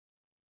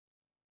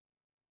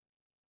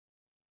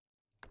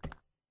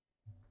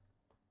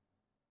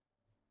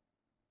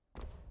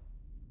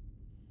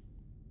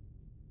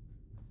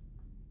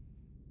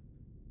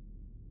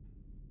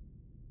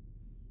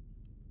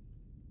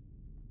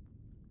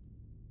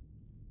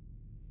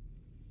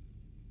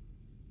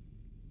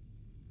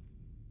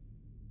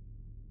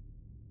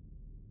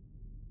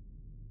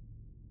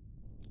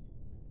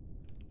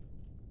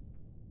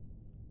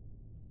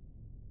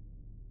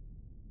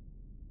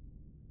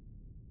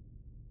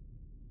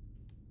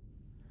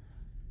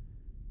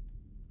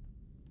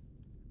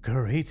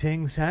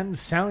Greetings and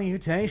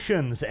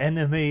salutations,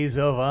 enemies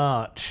of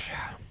Arch.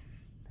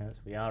 As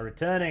we are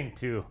returning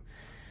to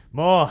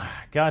more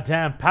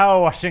goddamn power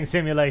washing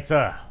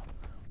simulator.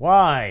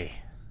 Why?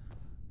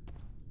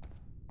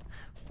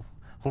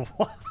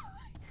 What?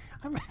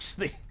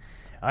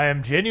 I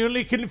am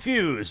genuinely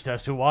confused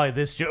as to why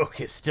this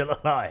joke is still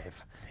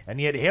alive. And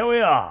yet here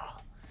we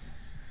are.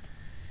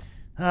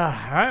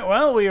 Alright,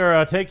 well, we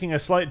are taking a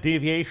slight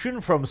deviation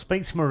from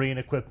Space Marine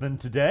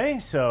equipment today,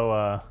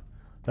 so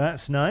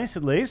that's nice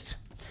at least.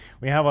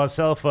 We have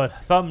ourselves a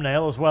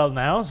thumbnail as well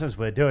now, since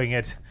we're doing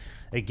it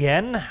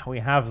again. We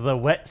have the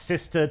Wet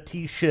Sister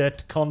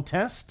t-shirt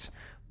contest,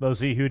 those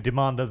of you who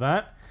demanded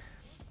that.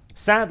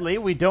 Sadly,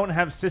 we don't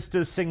have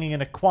sisters singing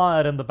in a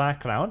choir in the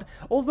background,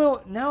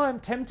 although now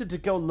I'm tempted to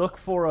go look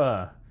for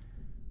a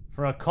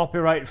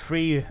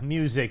copyright-free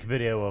music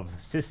video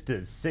of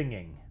sisters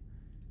singing.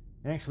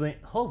 Actually,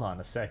 hold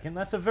on a second,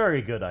 that's a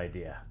very good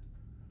idea.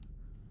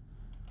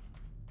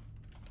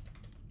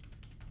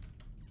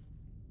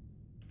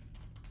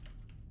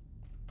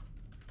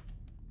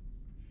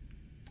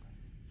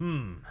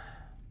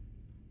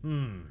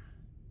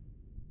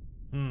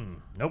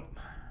 Nope.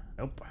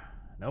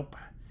 Nope.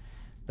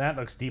 That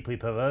looks deeply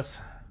perverse.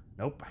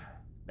 Nope.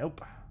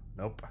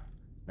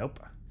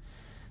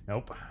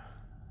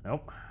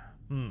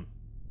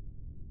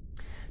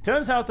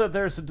 Turns out that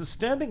there's a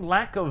disturbing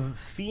lack of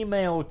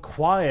female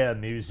choir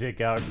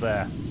music out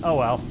there. Oh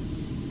well.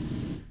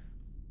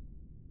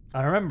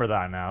 I remember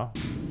that now.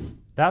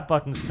 That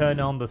button's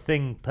turned on the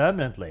thing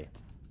permanently.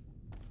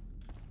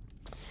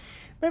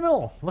 Maybe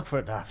I'll look for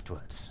it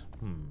afterwards.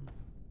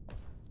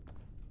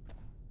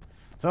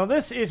 So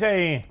this is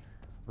a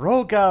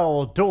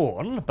Rogal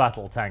Dawn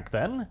battle tank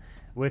then,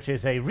 which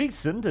is a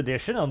recent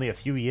addition, only a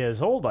few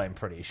years old I'm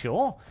pretty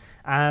sure,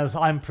 as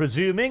I'm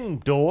presuming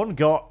Dawn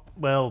got,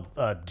 well,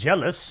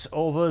 jealous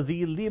over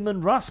the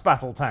Lehman Russ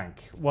battle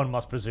tank, one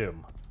must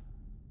presume.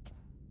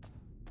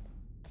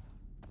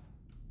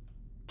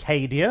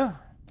 Cadia?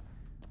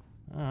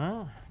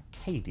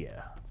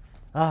 Cadia.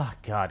 Ah,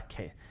 God,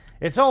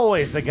 it's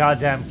always the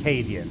goddamn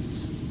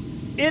Cadians.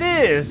 It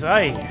is,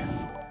 aye.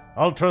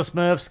 Ultra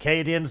Smurfs,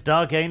 Cadians,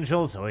 Dark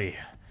Angels, oi.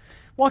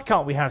 Why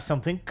can't we have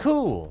something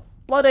cool?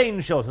 Blood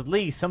Angels, at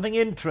least, something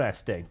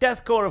interesting.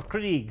 Death Corps of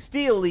Krieg,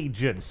 Steel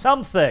Legion,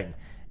 something.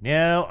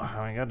 No,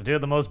 I gotta do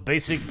the most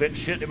basic bitch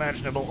shit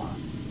imaginable.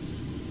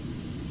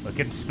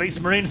 Look at Space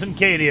Marines and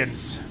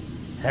Cadians.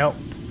 Help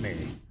me.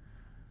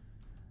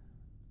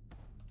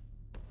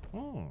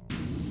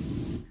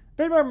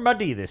 Bit more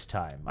muddy this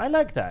time. I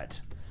like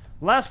that.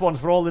 Last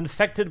ones were all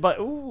infected by...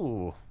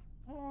 Ooh.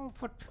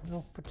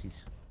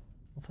 Footsies.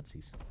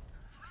 Footsies.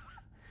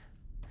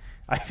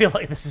 I feel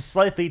like this is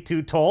slightly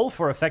too tall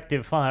for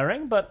effective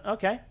firing, but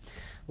okay.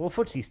 Well,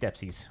 footsie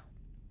stepsies.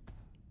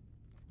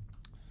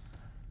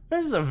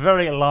 This is a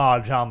very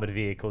large armored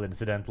vehicle,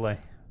 incidentally.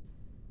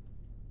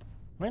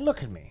 I mean,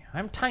 look at me.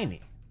 I'm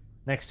tiny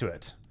next to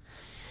it.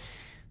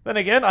 Then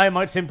again, I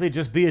might simply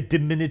just be a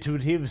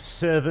diminutive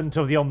servant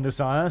of the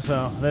Omnissiah,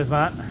 so there's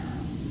that.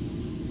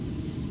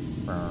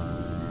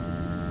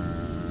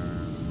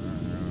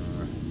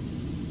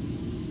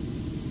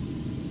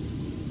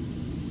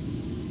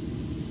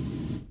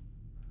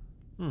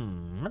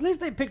 At least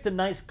they picked a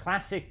nice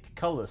classic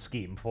color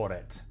scheme for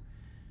it.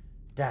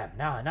 Damn,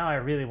 now I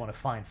really want to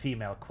find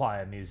female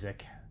choir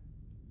music.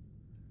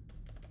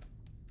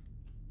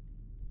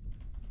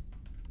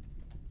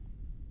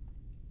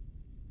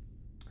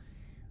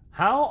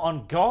 How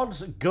on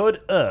God's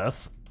good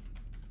earth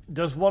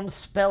does one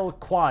spell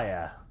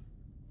choir?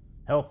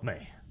 Help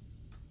me.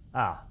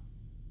 Ah.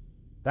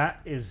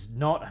 That is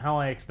not how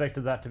I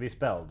expected that to be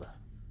spelled.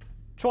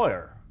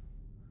 Choir.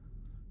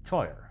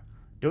 Choir.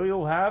 Do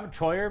you have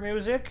choir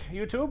music,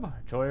 YouTube?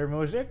 Choir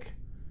music?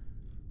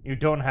 You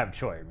don't have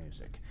choir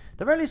music. At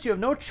the very least, you have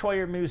no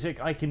choir music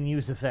I can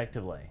use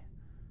effectively.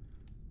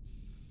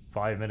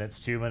 5 minutes,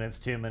 2 minutes,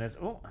 2 minutes.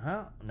 Oh,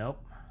 huh?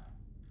 Nope.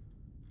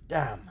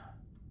 Damn.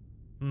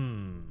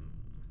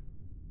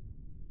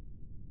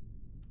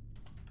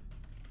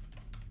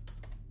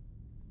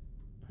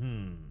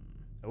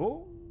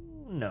 Oh,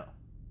 no.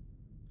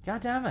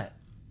 God damn it.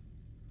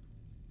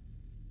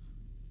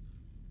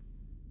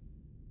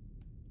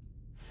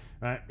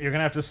 Right, you're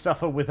gonna have to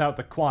suffer without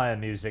the choir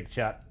music,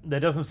 chat. There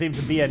doesn't seem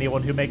to be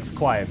anyone who makes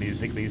choir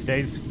music these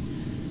days.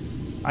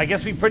 I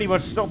guess we pretty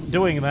much stopped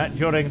doing that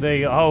during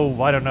the,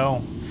 oh, I don't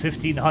know,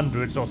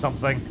 1500s or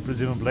something,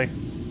 presumably.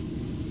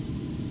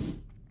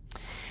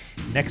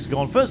 Next, go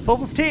on first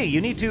pop of tea. You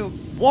need to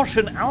wash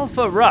an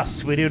Alpha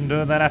Russ. We didn't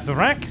do that after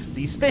Rax.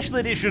 The special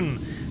edition.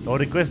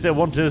 Lord Inquisitor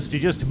wants us to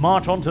just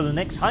march on to the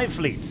next Hive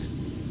Fleet.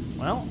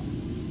 Well,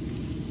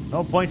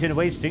 no point in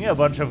wasting a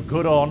bunch of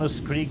good,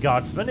 honest Krieg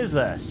guardsmen, is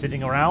there?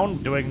 Sitting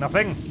around, doing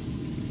nothing.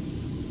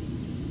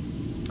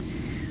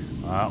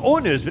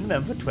 Ornu has been a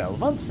member for 12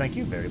 months. Thank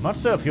you very much,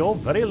 sir, for your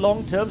very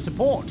long-term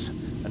support.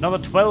 Another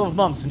 12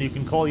 months and you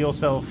can call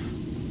yourself,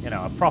 you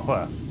know, a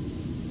proper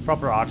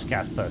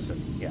ArchCast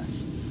person.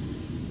 Yes.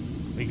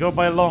 We go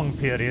by long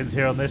periods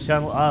here on this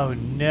channel. Oh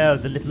no,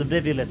 the little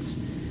rivulets.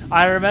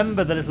 I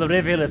remember the little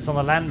rivulets on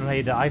the Land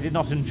Raider. I did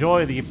not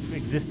enjoy the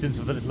existence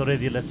of the little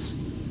rivulets.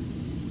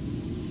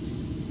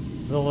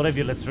 Little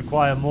rivulets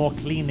require more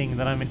cleaning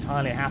than I'm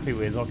entirely happy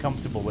with or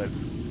comfortable with.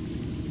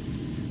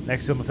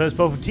 Next on the first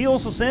bowl of tea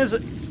also says,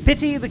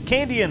 pity the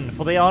Cadian,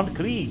 for they aren't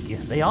Krieg.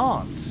 They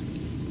aren't.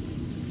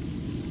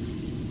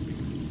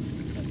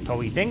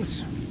 Towy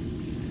things.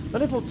 The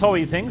little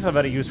towy things are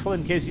very useful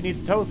in case you need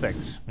to tow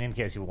things, in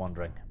case you were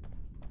wondering.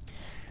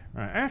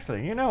 Right,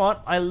 actually, you know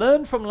what? I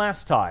learned from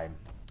last time.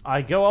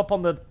 I go up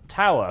on the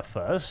tower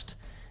first,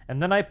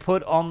 and then I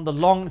put on the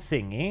long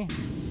thingy,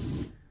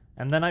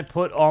 and then I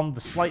put on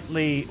the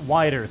slightly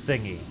wider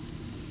thingy.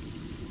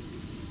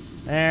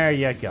 There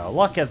you go.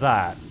 Look at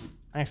that.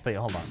 Actually,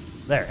 hold on.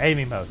 There,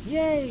 aiming mode.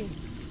 Yay!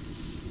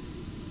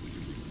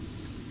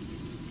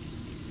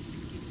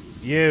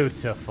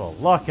 Beautiful.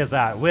 Look at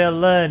that. We're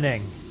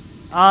learning.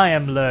 I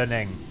am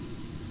learning.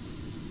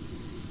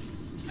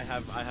 I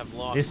have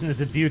lost. Isn't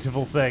it a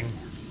beautiful thing?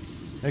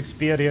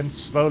 Experience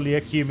slowly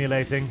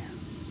accumulating.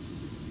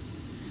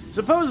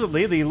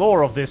 Supposedly, the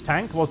lore of this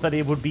tank was that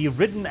it would be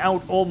ridden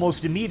out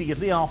almost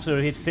immediately after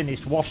it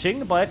finished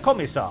washing by a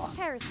commissar.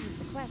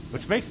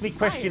 Which makes me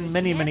question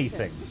many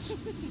things.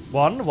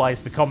 One, why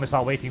is the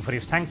commissar waiting for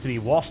his tank to be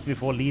washed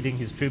before leading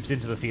his troops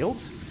into the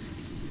fields?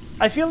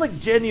 I feel like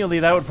genuinely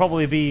that would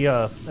probably be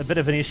a bit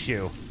of an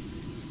issue.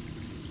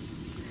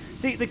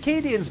 See, the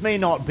Cadians may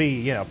not be,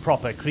 you know,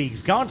 proper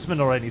Kriegsguardsmen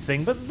or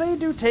anything, but they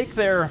do take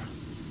their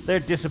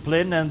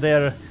discipline and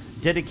their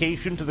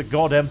dedication to the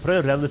God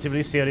Emperor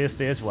relatively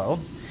seriously as well.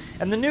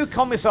 And the new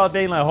Commissar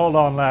being like, hold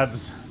on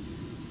lads,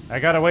 I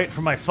gotta wait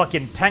for my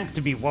fucking tank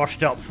to be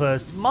washed up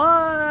first,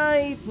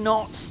 might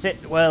not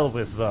sit well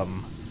with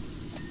them.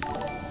 I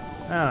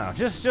don't know,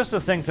 just a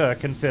thing to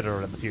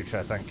consider in the future,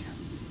 I think.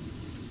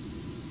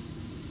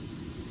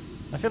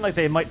 I feel like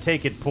they might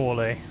take it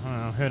poorly.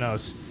 Who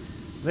knows?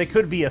 They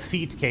could be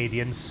effete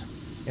Cadians.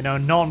 You know,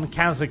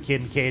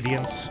 non-Kazakin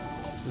Cadians.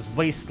 Just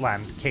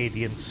wasteland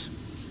Cadians.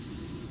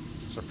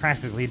 So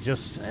practically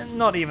just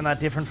not even that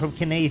different from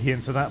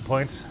Canadians at that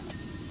point.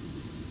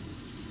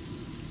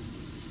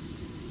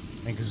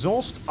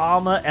 Exhaust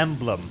armor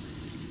emblem.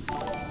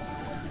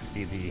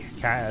 See,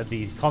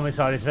 the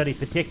commissar is very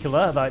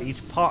particular about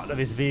each part of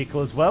his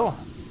vehicle as well.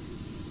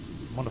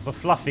 One of the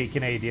fluffy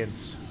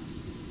Canadians.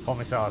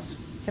 Commissars.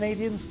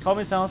 Canadians?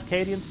 Commissars?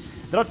 Cadians?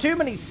 There are too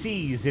many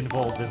C's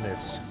involved in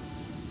this.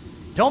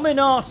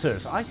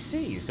 Dominators. I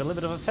see. He's got a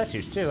little bit of a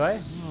fetish too, eh?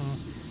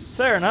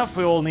 Fair enough.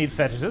 We all need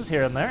fetishes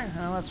here and there.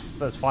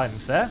 That's fine and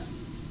fair.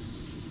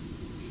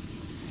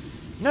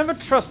 Never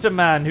trust a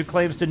man who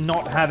claims to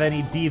not have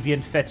any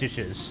deviant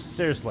fetishes.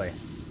 Seriously.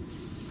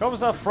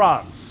 Commissar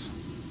France.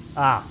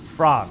 Ah,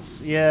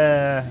 France.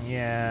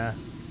 Yeah.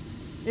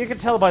 You can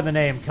tell by the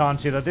name,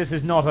 can't you, that this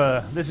is not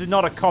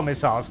a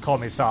commissar's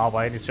commissar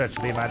by any stretch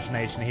of the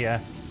imagination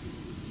here.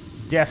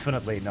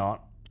 Definitely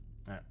not.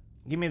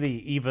 Give me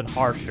the even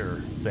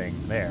harsher thing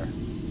there.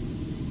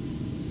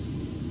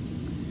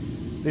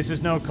 This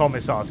is no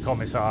commissar's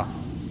commissar.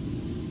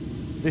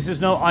 This is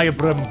no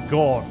Ibram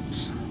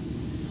Gaunt.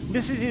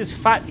 This is his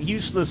fat,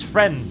 useless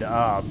friend,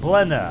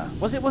 Blenner.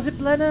 Was it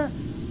Blenner?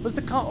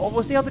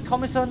 Was the other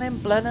commissar named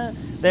Blenner?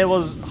 There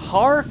was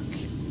Hark,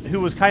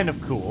 who was kind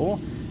of cool,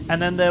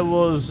 and then there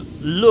was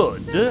Lud,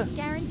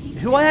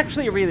 who I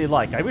actually really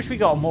like. I wish we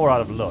got more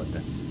out of Lud.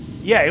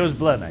 Yeah, it was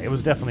Blenner. It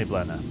was definitely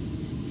Blenner.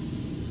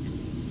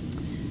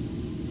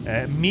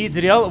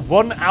 Midriel,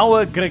 1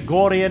 hour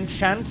Gregorian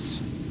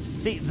chants.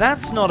 See,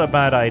 that's not a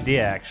bad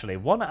idea, actually.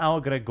 1 hour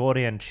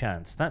Gregorian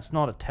chants. That's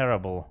not a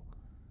terrible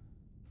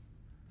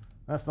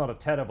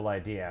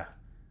idea.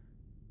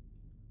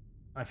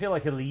 I feel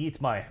like it'll eat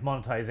my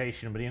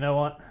monetization, but you know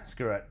what?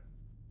 Screw it.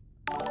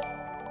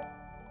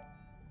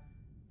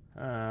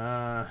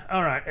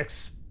 Alright,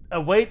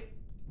 wait.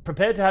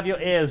 Prepare to have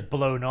your ears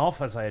blown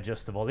off as I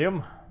adjust the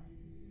volume.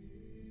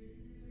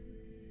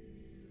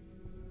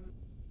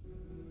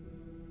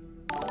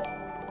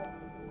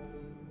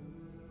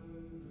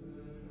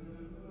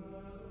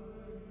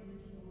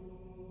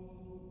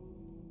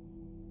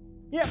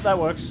 Yep, that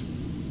works.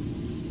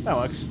 That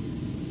works.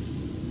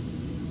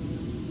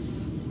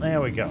 There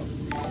we go.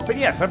 But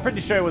yes, I'm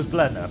pretty sure it was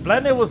Blenner.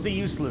 Blenner was the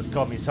useless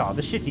commissar,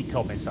 the shitty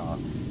commissar.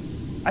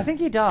 I think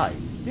he died.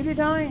 Did he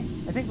die?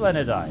 I think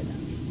Blenner died.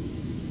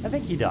 I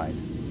think he died.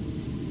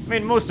 I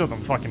mean, most of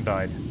them fucking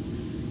died.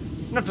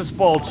 Not to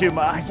spoil too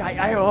much.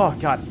 Oh,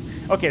 God.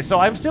 Okay, so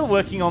I'm still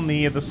working on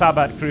the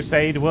Sabbat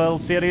Crusade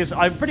World Series.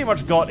 I've pretty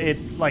much got it,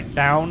 like,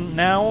 down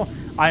now.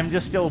 I'm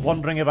just still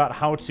wondering about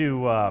how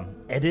to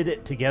edit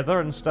it together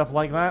and stuff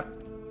like that.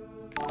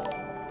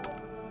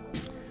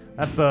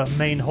 That's the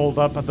main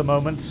hold-up at the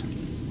moment.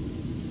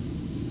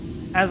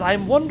 As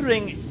I'm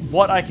wondering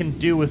what I can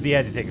do with the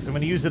editing, so I'm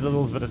going to use it a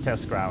little bit of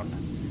test ground.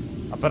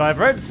 But I've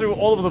read through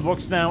all of the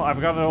books now, I've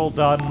got it all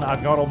done,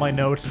 I've got all my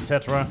notes,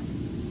 etc.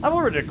 I've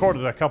already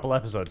recorded a couple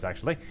episodes,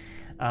 actually.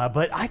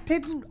 But I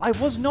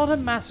was not a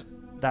mass...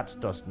 That's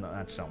not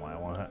what I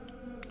want it.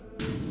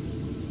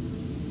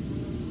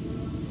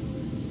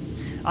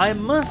 I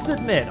must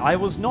admit, I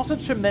was not a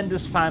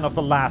tremendous fan of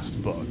the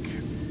last book.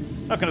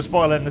 Not going to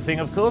spoil anything,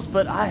 of course,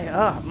 but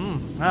I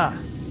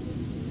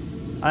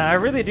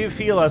really do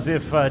feel as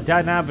if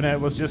Dan Abnett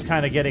was just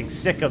kind of getting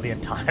sick of the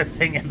entire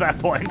thing at that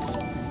point.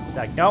 He's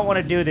like, don't want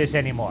to do this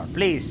anymore.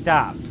 Please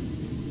stop.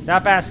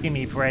 Stop asking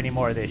me for any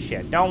more of this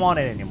shit. Don't want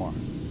it anymore.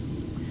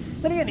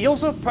 Then again, he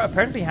also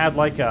apparently had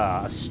like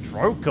a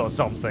stroke or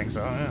something,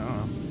 so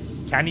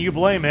can you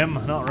blame him?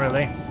 Not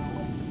really.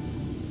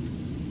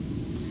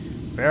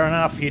 Fair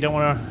enough, you don't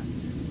want to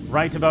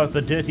write about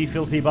the dirty,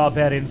 filthy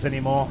barbarians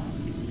anymore.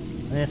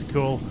 That's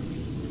cool.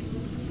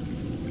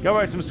 Go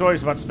write some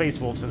stories about space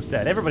wolves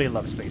instead. Everybody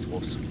loves space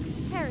wolves.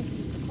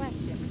 Heresy's the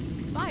question.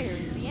 Fire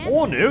is the answer.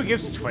 Ornu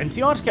gives 20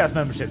 ArchCast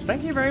memberships.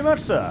 Thank you very much,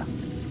 sir.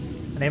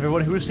 And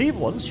everyone who received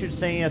ones should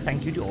say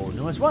thank you to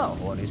Ornu as well.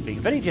 Ornu's being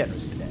very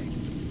generous today.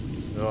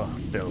 Oh,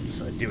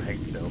 belts. I do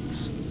hate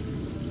belts.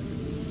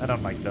 I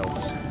don't like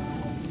belts.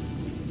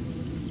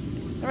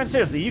 I mean,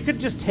 seriously, you could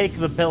just take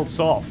the belts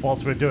off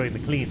whilst we're doing the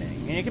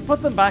cleaning, and you can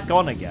put them back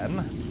on again.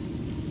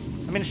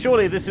 I mean,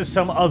 surely this is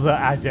some other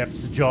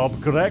adept's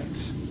job,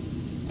 correct?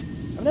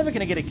 I'm never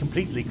going to get it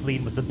completely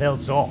clean with the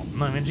belts on.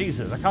 I mean,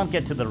 Jesus, I can't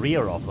get to the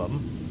rear of them.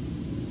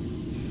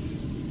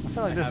 I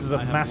feel like this is a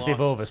massive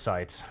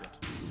oversight.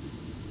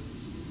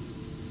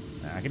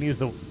 I can use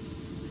the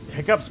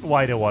Hiccup's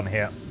wider one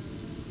here.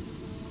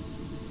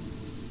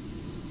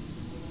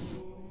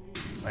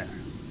 There.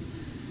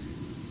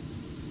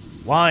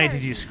 Why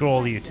did you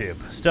scroll, YouTube?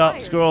 Stop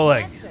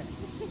scrolling.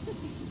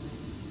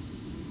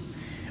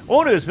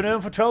 Ornu's been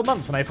in for 12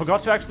 months, and I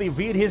forgot to actually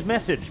read his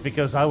message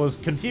because I was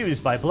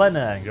confused by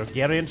Blenner and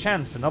Gregarian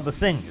chants and other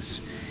things.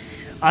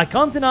 I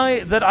can't deny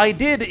that I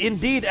did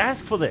indeed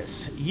ask for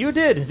this. You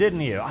did,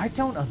 didn't you? I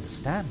don't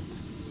understand.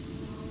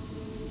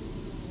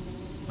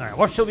 Alright,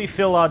 what shall we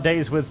fill our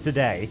days with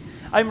today?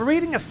 I'm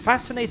reading a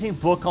fascinating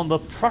book on the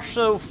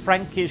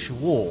Prusso-Frankish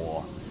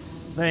War.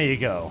 There you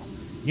go.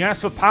 You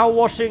ask for power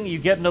washing, you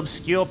get an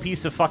obscure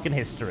piece of fucking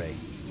history.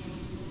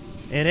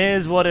 It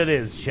is what it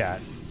is,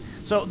 chat.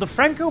 So, the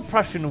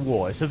Franco-Prussian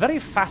War is a very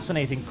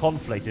fascinating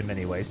conflict in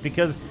many ways,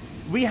 because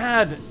we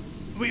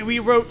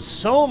wrote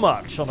so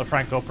much on the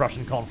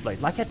Franco-Prussian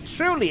conflict, like a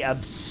truly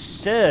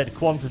absurd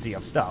quantity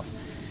of stuff.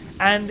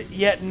 And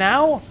yet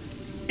now,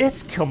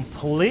 it's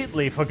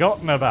completely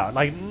forgotten about.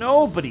 Like,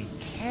 nobody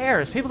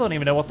cares. People don't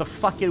even know what the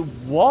fuck it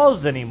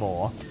was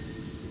anymore.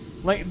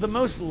 Like, the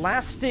most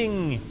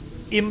lasting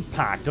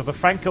impact of the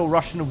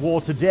Franco-Russian War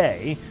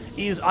today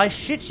is, I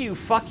shit you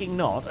fucking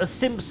not, a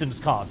Simpsons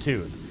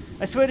cartoon.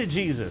 I swear to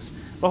Jesus,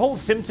 the whole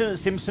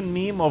Simpson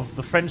meme of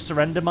the French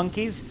surrender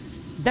monkeys,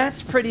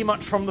 that's pretty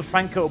much from the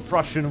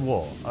Franco-Prussian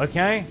War,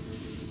 okay?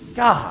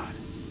 God,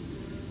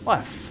 what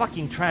a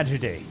fucking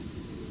tragedy.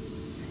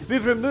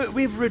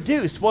 We've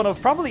reduced one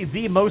of probably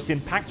the most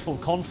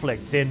impactful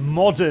conflicts in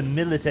modern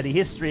military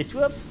history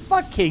to a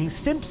fucking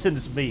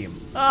Simpsons meme.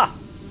 Ah!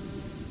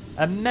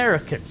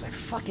 Americans. I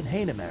fucking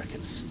hate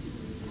Americans.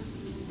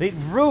 They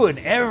ruin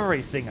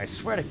everything, I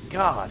swear to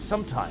God,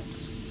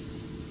 sometimes.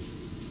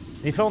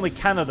 If only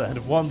Canada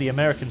had won the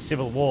American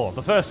Civil War.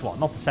 The first one,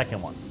 not the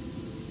second one.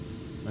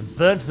 And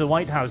burnt the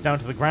White House down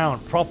to the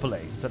ground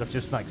properly, instead of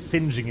just, like,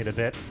 singeing it a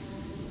bit.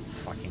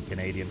 Fucking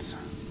Canadians.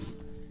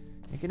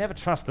 You can never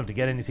trust them to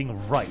get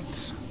anything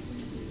right.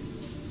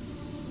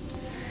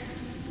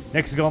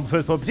 Next is on the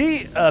first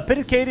property.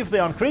 Pitted Cave for the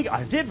On Creek.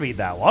 I did read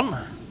that one.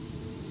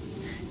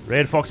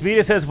 Red Fox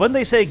Media says, when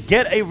they say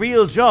get a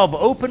real job,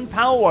 open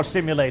Power Wash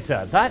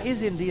Simulator. That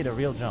is indeed a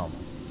real job.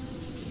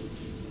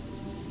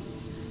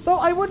 Though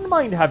I wouldn't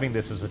mind having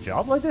this as a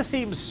job. Like, this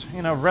seems,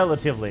 you know,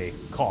 relatively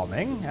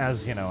calming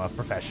as, you know, a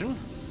profession.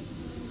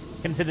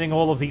 Considering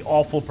all of the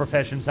awful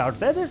professions out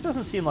there, this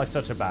doesn't seem like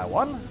such a bad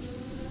one.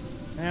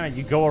 You know,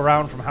 you go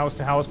around from house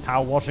to house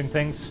power washing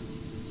things.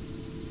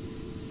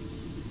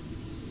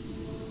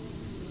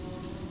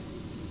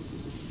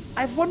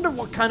 I wonder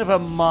what kind of a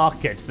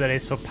market there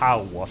is for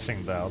power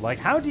washing, though. Like,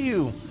 how do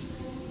you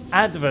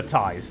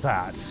advertise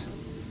that?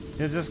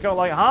 You just go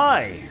like,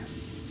 hi.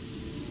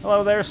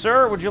 Hello there,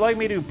 sir. Would you like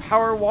me to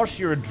power wash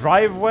your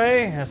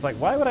driveway? And it's like,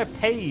 why would I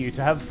pay you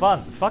to have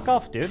fun? Fuck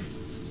off, dude.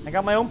 I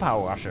got my own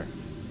power washer.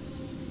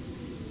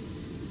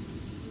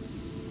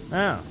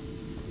 Oh.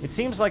 It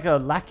seems like a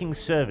lacking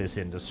service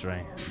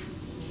industry.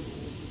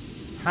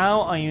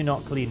 How are you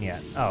not clean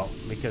yet? Oh,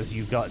 because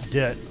you've got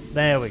dirt.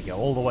 There we go.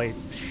 All the way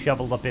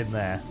shoveled up in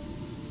there.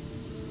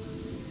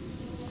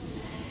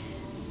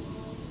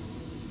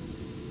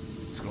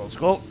 Scroll,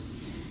 scroll.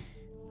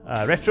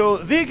 Retro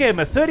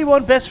V-Gamer,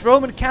 31 best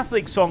Roman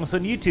Catholic songs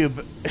on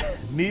YouTube.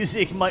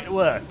 Music might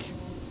work.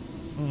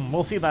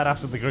 We'll see that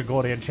after the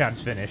Gregorian chants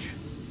finish.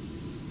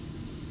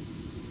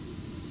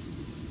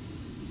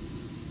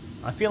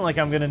 I feel like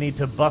I'm going to need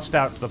to bust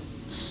out the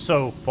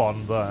soap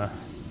on the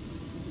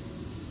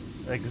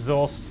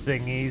exhaust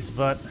thingies,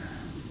 but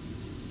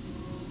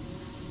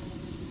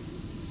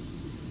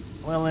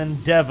we'll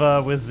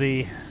endeavour with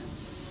the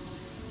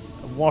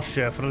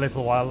washer for a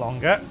little while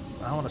longer.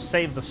 I want to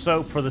save the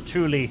soap for the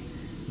truly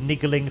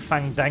niggling,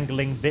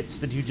 fang-dangling bits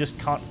that you just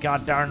can't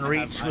goddamn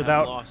reach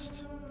without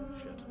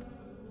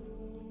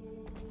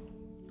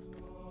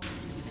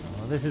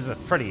this is a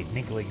pretty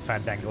niggling,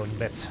 fandangling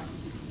bit.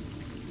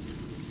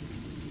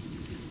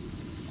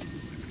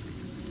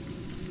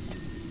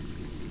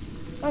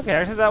 Okay,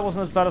 actually that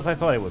wasn't as bad as I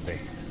thought it would be.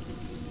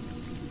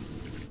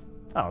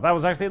 Oh, that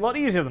was actually a lot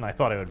easier than I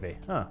thought it would be.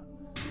 Huh.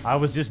 I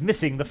was just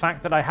missing the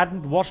fact that I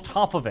hadn't watched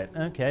half of it.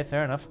 Okay,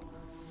 fair enough.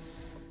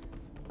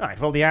 Alright,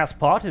 well the ass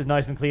part is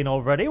nice and clean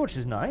already, which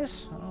is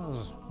nice. That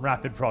was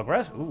rapid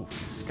progress. Ooh,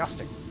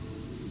 disgusting.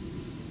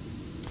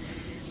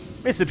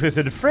 Mr.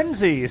 Twisted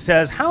Frenzy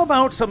says, how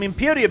about some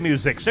Imperium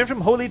music straight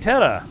from Holy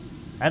Terror?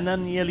 And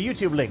then the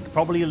YouTube link,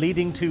 probably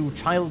leading to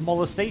child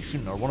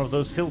molestation or one of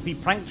those filthy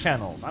prank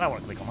channels. I don't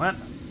want to click on that.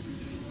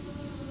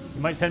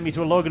 You might send me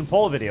to a Logan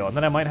Paul video, and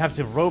then I might have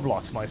to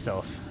Roblox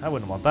myself. I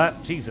wouldn't want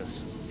that.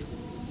 Jesus.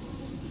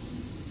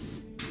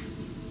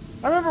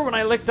 I remember when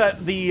I looked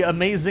at the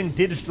amazing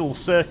digital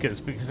circus,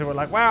 because they were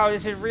like, wow,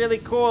 this is really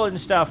cool and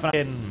stuff. And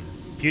in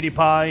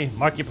PewDiePie,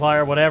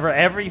 Markiplier, whatever,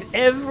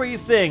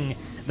 everything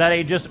that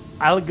a just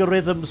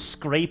algorithm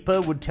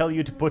scraper would tell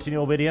you to put in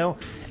your video.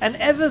 And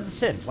ever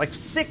since, like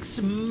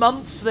 6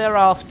 months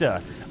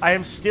thereafter, I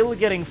am still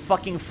getting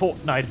fucking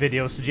Fortnite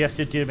videos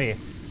suggested to me.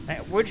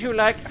 Would you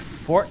like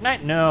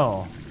Fortnite?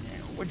 No.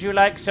 Would you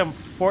like some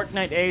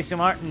Fortnite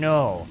ASMR?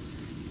 No.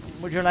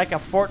 Would you like a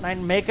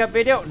Fortnite makeup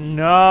video?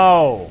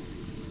 No.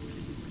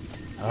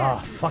 Oh,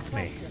 fuck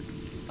me.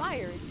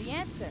 Fire is the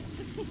answer.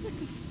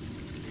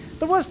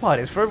 The worst part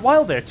is, for a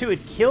while there too,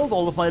 it killed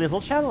all of my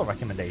little channel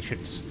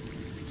recommendations.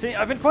 See,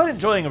 I've been quite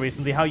enjoying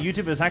recently how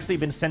YouTube has actually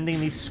been sending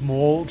me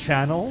small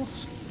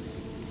channels.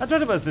 I've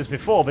talked about this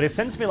before, but it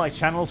sends me like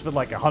channels with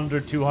like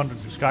 100, 200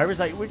 subscribers.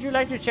 Like, would you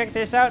like to check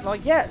this out?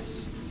 Like,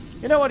 yes.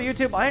 You know what,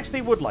 YouTube? I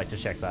actually would like to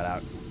check that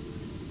out.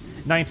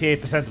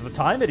 98% of the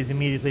time, it is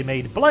immediately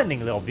made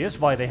blindingly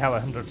obvious why they have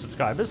 100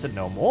 subscribers and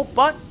no more,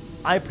 but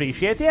I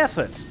appreciate the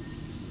effort.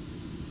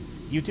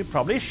 YouTube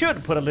probably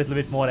should put a little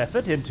bit more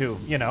effort into,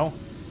 you know,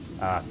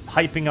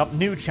 hyping up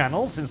new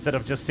channels instead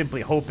of just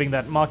simply hoping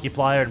that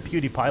Markiplier and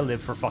PewDiePie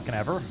live for fucking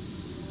ever.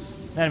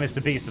 And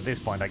Mr. Beast at this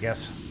point, I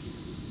guess.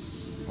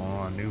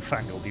 Oh,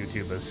 newfangled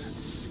YouTubers.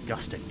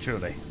 Disgusting,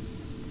 truly.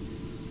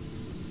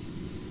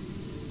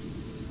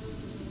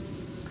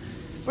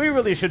 We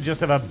really should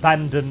just have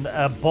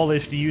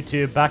abolished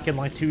YouTube back in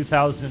like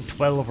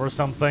 2012 or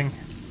something.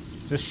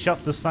 Just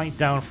shut the site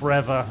down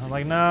forever. I'm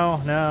like,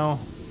 no, no.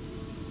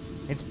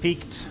 It's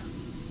peaked.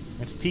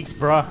 It's peaked,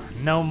 bruh.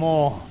 No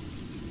more.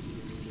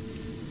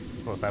 I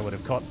suppose that would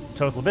have caught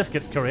Total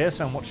Biscuit's career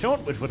somewhat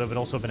short, which would have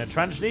also been a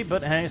tragedy,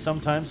 but hey,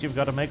 sometimes you've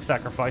got to make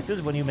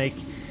sacrifices when you make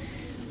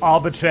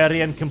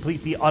arbitrary and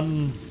completely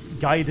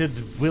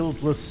unguided,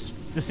 willless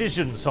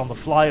decisions on the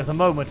fly of the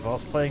moment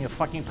whilst playing a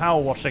fucking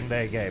power washing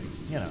day game.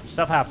 You know,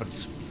 stuff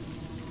happens.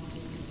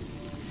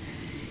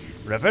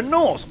 Reverend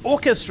Norse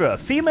Orchestra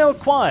Female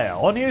Choir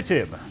on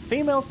YouTube.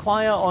 Female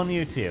Choir on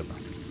YouTube.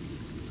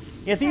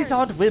 Yeah, these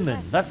aren't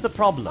women. That's the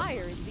problem.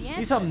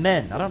 These are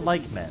men. I don't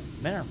like men.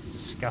 Men are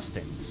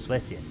disgusting,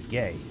 sweaty, and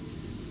gay.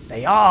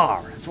 They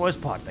are. That's the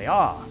worst part. They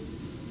are.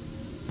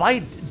 By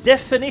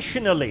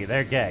definitionally,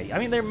 they're gay. I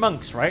mean, they're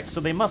monks, right? So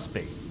they must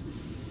be.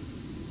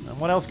 And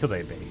what else could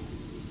they be?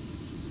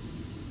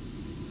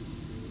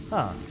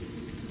 Huh.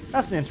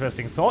 That's an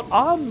interesting thought.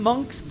 Are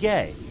monks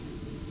gay?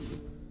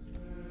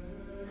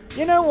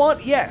 You know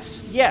what?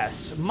 Yes.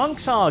 Yes.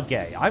 Monks are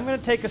gay. I'm going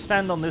to take a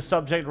stand on this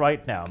subject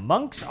right now.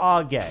 Monks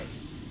are gay.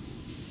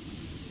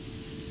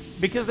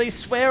 Because they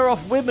swear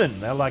off women.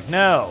 They're like,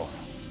 no.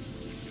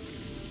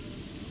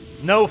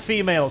 No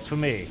females for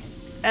me.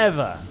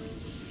 Ever.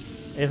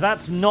 If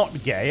that's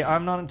not gay,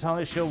 I'm not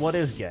entirely sure what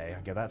is gay.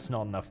 Okay, that's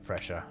not enough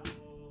pressure.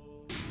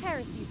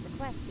 Heresy's the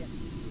question.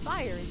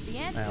 Fire is the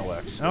answer. That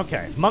works.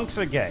 Okay, monks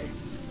are gay.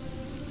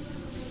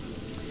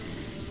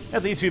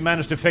 At least we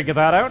managed to figure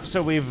that out,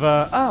 so we've...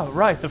 oh,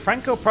 right, the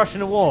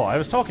Franco-Prussian War. I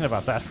was talking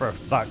about that for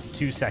about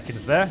 2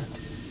 seconds there.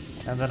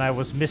 And then I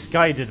was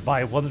misguided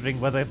by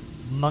wondering whether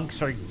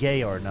monks are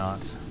gay or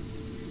not.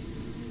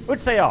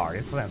 Which they are,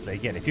 incidentally.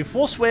 Again, if you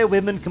forswear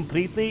women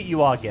completely,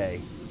 you are gay.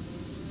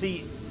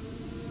 See,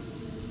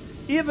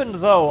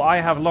 even though I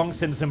have long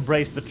since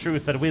embraced the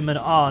truth that women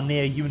are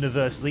near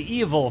universally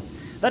evil,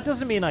 that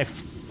doesn't mean I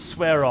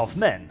swear off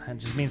men. It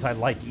just means I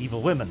like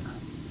evil women.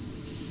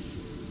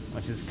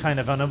 Which is kind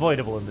of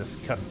unavoidable in this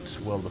cunt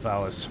world of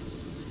ours.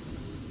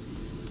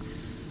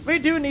 We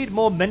do need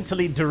more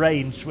mentally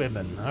deranged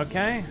women,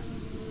 okay?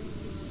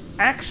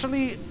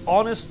 Actually,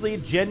 honestly,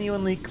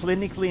 genuinely,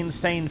 clinically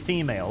insane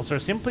females are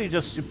simply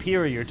just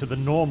superior to the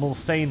normal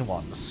sane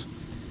ones.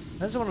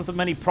 That's one of the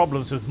many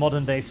problems with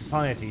modern-day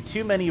society.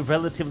 Too many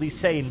relatively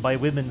sane by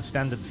women's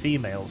standard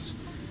females.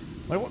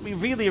 Where what we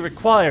really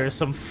require is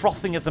some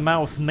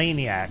frothing-at-the-mouth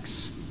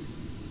maniacs.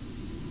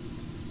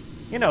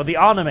 You know, the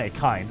anime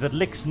kind that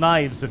licks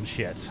knives and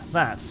shit.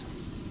 That.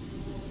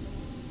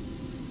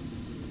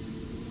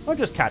 Or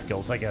just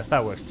catgirls, I guess.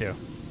 That works too.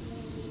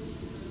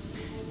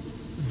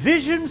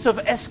 Visions of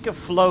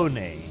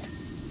Escaflowne.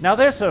 Now,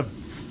 there's a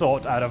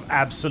thought out of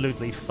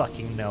absolutely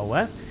fucking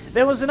nowhere.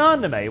 There was an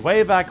anime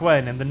way back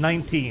when, in the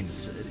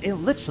 19s.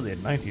 Literally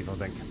in the 90s,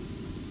 I think.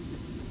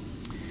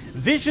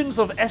 Visions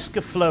of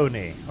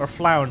Escaflowne, or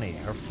Flowny,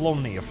 or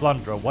Flonny, or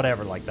Flundra,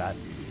 whatever like that.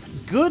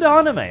 Good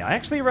anime. I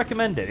actually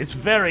recommend it. It's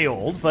very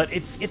old, but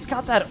it's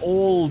got that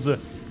old,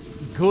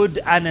 good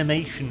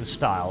animation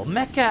style.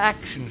 Mecha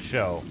action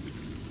show.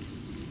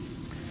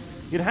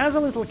 It has a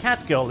little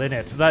cat girl in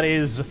it that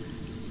is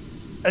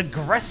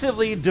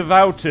aggressively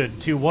devoted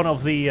to one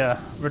of the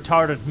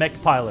retarded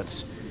mech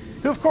pilots,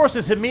 who of course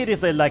is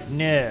immediately like,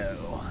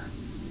 no,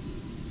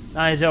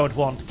 I don't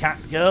want cat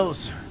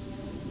girls.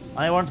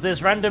 I want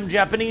this random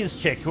Japanese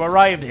chick who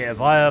arrived here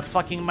via a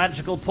fucking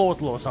magical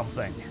portal or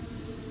something.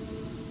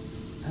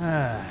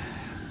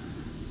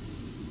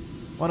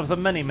 One of the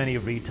many, many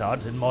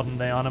retards in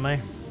modern-day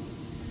anime.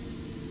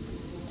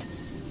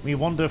 We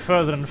wander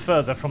further and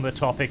further from the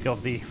topic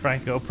of the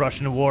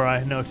Franco-Prussian War,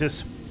 I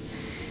notice.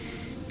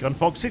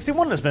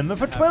 Gunfox61 has been there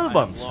for 12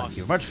 months. Thank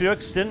you very much for your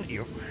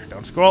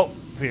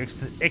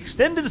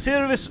extended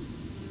service.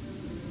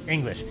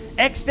 English.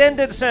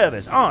 Extended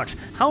service. Arch,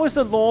 how is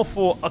the law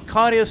for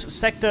Acarius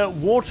sector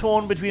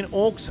war-torn between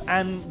orcs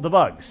and the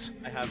bugs?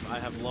 I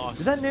have lost.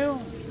 Is that new?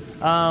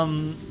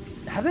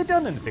 Have they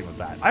done anything with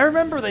that? I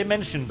remember they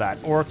mentioned that.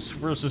 Orcs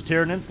versus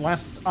Tyranids,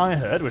 last I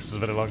heard, which was a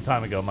very long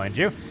time ago, mind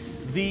you.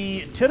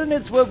 The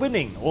Tyranids were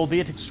winning,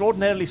 albeit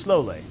extraordinarily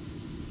slowly.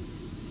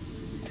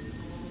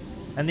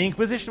 And the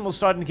Inquisition was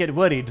starting to get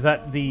worried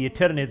that the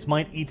Tyranids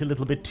might eat a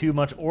little bit too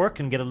much orc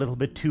and get a little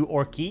bit too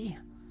orky.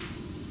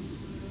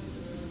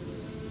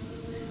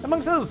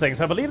 Amongst other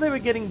things, I believe they were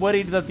getting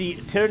worried that the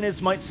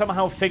Tyranids might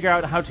somehow figure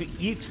out how to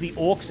eat the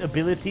orc's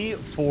ability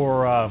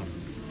for,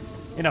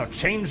 you know,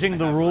 changing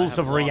the rules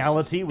of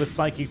reality with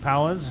psychic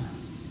powers.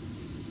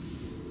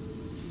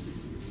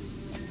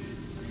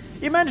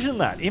 Imagine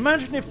that.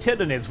 Imagine if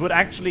Tyranids would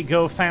actually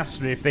go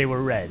faster if they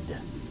were red.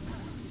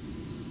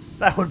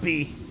 That would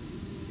be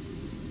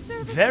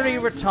very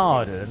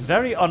retarded and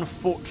very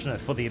unfortunate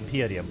for the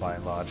Imperium by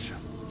and large.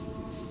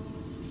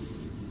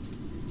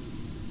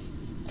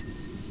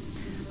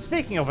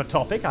 Speaking of a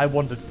topic I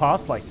wandered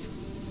past like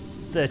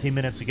 30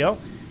 minutes ago,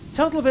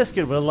 Total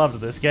Biscuit would have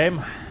loved this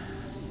game.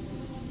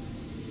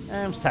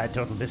 I'm sad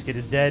Total Biscuit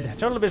is dead.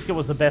 Total Biscuit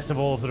was the best of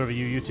all of the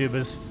review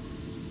YouTubers.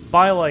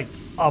 By like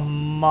a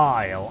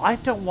mile. I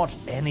don't watch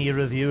any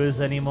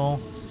reviewers anymore.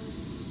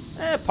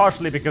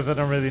 Partially because I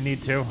don't really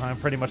need to. I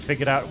pretty much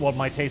figured out what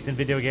my taste in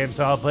video games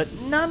are, but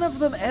none of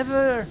them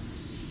ever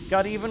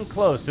got even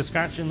close to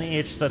scratching the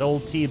itch that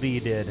old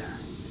TB did.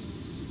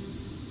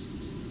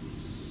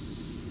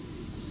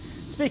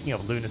 Speaking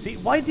of lunacy,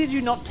 why did you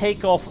not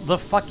take off the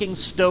fucking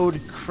stowed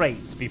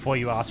crates before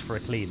you asked for a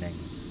cleaning?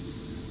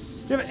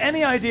 Do you have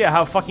any idea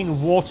how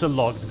fucking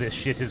waterlogged this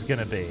shit is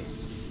gonna be?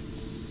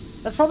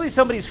 That's probably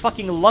somebody's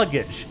fucking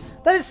luggage.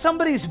 That is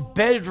somebody's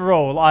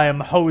bedroll I am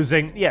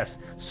hosing. Yes,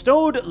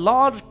 stowed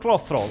large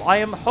cloth roll. I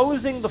am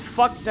hosing the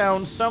fuck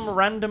down some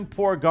random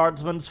poor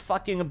guardsman's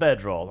fucking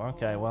bedroll.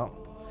 Okay, well.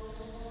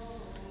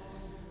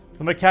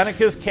 The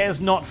Mechanicus cares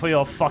not for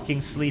your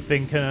fucking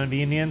sleeping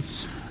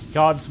convenience.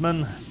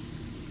 Guardsman,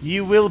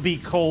 you will be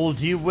cold,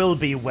 you will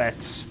be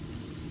wet.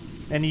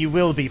 And you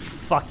will be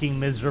fucking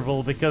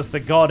miserable because the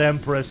God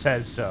Emperor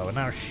says so.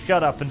 Now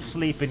shut up and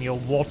sleep in your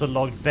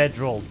waterlogged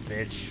bedroll,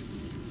 bitch.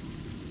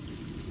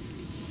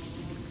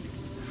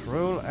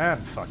 Cruel and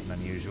fucking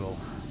unusual.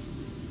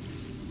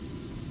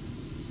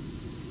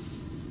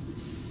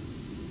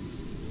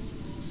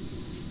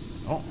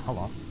 Oh, hold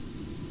on.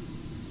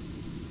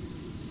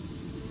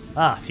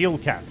 Ah, fuel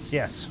cans,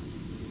 yes.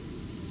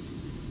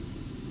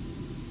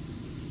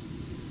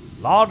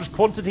 Large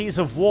quantities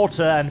of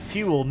water and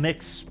fuel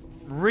mix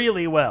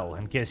really well,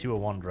 in case you were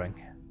wondering.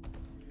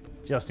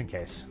 Just in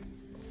case.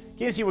 In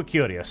case you were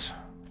curious.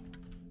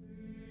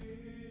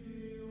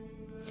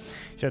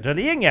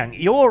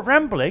 Yin-Yang, your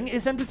rambling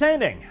is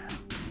entertaining.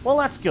 Well,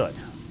 that's good.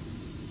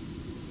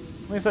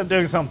 At least I'm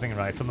doing something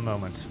right for the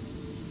moment.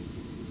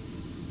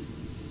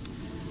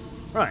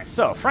 Right,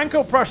 so,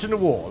 Franco-Prussian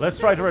War. Let's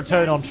try to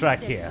return on track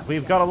here.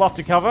 We've got a lot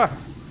to cover.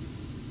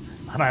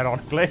 And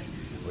ironically,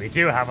 we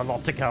do have a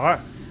lot to cover.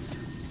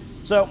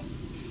 So,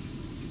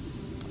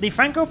 the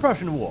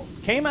Franco-Prussian War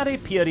came at a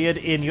period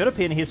in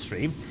European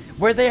history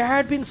where there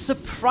had been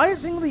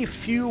surprisingly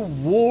few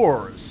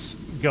wars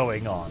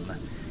going on.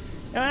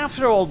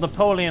 After all,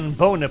 Napoleon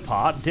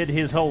Bonaparte did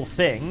his whole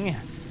thing,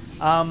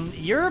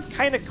 Europe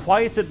kind of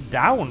quieted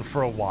down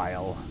for a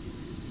while.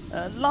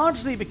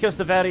 Largely because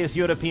the various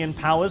European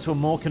powers were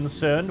more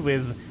concerned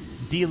with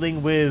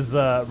dealing with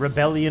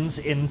rebellions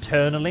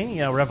internally, you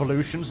know,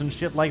 revolutions and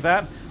shit like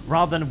that,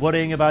 rather than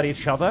worrying about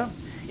each other.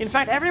 In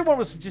fact, everyone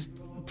was just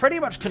pretty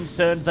much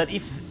concerned that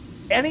if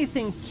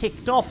anything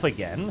kicked off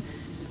again,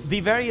 the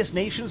various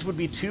nations would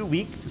be too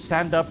weak to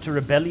stand up to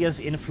rebellious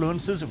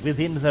influences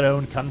within their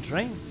own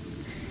country.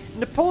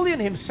 Napoleon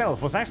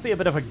himself was actually a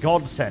bit of a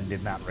godsend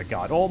in that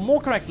regard, or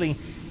more correctly,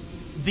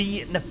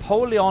 the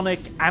Napoleonic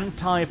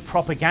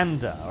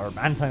anti-propaganda, or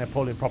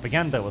anti-Napoleon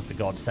propaganda was the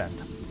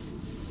godsend.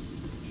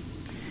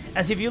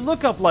 As if you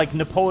look up, like,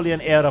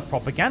 Napoleon-era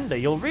propaganda,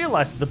 you'll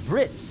realize that the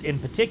Brits, in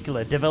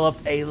particular,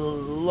 developed a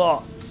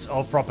lot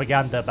of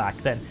propaganda back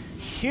then.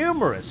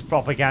 humorous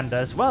propaganda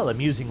as well,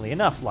 amusingly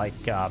enough, like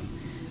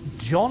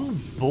John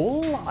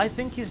Bull, I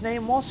think his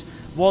name was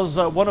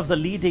one of the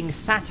leading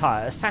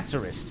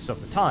satirists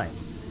of the time.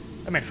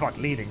 I mean, fuck,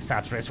 leading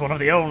satirist, one of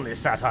the only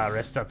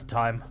satirists at the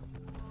time.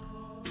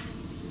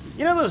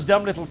 You know those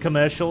dumb little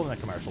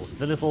commercials,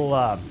 the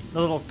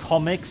little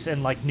comics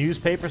and like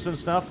newspapers and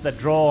stuff that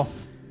draw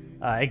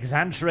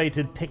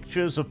exaggerated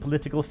pictures of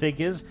political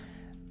figures?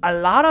 A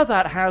lot of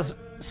that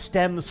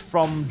stems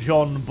from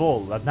John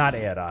Bull at that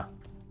era,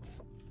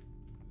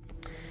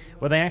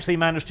 where they actually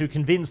managed to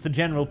convince the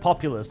general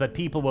populace that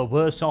people were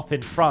worse off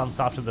in France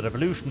after the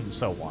revolution and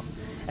so on.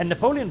 And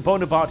Napoleon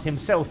Bonaparte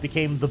himself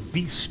became the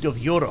beast of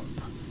Europe,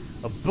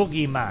 a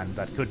boogeyman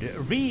that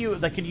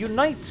could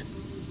unite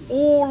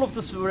all of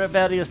the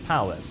various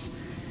powers.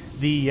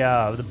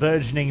 The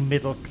burgeoning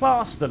middle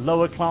class, the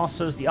lower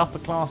classes, the upper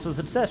classes,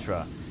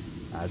 etc.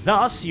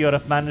 Thus,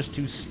 Europe managed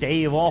to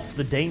stave off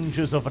the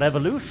dangers of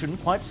revolution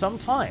quite some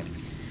time.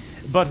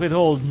 But with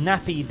old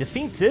Nappy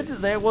defeated,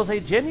 there was a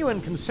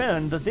genuine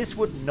concern that this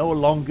would no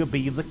longer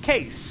be the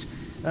case,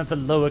 that the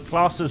lower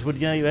classes would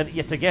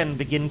yet again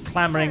begin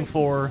clamoring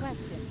for,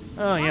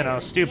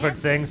 stupid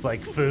things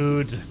like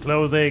food,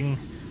 clothing,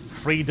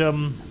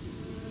 freedom,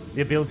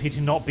 the ability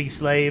to not be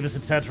slaves,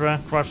 etc.,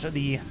 crush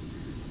the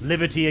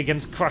liberty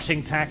against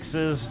crushing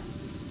taxes,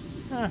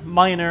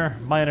 minor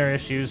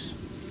issues,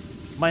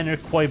 minor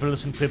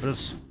quibbles and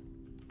quibbles.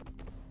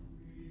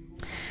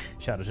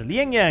 Shout out to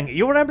Liang Yang.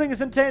 Your rambling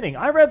is entertaining.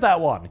 I read that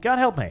one. God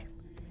help me.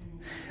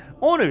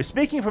 Onu,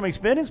 speaking from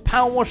experience,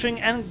 power washing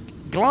and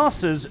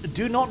glasses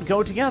do not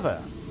go together.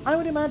 I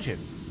would imagine.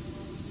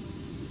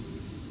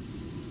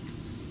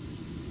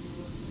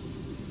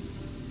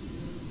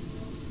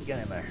 Get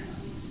in there.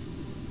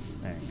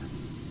 There you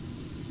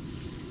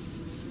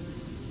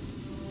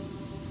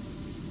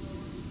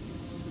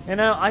go. You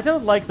know, I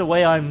don't like the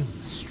way I'm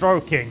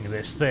stroking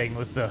this thing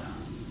with the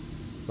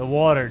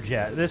water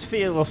jet. This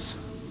feels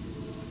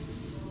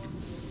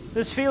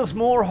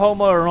more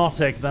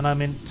homoerotic than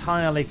I'm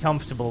entirely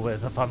comfortable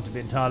with, if I'm to be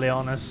entirely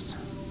honest.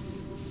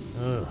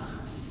 Ugh.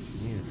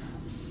 Youth.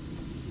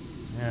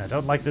 Yeah, I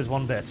don't like this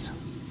one bit.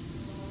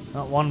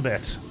 Not one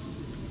bit.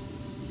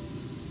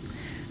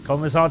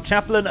 Commissar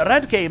Chaplain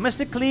Radke,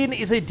 Mr. Clean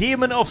is a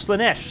demon of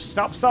Slanesh.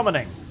 Stop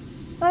summoning.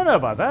 I don't know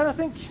about that.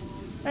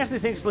 I actually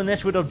think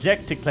Slanesh would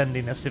object to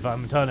cleanliness, if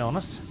I'm entirely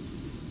honest.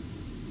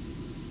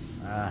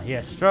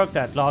 Yeah, stroke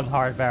that long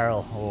hard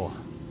barrel. Oh,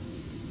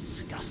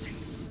 disgusting.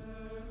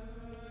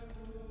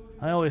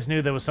 I always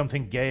knew there was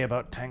something gay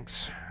about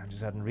tanks. I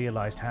just hadn't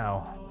realized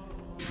how.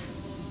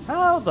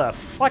 How the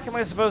fuck am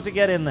I supposed to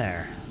get in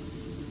there?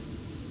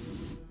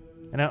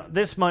 You know,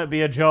 this might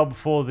be a job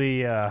for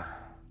the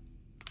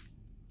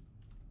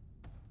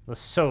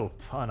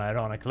soap,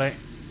 unironically.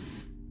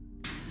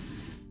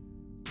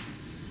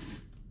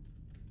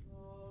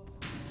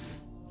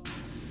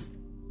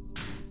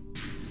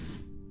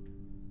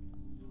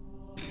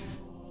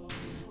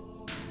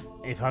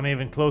 If I'm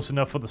even close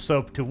enough for the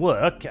soap to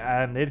work,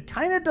 and it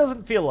kind of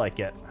doesn't feel like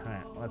it.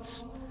 Alright,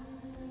 let's...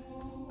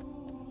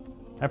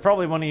 I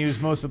probably want to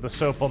use most of the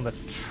soap on the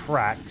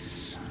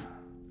tracks.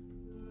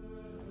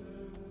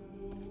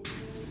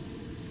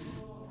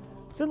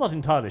 Still not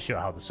entirely sure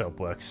how the soap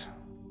works.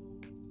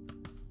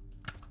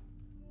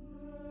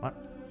 What?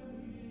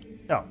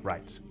 Oh,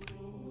 right.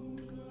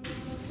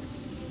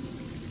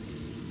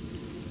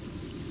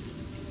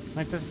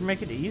 Like, does it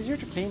make it easier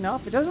to clean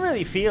up? It doesn't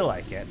really feel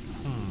like it.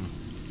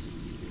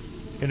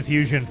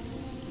 Confusion.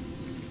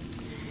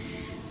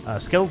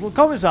 Skeletal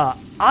Commissar,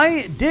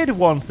 I did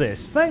want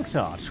this. Thanks,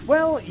 Art.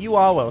 Well, you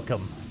are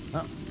welcome.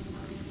 Oh,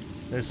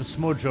 there's a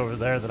smudge over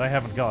there that I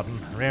haven't gotten.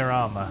 Rare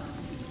armor.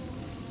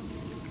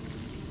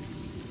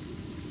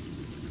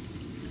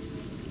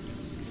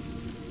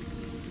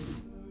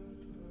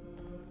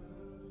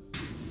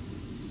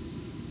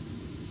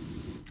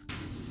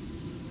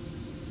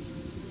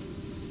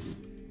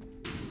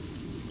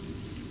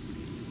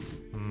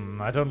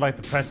 I don't like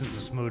the presence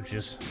of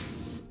smooches.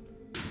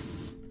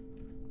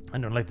 I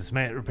don't like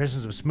the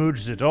presence of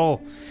smooches at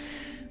all.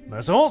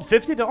 That's all.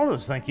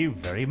 $50. Thank you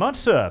very much,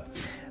 sir.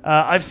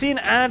 I've seen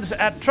ads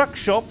at truck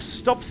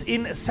stops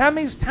in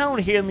Sammy's Town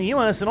here in the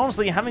US, and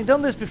honestly, having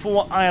done this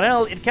before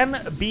IRL, it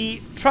can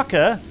be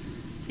trucker.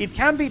 It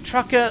can be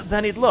trucker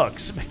than it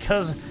looks,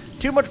 because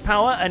too much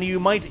power and you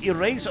might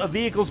erase a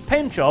vehicle's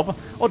paint job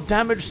or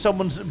damage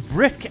someone's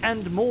brick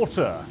and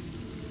mortar.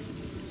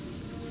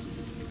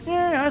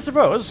 Yeah, I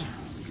suppose.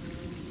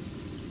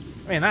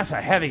 I mean, that's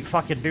a heavy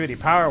fucking duty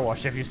power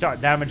wash if you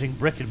start damaging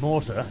brick and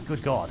mortar.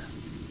 Good God.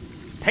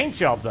 Paint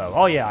job, though.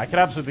 Oh, yeah, I could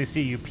absolutely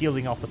see you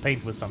peeling off the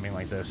paint with something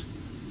like this.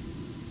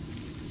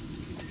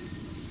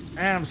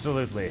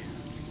 Absolutely.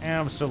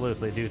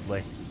 Absolutely,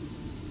 dudely.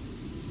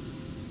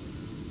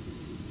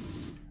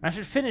 I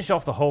should finish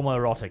off the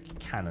homoerotic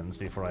cannons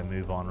before I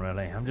move on,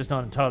 really. I'm just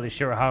not entirely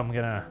sure how I'm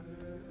gonna,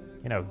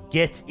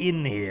 get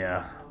in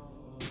here.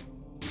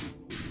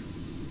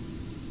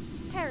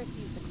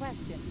 Heresy is the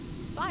question.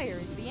 Fire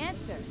is the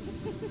answer.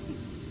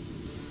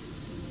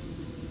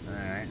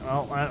 Alright,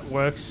 well, that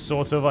works,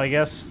 sort of, I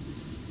guess.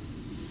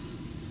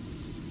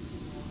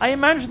 I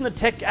imagine the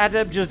tech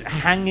adept just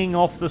hanging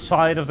off the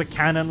side of the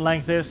cannon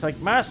like this, like,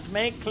 must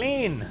make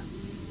clean.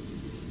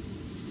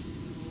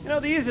 You know,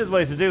 the easiest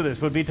way to do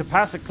this would be to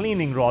pass a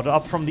cleaning rod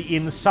up from the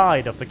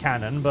inside of the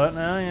cannon, but,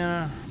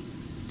 yeah.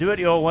 Do it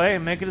your way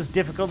and make it as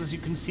difficult as you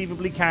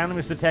conceivably can,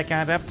 Mr. Tech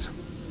Adept.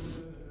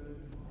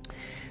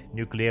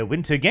 Nuclear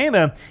Winter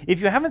Gamer,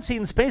 if you haven't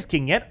seen Space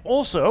King yet,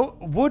 also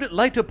would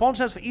like to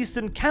apologize for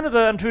Eastern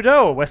Canada and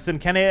Trudeau. Western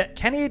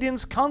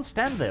Canadians can't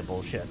stand their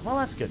bullshit. Well,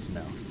 that's good to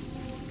know.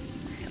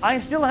 I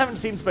still haven't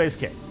seen Space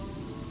King.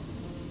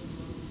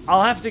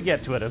 I'll have to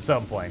get to it at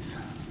some point.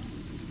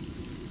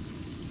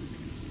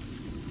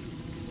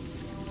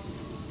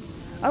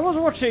 I was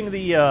watching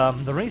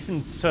the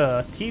recent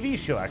TV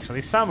show,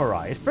 actually,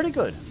 Samurai. It's pretty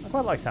good. I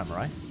quite like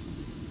Samurai.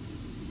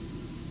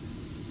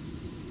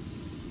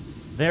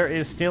 There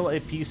is still a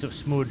piece of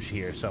smudge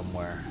here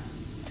somewhere.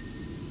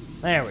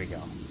 There we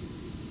go.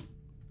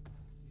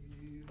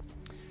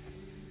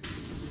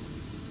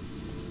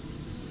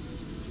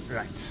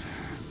 Right.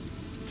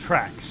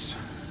 Tracks.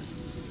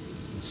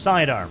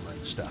 Side armor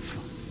and stuff.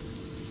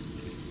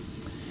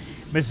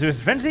 Mr.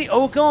 Frenzy,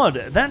 oh god,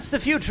 that's the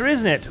future,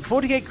 isn't it?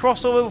 40k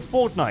crossover with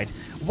Fortnite.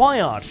 Why,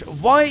 Arch?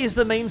 Why is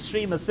the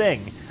mainstream a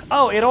thing?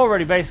 Oh, it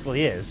already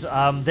basically is.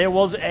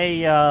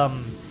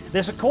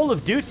 There's a Call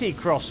of Duty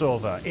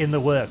crossover in the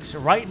works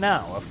right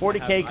now, a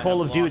 40k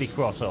Call of Duty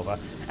crossover,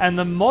 and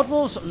the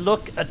models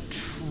look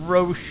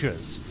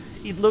atrocious.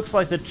 It looks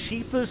like the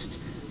cheapest,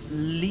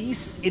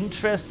 least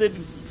interested,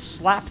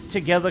 slapped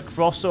together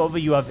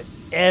crossover you have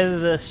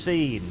ever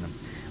seen.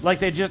 Like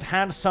they just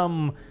had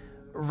some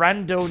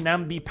rando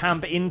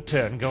namby-pamp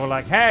intern go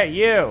like, hey,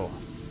 you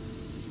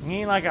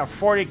need like a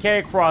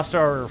 40k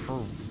crossover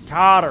for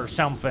COD or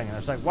something. And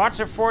it's like, what's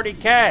a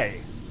 40k?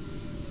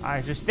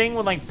 It's this thing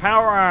with like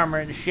power armor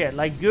and shit.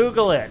 Like,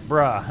 Google it,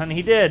 bruh. And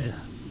he did.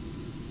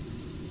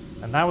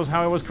 And that was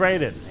how it was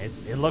created.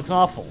 It looks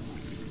awful.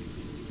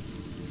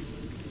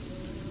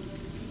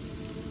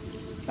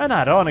 And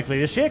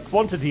ironically, the sheer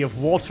quantity of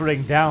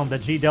watering down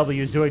that GW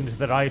is doing to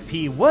their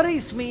IP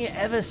worries me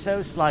ever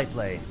so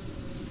slightly.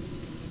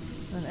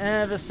 And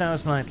ever so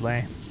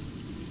slightly.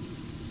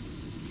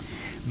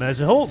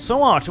 Mercer Holt,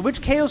 so Arch,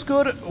 which Chaos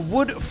God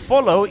would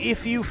follow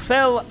if you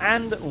fell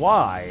and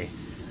why?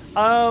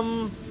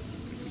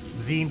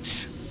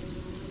 Tzeentch.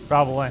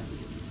 Probably.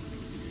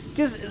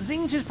 Because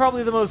Tzeentch is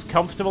probably the most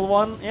comfortable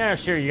one. Yeah,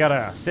 sure, you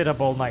gotta sit up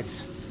all night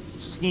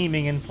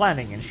scheming and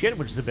planning and shit,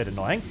 which is a bit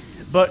annoying.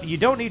 But you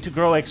don't need to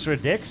grow extra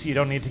dicks, you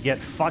don't need to get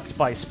fucked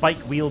by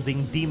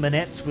spike-wielding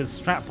demonettes with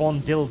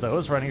strap-on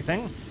dildos or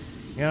anything.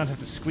 You don't have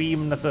to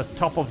scream at the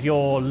top of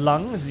your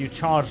lungs as you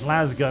charge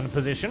lasgun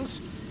positions.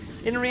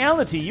 In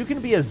reality, you can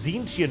be a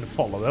Tzeentchian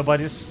follower by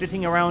just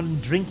sitting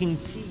around drinking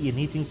tea and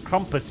eating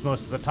crumpets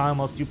most of the time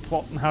whilst you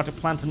plot on how to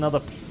plant another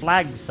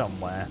flag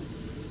somewhere.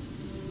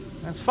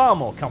 That's far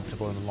more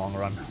comfortable in the long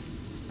run.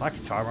 In fact,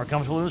 it's far more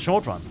comfortable in the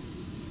short run.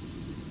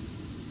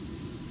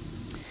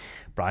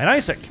 Brian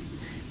Isaac.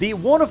 The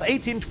War of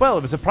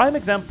 1812 is a prime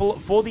example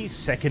for the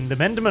Second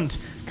Amendment.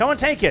 Come and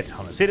take it.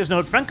 On a serious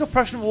note,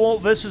 Franco-Prussian War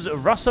versus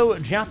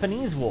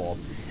Russo-Japanese War.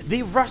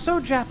 The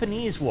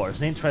Russo-Japanese War is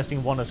an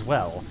interesting one as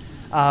well.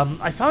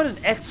 I found an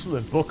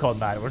excellent book on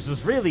that, which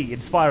was really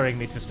inspiring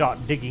me to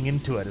start digging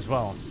into it as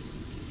well.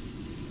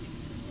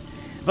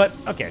 But,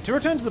 okay, to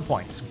return to the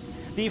point.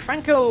 The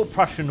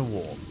Franco-Prussian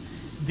War.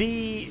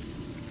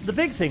 The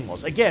big thing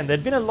was, again,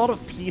 there'd been a lot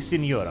of peace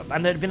in Europe,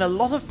 and there'd been a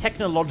lot of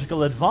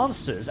technological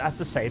advances at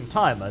the same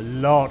time. A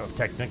lot of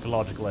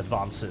technological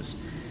advances.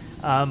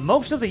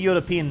 Most of the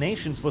European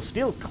nations were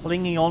still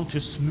clinging on to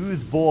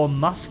smoothbore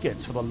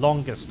muskets for the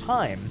longest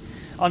time,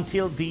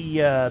 until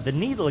the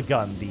needle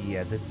gun,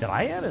 the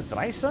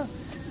Dreiser,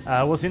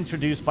 was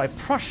introduced by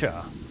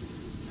Prussia,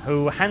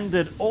 who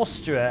handed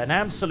Austria an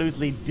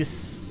absolutely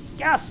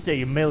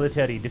disgusting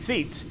military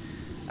defeat,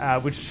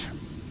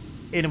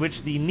 in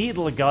which the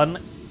needle gun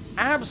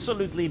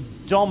absolutely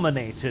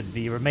dominated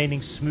the remaining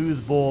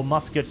smoothbore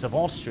muskets of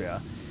Austria,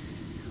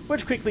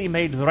 which quickly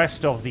made the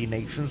rest of the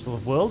nations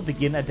of the world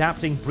begin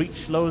adapting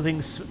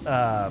breech-loading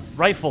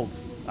rifles,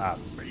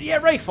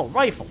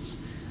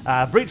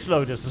 breech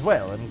loaders as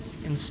well,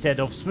 instead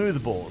of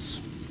smoothbores.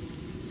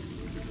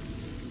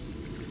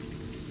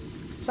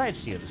 Side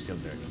shield is still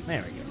dirty.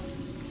 There we go.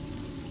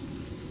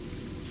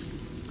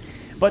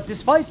 But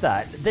despite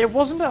that, there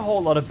wasn't a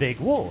whole lot of big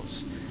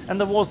wars. And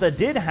the wars that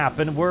did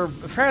happen were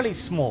fairly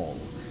small,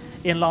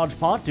 in large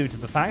part due to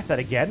the fact that,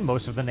 again,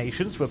 most of the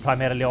nations were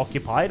primarily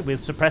occupied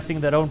with suppressing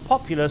their own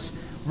populace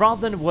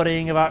rather than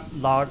worrying about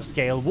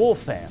large-scale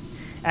warfare.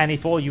 And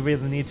if all you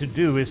really need to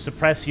do is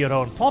suppress your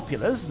own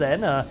populace,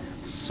 then a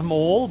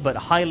small but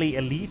highly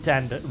elite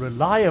and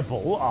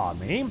reliable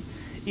army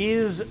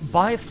is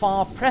by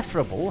far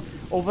preferable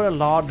over a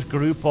large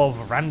group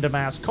of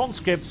random-ass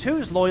conscripts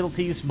whose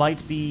loyalties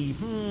might be,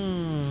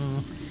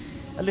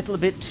 a little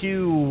bit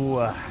too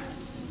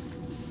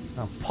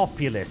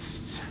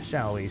populist,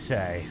 shall we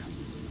say.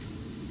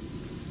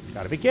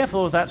 Gotta be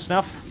careful with that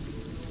stuff.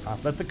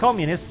 Can't let the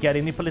communists get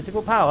any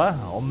political power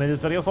or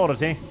military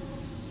authority.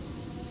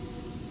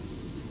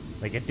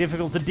 They get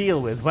difficult to deal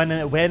with when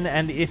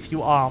and if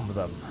you arm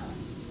them.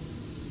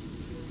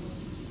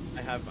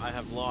 I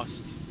have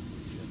lost.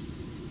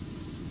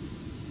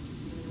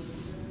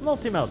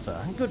 Multi-melter,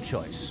 good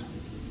choice.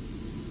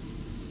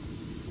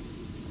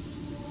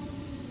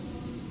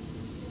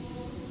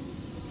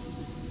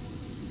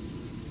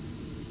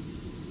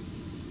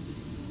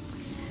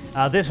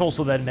 This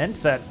also then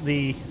meant that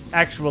the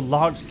actual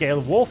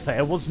large-scale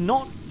warfare was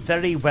not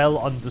very well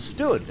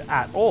understood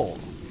at all.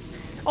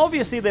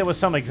 Obviously, there were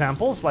some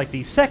examples, like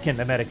the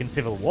Second American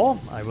Civil War.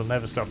 I will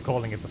never stop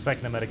calling it the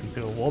Second American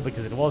Civil War,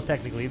 because it was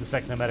technically the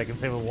Second American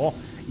Civil War.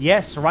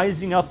 Yes,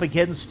 rising up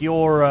against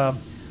your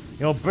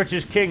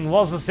British king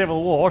was a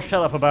civil war.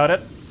 Shut up about it.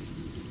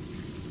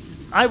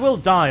 I will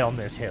die on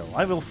this hill.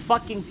 I will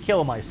fucking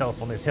kill myself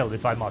on this hill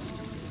if I must.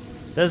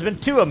 There's been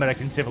 2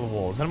 American Civil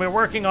Wars, and we're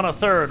working on a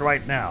 3rd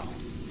right now.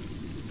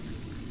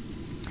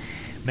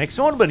 Next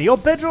one, your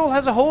bedroll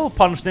has a hole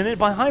punched in it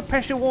by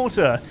high-pressure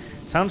water.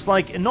 Sounds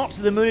like not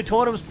the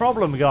Munitorium's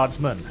problem,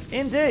 Guardsman.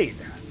 Indeed.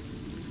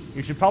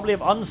 You should probably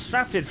have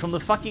unstrapped it from the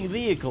fucking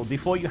vehicle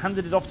before you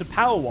handed it off to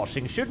power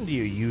washing, shouldn't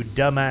you, you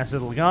dumbass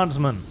little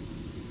Guardsman?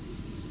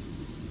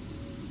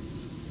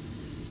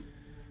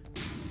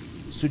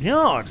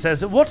 Sunyard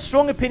says, what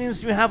strong opinions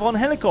do you have on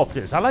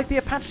helicopters? I like the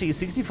Apache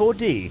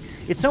 64D.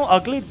 It's so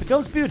ugly it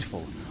becomes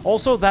beautiful.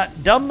 Also,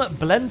 that dumb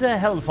Blender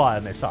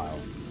Hellfire missile.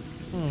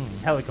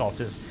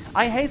 Helicopters.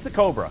 I hate the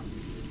Cobra.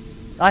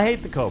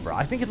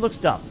 I think it looks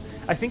dumb.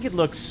 I think it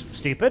looks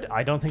stupid.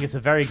 I don't think it's a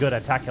very good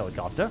attack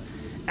helicopter.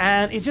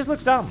 And it just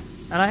looks dumb.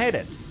 And I hate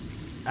it.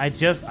 I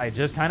just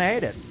kind of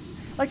hate it.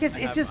 Like,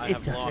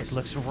 it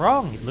looks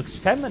wrong. It looks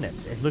feminine.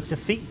 It looks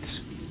effete.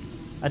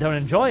 I don't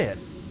enjoy it.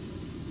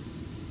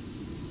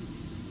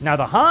 Now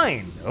the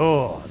Hind.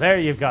 Oh, there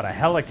you've got a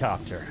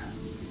helicopter.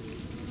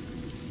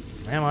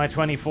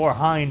 Mi-24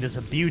 Hind is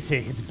a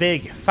beauty. It's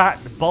big, fat,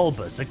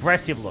 bulbous,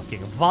 aggressive looking,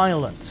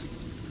 violent.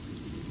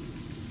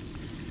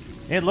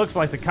 It looks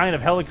like the kind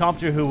of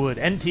helicopter who would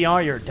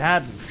NTR your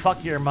dad and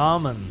fuck your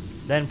mom and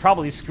then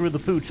probably screw the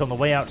pooch on the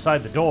way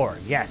outside the door.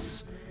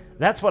 Yes,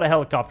 that's what a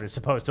helicopter is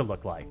supposed to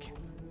look like.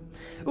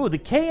 Ooh, the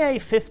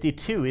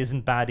KA-52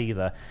 isn't bad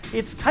either.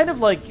 It's kind of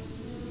like...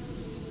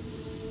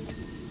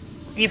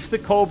 if the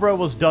Cobra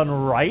was done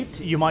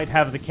right, you might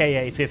have the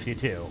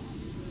KA-52.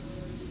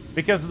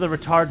 Because of the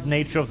retarded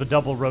nature of the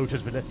double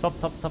rotors with the thop,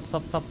 thop, thop,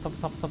 thop, thop, thop,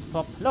 thop, thop,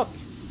 thop. Look,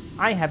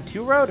 I have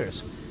 2 rotors.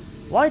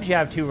 Why'd you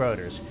have 2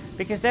 rotors?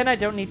 Because then I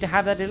don't need to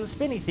have that little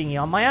spinny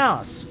thingy on my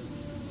ass.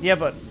 Yeah,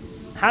 but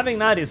having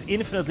that is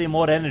infinitely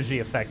more energy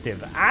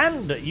effective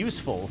and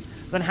useful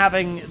than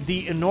having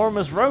the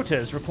enormous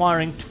rotors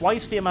requiring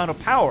twice the amount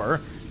of power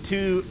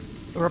to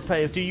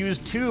use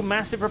 2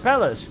 massive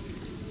propellers.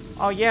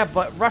 Oh yeah,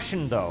 but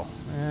Russian though.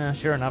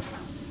 Sure enough.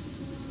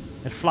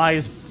 It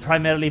flies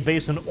primarily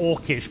based on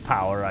orcish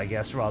power, I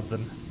guess, rather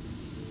than,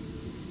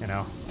 you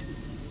know,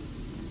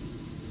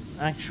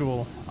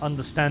 actual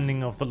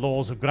understanding of the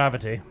laws of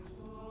gravity.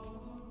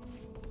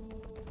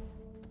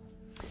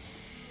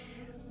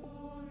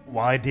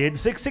 Why did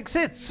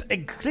 666?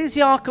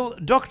 Ecclesiastical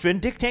doctrine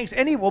dictates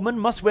any woman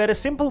must wear a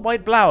simple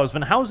white blouse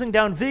when housing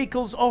down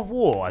vehicles of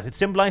war, as it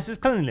symbolizes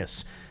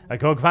cleanliness. A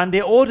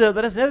Gogvandi order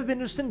that has never been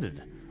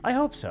rescinded. I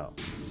hope so.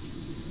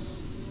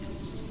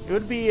 It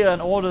would be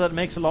an order that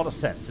makes a lot of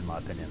sense, in my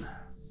opinion.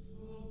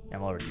 Yeah,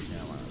 I'm already using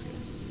that one. That's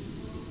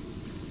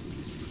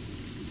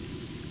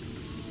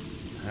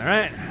good.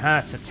 Alright,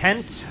 that's a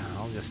tent.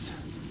 I'll just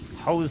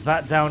hose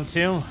that down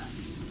too.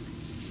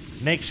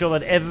 Make sure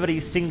that every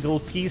single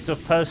piece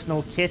of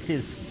personal kit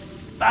is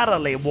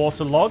thoroughly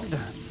waterlogged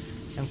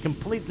and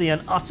completely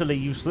and utterly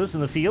useless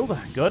in the field.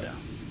 Good.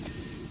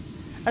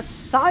 A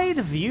side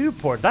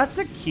viewport. That's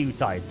a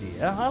cute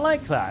idea. I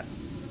like that.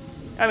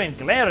 I mean,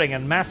 glaring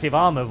and massive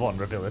armor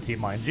vulnerability,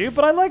 mind you,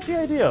 but I like the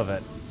idea of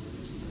it.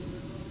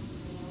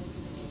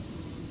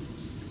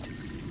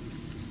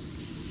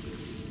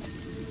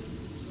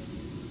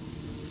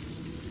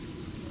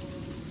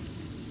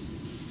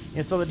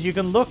 Yeah, so that you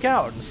can look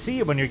out and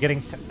see when you're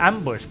getting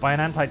ambushed by an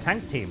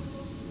anti-tank team.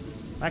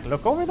 Like,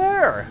 look over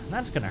there.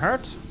 That's gonna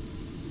hurt.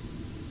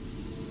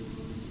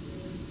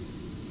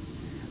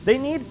 They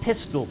need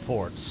pistol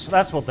ports.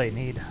 That's what they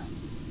need.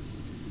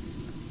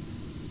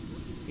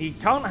 You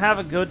can't have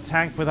a good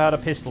tank without a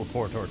pistol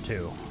port or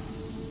 2.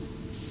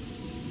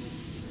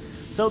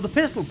 So the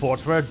pistol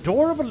ports were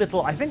adorable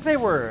little... I think they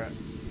were...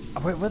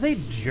 Were they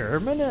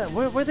German?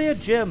 Were they a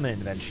German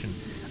invention?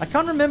 I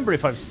can't remember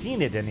if I've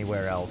seen it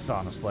anywhere else,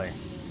 honestly.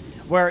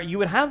 Where you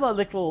would have that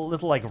little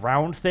like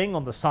round thing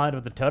on the side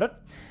of the turret,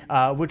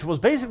 which was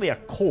basically a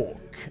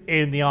cork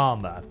in the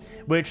armor,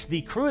 which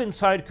the crew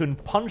inside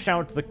could punch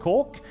out the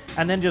cork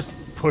and then just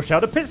push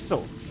out a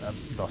pistol.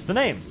 Thus the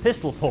name,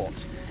 pistol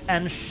port,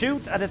 and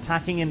shoot at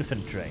attacking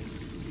infantry.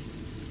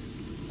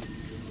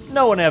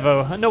 No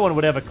one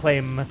would ever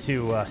claim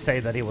to say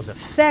that it was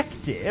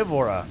effective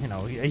or a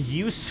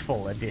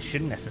useful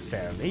addition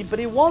necessarily, but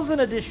it was an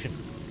addition.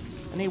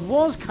 And it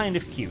was kind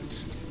of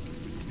cute.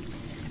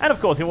 And of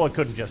course, it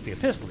couldn't just be a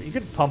pistol. You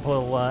could pump a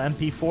little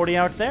MP40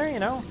 out there,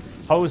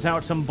 hose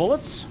out some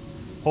bullets,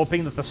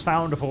 hoping that the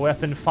sound of a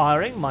weapon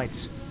firing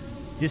might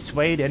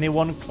dissuade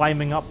anyone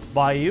climbing up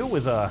by you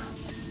with a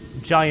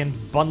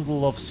giant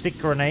bundle of stick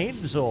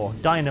grenades or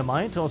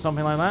dynamite or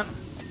something like that.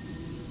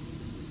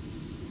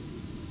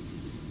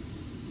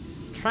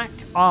 Track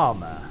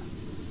armor.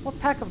 What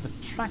pack of the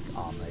track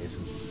armor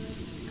isn't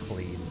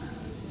clean?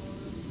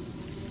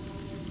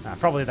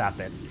 Probably that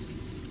bit.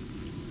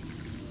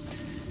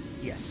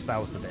 Yes, that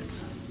was the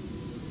bit.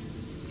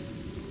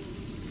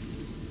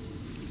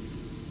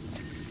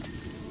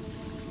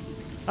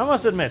 I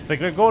must admit, the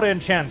Gregorian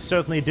chants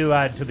certainly do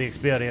add to the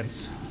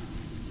experience.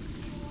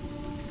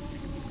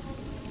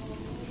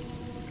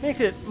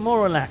 Makes it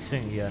more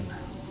relaxing again.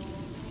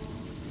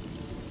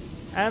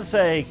 Adds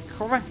a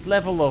correct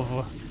level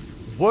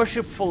of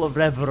worshipful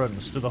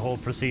reverence to the whole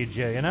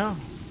procedure, you know?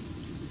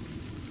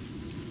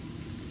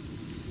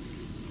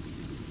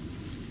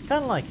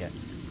 Kinda like it.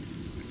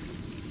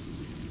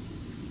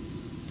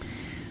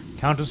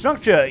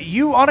 Counter-structure.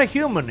 You are a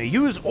human.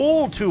 Use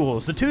all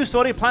tools. The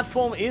two-story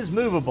platform is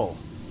movable.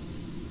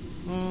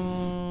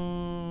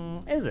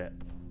 Is it?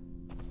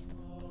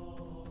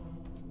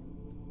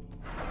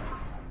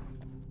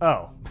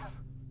 Oh.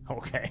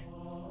 Okay.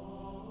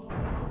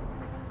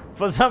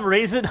 For some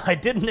reason, I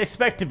didn't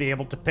expect to be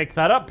able to pick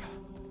that up.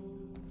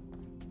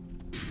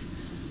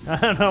 I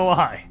don't know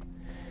why.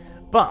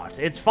 But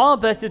it's far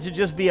better to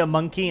just be a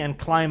monkey and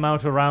climb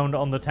out around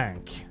on the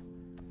tank.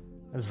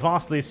 It's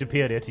vastly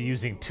superior to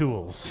using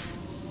tools.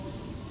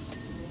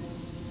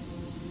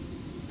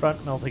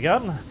 Front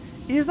multi-gun.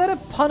 Is that a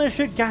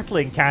Punisher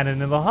Gatling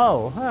cannon in the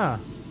hull? Huh.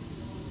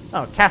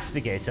 Oh,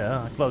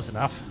 Castigator. Close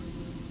enough.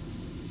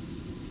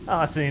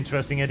 Oh, that's an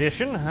interesting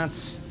addition.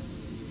 That's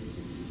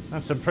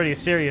some pretty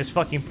serious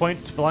fucking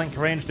point-blank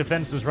range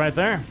defenses right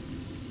there.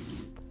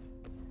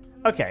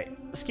 Okay,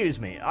 excuse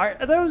me. Are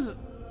those...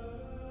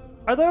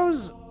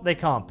 They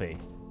can't be.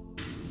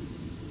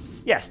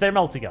 Yes, they're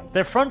multi-guns.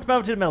 They're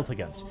front-mounted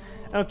multi-guns.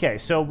 Okay,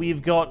 so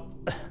we've got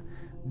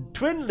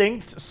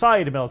twin-linked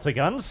side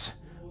multi-guns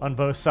on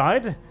both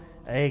sides,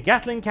 a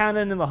Gatling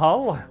cannon in the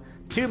hull,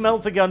 two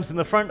multi-guns in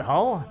the front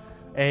hull,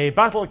 a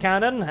battle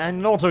cannon, and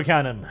an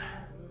autocannon.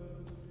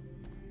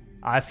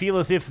 I feel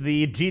as if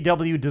the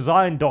GW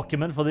design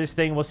document for this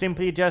thing was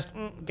simply just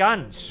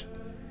guns.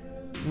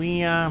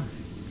 We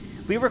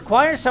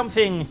require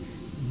something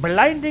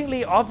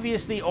blindingly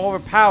obviously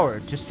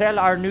overpowered to sell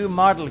our new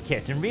model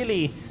kit and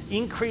really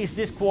increase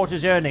this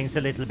quarter's earnings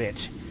a little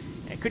bit.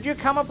 Could you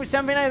come up with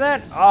something like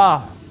that?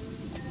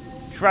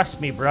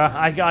 Trust me, bruh,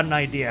 I got an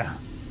idea.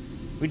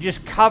 We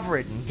just cover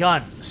it in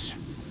guns.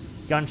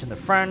 Guns in the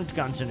front,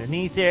 guns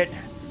underneath it,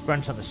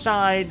 guns on the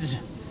sides,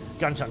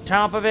 guns on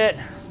top of it.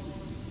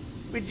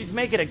 We just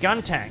make it a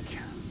gun tank.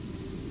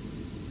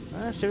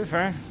 That's too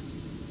fair.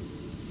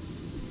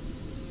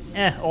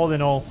 All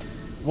in all,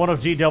 one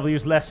of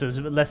GW's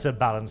lesser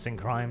balancing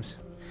crimes.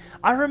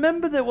 I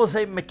remember there was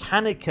a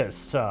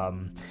Mechanicus,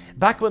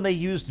 back when they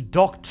used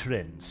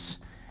doctrines.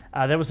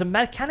 There was a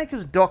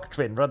Mechanicus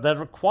doctrine that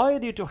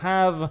required you to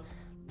have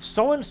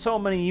so and so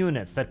many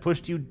units that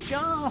pushed you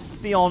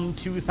just beyond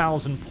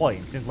 2,000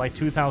 points, in like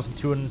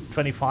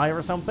 2,225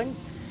 or something.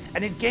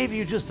 And it gave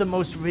you just the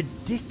most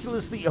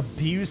ridiculously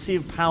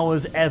abusive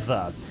powers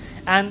ever.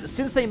 And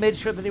since they made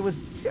sure that it was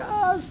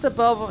just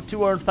above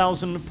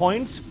 200,000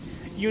 points,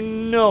 you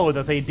know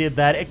that they did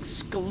that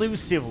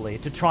exclusively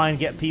to try and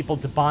get people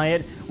to buy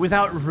it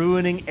without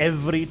ruining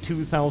every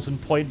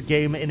 2,000 point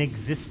game in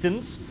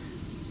existence.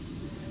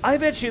 I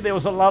bet you there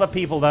was a lot of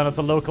people down at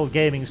the local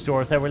gaming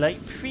store that were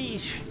like,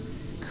 "Please,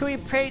 could we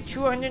pay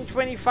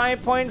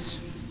 225 points?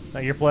 Now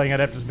you're playing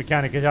Adeptus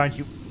Mechanicus, aren't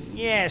you?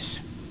 Yes.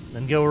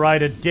 Then go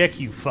ride a dick,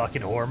 you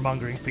fucking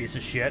whoremongering piece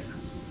of shit."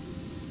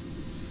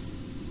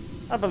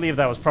 I believe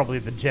that was probably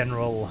the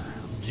general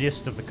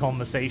gist of the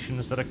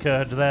conversations that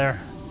occurred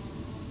there.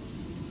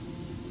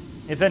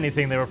 If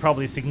anything, they were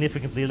probably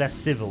significantly less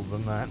civil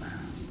than that.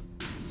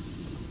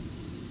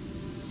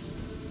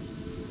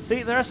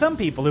 See, there are some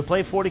people who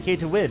play 40k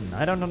to win.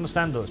 I don't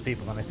understand those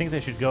people, and I think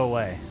they should go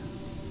away.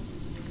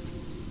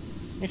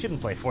 You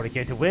shouldn't play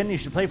 40k to win, you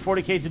should play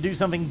 40k to do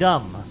something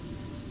dumb.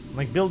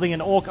 Like building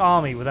an orc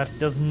army that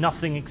does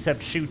nothing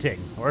except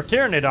shooting. Or a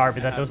Tyranid army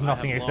that does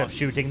nothing except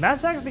shooting.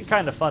 That's actually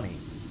kind of funny.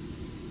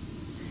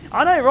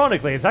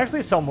 Unironically, it's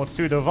actually somewhat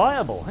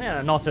pseudo-viable.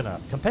 Yeah, not in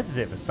a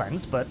competitive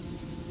sense, but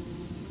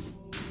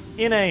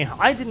in a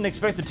I didn't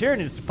expect the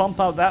Tyranids to pump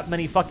out that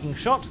many fucking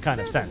shots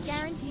kind of sense.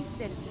 Guarantees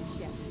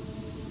citizenship.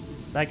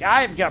 Like,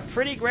 I've got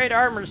pretty great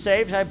armor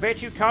saves, I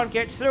bet you can't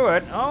get through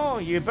it. Oh,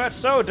 you bet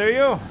so, do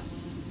you?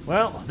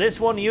 Well, this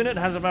one unit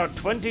has about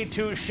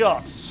 22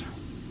 shots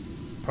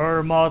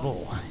per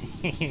model.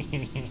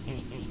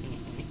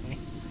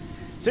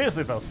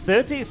 Seriously though,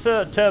 30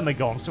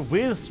 Termagants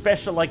with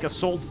special like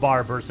assault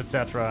barbers,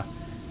 etc.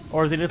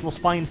 Or the little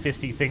spine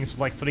fisty things with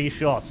like 3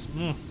 shots.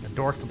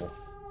 Adorable.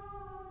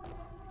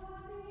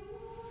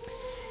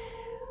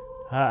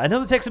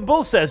 Another Texan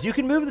Bull says, you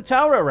can move the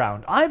tower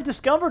around. I've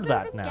discovered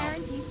that now.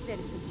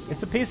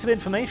 It's a piece of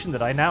information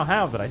that I now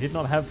have that I did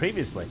not have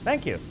previously.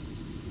 Thank you.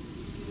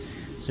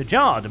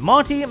 Sujard,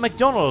 Marty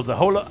McDonald,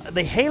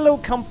 the Halo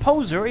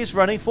composer, is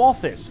running for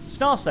office.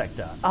 Star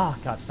Sector. Ah,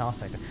 God, Star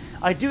Sector.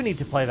 I do need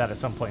to play that at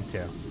some point,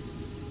 too.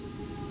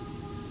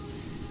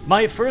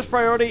 My first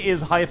priority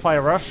is Hi-Fi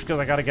Rush, because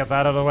I gotta get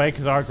that out of the way,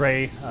 because R.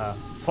 Gray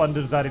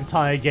funded that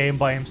entire game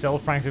by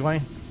himself, practically.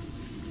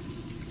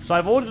 So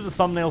I've ordered a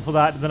thumbnail for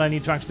that, and then I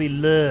need to actually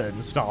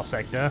learn Star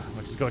Sector,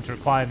 which is going to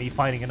require me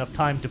finding enough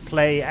time to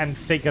play and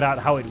figure out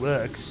how it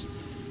works.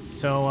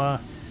 So,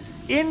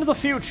 in the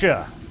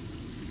future...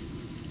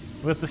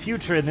 With the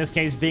future, in this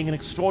case, being an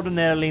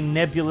extraordinarily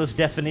nebulous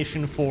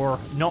definition for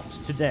not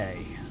today.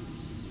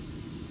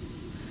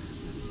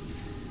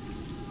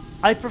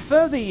 I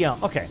prefer the...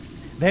 okay,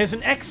 there's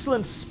an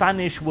excellent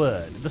Spanish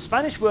word. The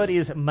Spanish word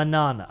is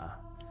manana.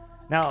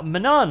 Now,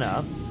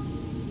 manana,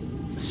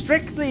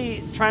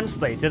 strictly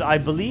translated, I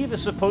believe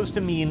is supposed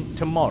to mean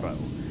tomorrow.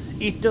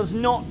 It does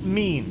not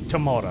mean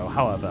tomorrow,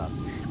 however.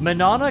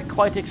 Manana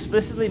quite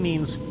explicitly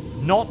means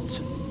not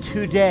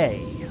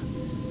today.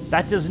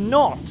 That does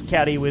not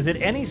carry with it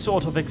any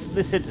sort of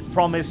explicit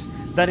promise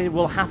that it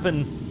will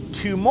happen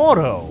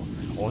tomorrow,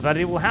 or that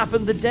it will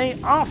happen the day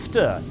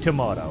after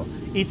tomorrow.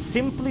 It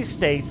simply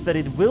states that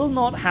it will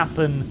not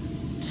happen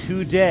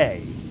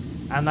today,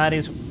 and that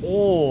is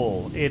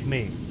all it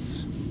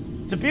means.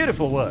 It's a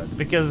beautiful word,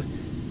 because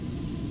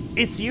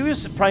it's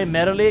used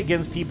primarily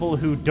against people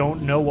who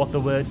don't know what the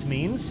words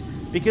means,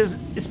 because,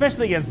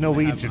 especially against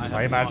Norwegians,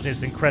 I imagine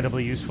it's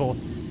incredibly useful.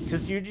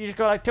 Because you just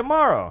go like,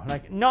 tomorrow,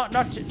 like, not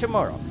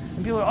tomorrow.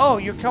 And people go, oh,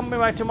 you're coming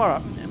by tomorrow.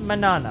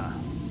 Manana.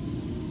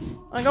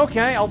 Like,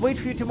 okay, I'll wait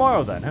for you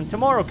tomorrow then. And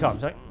tomorrow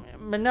comes. Like,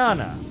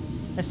 manana.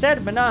 I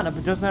said banana,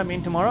 but doesn't that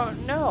mean tomorrow?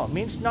 No, it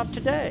means not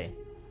today.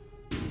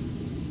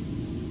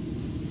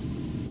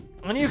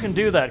 And you can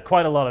do that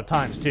quite a lot of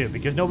times, too,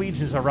 because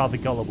Norwegians are rather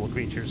gullible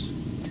creatures.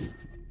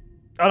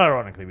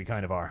 Unironically, we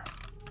kind of are.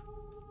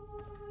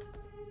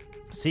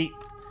 See...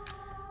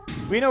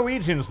 We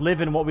Norwegians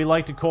live in what we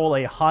like to call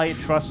a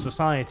high-trust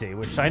society,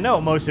 which I know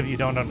most of you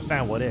don't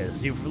understand what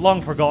is. You've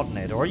long forgotten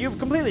it, or you've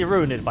completely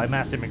ruined it by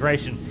mass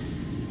immigration.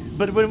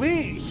 But when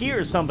we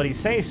hear somebody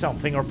say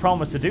something or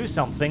promise to do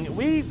something,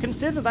 we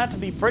consider that to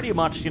be pretty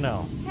much, you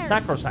know,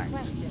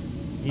 sacrosanct.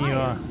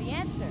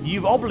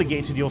 You've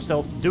obligated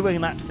yourself to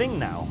doing that thing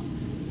now,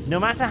 no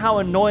matter how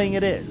annoying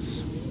it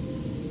is.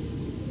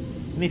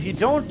 And if you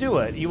don't do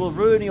it, you will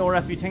ruin your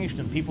reputation,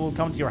 and people will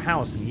come to your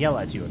house and yell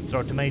at you and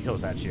throw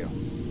tomatoes at you.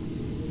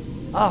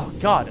 Oh,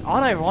 God,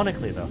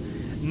 unironically, though,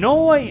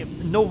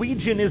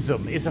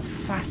 Norwegianism is a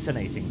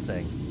fascinating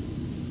thing.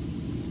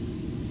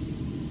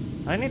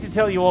 I need to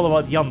tell you all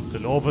about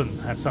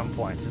janteloven at some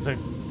point. It's a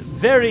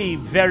very,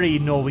 very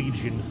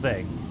Norwegian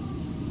thing.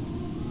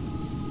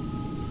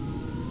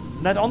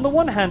 That, on the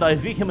one hand, I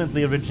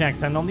vehemently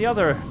reject, and on the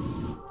other,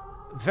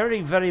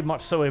 very, very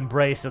much so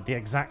embrace at the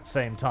exact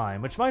same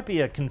time, which might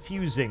be a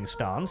confusing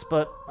stance,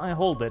 but I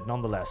hold it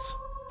nonetheless.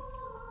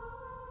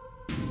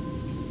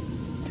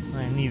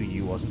 I knew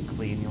you wasn't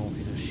clean, you old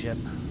piece of shit.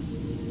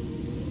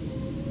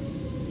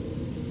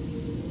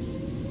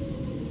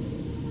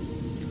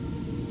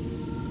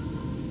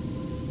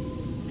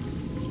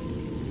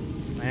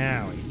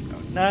 There we go.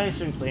 Nice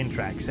and clean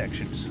track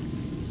sections.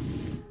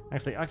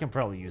 Actually, I can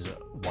probably use a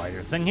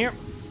wider thing here.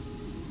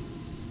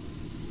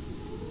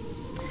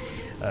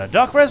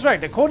 Dark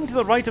Resurrect. According to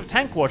the rite of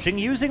tank washing,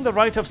 using the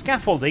rite of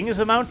scaffolding is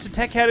amount to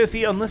tech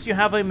heresy unless you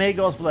have a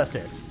Magos bless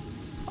it.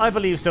 I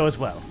believe so as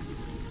well.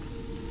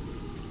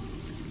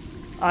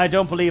 I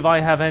don't believe I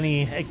have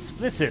any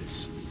explicit,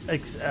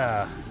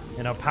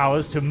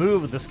 powers to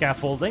move the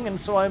scaffolding, and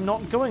so I'm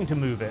not going to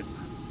move it.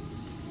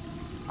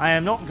 I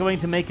am not going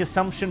to make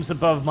assumptions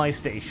above my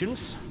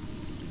stations,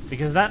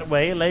 because that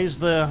way lays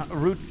the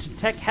route to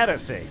tech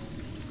heresy.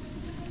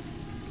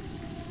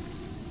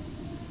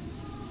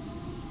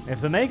 If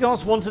the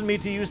Magos wanted me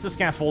to use the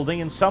scaffolding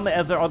in some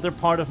other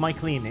part of my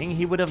cleaning,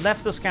 he would have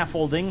left the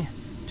scaffolding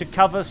to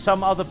cover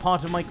some other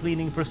part of my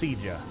cleaning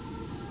procedure.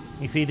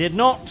 If he did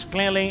not,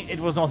 clearly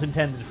it was not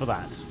intended for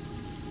that.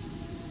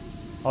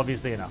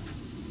 Obviously enough.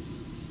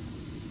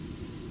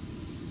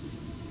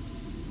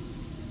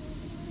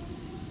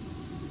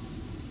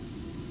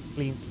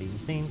 Clean, clean,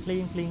 clean,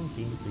 clean, clean,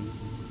 clean, clean,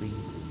 clean,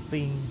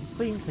 clean,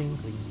 clean, clean,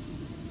 clean.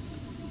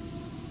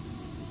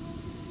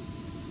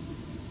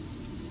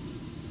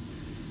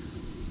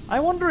 I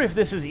wonder if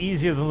this is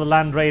easier than the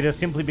Land Raider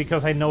simply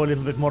because I know a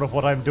little bit more of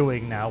what I'm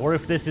doing now, or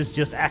if this is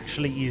just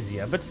actually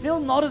easier, but still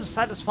not as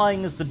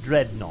satisfying as the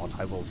Dreadnought,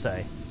 I will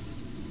say.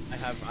 I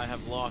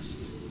have lost.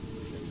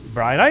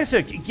 Brian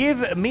Isaac,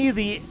 give me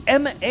the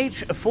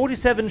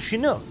MH-47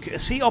 Chinook.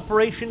 See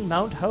Operation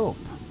Mount Hope.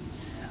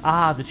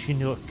 Ah, the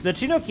Chinook. The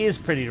Chinook is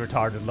pretty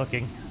retarded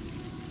looking.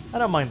 I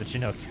don't mind the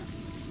Chinook.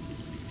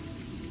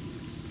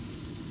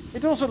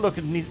 It also looks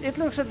at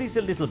least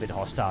a little bit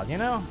hostile, you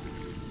know?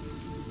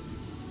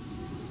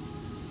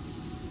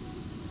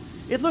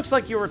 It looks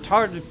like your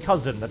retarded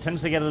cousin that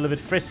tends to get a little bit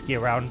frisky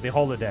around the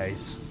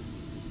holidays.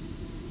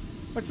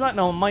 Which might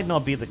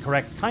not be the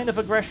correct kind of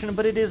aggression,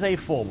 but it is a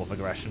form of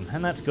aggression,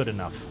 and that's good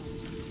enough.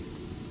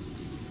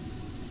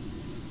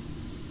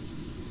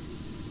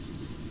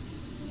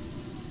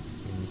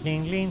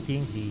 clean, clean,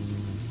 clean, clean.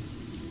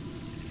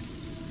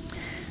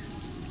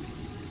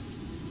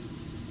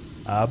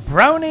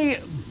 Brownie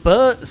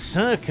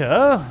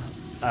Berserker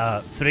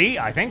 3,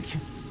 I think.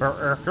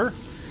 Berserker.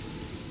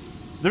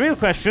 The real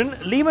question,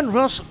 Lehman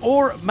Russ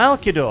or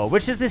Malkador?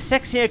 Which is the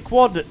sexier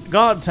quad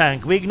guard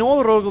tank? We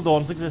ignore the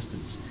Rogaldorn's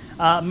existence.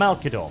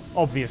 Malkador,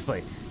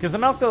 obviously. Because the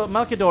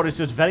Malkador is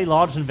just very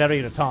large and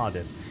very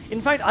retarded.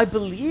 In fact, I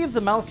believe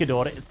the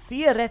Malkador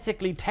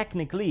theoretically,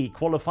 technically,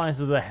 qualifies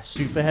as a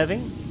super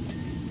heavy.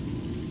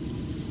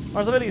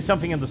 Or is it really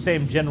something in the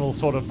same general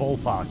sort of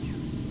ballpark?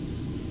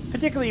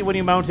 Particularly when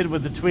you mount it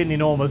with the twin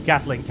enormous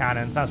Gatling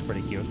cannons, that's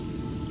pretty cute.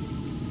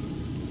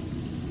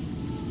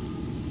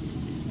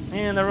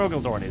 And the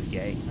Rogaldorn is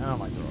gay. I don't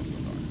like the Rogaldorn.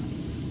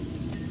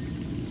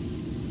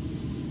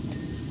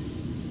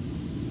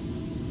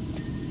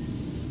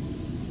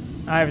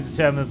 I have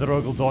determined that the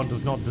Rogaldorn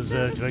does not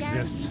deserve to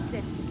exist.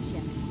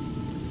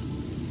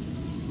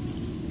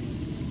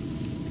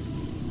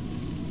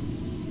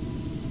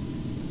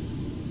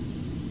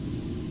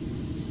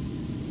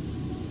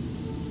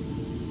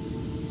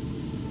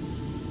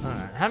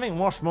 Alright, having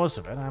washed most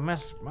of it, I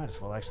might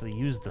as well actually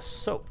use the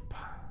soap.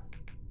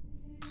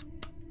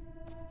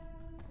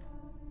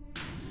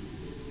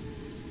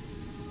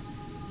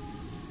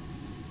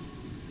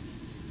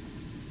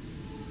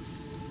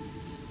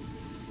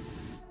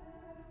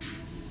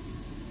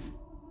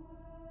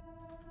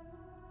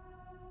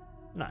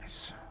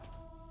 Nice.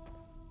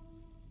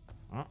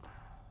 Oh.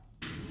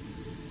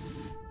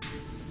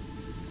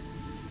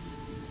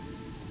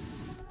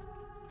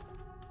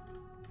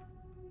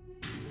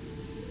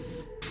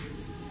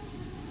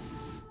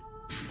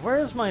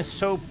 Where's my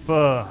soap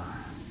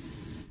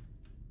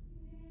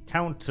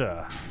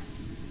counter?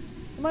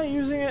 Am I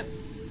using it?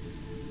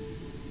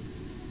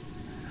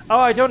 Oh,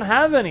 I don't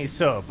have any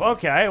soap.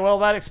 Okay, well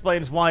that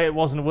explains why it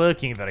wasn't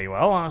working very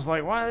well. I was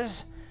like, why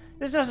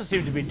this doesn't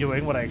seem to be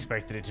doing what I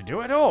expected it to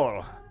do at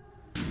all.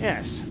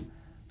 Yes,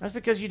 that's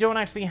because you don't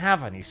actually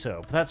have any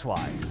soap, that's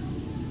why.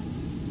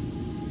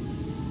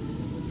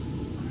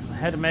 The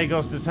head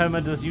Magos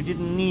determined that you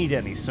didn't need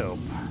any soap.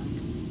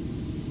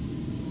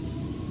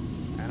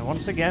 And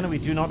once again, we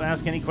do not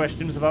ask any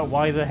questions about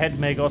why the head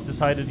Magos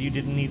decided you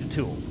didn't need a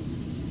tool.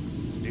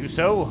 To do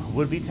so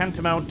would be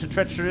tantamount to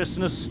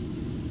treacherousness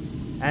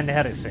and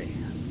heresy.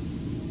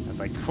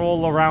 As I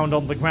crawl around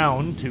on the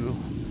ground to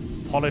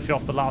polish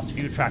off the last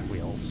few track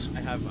wheels.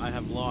 I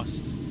have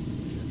lost.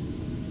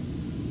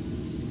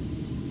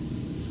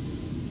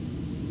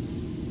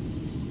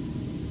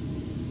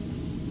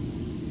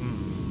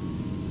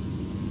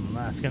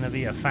 That's gonna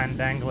be a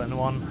fandangling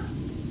one.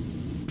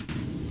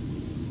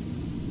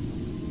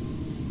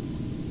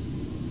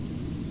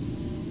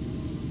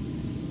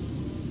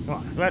 Come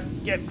on, let's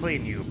get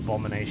clean, you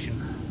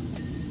abomination.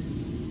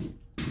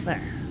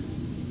 There.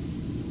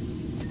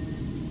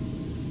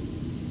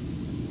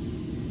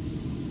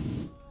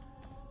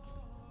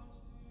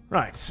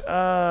 Right,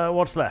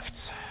 what's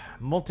left?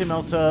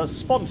 Multi-melter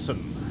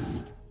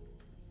Sponson.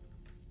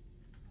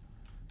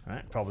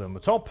 Alright, probably on the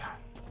top.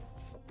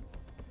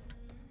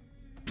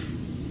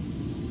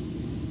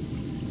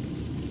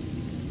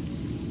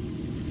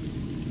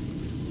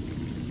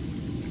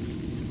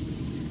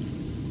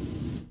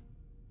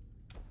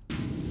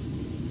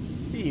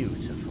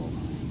 Beautiful.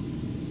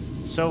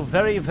 So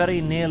very,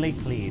 very nearly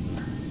clean.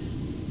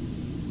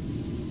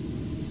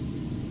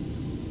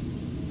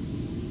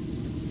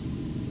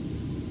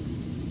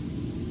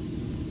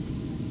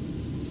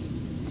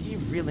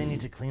 Really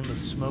need to clean the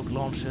smoke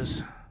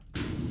launchers.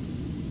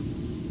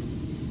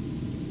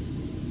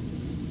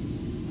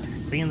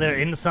 Clean their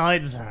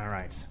insides?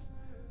 Alright.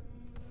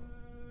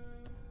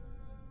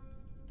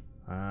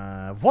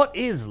 What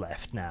is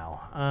left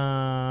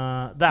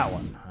now? That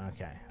one.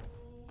 Okay.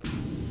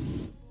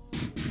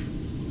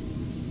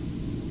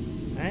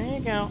 There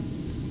you go.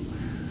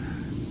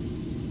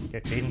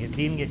 Get clean, get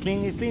clean, get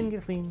clean, get clean,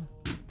 get clean.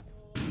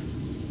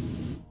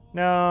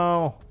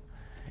 No.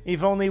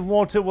 If only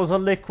water was a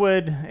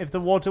liquid. If the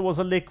water was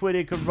a liquid,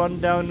 it could run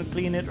down and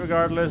clean it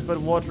regardless, but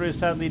water is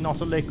sadly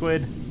not a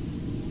liquid.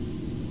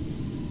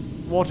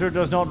 Water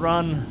does not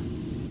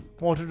run.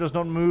 Water does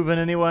not move in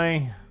any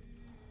way.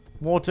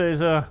 Water is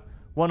a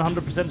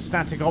 100%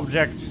 static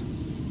object.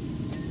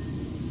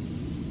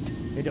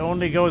 It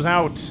only goes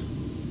out.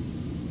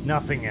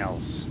 Nothing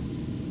else.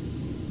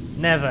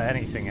 Never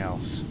anything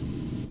else.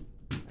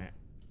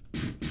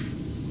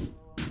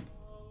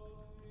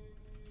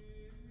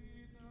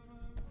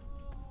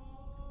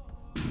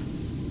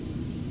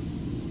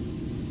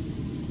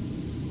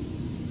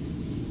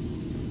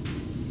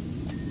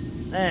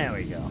 There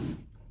we go.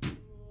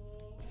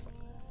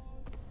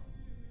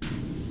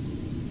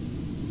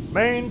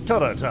 Main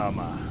turret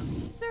armor.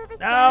 Service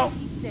No.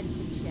 guarantee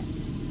citizenship.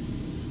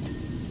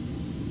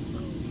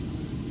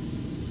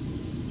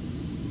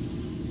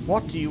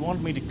 What do you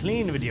want me to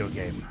clean, video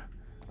game?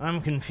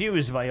 I'm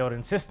confused by your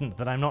insistence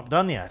that I'm not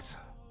done yet.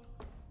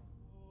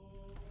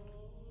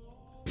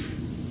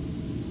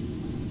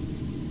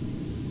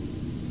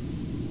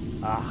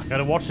 Ah,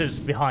 gotta watch this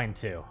behind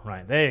too.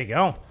 Right, there you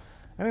go.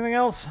 Anything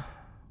else?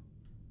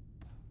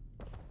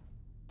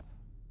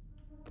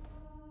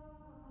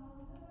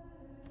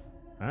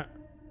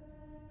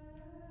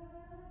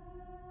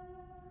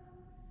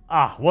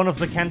 Ah, one of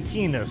the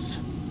cantinas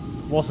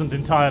wasn't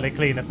entirely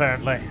clean,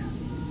 apparently.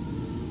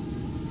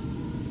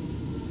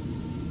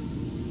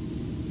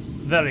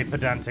 Very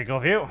pedantic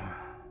of you.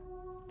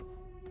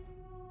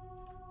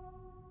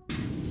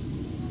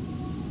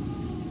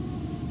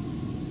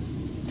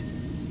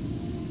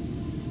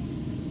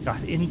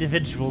 God,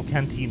 individual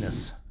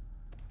cantinas.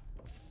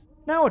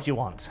 Now what do you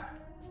want?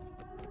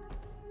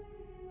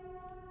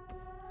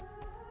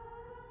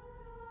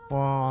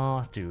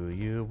 What do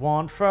you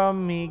want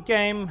from me,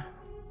 game?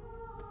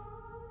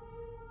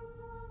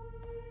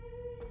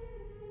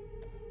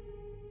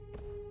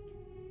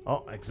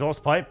 Oh,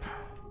 exhaust pipe.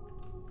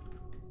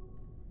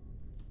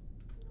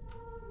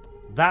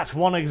 That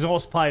one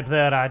exhaust pipe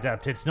there,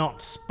 Adept, it's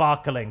not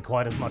sparkling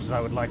quite as much as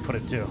I would like for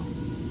it to.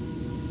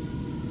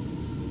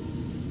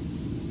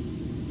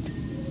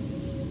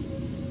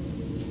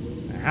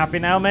 Happy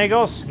now,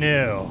 Magos?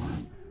 No.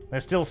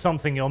 There's still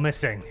something you're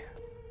missing.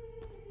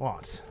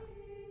 What?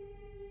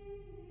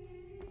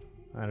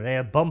 The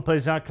rear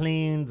bumpers are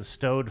cleaned, the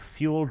stowed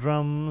fuel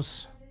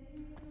drums,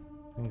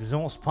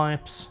 exhaust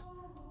pipes,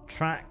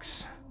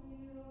 tracks,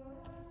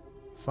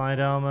 side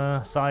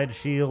armor, side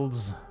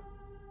shields.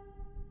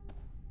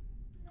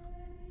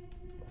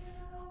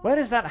 Where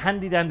is that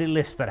handy-dandy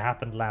list that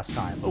happened last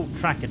time? Oh,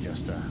 track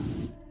adjuster.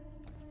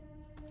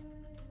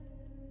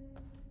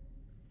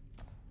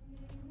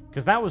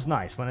 Because that was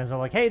nice when it's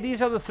like, hey,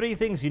 these are the 3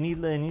 things you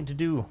need to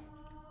do.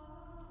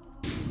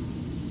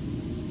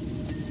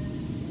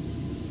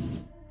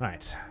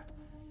 Right.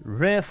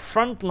 Rear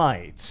front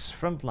lights.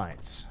 Front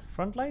lights.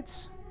 Front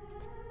lights?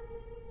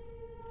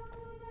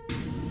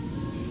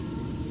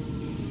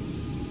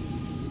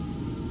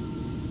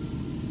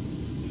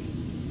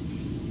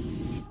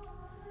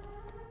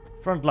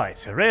 Front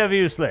light. Rear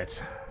view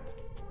slit.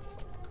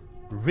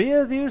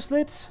 Rear view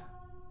slit?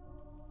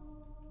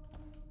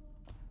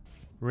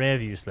 Rear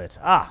view slit.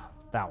 Ah,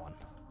 that one.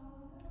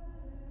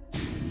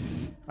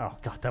 Oh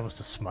god, that was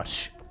a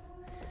smudge.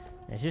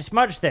 There's a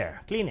smudge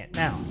there. Clean it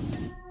now.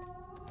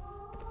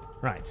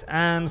 Right,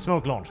 and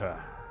smoke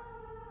launcher.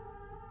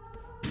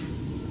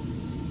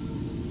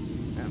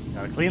 Yeah,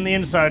 gotta clean the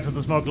insides of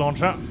the smoke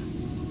launcher.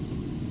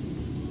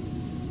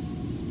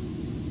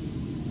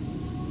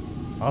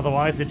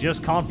 Otherwise, it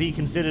just can't be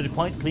considered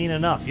quite clean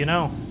enough, you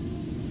know?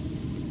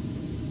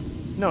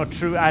 No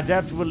true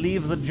adept will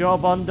leave the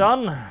job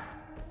undone.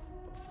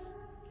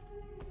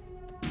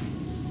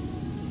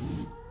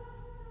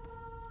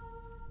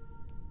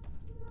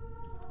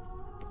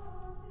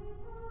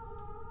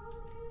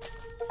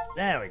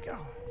 There we go.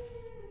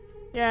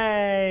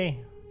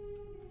 Yay!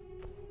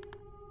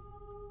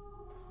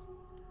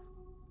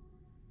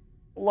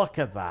 Look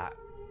at that.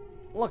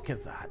 Look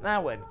at that.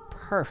 That went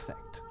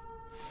perfect.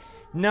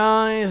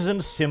 Nice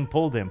and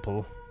simple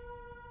dimple.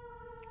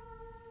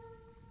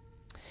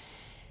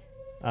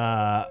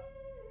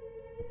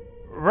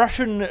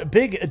 Russian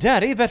Big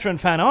Daddy, veteran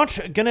fan art,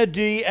 gonna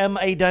DM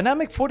a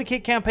dynamic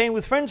 40k campaign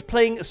with friends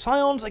playing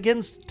Scions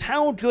against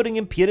Tau during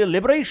Imperial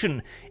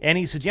Liberation.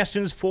 Any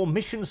suggestions for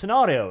mission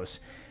scenarios?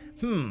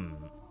 Oh,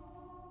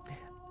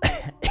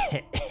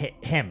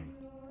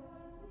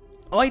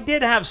 I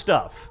did have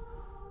stuff,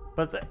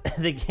 but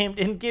the game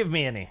didn't give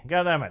me any.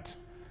 God damn it.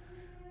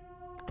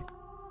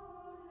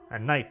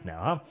 At night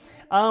now,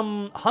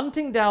 huh?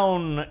 Hunting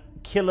down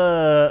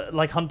killer,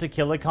 like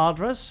hunter-killer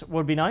cadres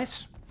would be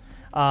nice.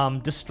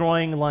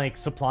 Destroying, like,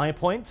 supply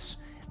points.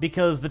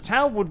 Because the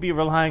town would be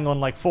relying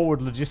on, like, forward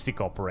logistic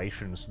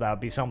operations. That would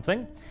be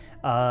something.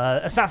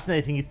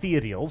 Assassinating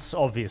ethereals,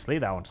 obviously.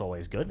 That one's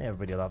always good.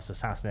 Everybody loves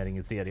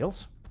assassinating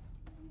ethereals.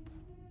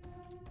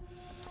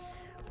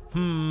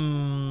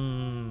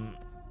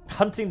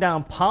 Hunting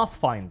down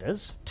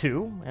pathfinders,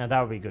 too. And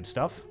that would be good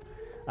stuff.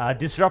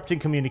 Disrupting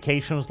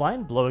communications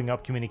line. Blowing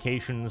up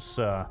communications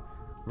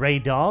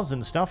radars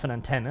and stuff and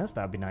antennas.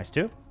 That would be nice,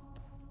 too.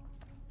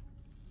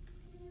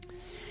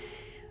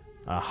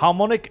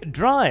 Harmonic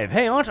Drive.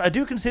 Hey, Art, I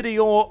do consider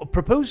your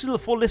proposal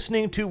for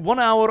listening to 1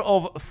 hour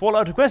of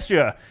Fallout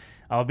Equestria.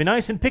 I'll be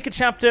nice and pick a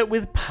chapter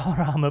with Power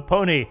Armor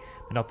Pony.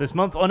 But not this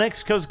month. On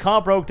X, because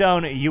car broke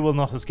down, you will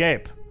not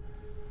escape.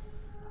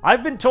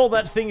 I've been told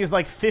that thing is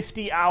like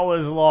 50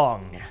 hours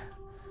long.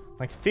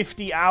 Like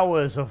 50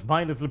 hours of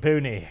My Little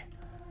Pony.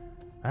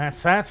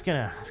 That's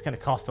gonna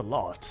cost a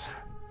lot.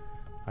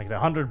 Like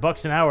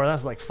 $100 an hour,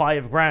 that's like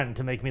 $5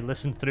 to make me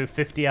listen through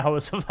 50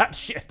 hours of that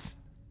shit.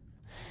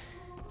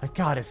 My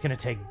god, it's gonna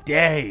take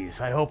days.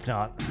 I hope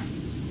not.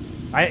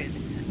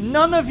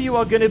 None of you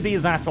are gonna be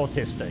that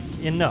autistic.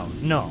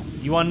 No.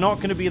 You are not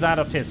gonna be that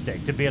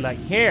autistic to be like,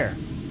 here,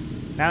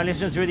 now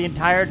listen through the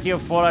entirety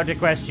of Fallout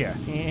Equestria.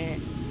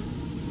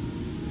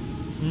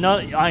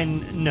 No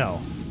chance.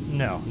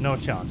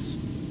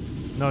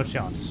 No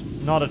chance.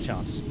 Not a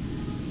chance.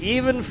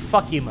 Even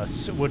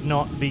Fuckimus would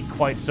not be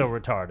quite so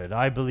retarded.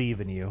 I believe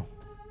in you.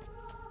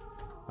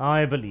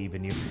 I believe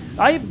in you.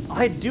 I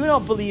do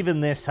not believe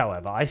in this,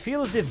 however. I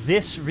feel as if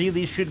this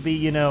really should be,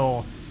 you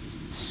know,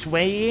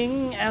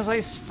 swaying as I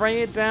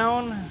spray it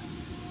down.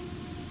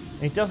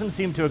 It doesn't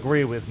seem to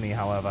agree with me,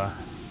 however.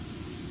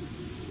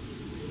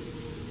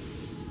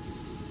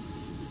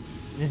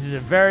 This is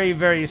a very,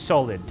 very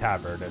solid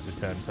tabard, as it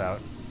turns out.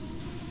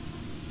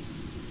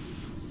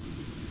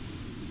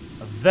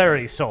 A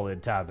very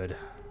solid tabard.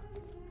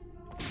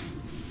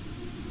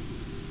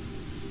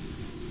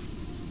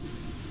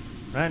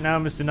 Right now,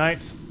 Mr.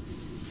 Knight,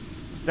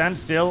 stand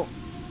still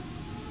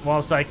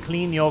whilst I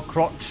clean your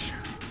crotch.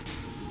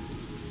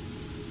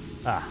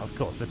 Ah, of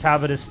course, the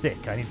tabard is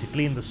thick. I need to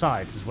clean the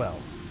sides as well.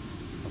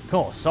 Of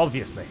course,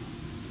 obviously.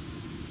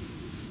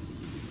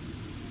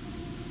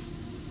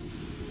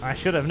 I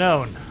should have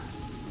known.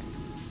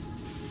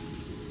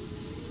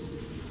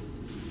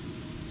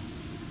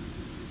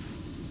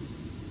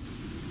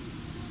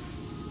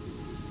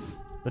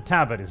 The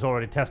tabard is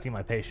already testing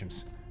my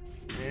patience.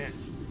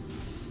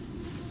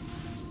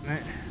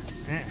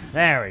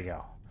 There we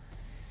go.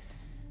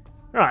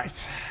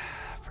 Right.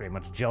 Pretty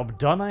much job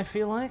done, I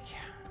feel like.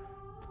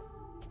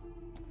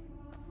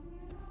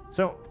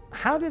 So,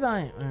 how did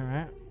I...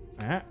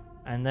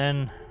 And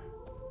then...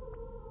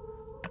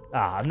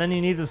 Ah, and then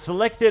you need to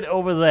select it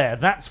over there.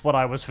 That's what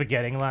I was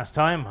forgetting last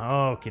time.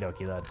 Okie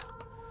dokie, lad.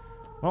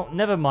 Well,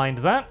 never mind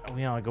that.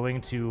 We are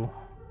going to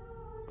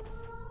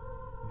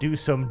do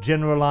some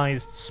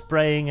generalized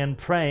spraying and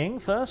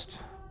praying first,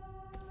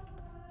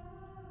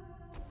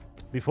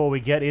 before we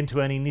get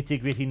into any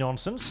nitty-gritty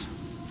nonsense.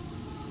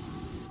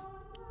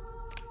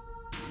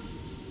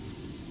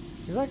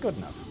 Is that good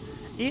enough?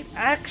 It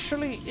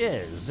actually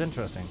is.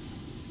 Interesting.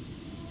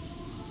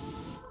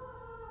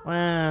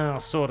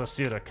 Well, sorta,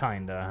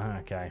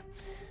 kinda. Okay.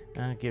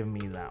 Give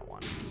me that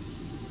one.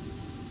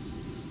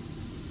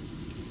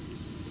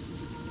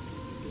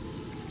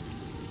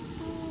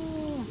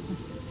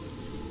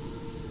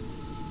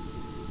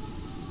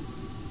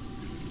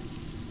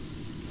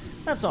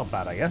 That's not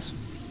bad, I guess.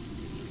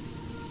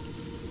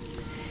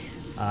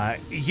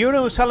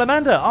 Euro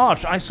Salamander,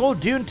 Arch, I saw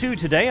Dune 2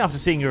 today after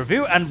seeing your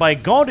review, and by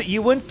God,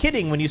 you weren't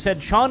kidding when you said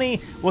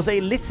Chani was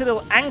a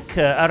literal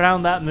anchor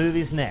around that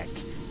movie's neck.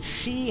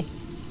 She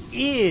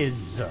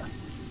is.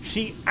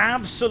 She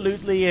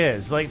absolutely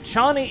is. Like,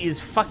 Chani is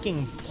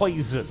fucking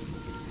poison.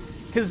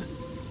 Because,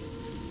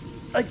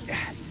 like,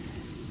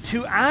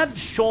 to add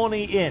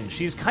Shawnee in,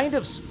 she's kind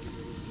of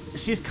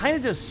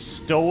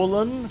just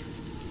stolen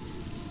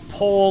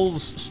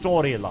Paul's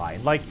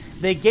storyline. Like,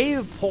 they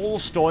gave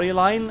Paul's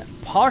storyline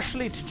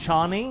partially to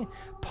Chani,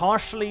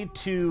 partially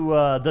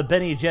to the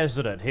Bene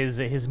Gesserit,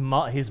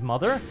 his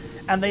mother,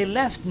 and they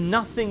left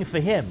nothing for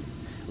him.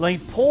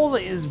 Like, Paul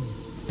is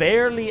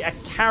barely a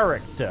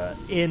character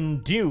in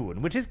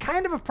Dune, which is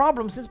kind of a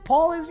problem since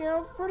Paul is, you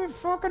know, pretty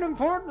fucking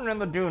important in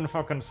the Dune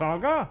fucking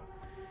saga.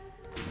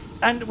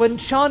 And when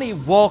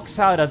Chani walks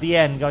out at the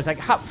end, goes like,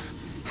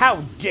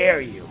 how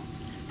dare you?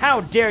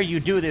 How dare you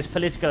do this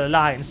political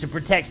alliance to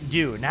protect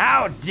Dune?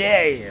 How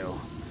dare you?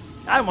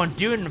 I want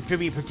Dune to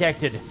be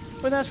protected.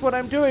 But that's what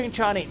I'm doing,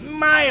 Chani.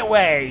 My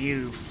way,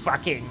 you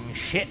fucking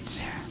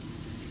shit.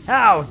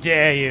 How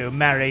dare you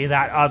marry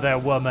that other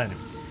woman?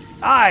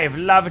 I've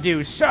loved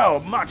you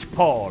so much,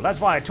 Paul. That's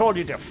why I told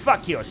you to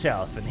fuck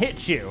yourself and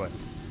hit you and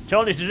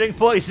told you to drink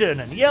poison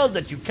and yelled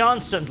at you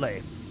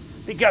constantly.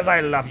 Because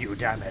I love you,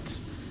 damn it.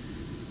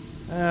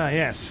 Ah,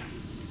 yes.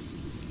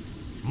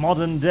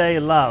 Modern day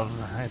love,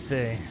 I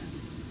see.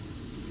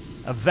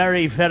 A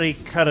very, very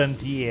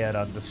current year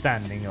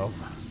understanding of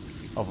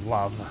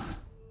love.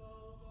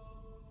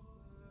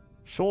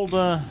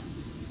 Shoulder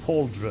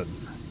pauldron.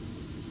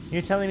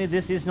 You're telling me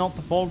this is not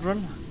the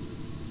pauldron?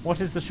 What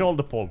is the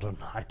shoulder pauldron?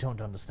 I don't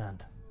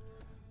understand.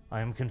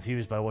 I am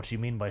confused by what you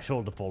mean by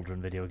shoulder pauldron,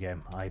 video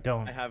game. I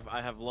don't...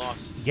 I have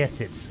lost. Get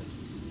it.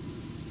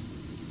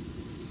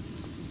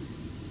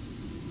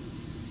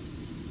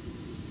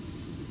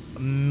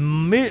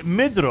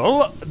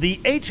 Midrol, the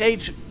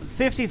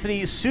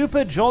HH-53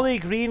 Super Jolly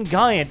Green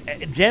Giant,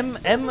 Gem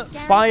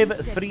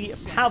M53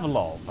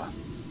 Pavlov.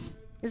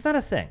 Is that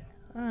a thing?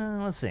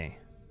 Let's see.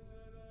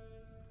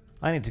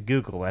 I need to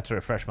Google that to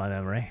refresh my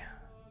memory.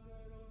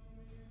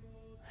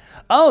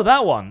 Oh,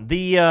 that one.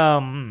 The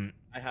I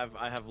have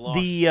lost.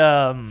 The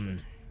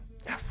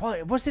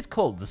what was it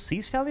called? The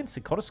Sea Stallion,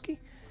 Sikorsky?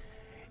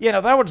 Yeah,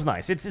 no, that one's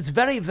nice. It's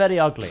very, very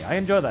ugly. I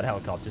enjoy that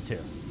helicopter too.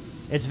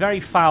 It's very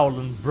foul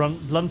and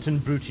blunt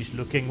and brutish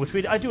looking, which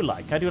I do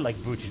like. I do like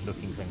brutish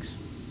looking things.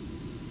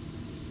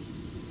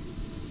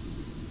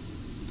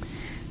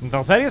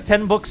 Valtherius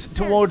 10 books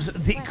towards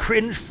the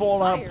cringe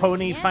Fallout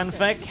Pony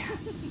fanfic.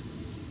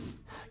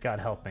 God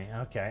help me.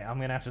 Okay, I'm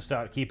gonna have to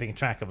start keeping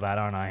track of that,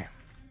 aren't I?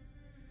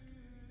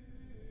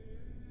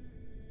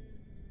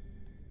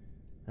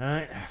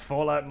 Alright,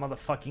 Fallout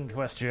motherfucking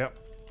Questia.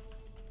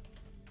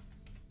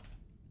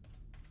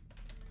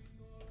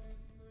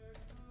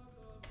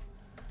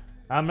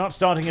 I'm not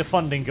starting a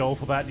funding goal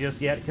for that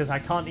just yet, because I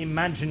can't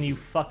imagine you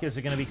fuckers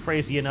are going to be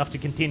crazy enough to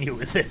continue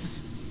with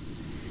this.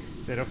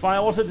 Zero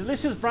Firewater,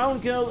 delicious brown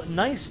girl,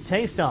 nice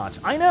taste, Arch.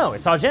 I know,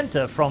 it's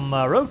Argenta from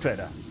Rogue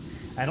Trader.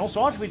 And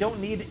also, Arch, we don't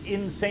need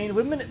insane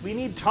women, we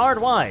need tarred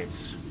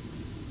wives.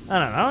 I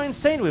don't know,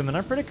 insane women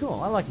are pretty cool.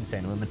 I like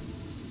insane women.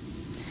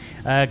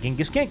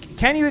 Genghis Kink,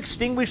 can you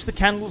extinguish the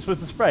candles with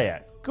the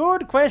sprayer?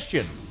 Good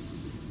question.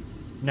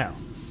 No.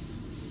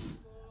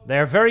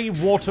 They're very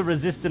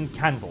water-resistant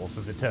candles,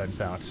 as it turns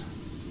out.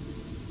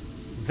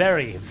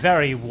 Very,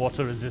 very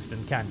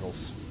water-resistant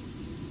candles.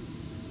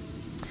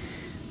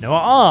 No,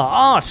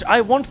 Arch, I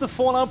want the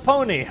Fallout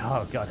pony.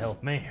 Oh, God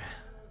help me.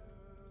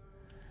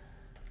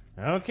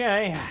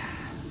 Okay.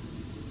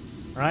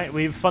 Right,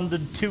 we've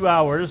funded 2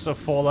 hours of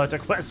Fallout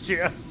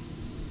Equestria.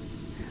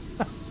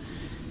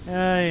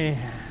 Hey.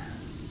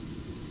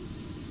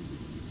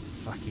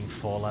 Fucking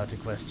Fallout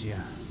Equestria.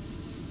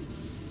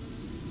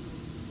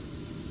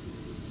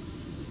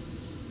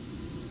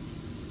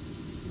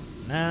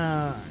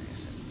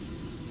 Nice.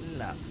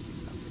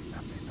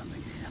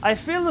 Lovely. I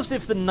feel as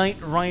if the Knight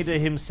Rider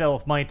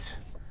himself might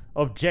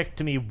object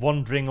to me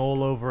wandering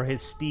all over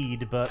his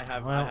steed, but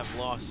I have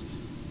lost.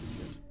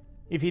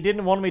 If he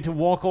didn't want me to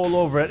walk all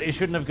over it, he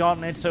shouldn't have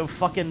gotten it so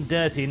fucking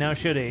dirty, now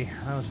should he?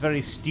 That was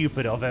very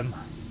stupid of him.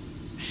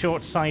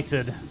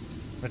 Short-sighted.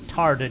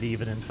 Retarded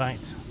even, in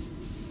fact.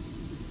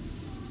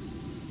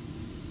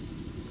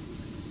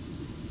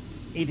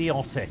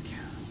 Idiotic.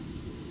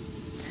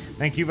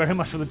 Thank you very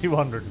much for the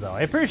 200, though.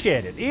 I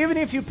appreciate it, even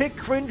if you pick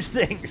cringe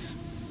things.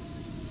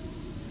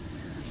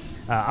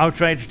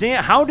 Outraged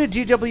here. How did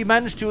GW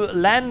manage to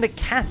land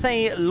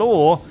Cathay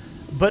Law,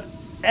 but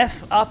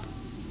F up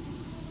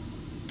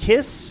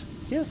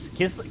Kislev?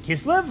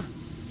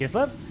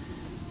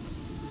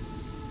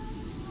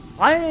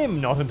 I am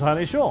not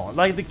entirely sure.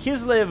 Like, the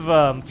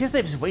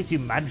Kislev is way too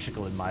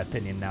magical in my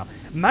opinion now.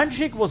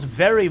 Magic was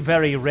very,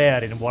 very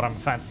rare in What I'm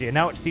Fancy, and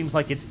now it seems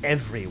like it's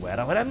everywhere,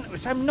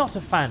 which I'm not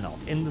a fan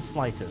of, in the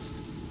slightest.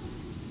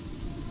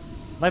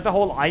 Like the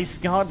whole Ice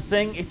Guard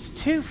thing, it's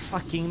too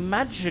fucking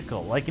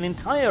magical. Like an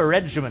entire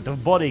regiment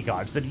of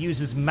bodyguards that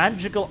uses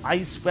magical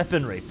ice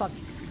weaponry. Fuck.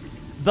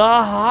 The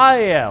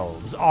High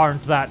Elves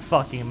aren't that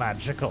fucking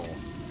magical.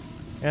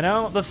 You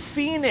know? The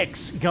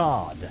Phoenix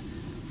Guard.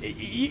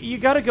 You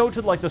gotta go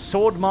to, like, the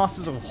Sword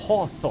Masters of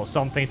Hoth or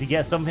something to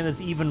get something that's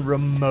even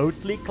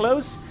remotely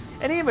close.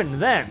 And even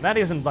then, that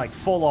isn't, like,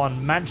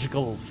 full-on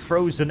magical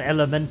frozen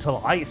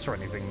elemental ice or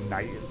anything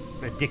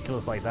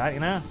ridiculous like that,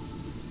 you know?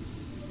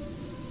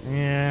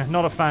 Yeah,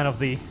 not a fan of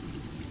the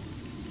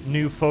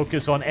new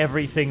focus on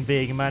everything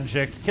being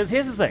magic. Because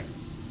here's the thing.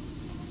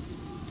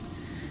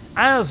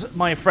 As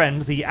my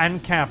friend, the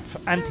ANCAP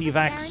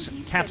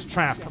anti-vax cat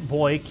trap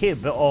boy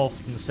Kib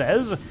often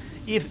says,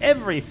 if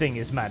everything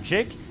is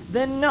magic,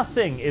 then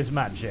nothing is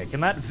magic.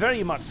 And that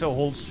very much so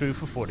holds true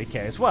for 40k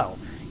as well.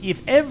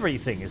 If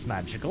everything is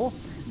magical,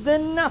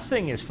 then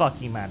nothing is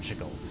fucking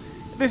magical.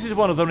 This is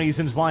one of the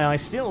reasons why I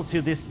still, to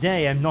this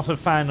day, am not a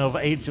fan of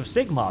Age of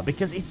Sigmar,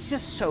 because it's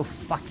just so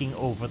fucking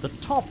over the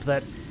top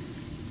that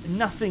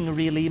nothing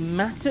really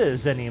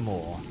matters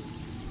anymore.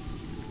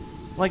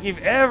 Like, if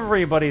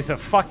everybody's a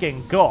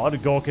fucking god,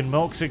 Gork and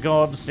Milk's a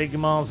god,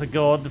 Sigmar's a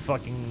god,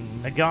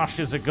 fucking Nagash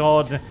is a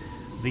god,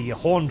 the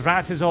Horned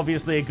Rat is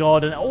obviously a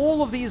god, and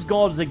all of these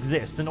gods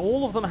exist, and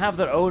all of them have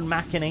their own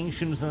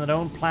machinations and their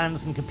own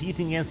plans and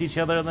competing against each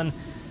other, then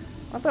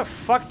what the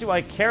fuck do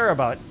I care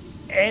about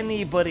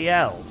anybody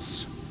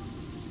else?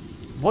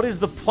 What is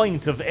the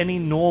point of any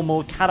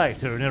normal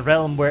character in a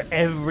realm where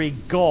every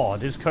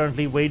god is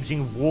currently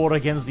waging war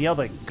against the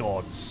other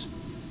gods?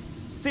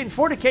 See, in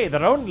 40k,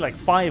 there are only like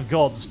 5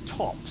 gods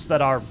tops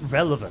that are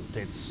relevant.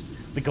 It's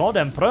the God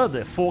Emperor,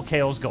 the 4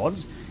 Chaos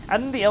gods,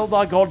 and the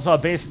Eldar gods are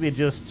basically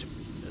just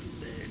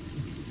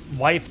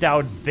wiped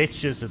out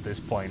bitches at this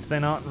point. They're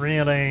not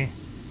really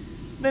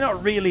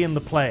in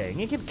the playing.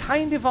 You could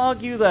kind of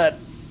argue that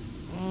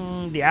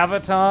the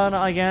Avatar,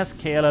 I guess,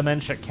 KLM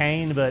and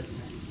Shakane, but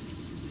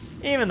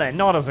even then,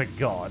 not as a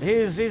god.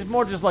 He's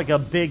more just like a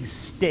big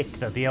stick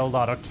that the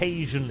Eldar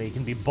occasionally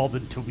can be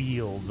bothered to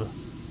wield.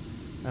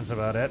 That's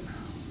about it.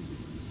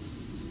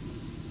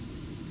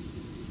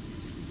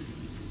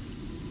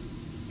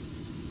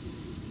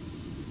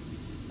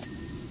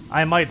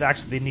 I might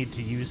actually need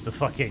to use the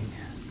fucking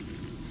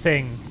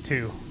thing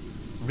to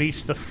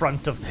reach the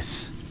front of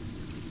this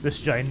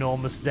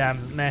ginormous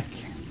damn mech.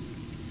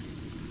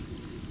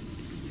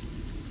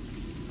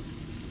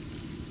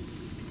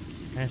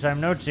 As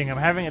I'm noticing, I'm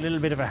having a little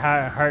bit of a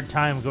hard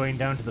time going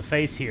down to the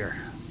face here.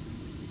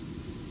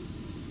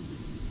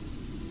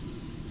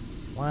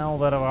 Well,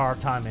 bit of a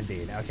hard time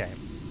indeed. Okay.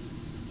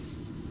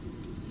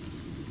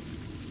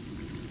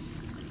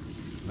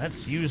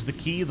 Let's use the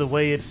key the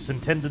way it's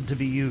intended to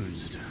be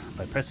used,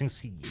 by pressing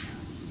C.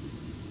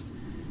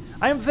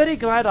 I am very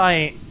glad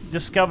I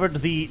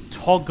discovered the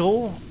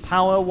toggle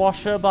power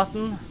washer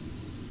button.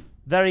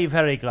 Very,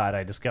 very glad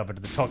I discovered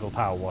the toggle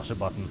power washer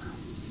button.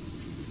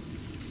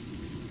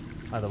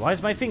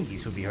 Otherwise, my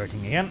fingies would be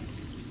hurting again.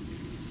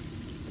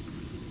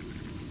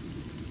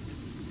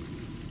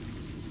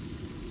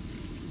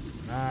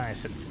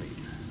 Nice and clean.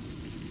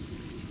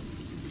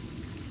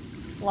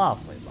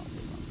 Lovely,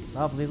 lovely,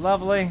 lovely, lovely,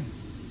 lovely.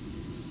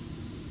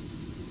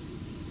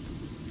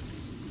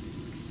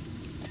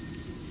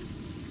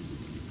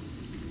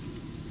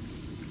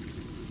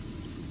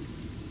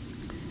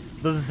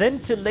 The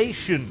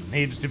ventilation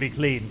needs to be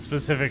cleaned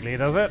specifically,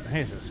 does it?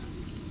 Jesus.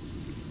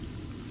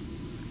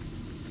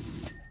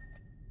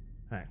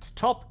 Alright. Alright,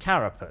 top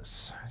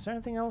carapace. Is there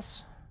anything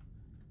else?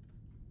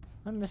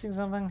 Am I missing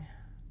something?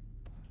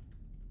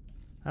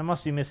 I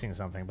must be missing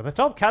something, but the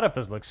top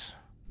carapace looks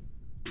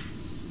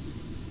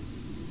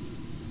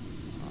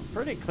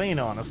pretty clean,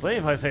 honestly,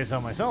 if I say so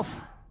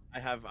myself. I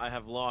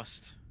have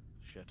lost.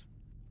 Shit.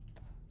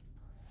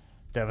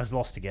 Dev has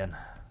lost again.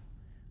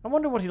 I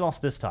wonder what he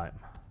lost this time.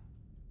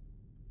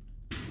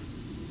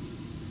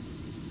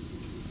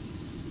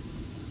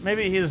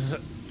 Maybe he's...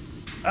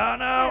 Oh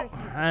no!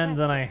 And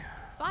then I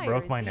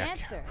broke my neck.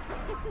 There.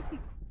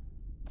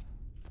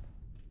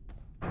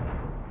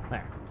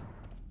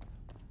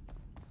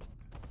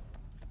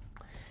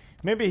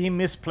 Maybe he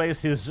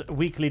misplaced his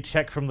weekly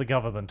check from the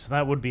government.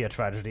 That would be a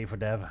tragedy for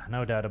Dev,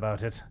 no doubt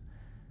about it.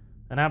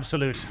 An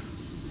absolute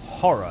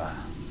horror.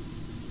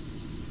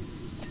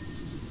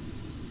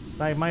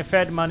 Like, my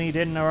Fed money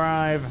didn't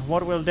arrive.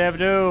 What will Dev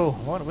do?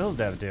 What will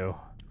Dev do?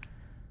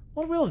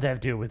 What will Dev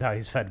do without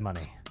his Fed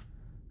money?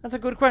 That's a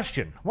good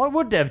question. What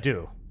would Dev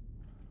do?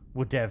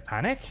 Would Dev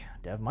panic?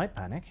 Dev might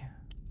panic.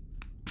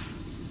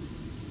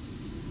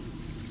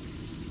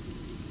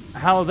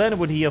 How then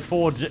would he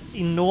afford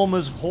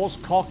enormous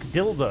horsecock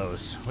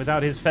dildos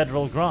without his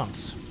federal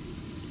grants?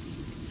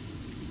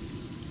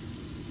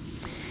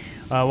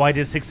 Why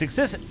did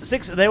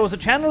 666? There was a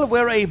channel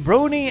where a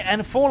Brony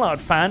and Fallout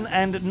fan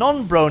and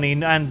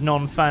non-Brony and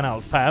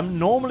non-Fanout fan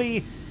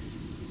normie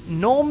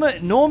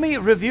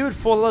reviewed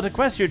Fallout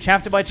Equestria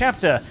chapter by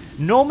chapter.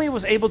 Normie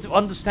was able to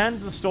understand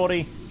the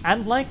story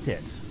and liked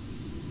it.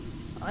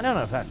 I don't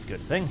know if that's a good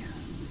thing.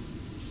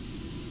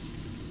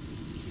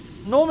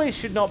 Normies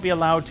should not be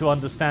allowed to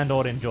understand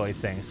or enjoy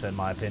things, in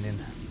my opinion.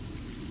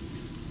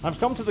 I've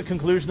come to the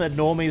conclusion that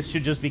normies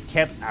should just be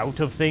kept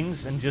out of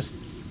things and just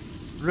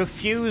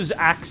refuse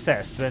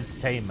access to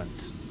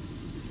entertainment.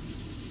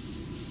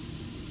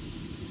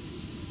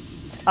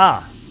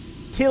 Ah,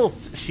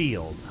 Tilt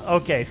Shield.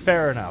 Okay,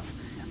 fair enough.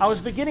 I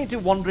was beginning to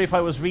wonder if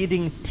I was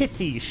reading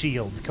Titty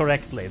Shield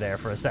correctly there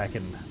for a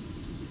second.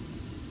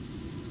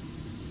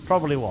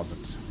 Probably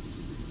wasn't.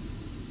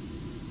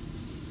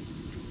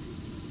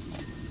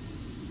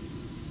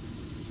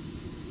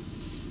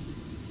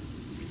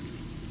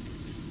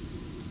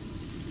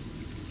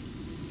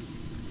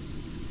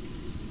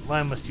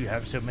 Why must you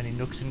have so many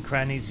nooks and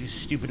crannies, you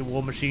stupid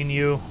war machine,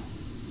 you?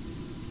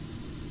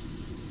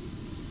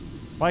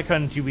 Why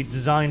can't you be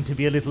designed to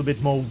be a little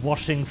bit more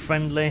washing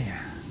friendly?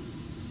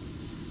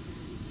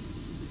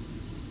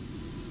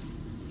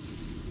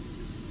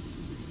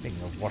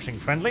 Speaking of washing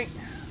friendly,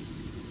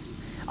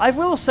 I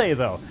will say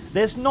though,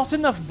 there's not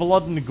enough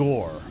blood and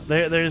gore.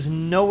 There's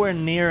nowhere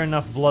near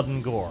enough blood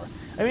and gore.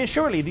 I mean,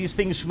 surely these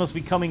things must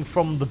be coming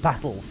from the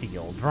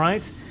battlefield,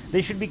 right?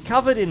 They should be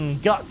covered in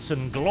guts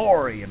and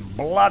glory and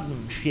blood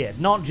and shit,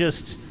 not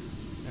just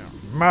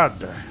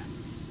mud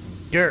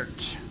and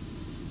dirt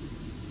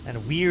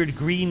and weird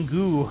green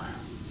goo.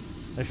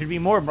 There should be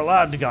more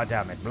blood,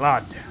 goddammit,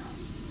 blood.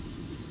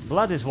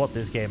 Blood is what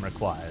this game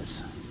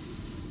requires.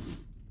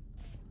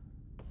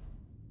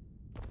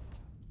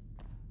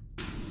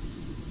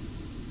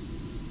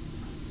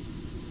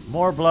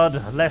 More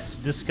blood, less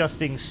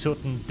disgusting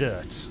soot and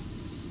dirt.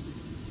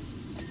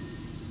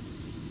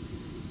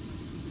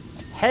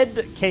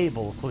 Head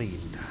cable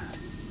cleaned.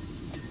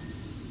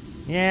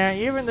 Yeah,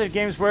 even the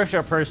Games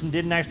Workshop person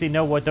didn't actually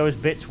know what those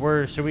bits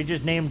were, so we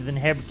just named them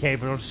head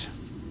cables.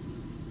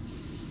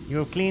 You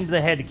have cleaned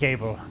the head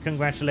cable.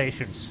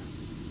 Congratulations.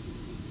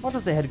 What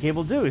does the head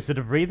cable do? Is it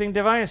a breathing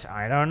device?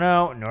 I don't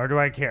know, nor do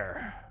I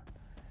care.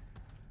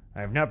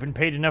 I have not been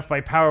paid enough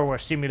by Power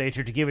Wash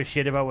Simulator to give a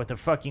shit about what the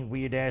fucking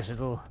weird-ass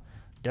little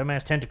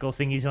dumbass tentacle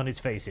thingies on its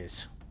face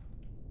is.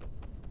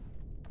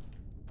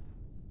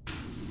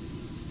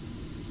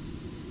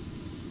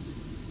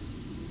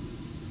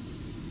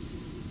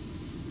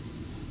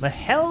 The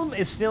helm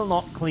is still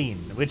not clean,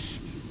 which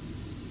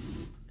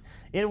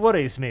it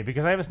worries me,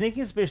 because I have a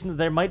sneaking suspicion that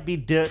there might be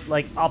dirt,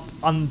 like, up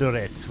under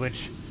it,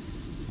 which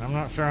I'm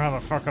not sure how the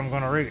fuck I'm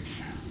gonna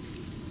reach.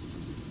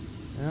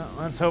 Well,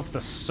 let's hope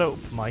the soap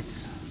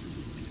might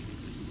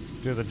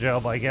do the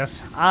job, I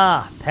guess.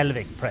 Ah,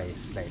 pelvic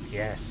plates,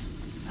 yes.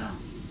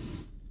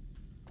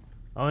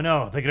 Oh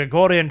no, the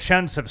Gregorian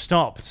chants have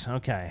stopped.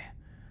 Okay.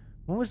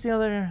 What was the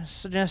other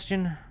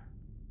suggestion?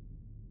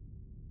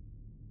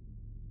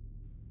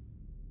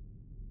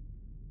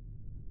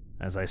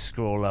 As I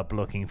scroll up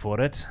looking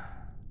for it.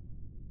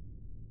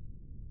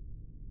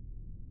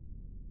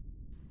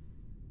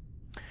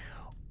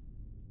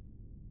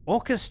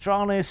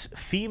 Orchestralis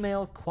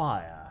female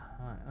choir.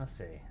 Alright, let's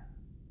see.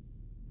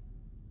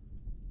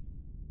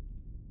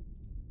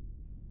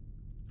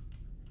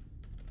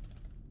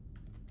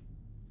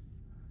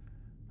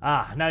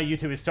 Ah, now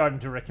YouTube is starting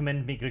to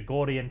recommend me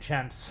Gregorian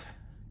chants.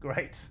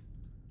 Great.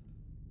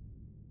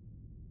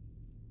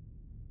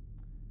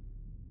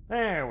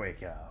 There we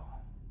go.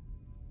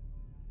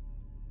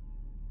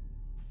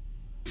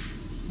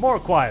 More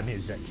choir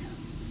music.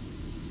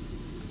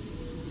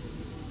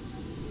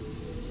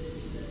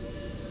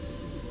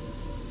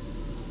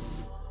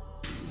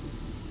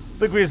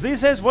 The Grizzly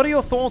says, what are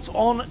your thoughts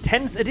on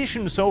 10th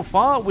edition so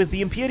far, with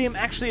the Imperium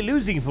actually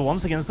losing for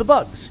once against the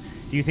bugs?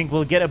 Do you think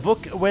we'll get a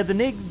book where the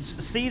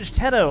Nigs siege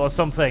Terra or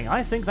something?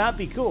 I think that'd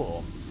be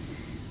cool.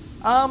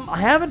 I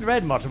haven't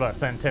read much about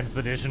 10th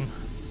edition,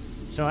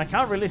 so I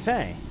can't really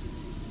say.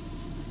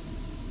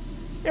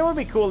 It would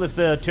be cool if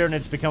the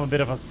Tyranids become a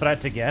bit of a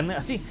threat again.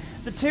 See,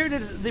 the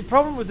Tyranids, the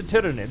problem with the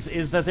Tyranids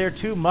is that they're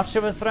too much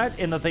of a threat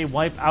in that they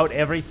wipe out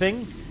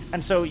everything,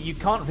 and so you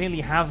can't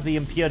really have the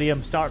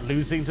Imperium start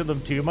losing to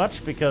them too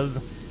much, because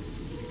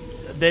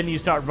then you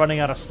start running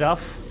out of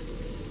stuff.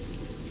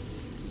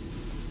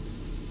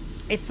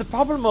 It's the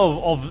problem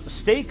of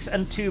stakes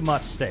and too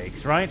much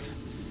stakes, right?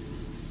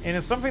 And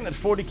it's something that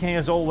 40k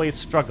has always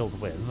struggled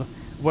with,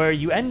 where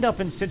you end up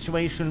in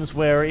situations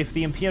where if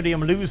the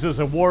Imperium loses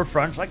a war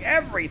front, like,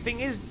 everything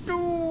is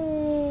doomed!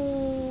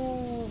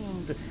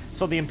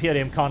 So the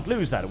Imperium can't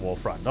lose that war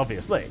front,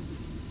 obviously.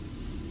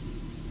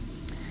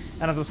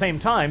 And at the same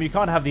time, you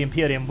can't have the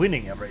Imperium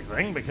winning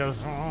everything, because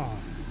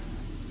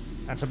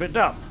that's a bit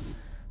dumb.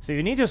 So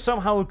you need to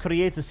somehow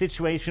create a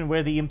situation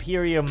where the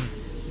Imperium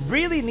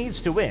really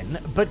needs to win,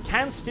 but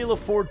can still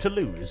afford to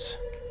lose.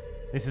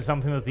 This is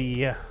something that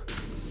the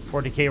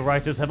 40k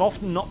writers have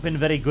often not been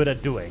very good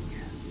at doing.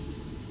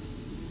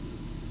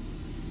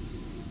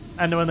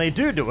 And when they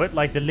do it,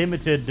 like the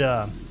limited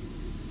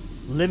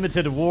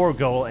war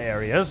goal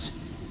areas,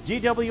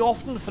 GW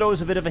often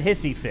throws a bit of a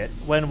hissy fit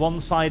when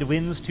one side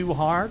wins too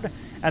hard,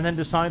 and then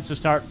decides to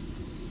start...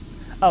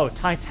 Oh,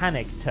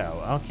 Titanic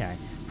Toe, okay.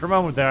 For a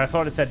moment there, I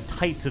thought it said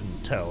Titan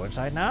Toe. It's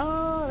like,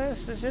 no,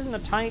 this isn't a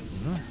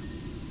Titan.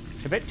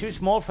 It's a bit too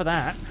small for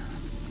that.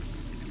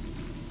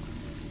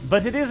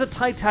 But it is a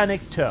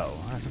Titanic Toe.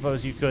 I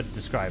suppose you could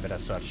describe it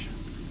as such.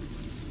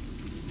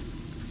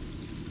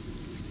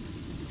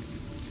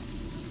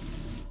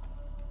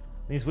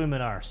 These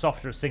women are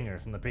softer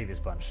singers than the previous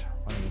bunch.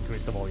 Let me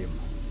increase the volume.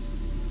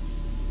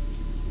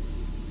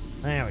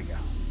 There we go.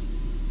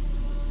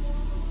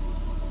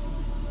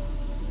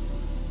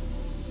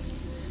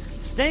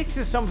 Stakes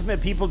is something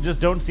that people just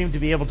don't seem to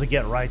be able to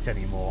get right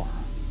anymore.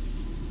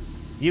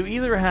 You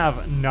either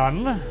have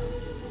none,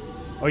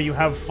 or you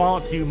have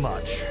far too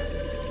much.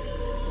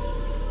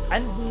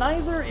 And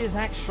neither is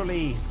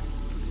actually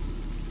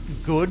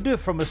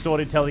good from a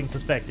storytelling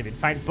perspective. In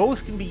fact,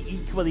 both can be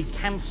equally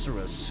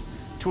cancerous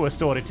to a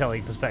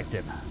storytelling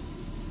perspective.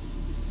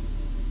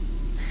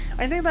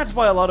 I think that's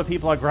why a lot of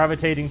people are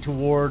gravitating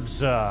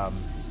towards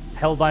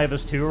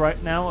Helldivers 2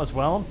 right now as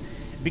well,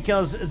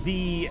 because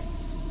the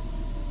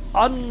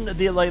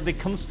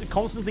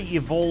constantly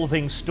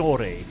evolving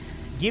story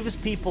gives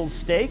people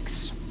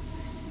stakes,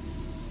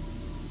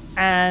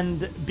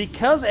 and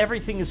because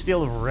everything is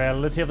still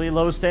relatively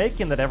low stake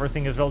in that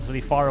everything is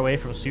relatively far away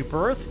from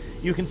Super Earth,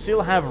 you can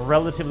still have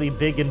relatively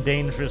big and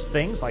dangerous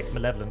things like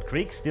Malevolent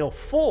Creek still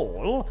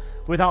fall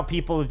without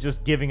people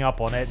just giving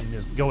up on it and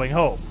just going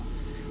home.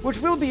 Which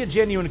will be a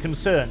genuine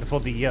concern for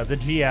the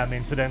GM,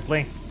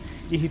 incidentally.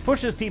 If he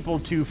pushes people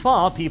too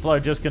far, people are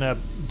just gonna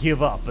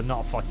give up and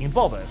not fucking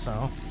bother,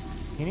 so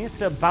he needs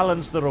to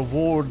balance the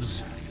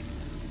rewards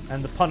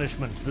and the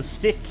punishment, the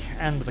stick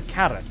and the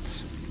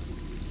carrot.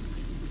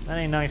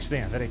 Very nice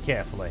there, very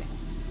carefully.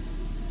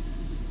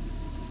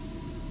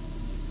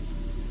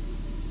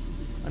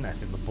 A nice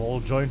little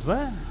ball joint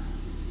there.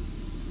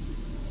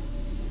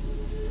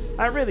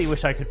 I really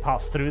wish I could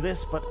pass through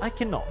this, but I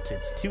cannot.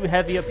 It's too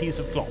heavy a piece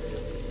of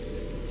cloth.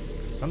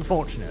 It's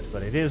unfortunate,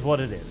 but it is what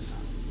it is.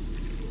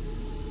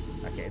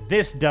 Okay,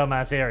 this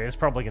dumbass area is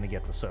probably going to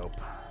get the soap.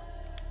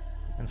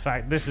 In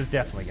fact, this is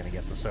definitely going to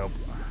get the soap.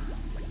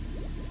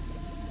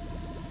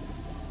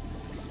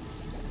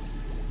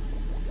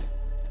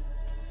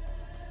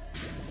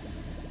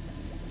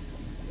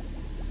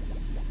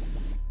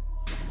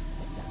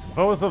 So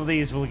both of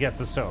these will get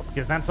the soap,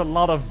 because that's a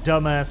lot of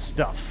dumbass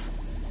stuff.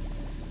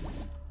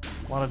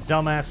 A lot of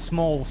dumbass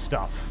small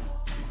stuff.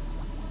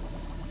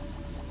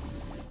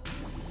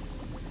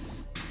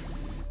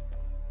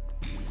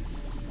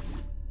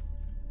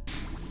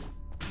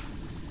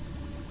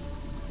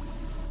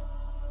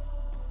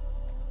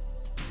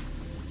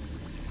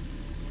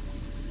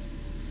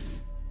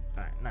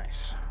 Alright,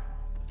 nice.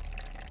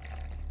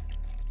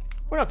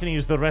 We're not going to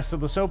use the rest of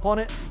the soap on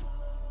it,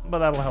 but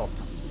that'll help.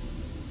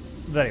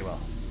 Very well.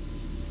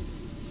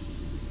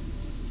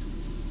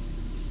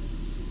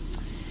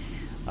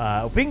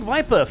 Winged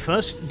Viper,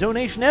 first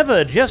donation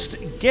ever. Just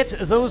get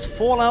those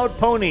Fallout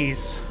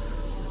ponies.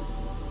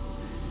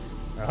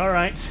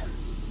 Alright.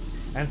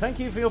 And thank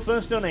you for your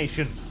first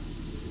donation.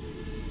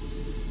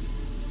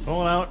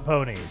 Fallout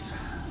ponies.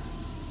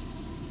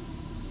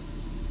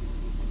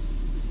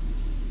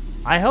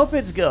 I hope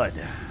it's good.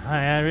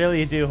 I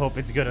really do hope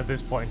it's good at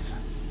this point.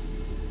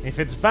 If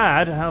it's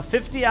bad,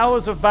 50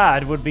 hours of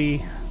bad would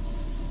be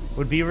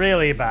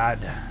really bad.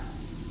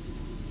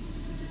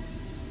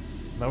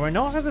 But we're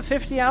not at the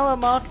 50-hour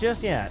mark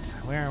just yet.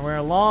 We're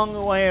a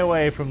long way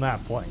away from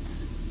that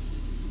point.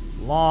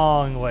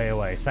 Long way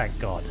away, thank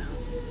God.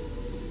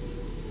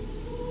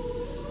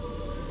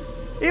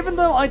 Even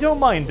though I don't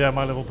mind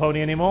My Little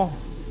Pony anymore.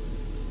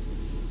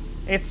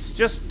 It's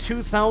just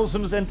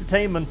 2000's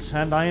entertainment,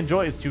 and I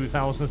enjoy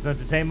 2000's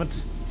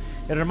entertainment.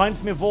 It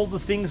reminds me of all the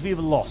things we've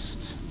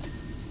lost.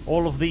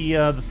 All of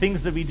the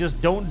things that we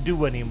just don't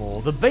do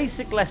anymore. The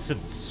basic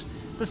lessons.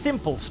 The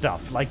simple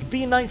stuff, like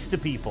be nice to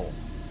people.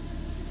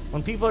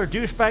 When people are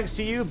douchebags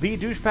to you, be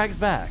douchebags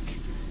back.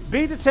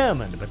 Be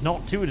determined, but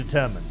not too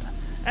determined.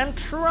 And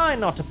try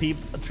not to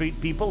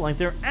treat people like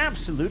they're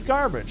absolute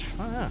garbage.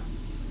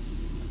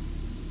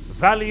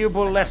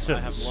 Valuable lessons.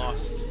 I have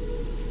lost.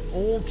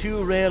 All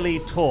too rarely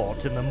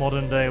taught in the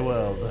modern day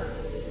world.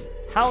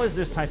 How is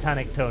this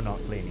Titanic toe not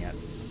clean yet?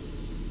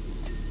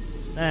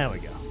 There we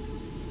go.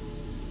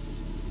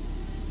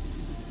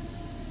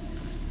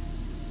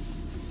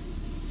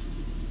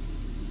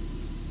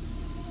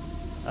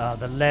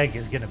 The leg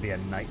is gonna be a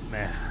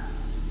nightmare.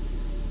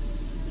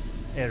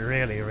 It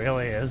really,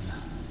 really is.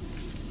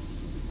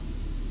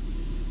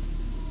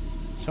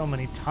 So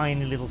many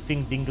tiny little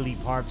dingly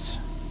parts.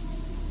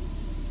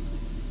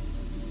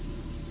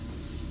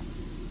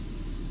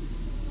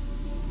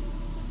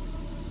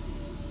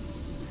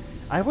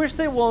 I wish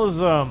there was,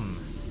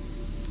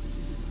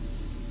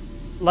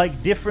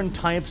 like different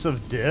types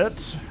of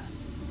dirt,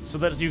 so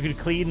that you could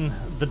clean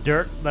the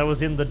dirt that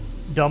was in the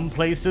dumb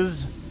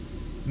places,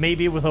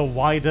 maybe with a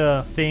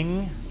wider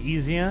thing,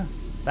 easier.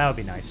 That would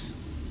be nice.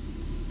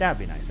 That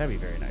would be nice. That would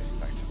be very nice, in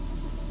fact.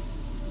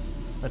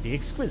 That'd be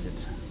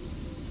exquisite.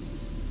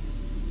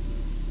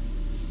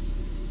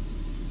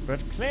 But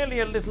clearly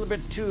a little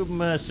bit too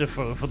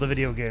merciful for the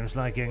video game's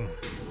liking.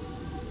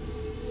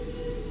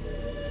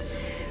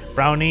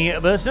 Brownie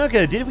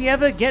Berserker, did we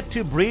ever get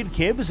to breed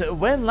Kibs?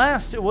 When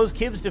last was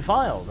Kibs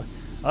defiled?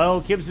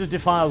 Oh, Kibs is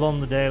defiled on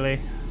the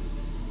daily.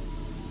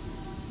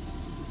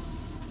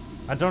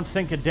 I don't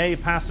think a day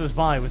passes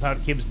by without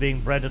Kibs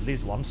being bred at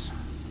least once.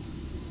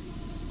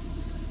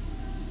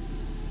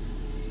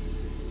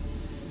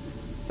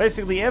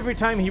 Basically, every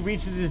time he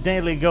reaches his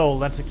daily goal,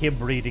 that's a Kib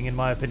breeding, in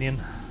my opinion.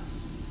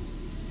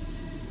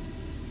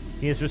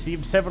 He has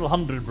received several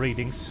hundred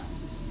breedings.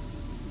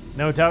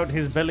 No doubt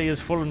his belly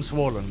is full and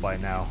swollen by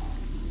now.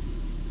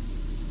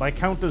 By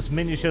countless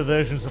miniature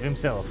versions of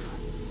himself,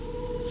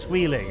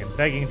 squealing and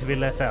begging to be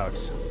let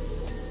out.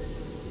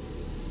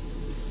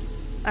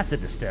 That's a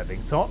disturbing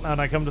thought, now that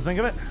I come to think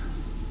of it.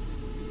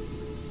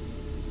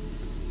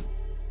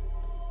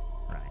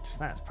 Right,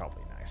 that's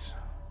probably nice.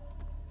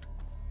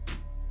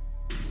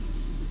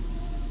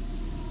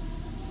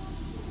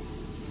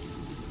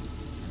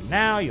 And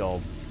now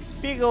your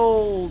big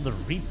old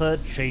Reaper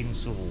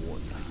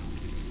chainsword.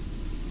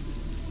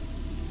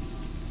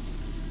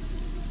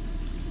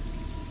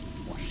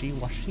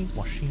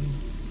 Washy.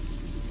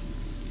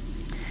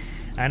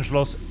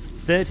 Angelos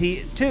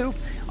 32.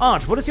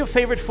 Arch, what is your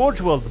favorite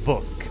Forge World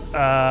book?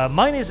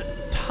 Mine is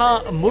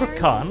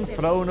Murkan,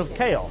 Throne of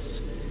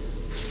Chaos.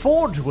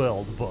 Forge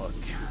World book.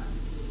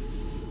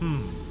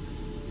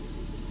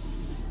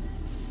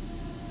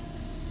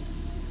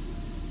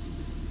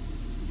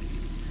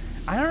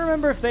 I don't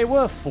remember if they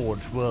were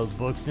Forge World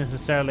books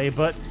necessarily,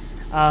 but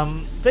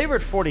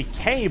favorite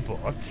 40k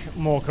book,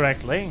 more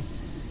correctly.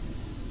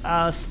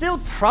 Still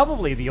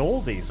probably the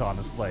oldies,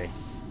 honestly.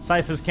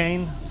 Cypher's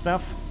Kane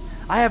stuff.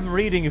 I am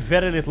reading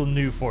very little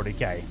new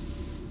 40k.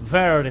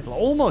 Very little.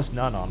 Almost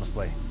none,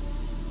 honestly.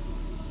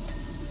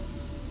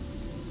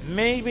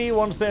 Maybe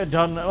once they're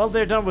done... Well,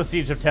 they're done with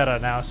Siege of Terra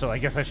now, so I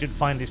guess I should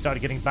finally start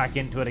getting back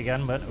into it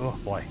again, but oh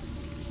boy.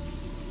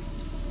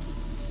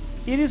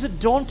 It is a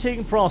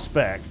daunting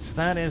prospect.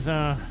 That is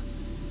a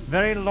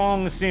very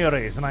long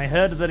series, and I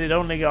heard that it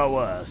only got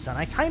worse. And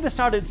I kind of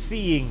started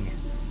seeing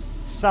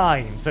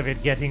signs of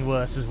it getting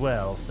worse as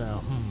well,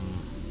 so,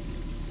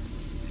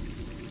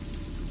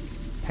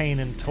 Pain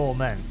and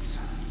torment.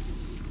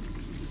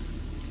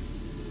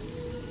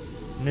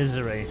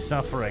 Misery,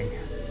 suffering,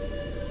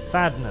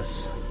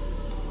 sadness,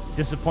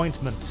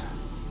 disappointment,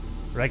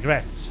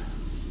 regrets,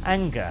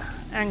 anger,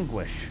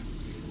 anguish.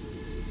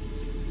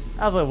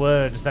 Other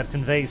words that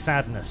convey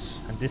sadness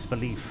and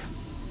disbelief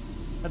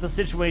at the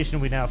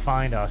situation we now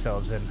find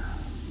ourselves in.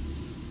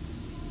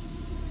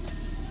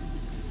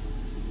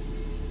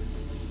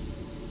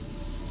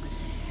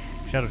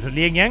 Shout out to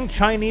Liang Yang,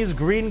 Chinese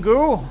green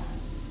goo.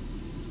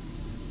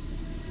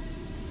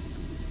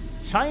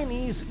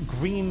 Chinese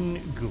green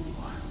goo.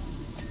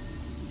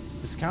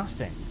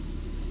 Disgusting.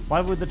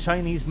 Why would the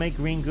Chinese make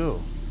green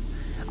goo?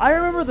 I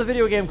remember the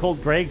video game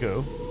called Grey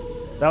Goo.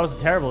 That was a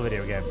terrible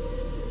video game.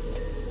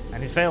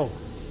 And it failed.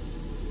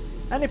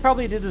 And it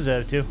probably did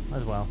deserve to,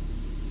 as well.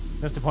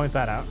 Just to point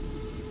that out.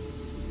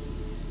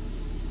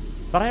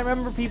 But I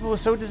remember people were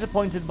so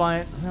disappointed by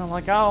it. You know,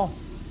 like, oh,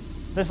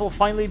 this will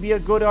finally be a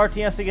good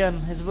RTS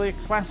again. It's really a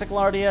classical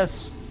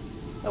RTS.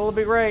 It will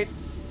be great.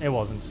 It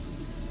wasn't.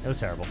 It was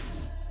terrible.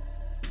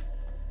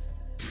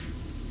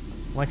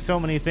 Like so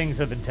many things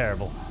have been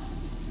terrible.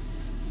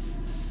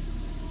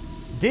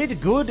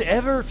 Did good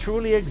ever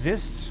truly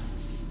exist?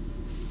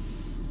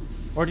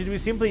 Or did we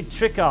simply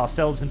trick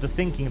ourselves into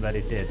thinking that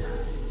it did?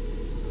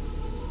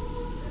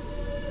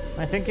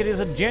 I think it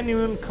is a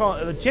genuine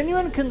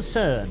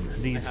concern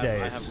these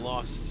days. I have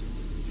lost.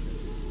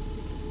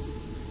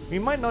 We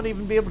might not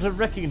even be able to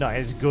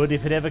recognize good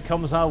if it ever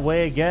comes our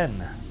way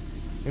again.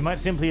 We might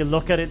simply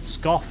look at it,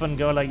 scoff, and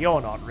go like, "You're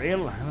not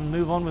real," and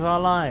move on with our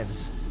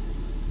lives.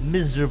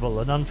 Miserable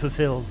and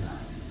unfulfilled.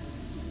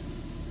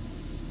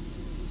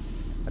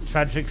 A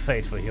tragic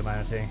fate for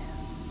humanity.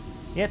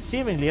 Yet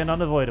seemingly an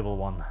unavoidable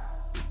one.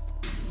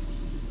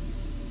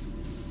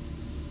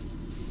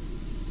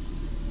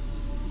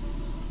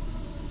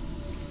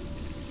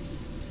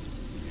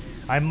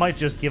 I might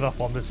just give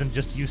up on this and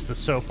just use the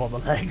soap on the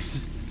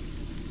legs.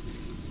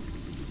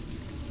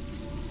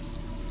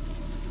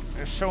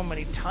 There's so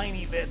many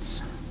tiny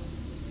bits.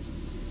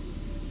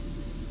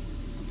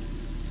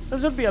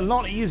 This would be a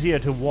lot easier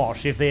to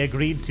wash if they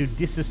agreed to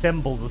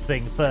disassemble the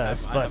thing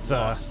first,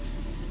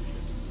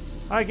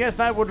 I guess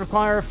that would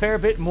require a fair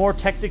bit more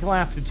technical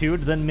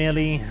aptitude than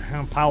merely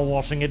power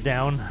washing it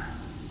down.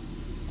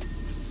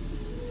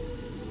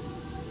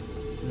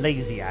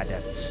 Lazy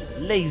adepts.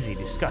 Lazy,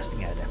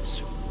 disgusting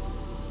adepts.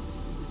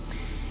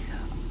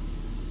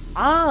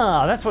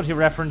 Ah, that's what you're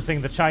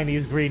referencing, the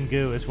Chinese green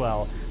goo as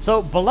well.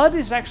 So, blood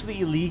is actually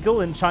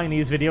illegal in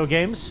Chinese video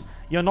games.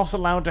 You're not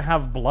allowed to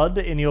have blood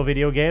in your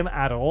video game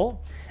at all.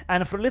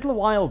 And for a little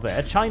while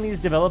there, Chinese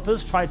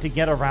developers tried to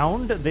get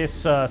around this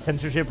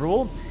censorship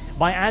rule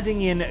by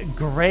adding in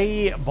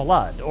gray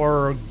blood,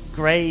 or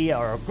gray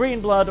or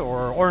green blood,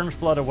 or orange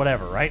blood, or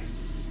whatever, right?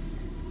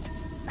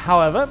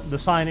 However, the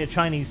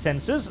Chinese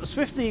censors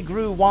swiftly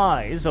grew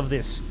wise of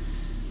this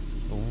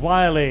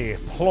wily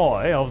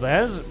ploy of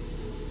theirs,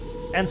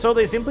 and so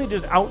they simply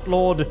just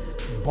outlawed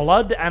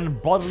blood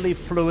and bodily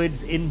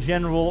fluids in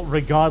general,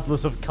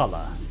 regardless of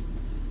color.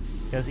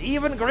 Because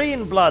even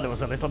green blood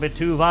was a little bit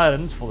too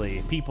violent for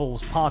the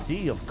People's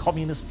Party of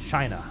Communist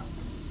China.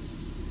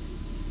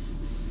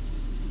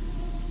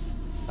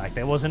 Like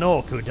there was an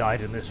orc who died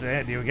in this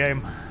video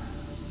game.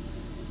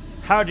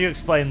 How do you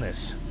explain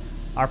this?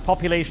 Our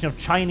population of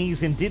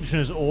Chinese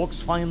indigenous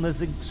orcs find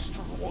this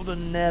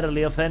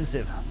extraordinarily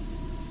offensive.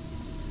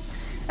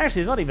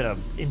 Actually,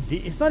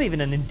 it's not even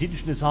an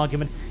indigenous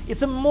argument.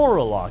 It's a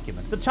moral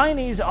argument. The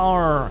Chinese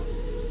are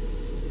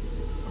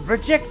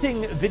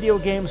rejecting video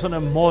games on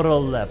a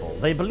moral level.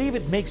 They believe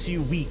it makes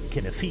you weak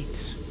and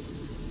effete.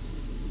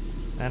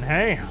 And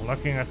hey,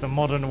 looking at the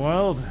modern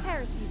world,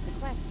 Heresy's the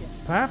question.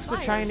 perhaps the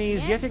Fire's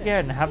Chinese the yet answer.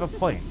 again have a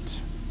point.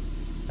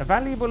 A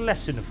valuable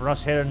lesson for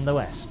us here in the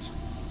West.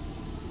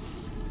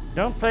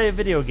 Don't play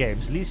video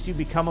games, lest you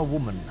become a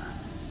woman.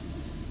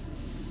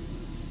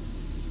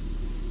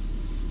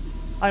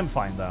 I'm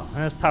fine though.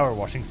 It's Power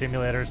Washing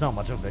Simulator, it's not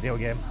much of a video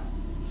game.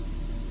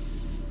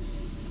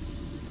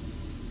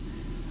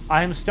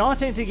 I'm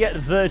starting to get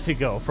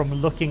vertigo from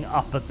looking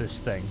up at this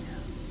thing.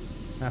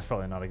 That's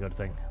probably not a good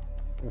thing.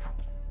 Oof.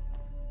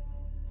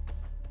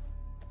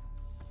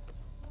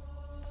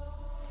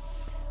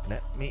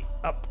 Let me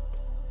up.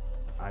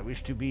 I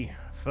wish to be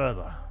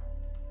further.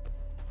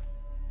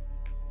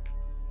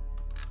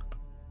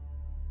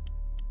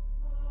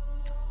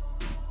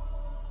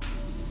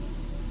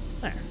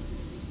 There.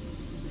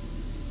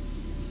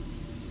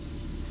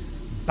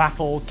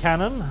 Battle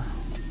cannon.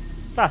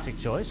 Classic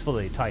choice for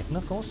the Titan,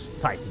 of course.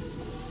 Titan.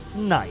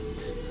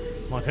 Knight.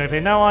 More correctly,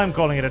 now I'm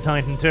calling it a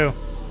Titan too.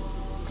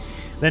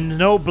 Then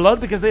no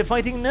blood because they're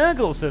fighting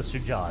Nurgle, says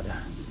Shujad.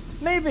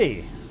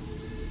 Maybe.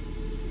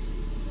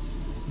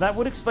 That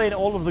would explain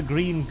all of the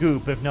green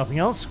goop, if nothing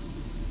else.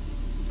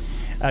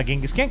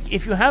 Genghis Kink,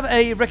 if you have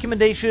a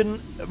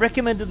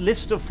recommended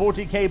list of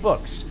 40k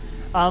books,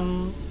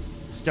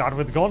 start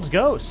with Gaunt's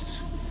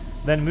Ghost.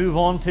 Then move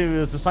on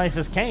to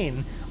Cypher's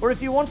Cane. Or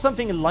if you want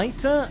something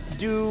lighter,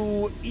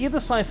 do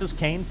either Cypher's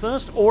Cane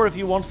first, or if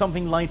you want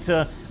something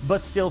lighter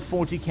but still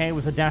 40k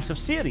with a dash of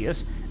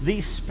serious, the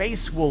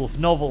Space Wolf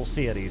novel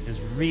series is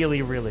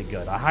really, really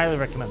good. I highly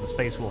recommend the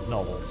Space Wolf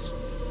novels.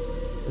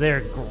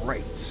 They're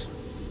great.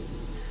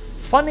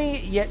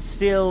 Funny, yet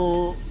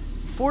still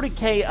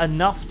 40k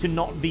enough to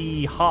not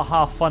be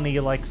ha-ha funny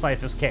like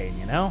Cypher's Cane,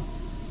 you know?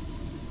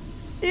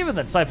 Even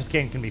then, Cypher's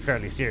Cane can be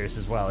fairly serious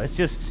as well. It's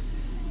just,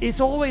 it's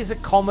always a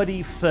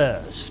comedy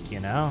first, you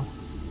know?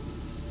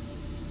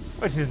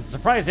 Which isn't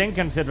surprising,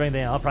 considering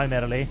they are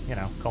primarily, you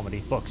know,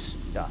 comedy books.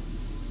 Yeah.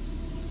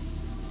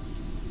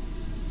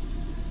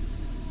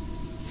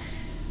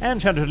 And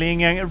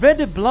Chandraling,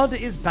 red blood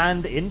is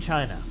banned in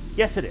China.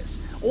 Yes, it is.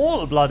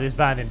 All blood is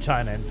banned in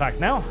China, in fact,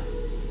 now.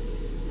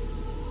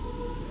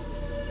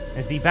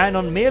 As the ban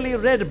on merely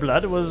red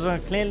blood was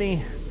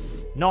clearly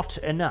not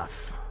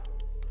enough.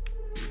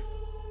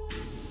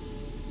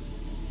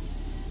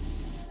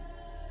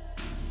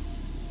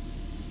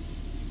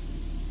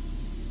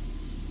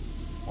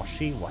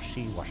 Washi,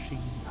 washi, washi,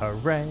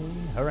 hooray,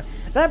 hooray.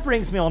 That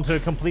brings me on to a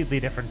completely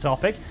different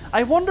topic.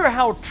 I wonder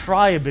how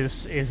Tribe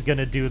is going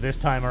to do this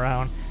time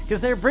around,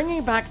 because they're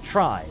bringing back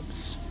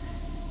Tribes.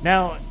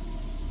 Now,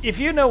 if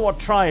you know what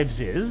Tribes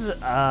is,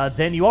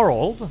 then you are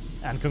old,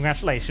 and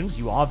congratulations,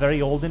 you are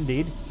very old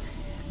indeed.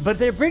 But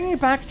they're bringing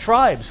back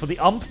Tribes for the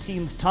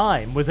umpteenth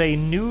time with a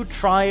new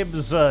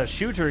Tribes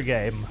shooter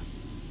game.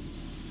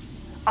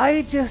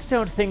 I just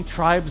don't think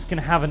Tribes can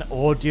have an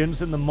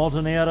audience in the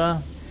modern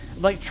era.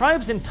 like,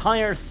 Tribe's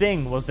entire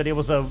thing was that it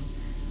was a,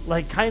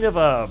 like, kind of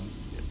a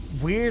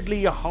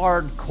weirdly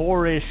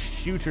hardcore-ish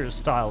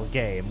shooter-style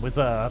game with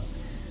a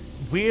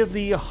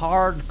weirdly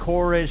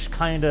hardcore-ish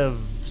kind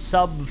of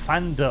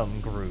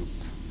sub-fandom group.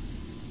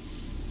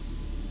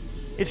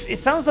 It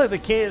sounds like the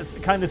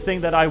kind of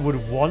thing that I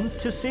would want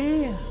to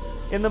see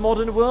in the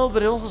modern world,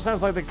 but it also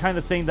sounds like the kind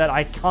of thing that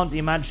I can't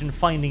imagine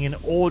finding an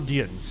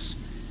audience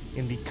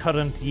in the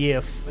current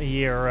year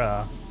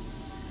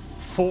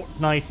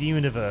Fortnite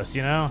universe,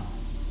 you know?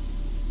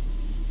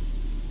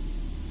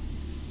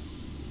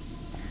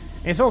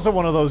 It's also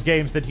one of those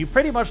games that you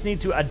pretty much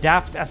need to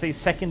adapt as a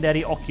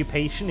secondary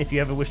occupation if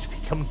you ever wish to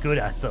become good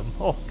at them.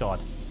 Oh god.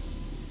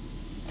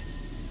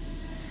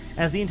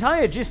 As the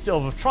entire gist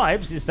of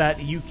Tribes is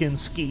that you can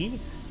ski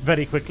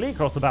very quickly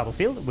across the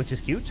battlefield, which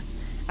is cute,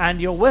 and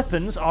your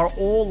weapons are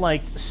all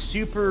like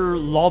super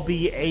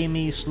lobby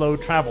aimy slow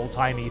travel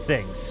timey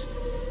things,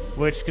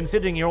 which,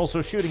 considering you're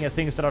also shooting at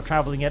things that are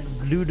traveling at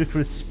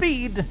ludicrous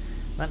speed,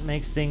 that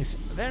makes things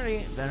very,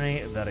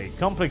 very, very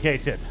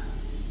complicated.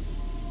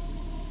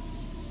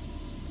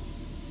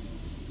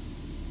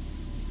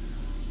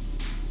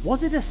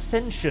 Was it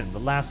Ascension, the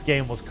last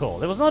game was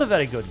called? It was not a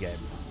very good game.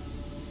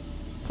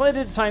 Played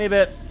it a tiny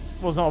bit,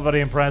 was not very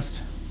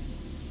impressed.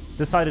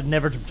 Decided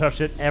never to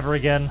touch it ever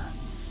again.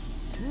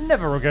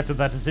 Never regretted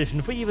that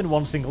decision for even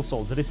one single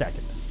solitary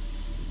second.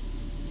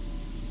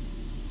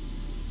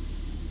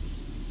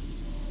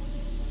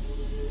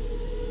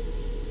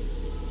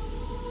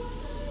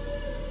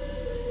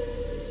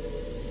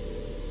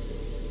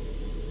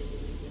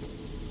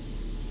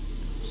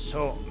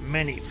 So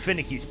many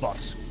finicky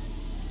spots.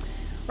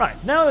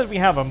 Right, now that we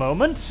have a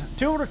moment,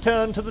 to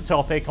return to the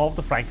topic of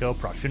the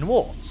Franco-Prussian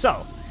War.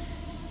 So,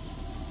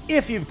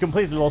 if you've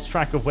completely lost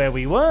track of where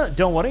we were,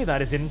 don't worry,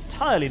 that is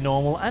entirely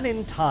normal and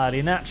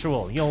entirely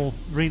natural. You'll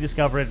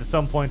rediscover it at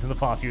some point in the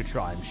far future,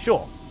 I'm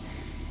sure.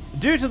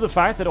 Due to the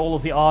fact that all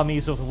of the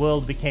armies of the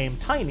world became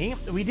tiny,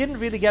 we didn't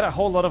really get a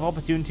whole lot of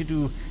opportunity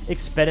to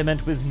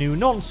experiment with new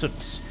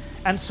nonsense.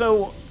 And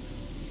so,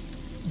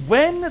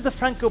 when the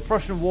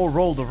Franco-Prussian War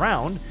rolled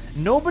around,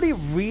 nobody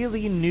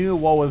really knew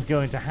what was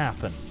going to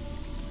happen.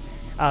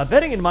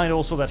 Bearing in mind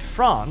also that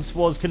France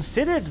was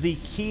considered the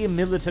key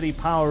military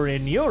power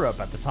in Europe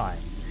at the time.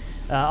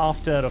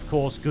 After, of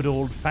course, good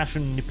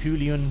old-fashioned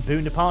Napoleon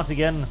Bonaparte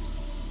again.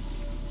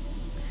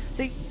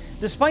 See,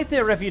 despite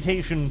their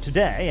reputation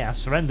today as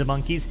surrender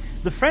monkeys,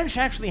 the French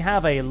actually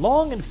have a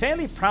long and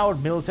fairly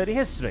proud military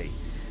history.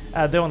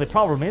 The only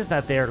problem is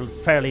that their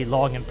fairly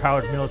long and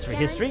proud military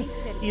history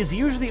is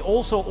usually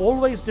also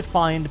always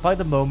defined by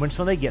the moments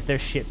when they get their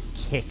shits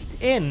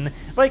kicked in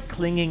by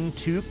clinging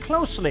too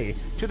closely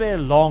to their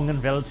long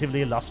and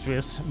relatively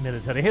illustrious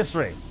military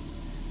history.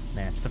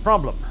 That's the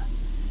problem.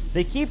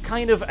 They keep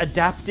kind of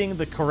adapting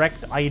the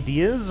correct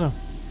ideas,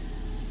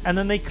 and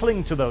then they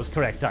cling to those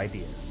correct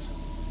ideas.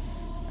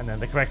 And then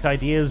the correct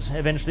ideas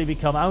eventually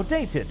become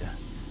outdated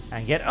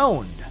and get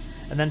owned.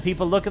 And then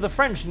people look at the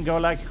French and go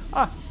like,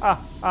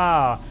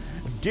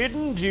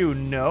 didn't you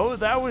know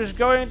that was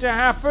going to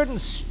happen,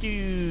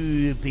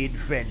 stupid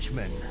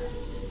Frenchman?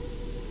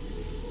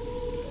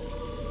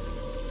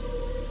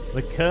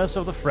 The curse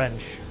of the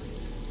French.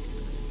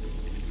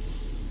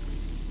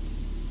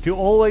 To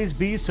always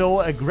be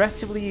so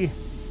aggressively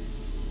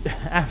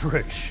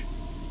average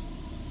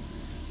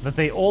that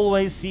they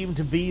always seem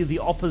to be the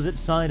opposite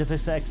side of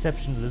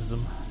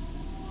exceptionalism.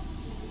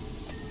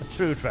 A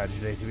true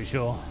tragedy, to be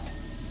sure.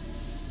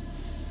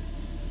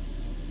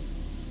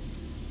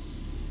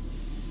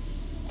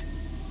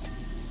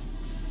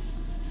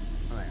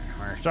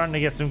 We're starting to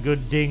get some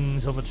good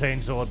dings on the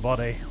chainsword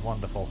body.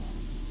 Wonderful.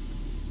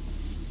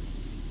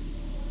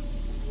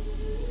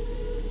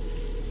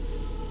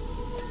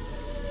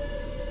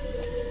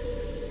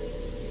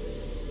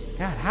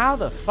 God, how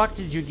the fuck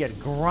did you get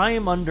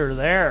grime under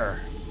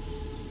there?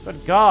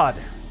 Good God.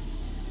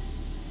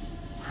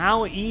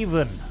 How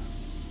even?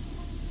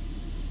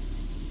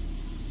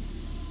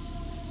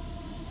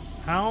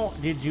 How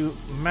did you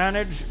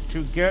manage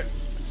to get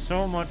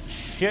so much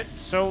shit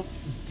so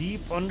deep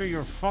under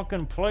your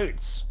fucking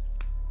plates?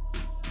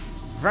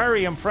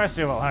 Very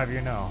impressive, I'll have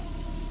you know.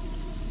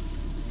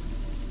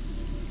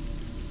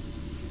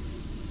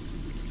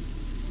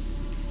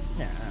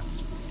 Yeah,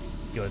 that's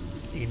good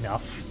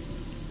enough.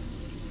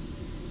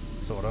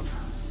 Sort of.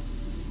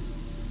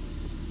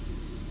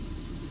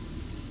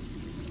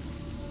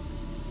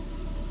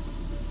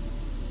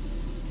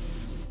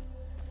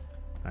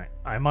 Alright,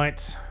 I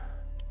might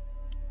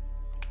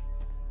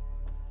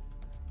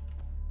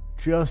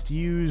just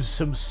use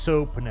some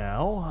soap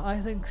now. I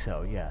think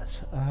so,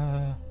 yes.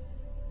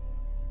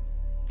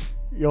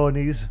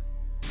 Yawnies.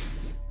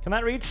 Can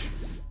that reach?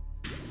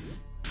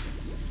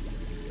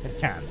 It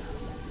can.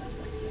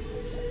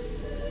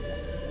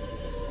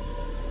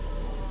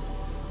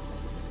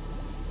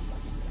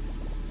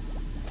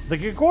 The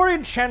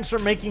Gregorian chants are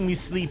making me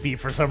sleepy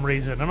for some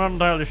reason. I'm not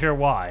entirely sure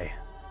why.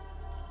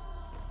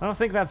 I don't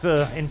think that's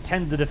an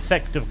intended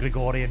effect of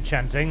Gregorian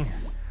chanting.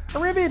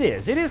 Or maybe it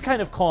is. It is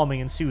kind of calming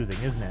and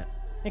soothing, isn't it?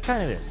 It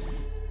kind of is.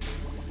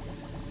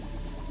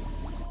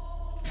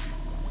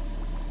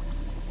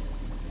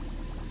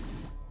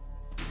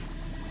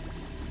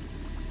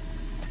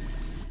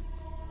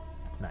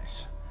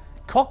 Nice.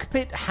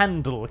 Cockpit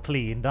handle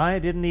cleaned. I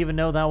didn't even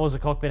know that was a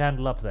cockpit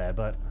handle up there,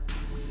 but...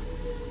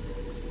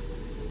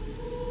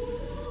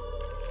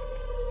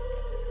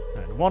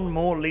 And 1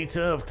 more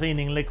liter of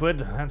cleaning liquid.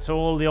 That's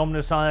all the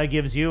Omnissiah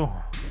gives you.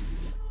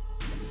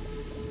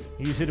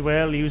 Use it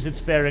well, use it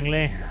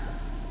sparingly.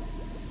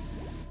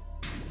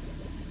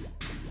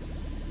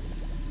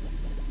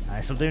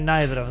 I shall do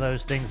neither of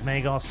those things,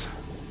 Magos.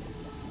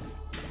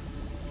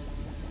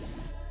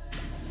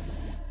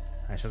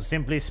 I shall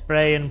simply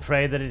spray and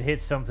pray that it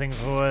hits something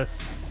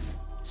worth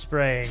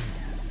spraying.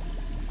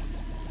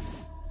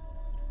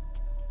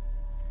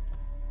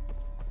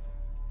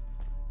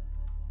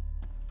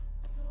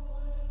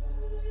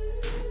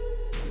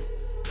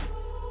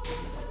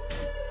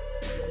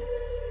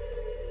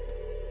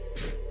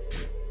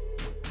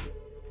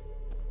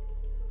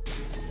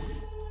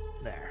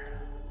 There.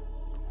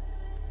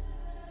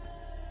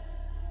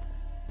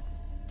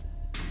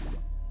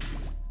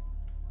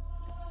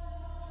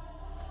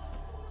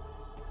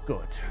 Good.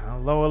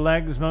 Lower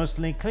legs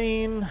mostly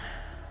clean.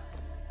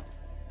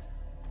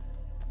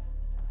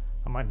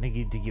 I might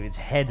need to give its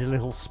head a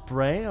little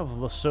spray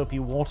of the soapy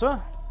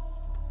water.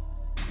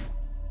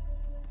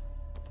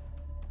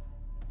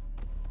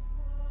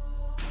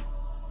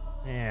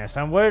 Yes,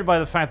 I'm worried by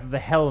the fact that the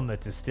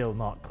helmet is still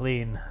not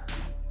clean.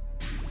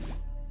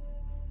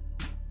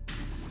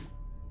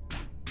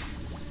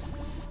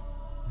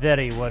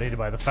 Very worried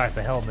by the fact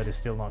the helmet is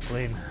still not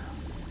clean.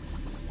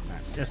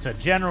 Just a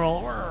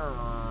general...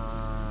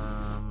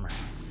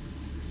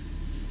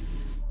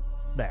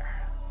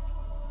 There.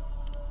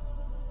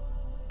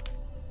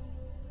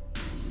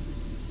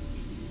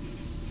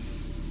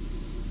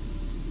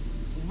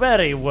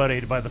 Very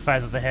worried by the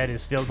fact that the head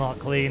is still not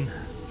clean.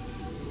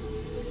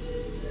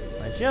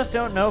 I just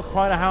don't know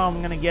quite how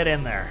I'm gonna get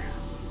in there.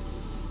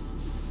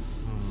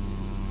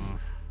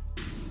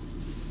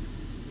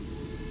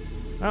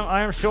 Well,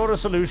 I am sure a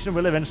solution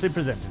will eventually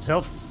present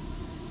itself.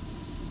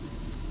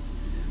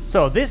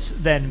 So this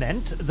then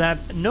meant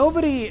that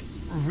nobody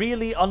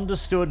really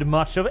understood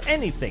much of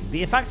anything.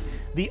 In fact,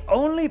 the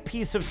only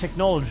piece of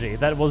technology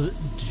that was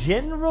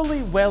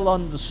generally well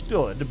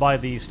understood by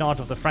the start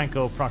of the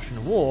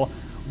Franco-Prussian War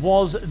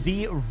was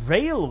the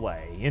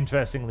railway,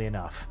 interestingly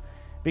enough.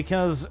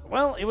 Because,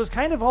 well, it was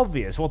kind of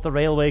obvious what the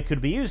railway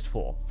could be used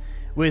for.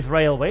 With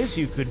railways,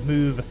 you could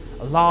move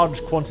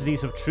large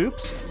quantities of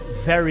troops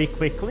very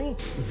quickly,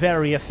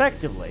 very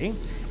effectively,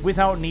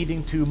 without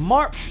needing to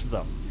march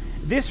them.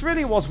 This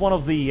really was one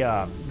of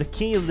the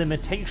key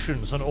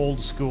limitations on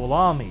old-school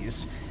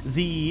armies,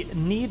 the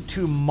need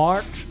to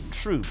march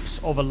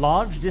troops over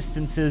large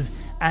distances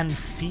and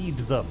feed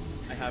them.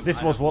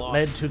 This was what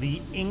led to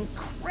the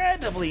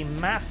incredibly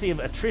massive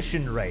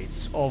attrition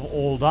rates of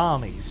old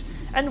armies,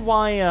 and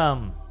why,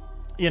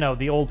 you know,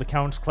 the old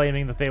accounts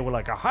claiming that they were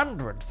like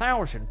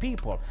 100,000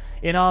 people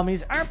in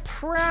armies are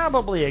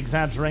probably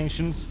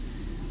exaggerations,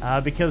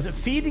 because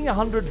feeding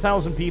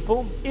 100,000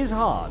 people is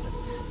hard.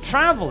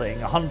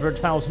 Traveling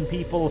 100,000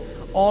 people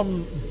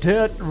on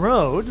dirt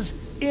roads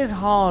is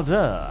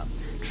harder.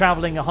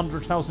 Traveling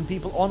 100,000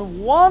 people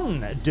on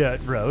one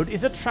dirt road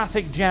is a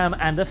traffic jam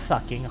and a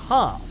fucking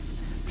half.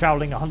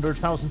 Traveling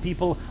 100,000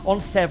 people on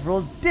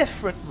several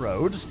different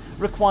roads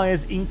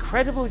requires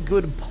incredibly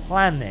good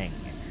planning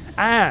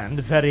and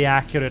very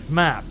accurate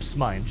maps,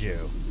 mind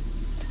you.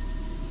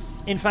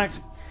 In fact,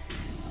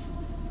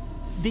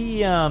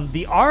 the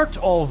art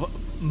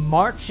of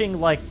marching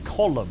like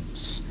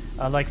columns,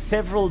 like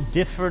several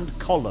different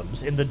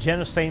columns in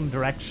the same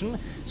direction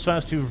so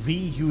as to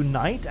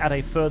reunite at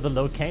a further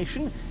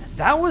location,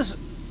 that was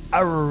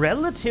a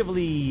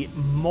relatively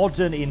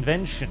modern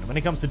invention when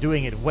it comes to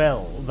doing it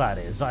well, that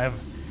is. I have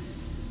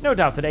no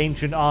doubt that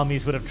ancient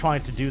armies would have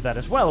tried to do that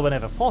as well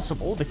whenever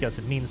possible, because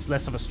it means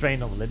less of a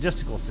strain on the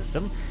logistical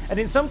system, and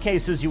in some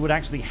cases you would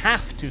actually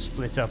have to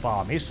split up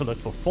armies to look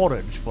for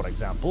forage, for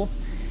example.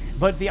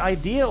 But the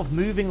idea of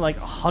moving like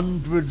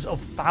hundreds of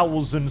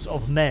thousands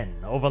of men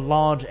over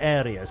large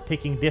areas,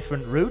 picking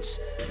different routes,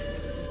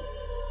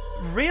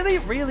 really,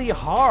 really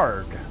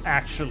hard,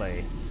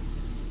 actually.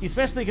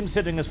 Especially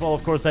considering as well,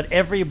 of course, that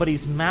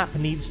everybody's map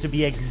needs to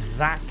be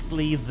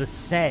exactly the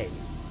same.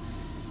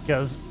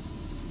 Because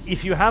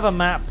if you have a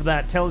map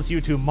that tells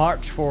you to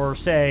march for,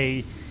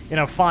 say,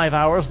 5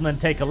 hours and then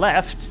take a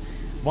left,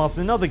 whilst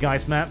another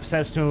guy's map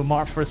says to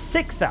march for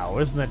 6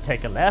 hours and then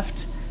take a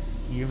left,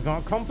 you've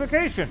got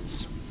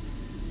complications.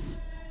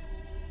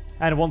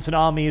 And once an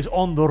army is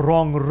on the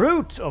wrong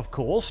route, of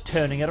course,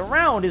 turning it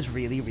around is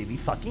really, really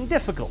fucking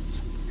difficult.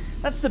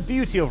 That's the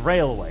beauty of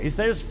railways.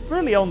 There's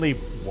really only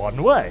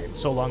one way.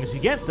 So long as you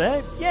get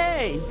there,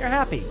 yay, you're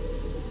happy.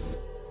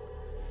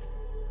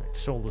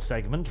 Shoulder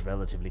segment,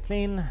 relatively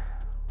clean.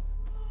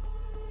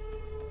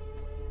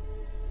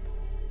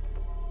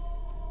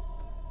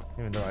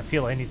 Even though I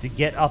feel I need to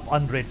get up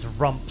under its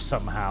rump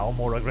somehow,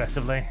 more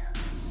aggressively.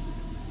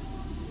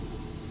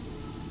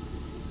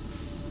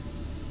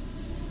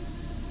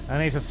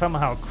 I need to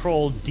somehow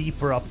crawl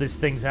deeper up this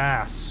thing's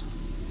ass.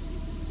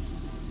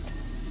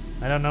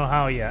 I don't know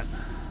how yet.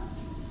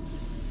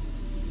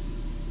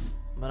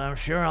 But I'm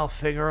sure I'll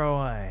figure a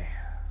way.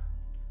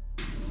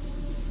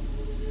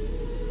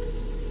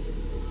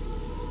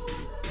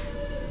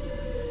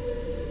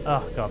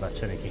 Oh god, that's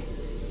finicky.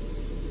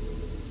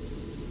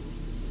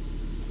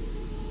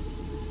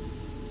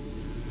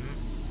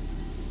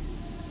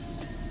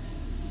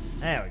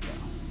 There we go.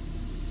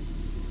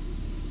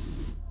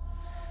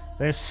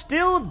 There's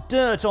still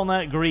dirt on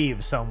that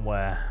greave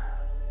somewhere.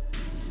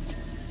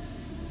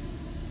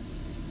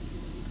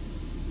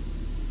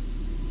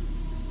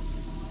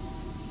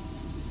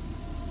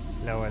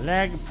 Lower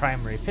leg,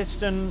 primary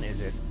piston.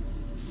 Is it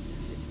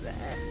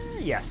there?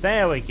 Yes,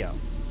 there we go.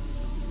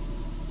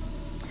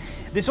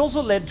 This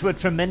also led to a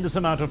tremendous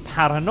amount of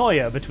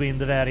paranoia between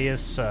the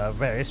various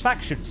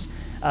factions.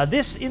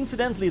 This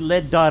incidentally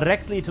led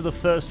directly to the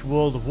First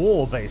World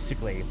War,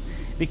 basically,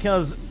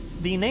 because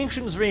the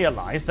nations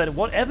realized that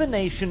whatever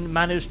nation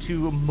managed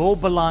to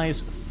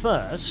mobilize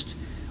first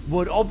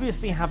would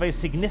obviously have a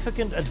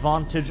significant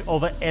advantage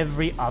over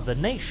every other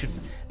nation,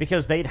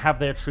 because they'd have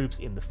their troops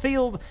in the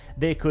field,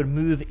 they could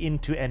move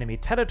into enemy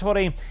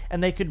territory,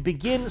 and they could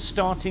begin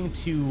starting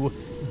to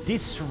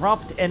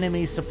disrupt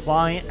enemy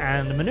supply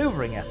and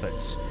maneuvering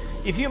efforts.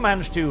 If you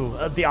managed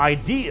to, the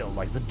ideal,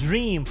 like the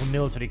dream for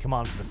military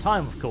commands at the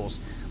time, of course,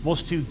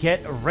 was to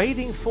get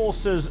raiding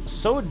forces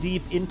so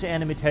deep into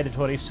enemy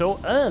territory so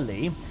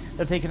early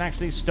that they can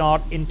actually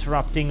start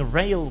interrupting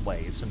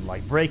railways and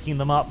like breaking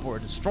them up or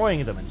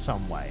destroying them in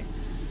some way.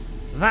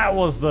 That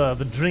was the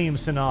dream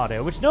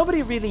scenario, which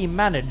nobody really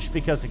managed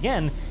because,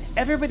 again,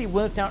 everybody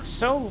worked out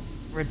so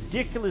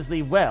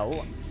ridiculously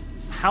well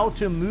how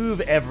to move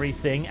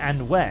everything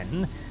and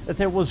when that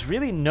there was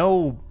really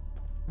no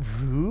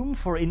room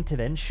for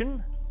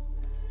intervention.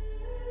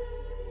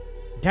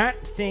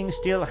 That thing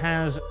still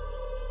has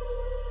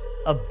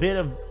a bit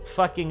of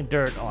fucking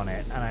dirt on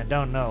it, and I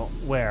don't know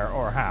where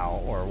or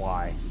how or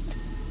why.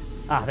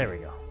 Ah, there we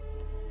go.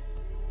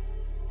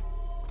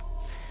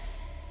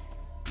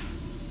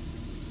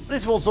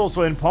 This was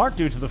also in part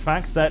due to the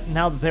fact that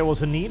now that there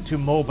was a need to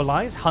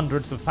mobilize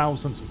hundreds of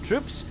thousands of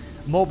troops,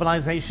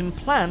 mobilization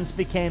plans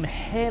became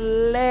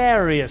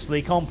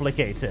hilariously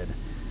complicated.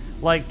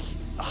 Like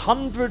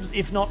hundreds,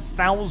 if not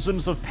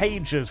thousands of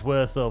pages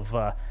worth of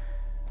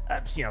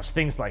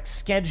things like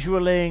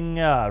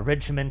scheduling,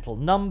 regimental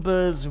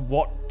numbers,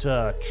 what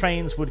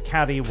trains would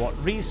carry what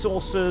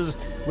resources,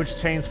 which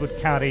trains would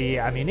carry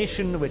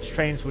ammunition, which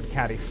trains would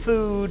carry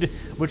food,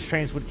 which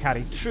trains would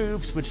carry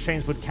troops, which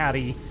trains would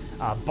carry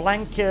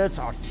blankets,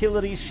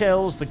 artillery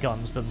shells, the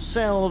guns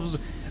themselves,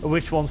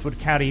 which ones would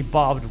carry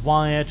barbed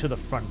wire to the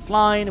front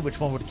line, which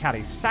one would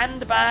carry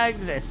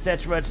sandbags,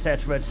 etc.,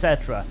 etc.,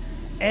 etc.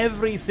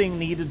 Everything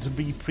needed to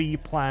be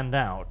pre-planned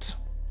out.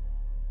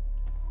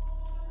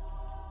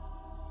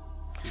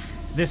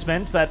 This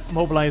meant that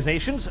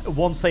mobilizations,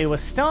 once they were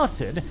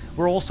started,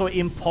 were also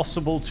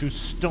impossible to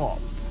stop.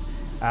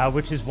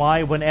 Which is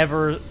why when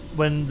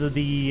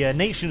the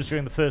nations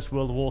during the First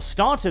World War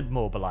started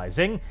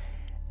mobilizing,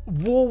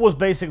 war was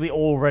basically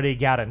already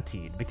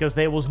guaranteed, because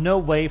there was no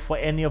way for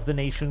any of the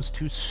nations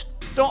to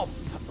stop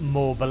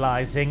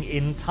mobilizing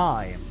in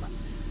time.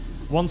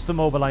 Once the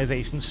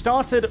mobilization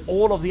started,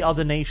 all of the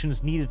other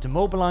nations needed to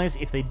mobilize.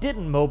 If they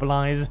didn't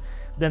mobilize,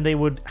 then they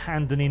would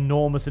hand an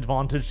enormous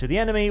advantage to the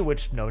enemy,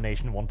 which no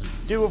nation wanted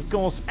to do, of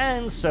course,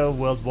 and so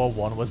World War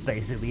I was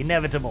basically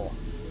inevitable.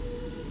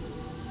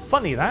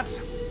 Funny that.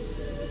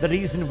 The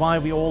reason why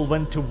we all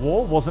went to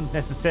war wasn't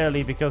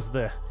necessarily because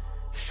the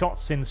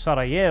shots in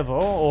Sarajevo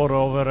or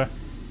over,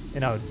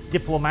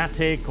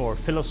 diplomatic or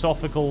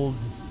philosophical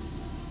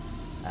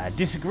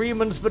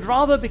disagreements, but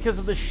rather because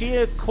of the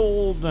sheer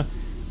cold,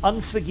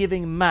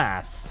 unforgiving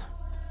math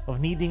of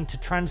needing to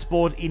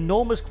transport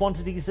enormous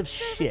quantities of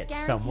shit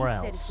somewhere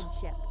else.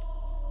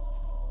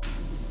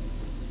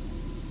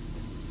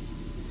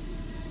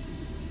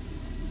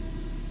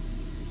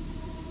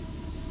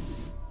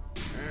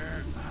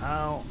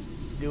 How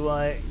do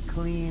I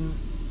clean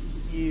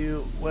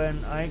you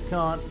when I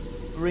can't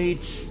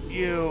reach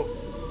you?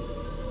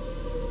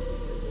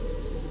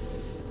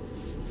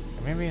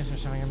 Maybe is there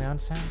something on the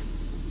outside?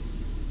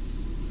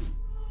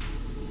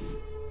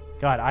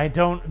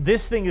 God,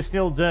 this thing is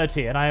still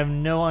dirty, and I have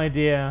no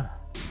idea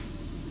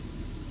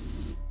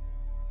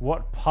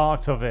what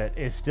part of it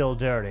is still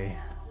dirty.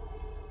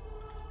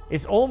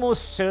 It's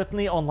almost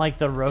certainly on, like,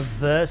 the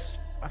reverse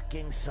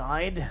fucking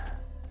side.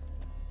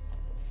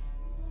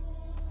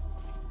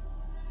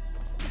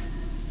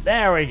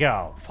 There we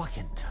go.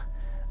 Fucking...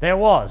 There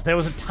was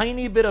a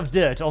tiny bit of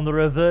dirt on the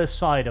reverse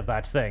side of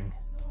that thing.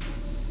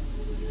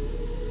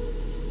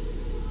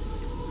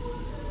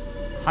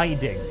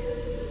 Hiding.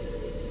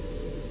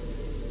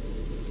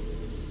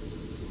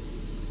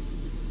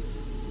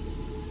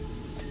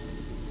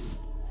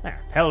 There,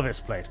 pelvis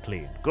plate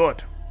clean.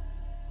 Good.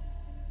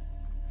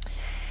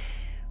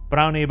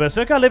 Brownie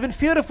Berserker, live in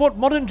fear of what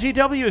modern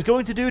GW is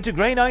going to do to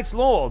Grey Knight's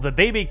lore. The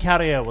baby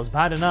carrier was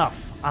bad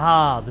enough.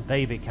 Ah, the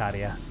baby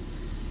carrier.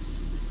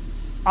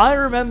 I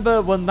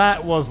remember when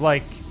that was,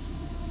 like,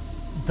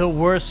 the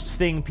worst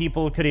thing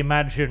people could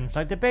imagine.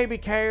 Like, the baby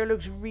carrier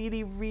looks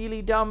really,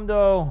 really dumb,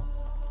 though.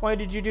 Why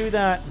did you do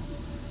that?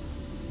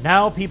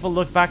 Now people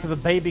look back at the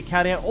baby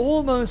cat here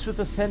almost with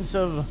a sense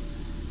of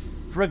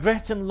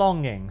regret and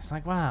longing. It's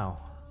like, wow.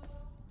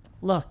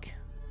 Look.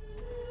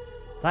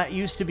 That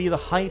used to be the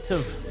height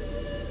of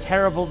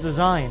terrible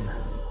design.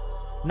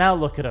 Now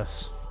look at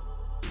us.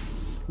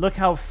 Look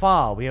how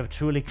far we have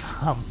truly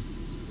come.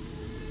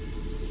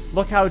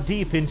 Look how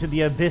deep into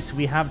the abyss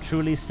we have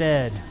truly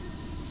stared.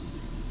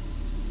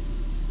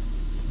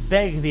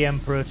 Beg the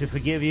Emperor to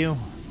forgive you,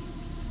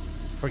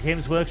 for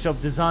Games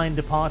Workshop Design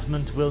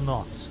Department will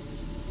not.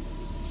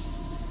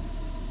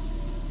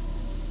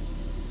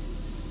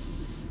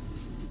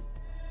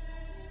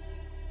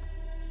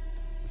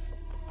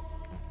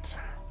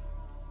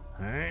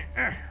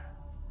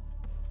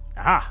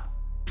 Aha!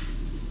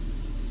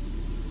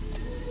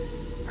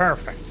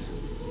 Perfect.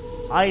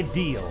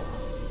 Ideal.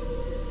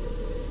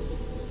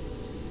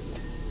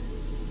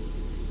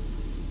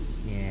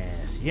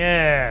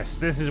 Yes,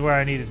 this is where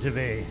I needed to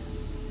be.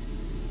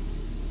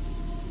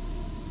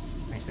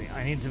 Actually,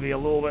 I need to be a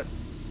little bit...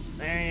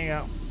 There you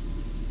go.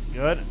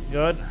 Good,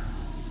 good.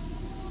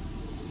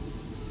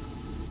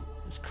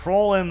 Just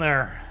crawl in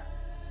there.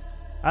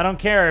 I don't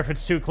care if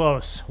it's too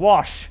close.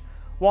 Wash.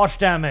 Wash,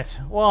 damn it.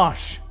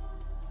 Wash.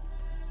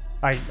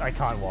 I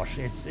can't wash.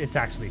 It's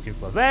actually too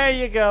close. There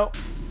you go.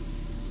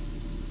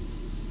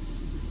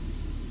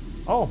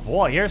 Oh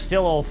boy, you're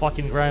still all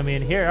fucking grimy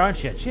in here,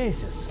 aren't you?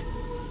 Jesus.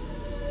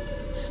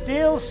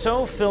 Still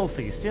so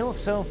filthy, still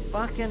so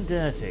fucking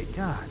dirty.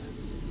 God.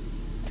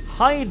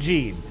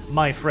 Hygiene,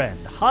 my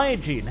friend.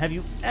 Hygiene. Have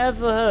you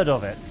ever heard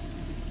of it?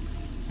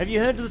 Have you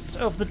heard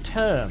of the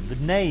term, the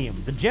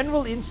name, the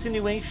general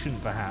insinuation,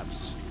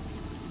 perhaps?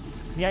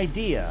 The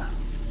idea?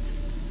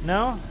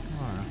 No?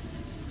 Oh.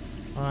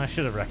 Well, I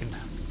should have reckoned.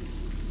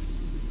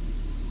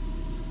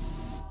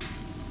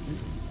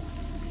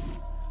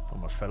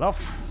 Almost fell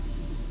off.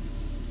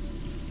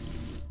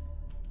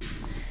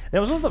 There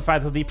was also the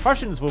fact that the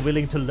Prussians were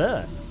willing to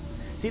learn.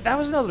 See, that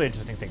was another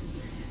interesting thing.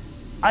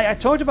 I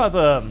talked about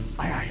the...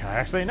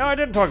 actually, no, I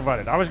didn't talk about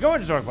it. I was going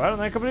to talk about it,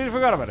 and I completely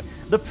forgot about it.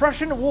 The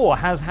Prussian War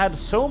has had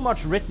so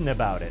much written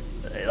about it.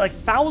 Like,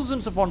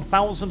 thousands upon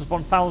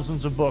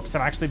thousands of books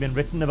have actually been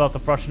written about the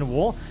Prussian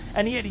War,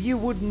 and yet you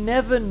would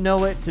never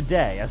know it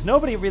today, as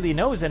nobody really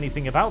knows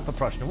anything about the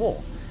Prussian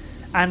War.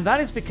 And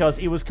that is because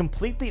it was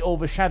completely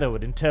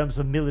overshadowed in terms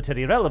of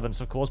military relevance,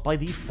 of course, by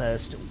the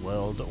First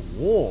World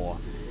War.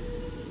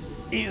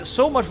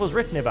 So much was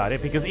written about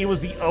it because it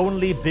was the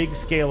only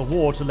big-scale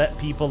war to let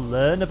people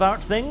learn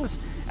about things,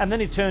 and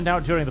then it turned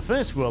out during the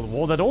First World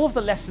War that all of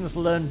the lessons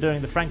learned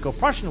during the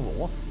Franco-Prussian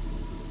War,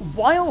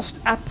 whilst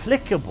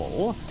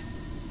applicable,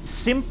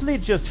 simply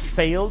just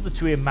failed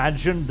to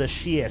imagine the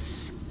sheer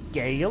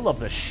scale of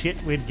the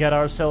shit we'd get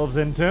ourselves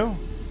into.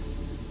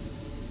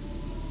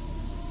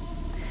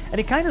 And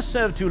it kind of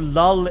served to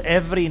lull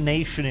every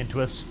nation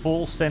into a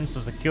full sense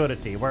of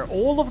security, where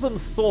all of them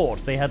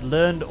thought they had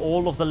learned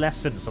all of the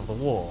lessons of the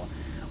war.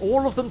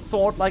 All of them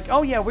thought, like,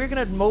 oh yeah, we're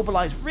going to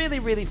mobilize really,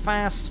 really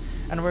fast,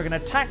 and we're going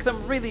to attack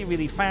them really,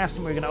 really fast,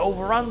 and we're going to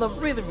overrun them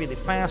really, really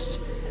fast,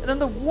 and then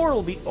the war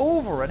will be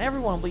over, and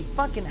everyone will be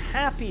fucking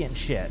happy and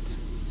shit.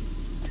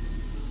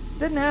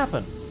 Didn't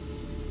happen.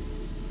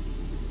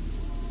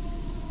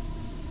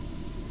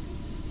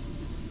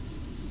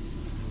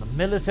 The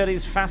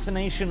military's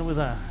fascination with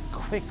a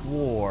quick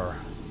war.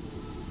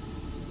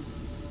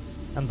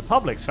 And the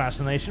public's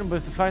fascination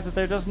with the fact that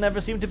there does never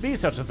seem to be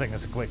such a thing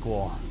as a quick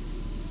war.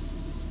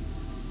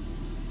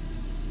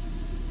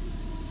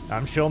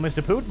 I'm sure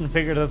Mr. Putin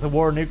figured that the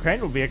war in Ukraine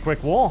would be a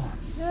quick war.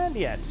 And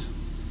yet.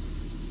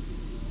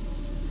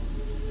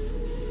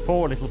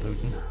 Poor little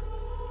Putin.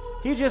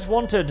 He just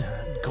wanted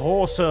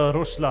Große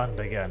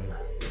Russland again.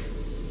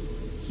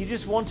 He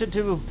just wanted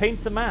to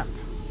paint the map.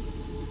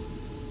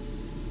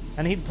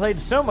 And he'd played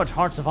so much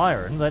Hearts of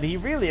Iron that he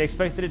really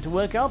expected it to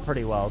work out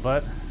pretty well,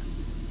 but...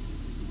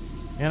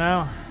 you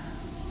know...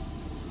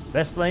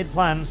 best laid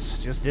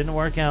plans just didn't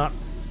work out.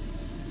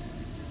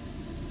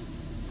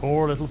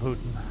 Poor little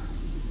Putin.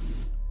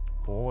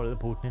 Poor little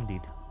Putin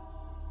indeed.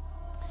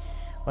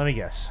 Let me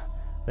guess.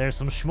 There's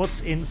some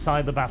schmutz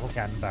inside the battle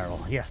cannon barrel.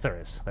 Yes, there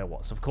is. There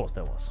was. Of course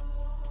there was.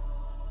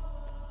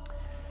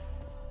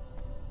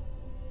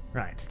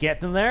 Right,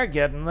 getting there,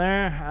 getting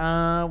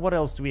there. What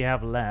else do we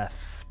have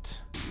left?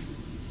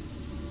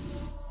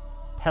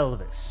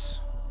 Pelvis.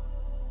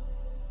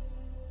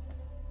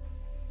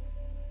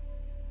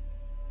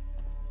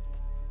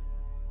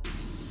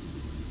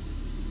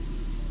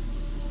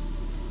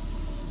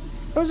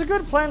 It was a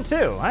good plan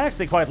too. I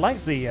actually quite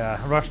liked the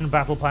Russian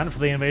battle plan for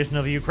the invasion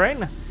of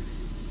Ukraine.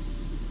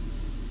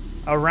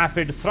 A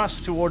rapid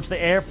thrust towards the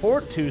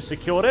airport to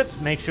secure it,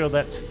 make sure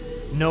that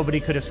nobody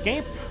could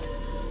escape.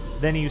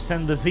 Then you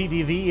send the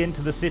VDV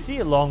into the city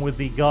along with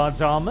the guard's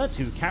armor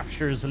to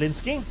capture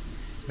Zelensky.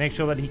 Make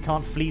sure that he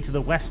can't flee to the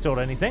west or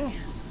anything.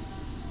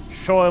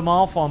 Show him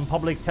off on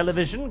public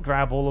television.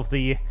 Grab all of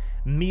the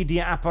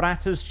media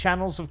apparatus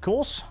channels, of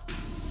course.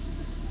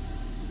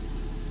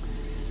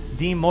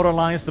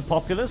 demoralize the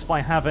populace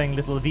by having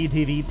little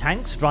VTV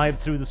tanks drive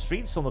through the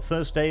streets on the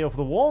first day of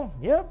the war.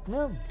 Yep,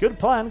 yeah, good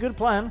plan, good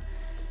plan.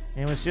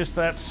 It was just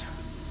that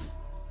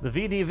the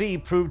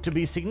VDV proved to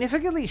be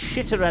significantly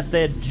shitter at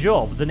their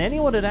job than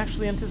anyone had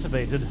actually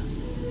anticipated.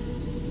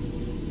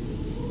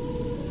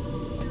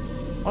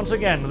 Once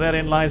again,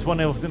 therein lies one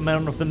of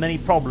the many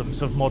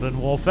problems of modern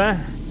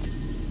warfare.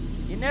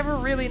 You never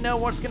really know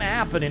what's going to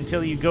happen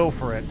until you go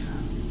for it.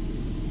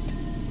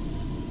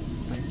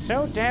 It's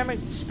so damn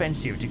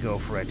expensive to go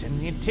for it,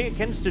 and it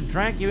tends to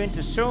drag you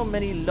into so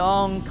many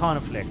long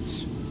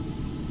conflicts.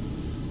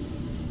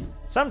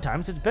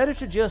 Sometimes it's better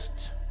to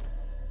just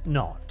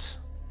not.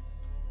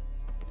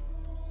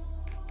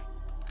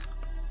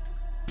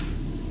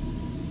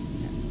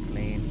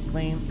 Clean,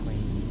 clean, clean.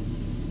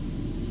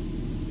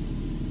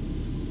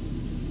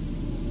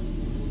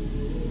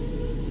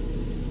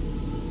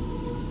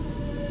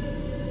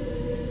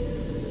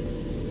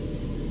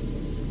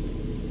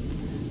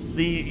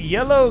 The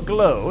yellow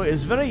glow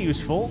is very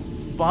useful,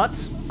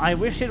 but I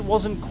wish it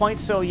wasn't quite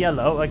so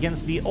yellow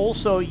against the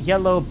also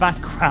yellow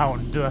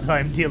background that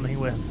I'm dealing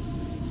with.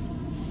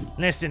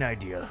 Less than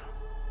ideal.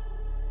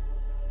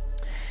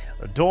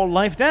 Adore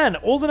Life Dan,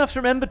 old enough to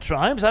remember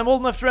Tribes. I'm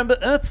old enough to remember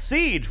Earth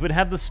Siege. We'd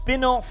had the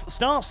spin-off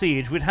Star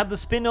Siege. We'd had the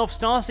spin-off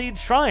Star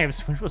Siege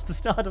Tribes, which was the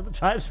start of the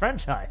Tribes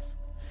franchise.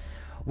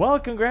 Well,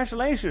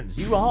 congratulations.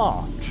 You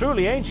are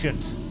truly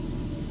ancient.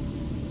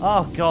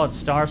 Oh god,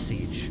 Star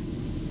Siege.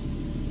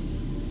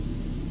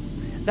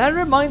 That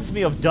reminds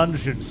me of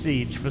Dungeon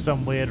Siege for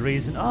some weird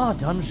reason. Oh,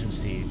 Dungeon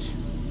Siege.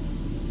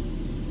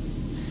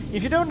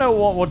 If you don't know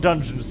what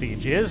Dungeon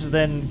Siege is,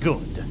 then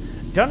good.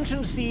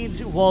 Dungeon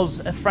Siege was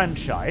a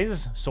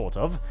franchise, sort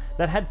of,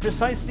 that had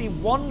precisely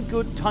one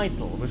good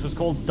title, which was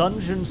called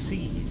Dungeon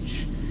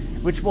Siege,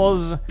 which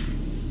was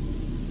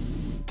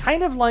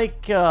kind of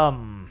like,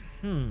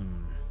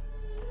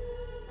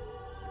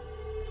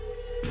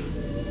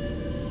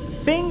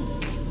 think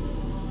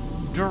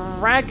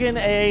Dragon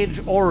Age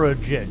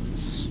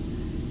Origins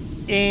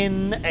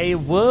in a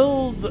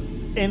world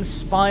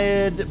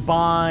inspired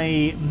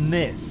by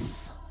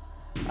Myth,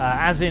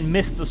 as in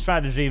Myth the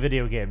strategy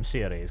video game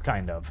series,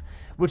 kind of,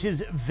 which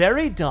is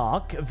very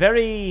dark,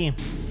 very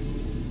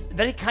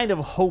kind of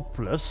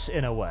hopeless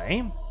in a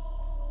way.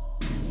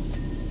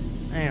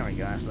 There we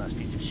go, that's the last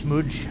piece of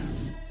smudge.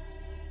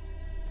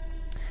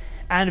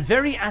 And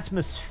very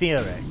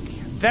atmospheric.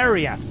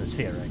 Very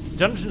atmospheric.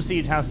 Dungeon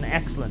Siege has an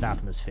excellent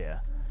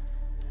atmosphere.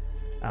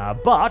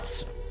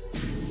 But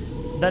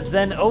that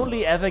then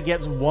only ever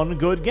gets one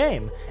good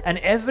game, and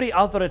every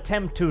other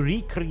attempt to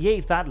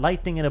recreate that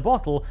lightning in a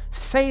bottle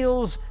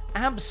fails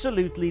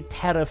absolutely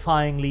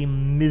terrifyingly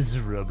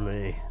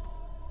miserably.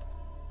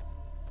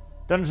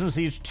 Dungeon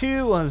Siege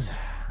 2 was,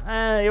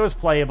 it was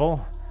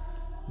playable.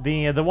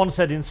 The one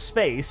set in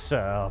space,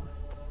 what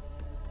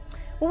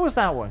was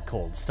that one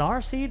called?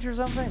 Star Siege or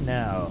something?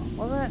 No,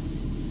 was it?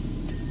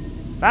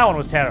 That one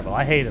was terrible.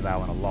 I hated that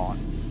one a lot.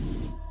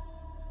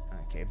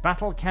 Okay,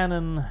 battle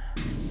cannon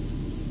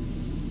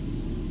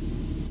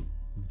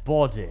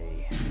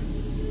body.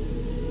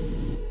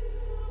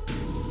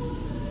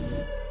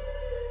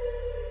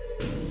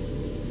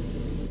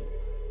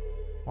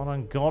 What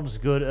on God's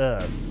good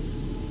earth?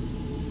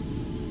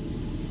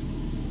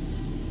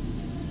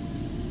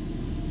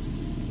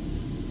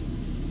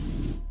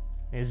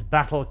 Is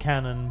battle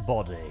cannon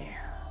body.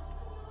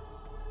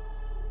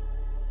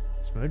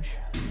 Smudge.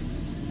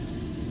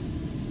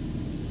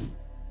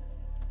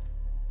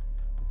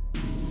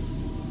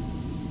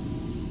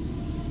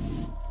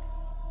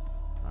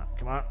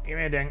 Come on, give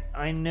me a ding.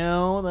 I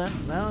know that.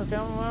 No,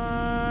 come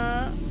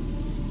on.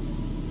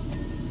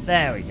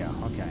 There we go.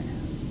 Okay.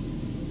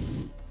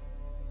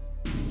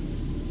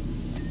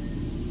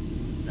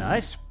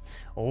 Nice.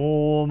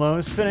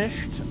 Almost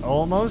finished.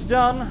 Almost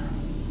done.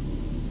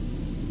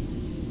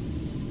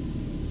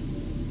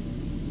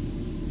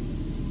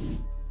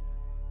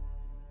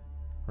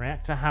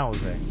 Reactor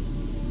housing.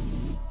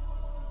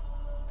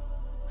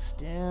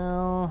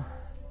 Still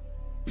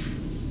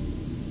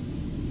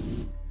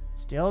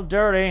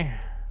dirty.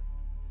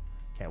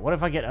 Okay, what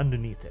if I get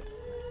underneath it?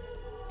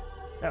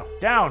 No,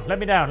 down! Let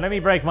me down! Let me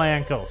break my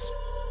ankles.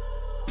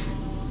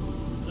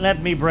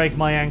 Let me break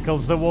my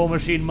ankles. The war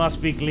machine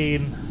must be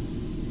clean.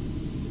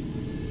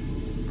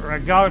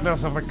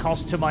 Regardless of the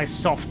cost to my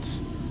soft,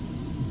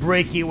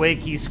 breaky,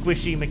 wakey,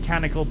 squishy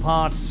mechanical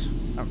parts.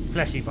 Oh,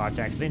 fleshy parts,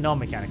 actually,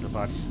 non-mechanical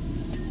parts.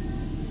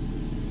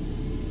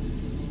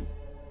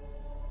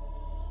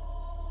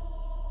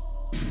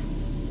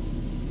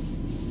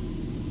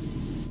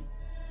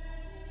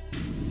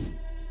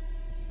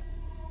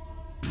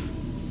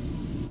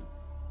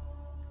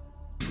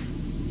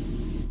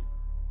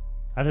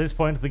 At this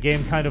point, the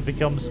game kind of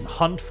becomes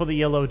Hunt for the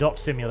Yellow Dot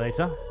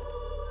Simulator.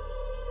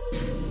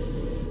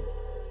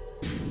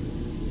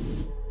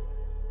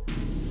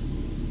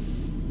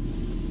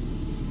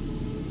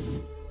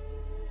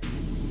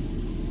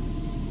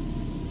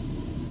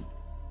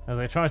 As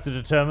I try to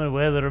determine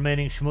where the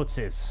remaining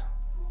schmutz is.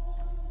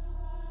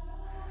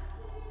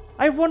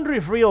 I wonder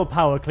if real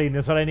power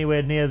cleaners are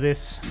anywhere near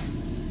this.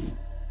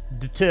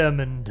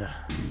 determined.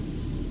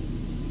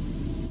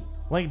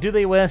 Like, do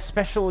they wear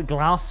special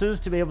glasses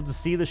to be able to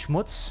see the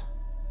schmutz?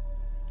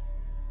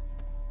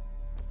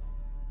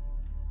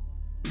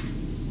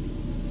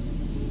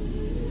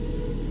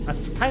 I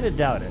kind of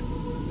doubt it.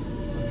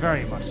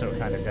 Very much so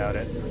kind of doubt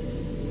it.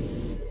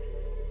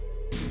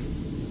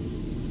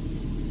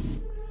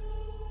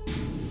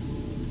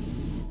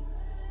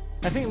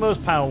 I think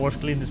most power wash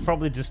clean is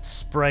probably just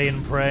spray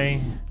and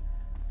pray.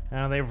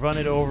 And they run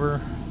it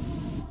over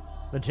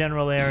the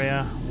general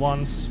area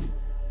once,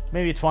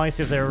 maybe twice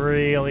if they're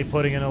really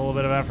putting in a little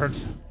bit of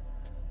effort.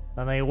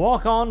 Then they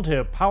walk on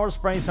to power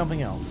spray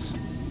something else.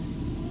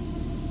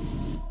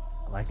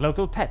 Like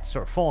local pets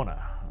or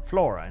fauna,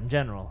 flora in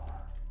general.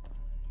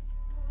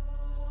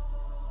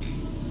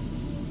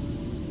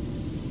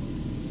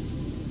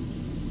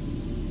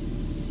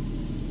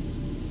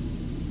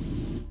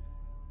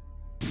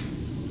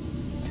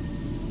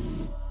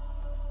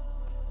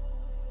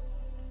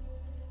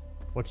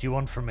 What do you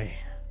want from me?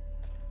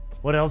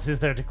 What else is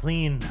there to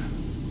clean?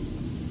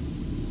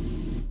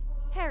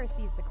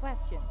 Heresy's the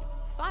question.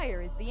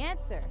 Fire is the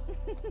answer.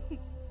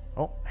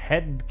 Oh,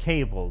 head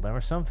cable. There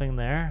was something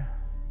there.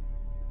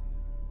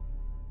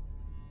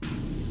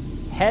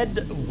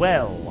 Head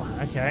well.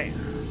 Okay.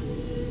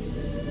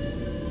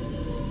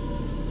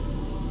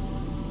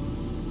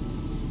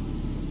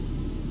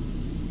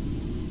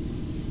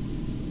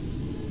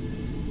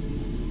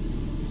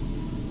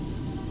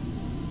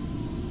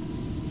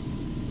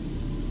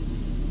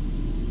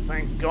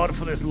 Thank God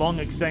for this long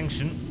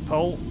extension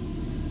pole.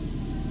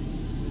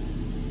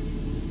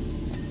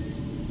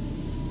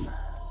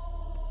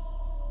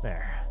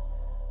 There.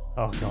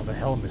 Oh God, the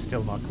helm is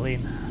still not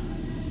clean.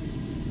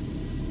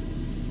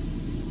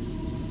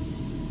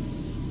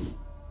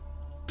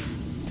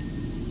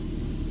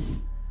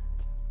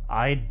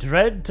 I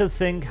dread to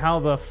think how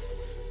the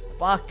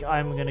fuck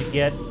I'm gonna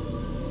get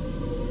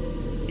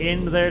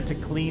in there to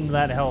clean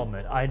that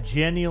helmet. I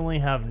genuinely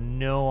have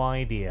no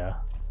idea.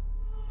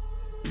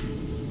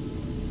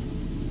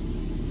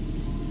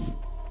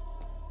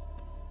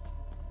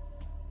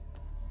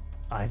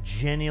 I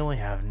genuinely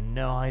have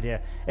no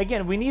idea.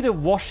 Again, we need a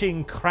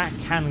washing crack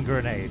hand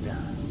grenade.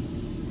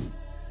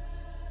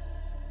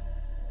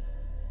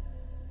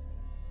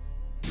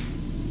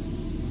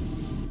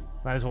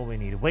 That is what we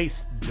need.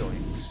 Waist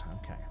joints.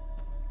 Okay.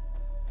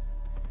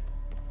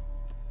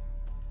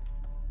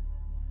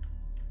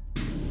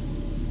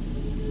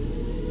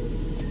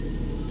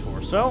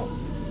 Torso.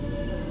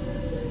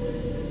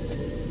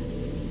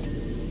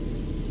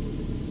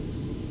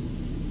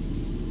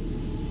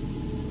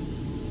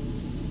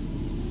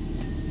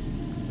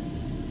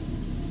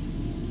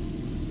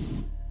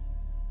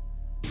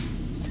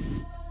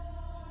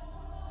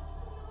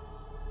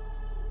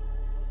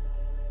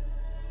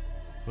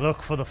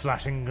 Look for the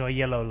flashing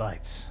yellow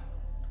lights.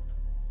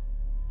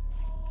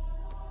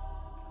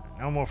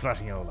 No more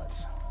flashing yellow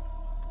lights.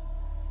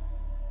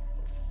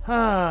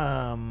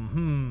 How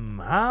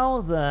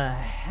the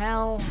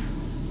hell?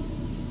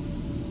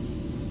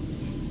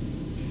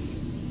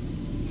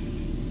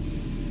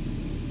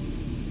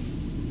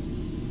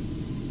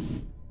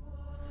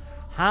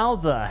 How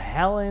the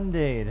hell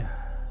indeed?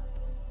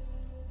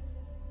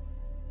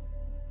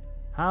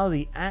 How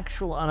the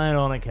actual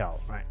unironic hell?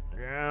 Right,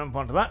 jump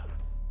onto that.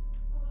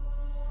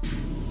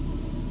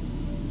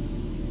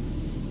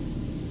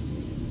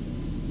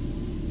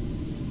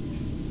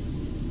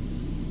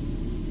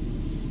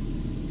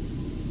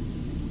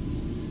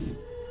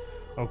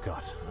 Oh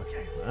God,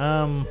 okay.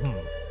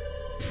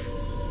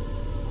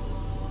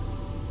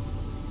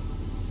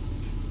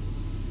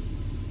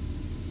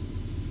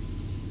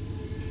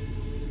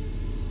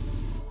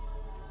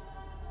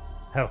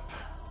 Help.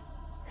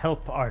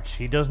 Help Arch.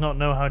 He does not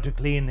know how to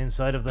clean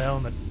inside of the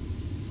helmet.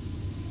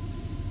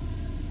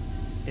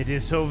 It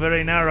is so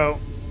very narrow.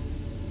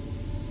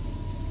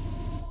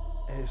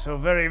 It is so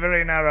very,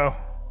 very narrow.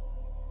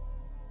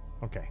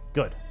 Okay,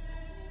 good.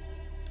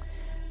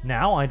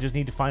 Now I just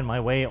need to find my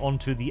way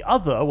onto the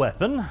other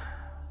weapon.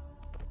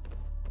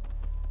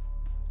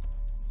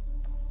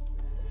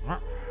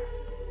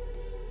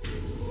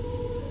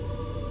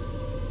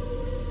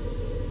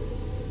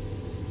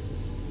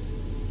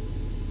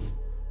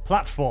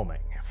 Platforming.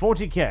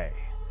 40k.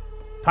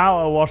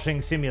 Power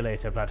washing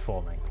simulator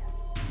platforming.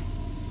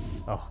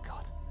 Oh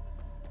God.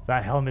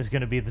 That helm is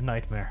going to be the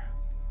nightmare.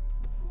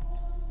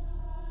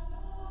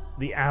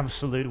 The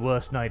absolute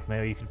worst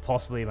nightmare you could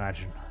possibly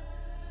imagine.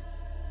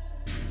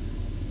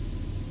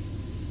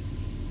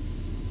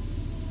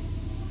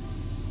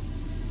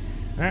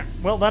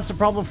 Well, that's a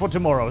problem for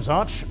tomorrow's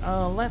Arch.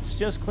 Let's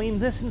just clean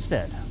this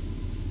instead.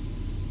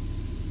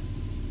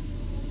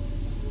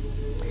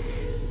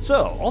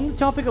 So, on the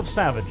topic of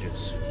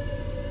savages.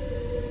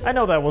 I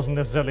know that wasn't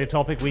necessarily a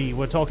topic we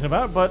were talking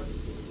about, but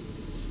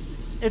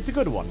it's a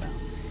good one now.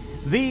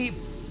 The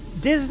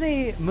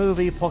Disney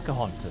movie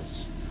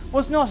Pocahontas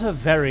was not a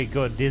very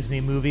good Disney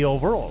movie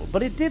overall,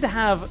 but it did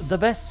have the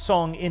best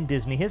song in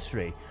Disney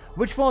history,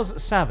 which was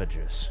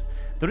Savages.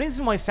 The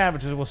reason why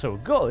savages were so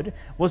good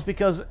was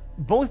because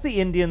both the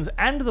Indians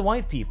and the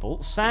white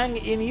people sang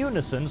in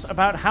unison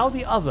about how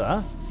the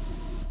other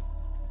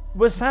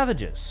were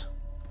savages.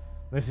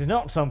 This is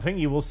not something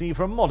you will see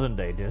from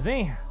modern-day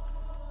Disney,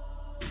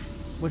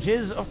 which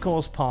is, of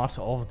course, part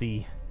of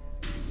the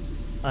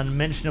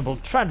unmentionable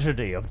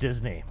tragedy of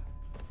Disney.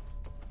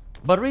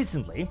 But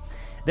recently,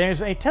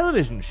 there's a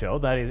television show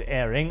that is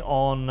airing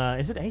on,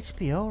 is it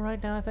HBO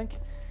right now, I think?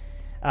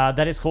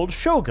 That is called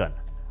Shogun.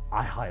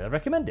 I highly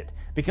recommend it,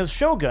 because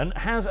Shogun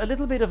has a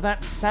little bit of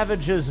that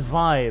Savages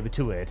vibe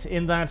to it,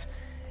 in that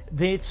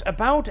it's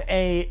about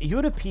a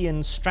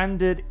European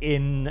stranded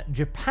in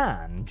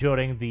Japan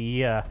during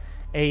the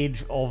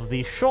age of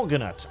the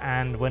shogunate,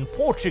 and when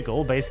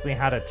Portugal basically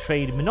had a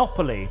trade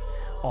monopoly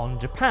on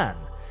Japan.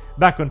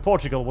 Back when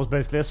Portugal was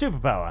basically a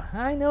superpower.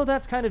 I know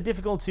that's kind of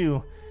difficult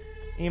to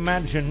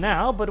imagine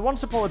now, but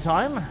once upon a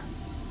time,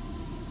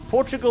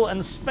 Portugal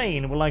and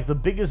Spain were like the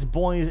biggest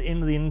boys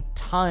in the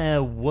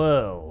entire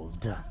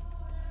world.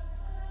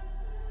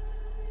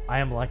 I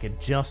am like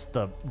at just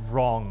the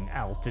wrong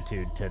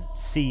altitude to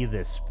see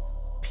this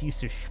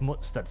piece of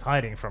schmutz that's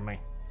hiding from me.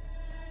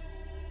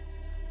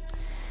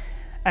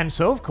 And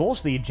so, of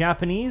course, the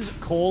Japanese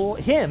call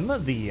him,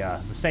 the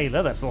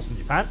sailor that's lost in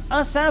Japan,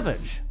 a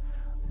savage.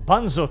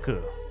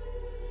 Banzoku.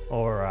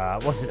 Or,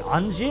 what's it,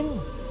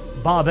 Anjin?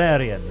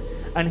 Barbarian.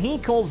 And he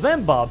calls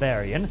them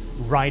barbarian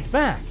right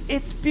back.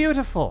 It's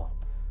beautiful.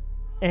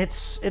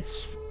 It's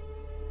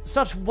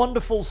such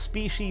wonderful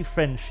species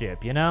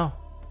friendship, you know?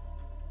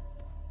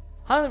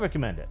 Highly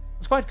recommend it.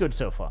 It's quite good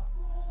so far.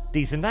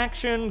 Decent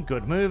action,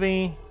 good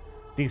movie,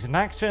 decent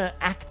actor,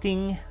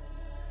 acting,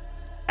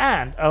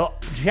 and a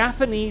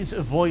Japanese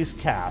voice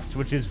cast,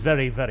 which is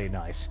very, very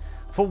nice.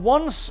 For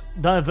once,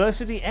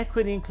 diversity,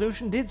 equity,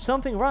 inclusion did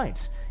something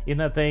right, in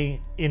that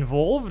they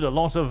involved a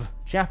lot of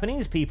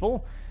Japanese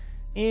people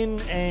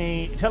in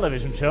a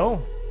television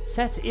show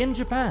set in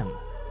Japan.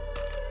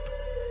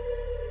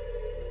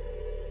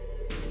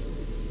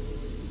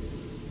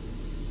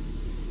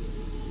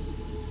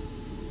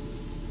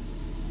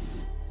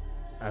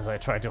 As I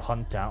try to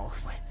hunt down,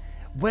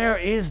 where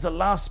is the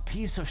last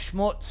piece of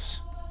schmutz?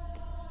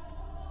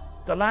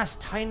 The last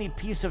tiny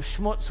piece of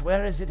schmutz,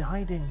 where is it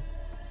hiding?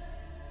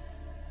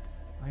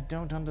 I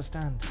don't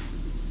understand.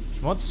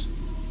 Schmutz?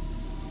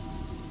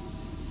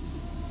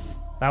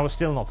 That was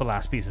still not the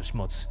last piece of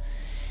schmutz.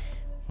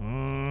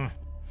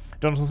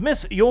 Jonathan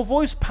Smith, your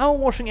voice power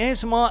washing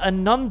ASMR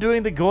and none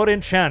doing the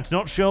Gorin chant.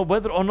 Not sure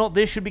whether or not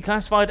this should be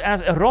classified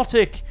as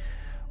erotic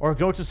or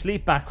go to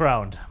sleep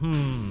background.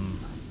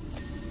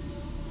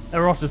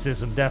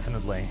 Eroticism,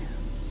 definitely.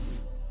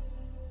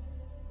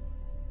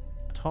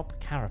 Top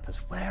carapace.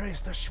 Where is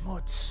the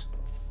schmutz?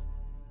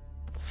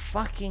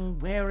 Fucking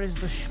where is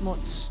the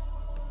schmutz?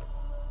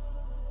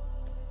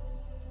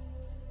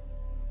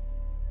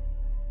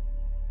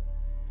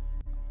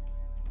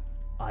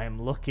 I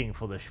am looking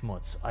for the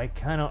schmutz. I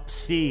cannot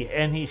see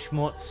any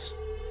schmutz.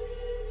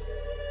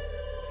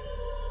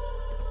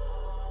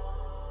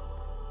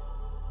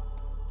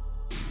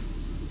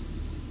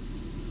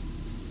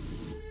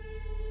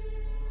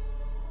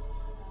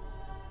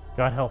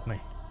 God help me.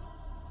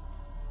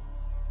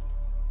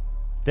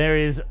 There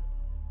is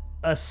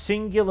a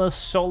singular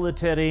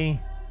solitary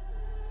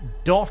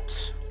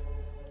dot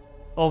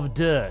of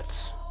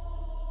dirt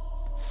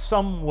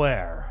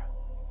somewhere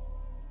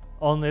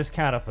on this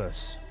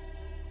carapace.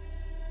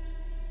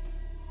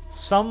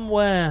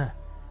 Somewhere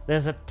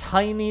there's a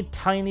tiny,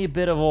 tiny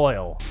bit of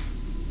oil.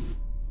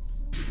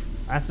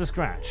 That's a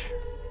scratch.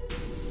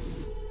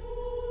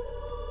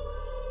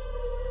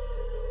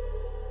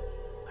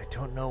 I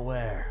don't know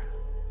where.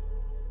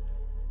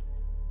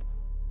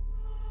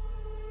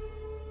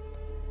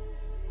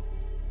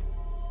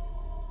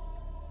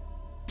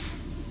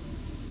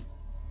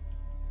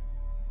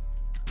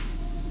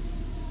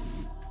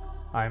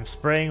 I'm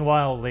spraying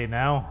wildly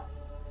now.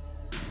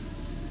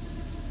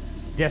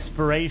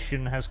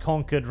 Desperation has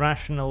conquered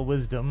rational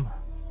wisdom.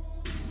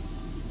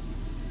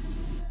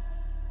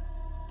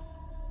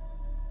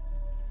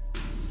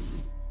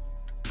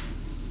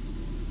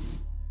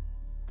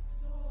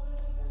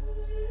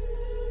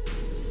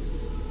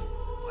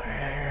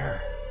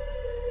 Where?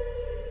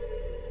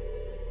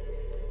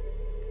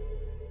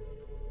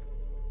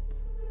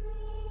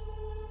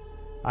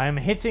 I am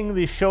hitting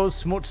the show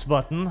smuts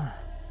button,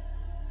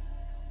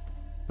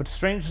 but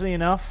strangely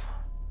enough,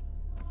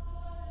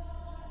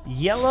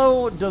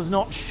 yellow does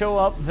not show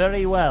up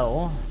very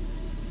well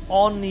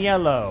on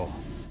yellow.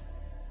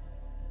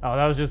 Oh,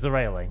 that was just the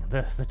railing.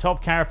 The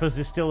top carapace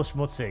is still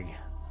schmutzig.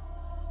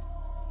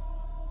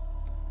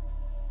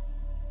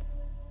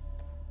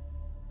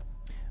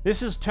 This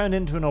has turned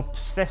into an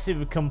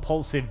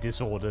obsessive-compulsive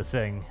disorder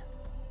thing.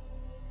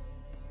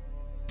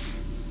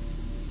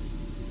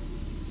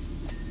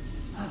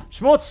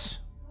 Schmutz!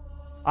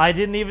 I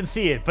didn't even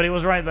see it, but it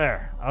was right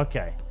there.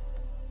 Okay.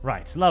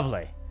 Right,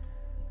 lovely.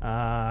 What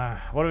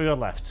have we got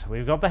left?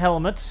 We've got the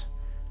helmet,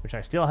 which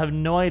I still have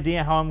no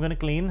idea how I'm going to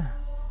clean.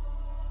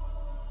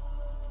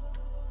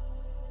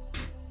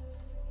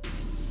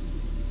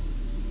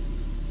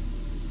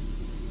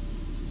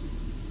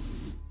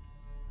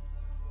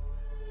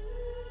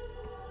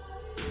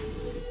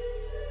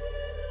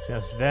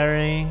 Just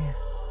very,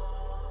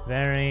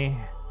 very,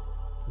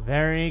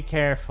 very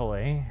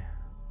carefully.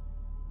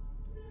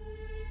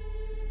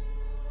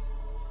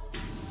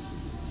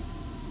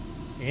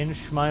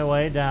 Inch my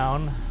way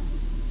down.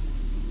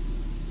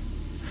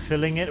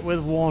 Filling it with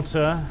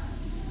water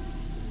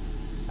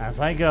as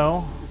I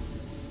go.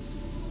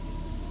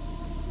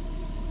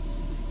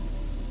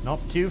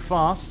 Not too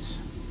fast.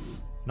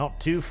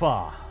 Not too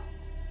far.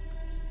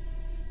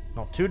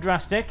 Not too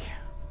drastic.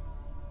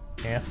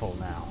 Careful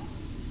now.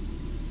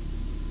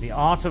 The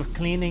art of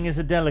cleaning is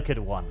a delicate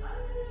one.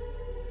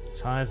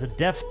 Tries a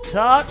deft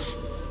touch.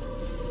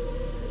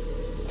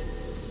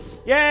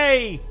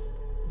 Yay!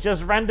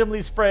 Just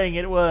randomly spraying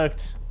it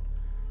worked.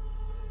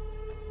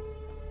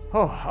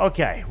 Oh,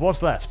 okay.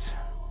 What's left?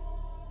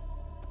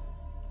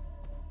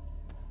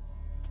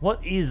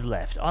 What is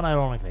left?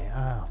 Unironically.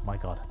 Oh, my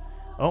god.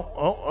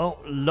 Oh.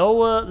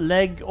 Lower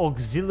leg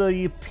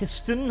auxiliary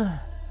piston.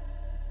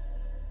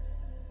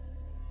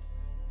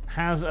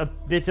 Has a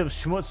bit of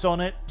schmutz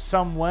on it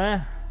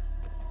somewhere.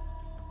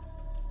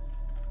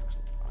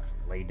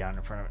 Lay down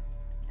in front of it.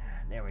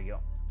 There we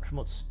go.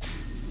 Schmutz.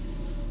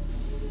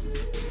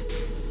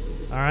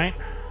 Alright.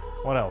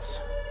 What else?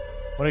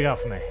 What do you got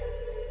for me?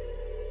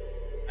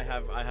 I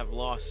have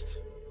lost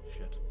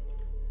shit.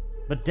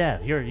 But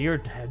Dev,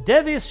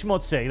 Dev is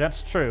schmutzig,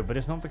 that's true, but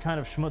it's not the kind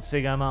of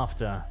schmutzig I'm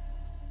after.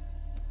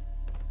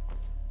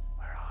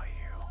 Where are you?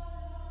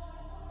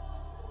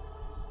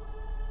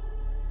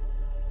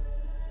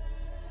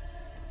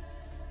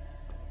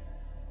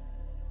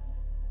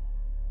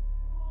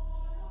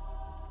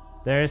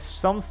 There's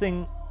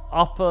something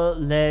upper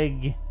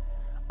leg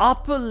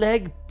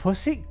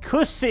pussy?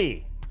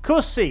 Cussy!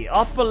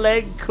 Upper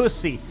leg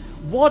cussy.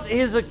 What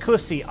is a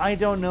cussy? I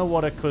don't know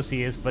what a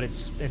cussy is, but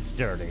it's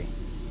dirty.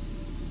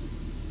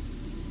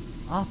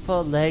 Upper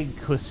leg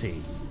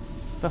cussy.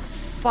 The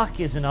fuck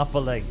is an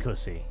upper leg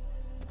cussy?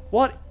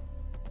 What?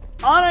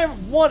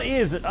 What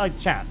is it?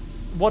 Chat.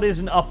 What is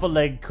an upper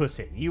leg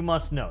cussy? You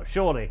must know.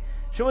 Surely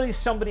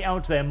somebody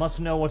out there must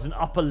know what an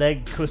upper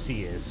leg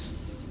cussy is.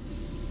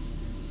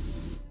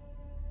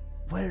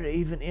 Where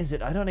even is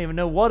it? I don't even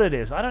know what it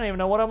is. I don't even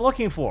know what I'm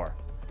looking for.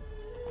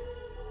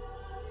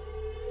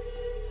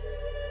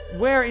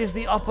 Where is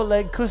the upper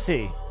leg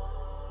cussy?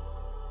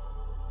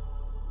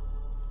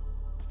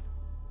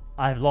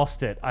 I've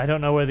lost it. I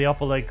don't know where the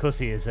upper leg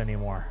cussy is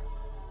anymore.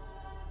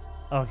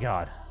 Oh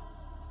god.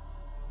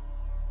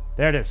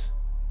 There it is.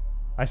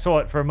 I saw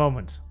it for a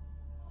moment.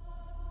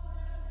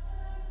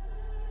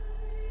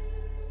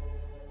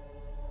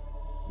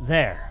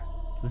 There.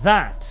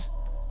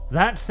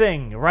 That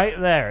thing right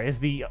there is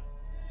the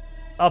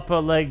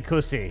upper leg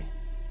cussy.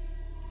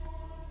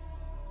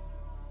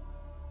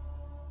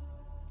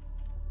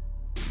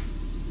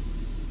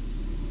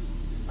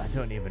 I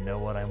don't even know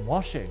what I'm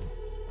washing.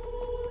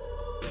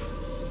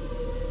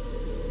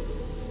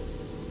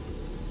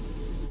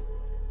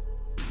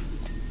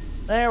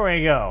 There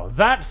we go.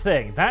 That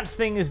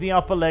thing is the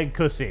upper leg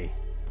cussy.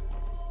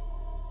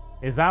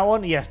 Is that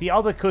one? Yes, the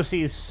other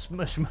cussy is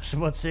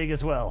schmutzig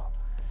as well.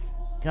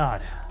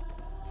 God.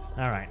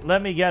 Alright,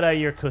 let me get out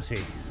your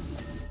cussy.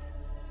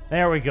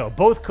 There we go.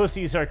 Both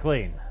cussies are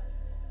clean.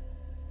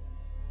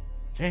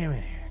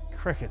 Jamie,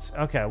 crickets.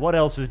 Okay, what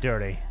else is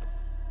dirty?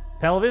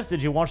 Pelvis,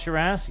 did you wash your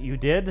ass? You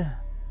did?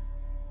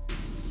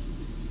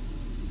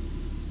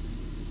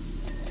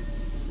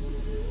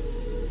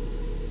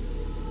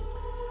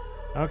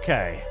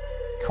 Okay.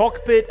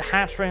 Cockpit,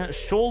 hatch rail,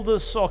 shoulder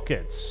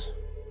sockets.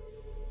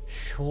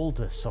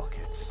 Shoulder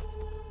sockets.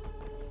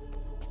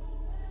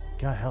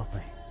 God help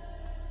me.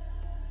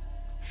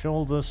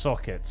 Shoulder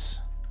sockets.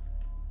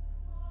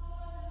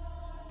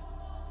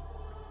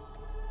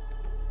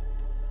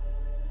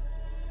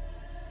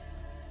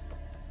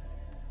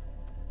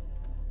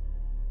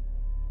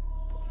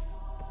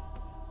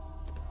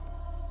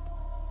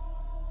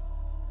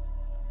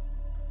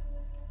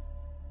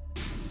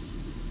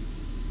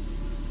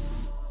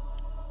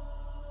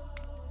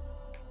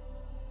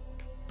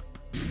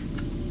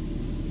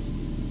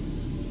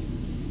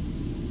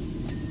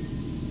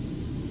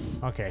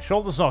 Okay,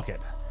 shoulder socket.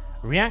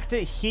 Reactor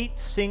heat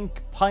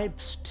sink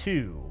pipes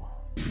 2.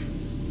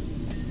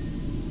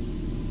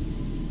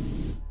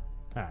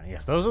 Ah,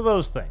 yes, those are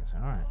those things.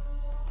 Alright.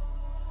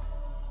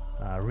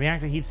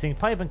 Reactor heat sink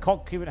pipe and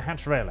cockpit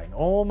hatch railing.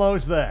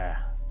 Almost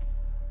there.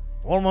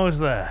 Almost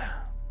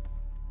there.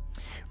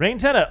 Rain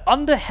Tedder,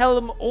 under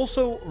helm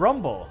also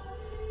rumble.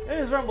 It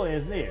is rumbling,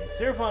 isn't it?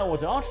 Certified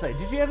water archlight.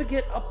 Did you ever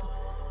get up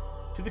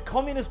to the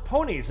communist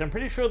ponies? I'm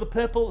pretty sure the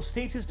purple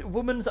statist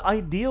woman's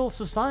ideal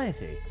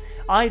society.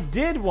 I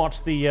did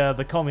watch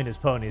the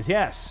communist ponies,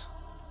 yes.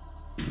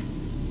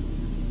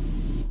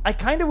 I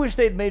kind of wish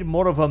they'd made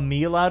more of a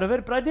meal out of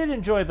it, but I did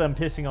enjoy them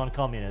pissing on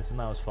communists, and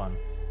that was fun.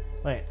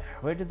 Wait,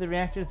 where did the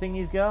reactor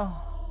thingies go?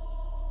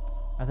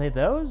 Are they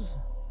those?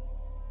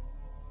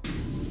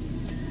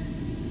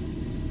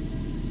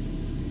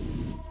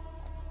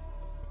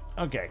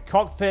 Okay,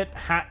 cockpit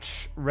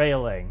hatch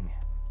railing.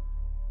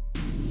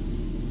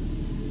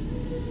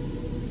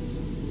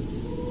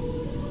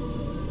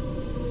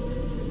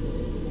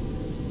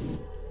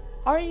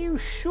 Are you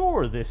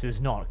sure this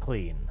is not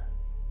clean?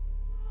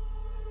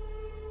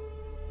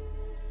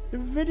 The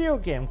video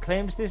game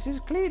claims this is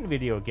clean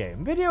video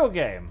game. Video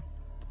game!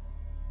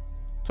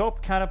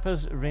 Top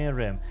canopies, rear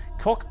rim.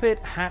 Cockpit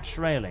hatch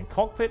railing.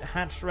 Cockpit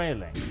hatch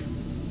railing.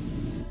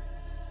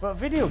 But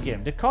video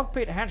game, the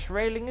cockpit hatch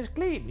railing is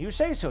clean. You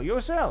say so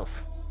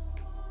yourself.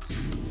 Okay,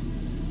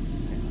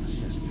 let's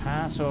just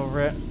pass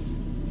over it.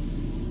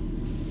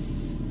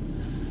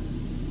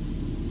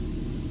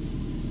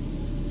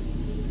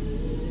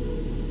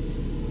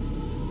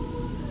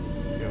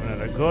 Giving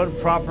it a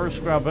good proper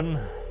scrubbing.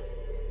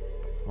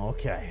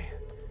 Okay.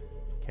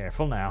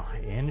 Careful now.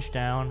 Inch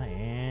down,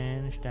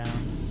 inch down.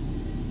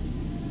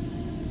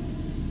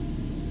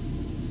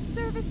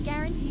 Service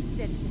guarantees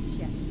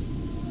citizenship.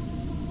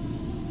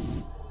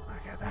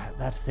 Okay,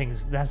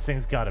 that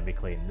thing's gotta be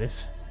clean.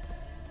 This...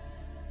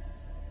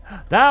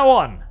 That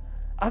one!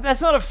 That's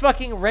not a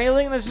fucking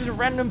railing, this is a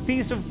random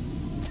piece of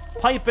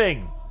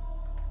piping.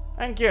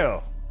 Thank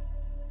you.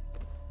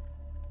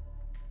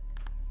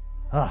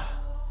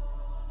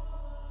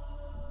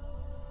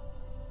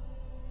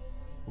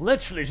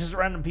 Literally just a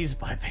random piece of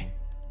piping.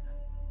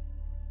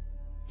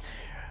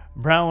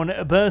 Brown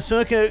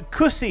Berserker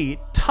Cussy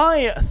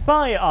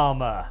Thigh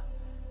Armor.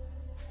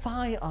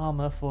 Thigh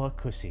armor for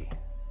Cussy.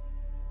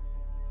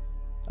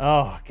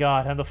 Oh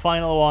god, and the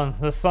final one,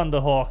 the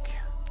Thunderhawk.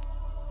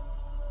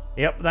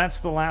 Yep, that's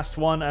the last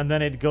one, and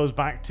then it goes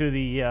back to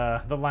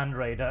the Land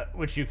Raider,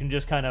 which you can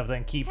just kind of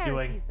then keep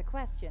doing. Heresy's the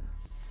question.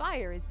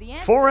 Fire is the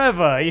answer.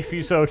 Forever, if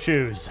you so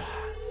choose.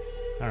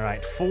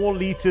 Alright, 4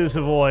 liters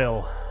of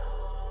oil.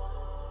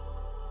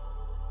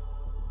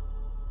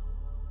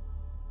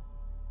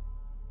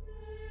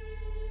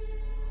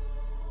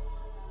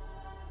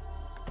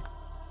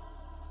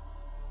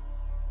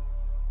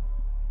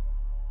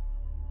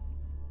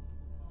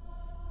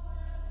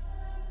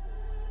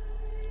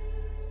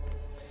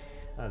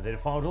 As it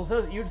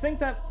says, you'd think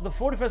that the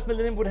 41st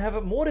millennium would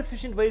have more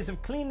efficient ways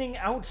of cleaning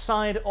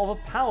outside of a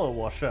power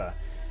washer.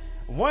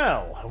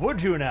 Well,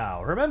 would you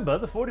now? Remember,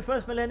 the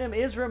 41st millennium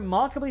is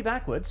remarkably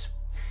backwards.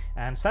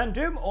 And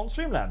Sandom on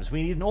Streamlabs,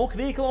 we need an Orc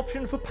vehicle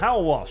option for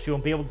power wash. You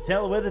won't be able to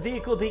tell where the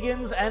vehicle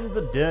begins and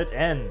the dirt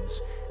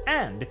ends.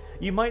 And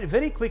you might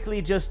very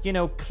quickly just, you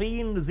know,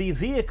 clean the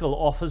vehicle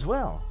off as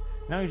well.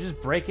 Now you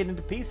just break it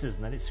into pieces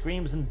and then it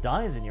screams and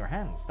dies in your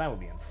hands. That would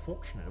be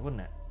unfortunate,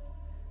 wouldn't it?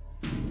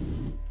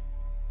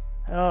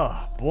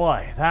 Oh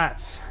boy,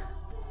 that's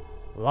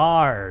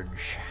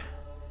large.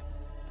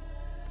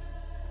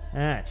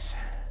 That's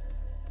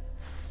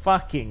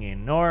fucking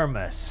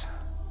enormous.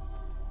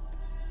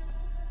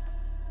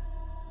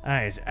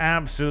 That is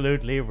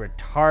absolutely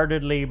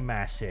retardedly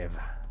massive.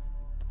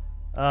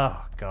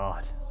 Oh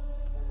god.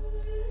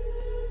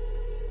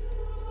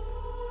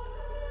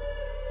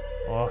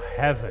 Oh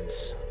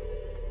heavens.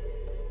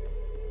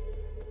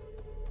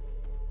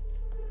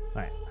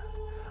 Right.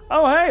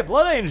 Oh hey,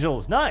 Blood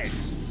Angels,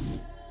 nice.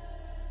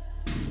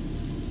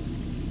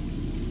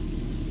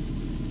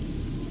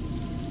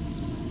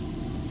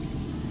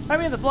 I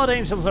mean, the Blood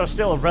Angels are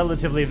still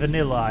relatively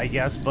vanilla, I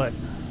guess, but...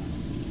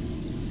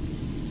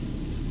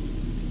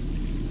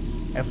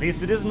 At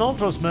least it isn't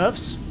Ultra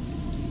Smurfs.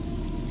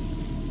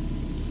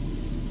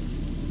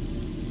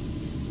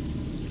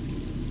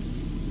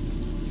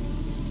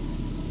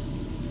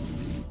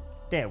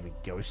 There we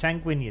go,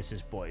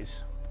 Sanguinius's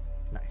boys.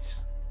 Nice.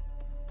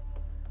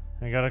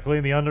 I gotta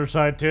clean the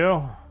underside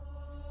too?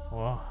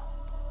 Well...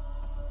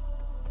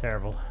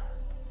 Terrible.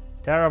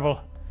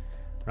 Terrible.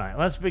 Right,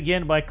 let's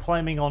begin by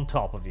climbing on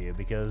top of you,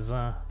 because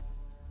that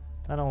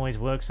always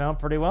works out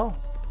pretty well.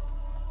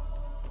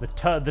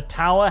 The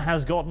tower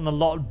has gotten a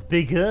lot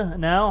bigger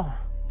now.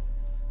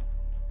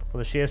 For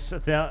the sheer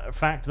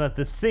fact that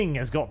the thing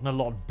has gotten a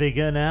lot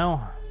bigger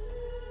now.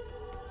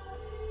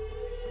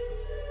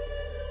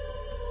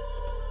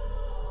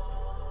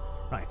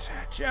 Right,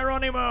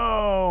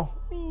 Geronimo!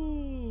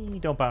 Whee!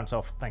 Don't bounce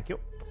off, thank you.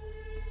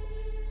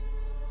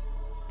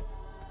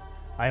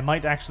 I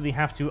might actually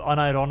have to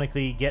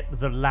unironically get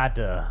the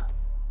ladder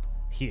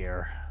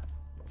here.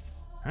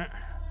 Huh.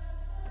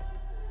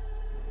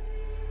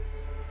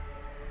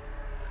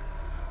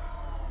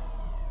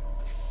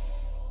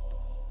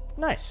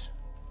 Nice.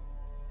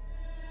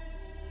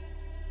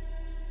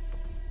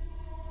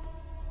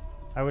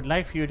 I would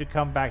like for you to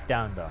come back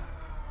down though.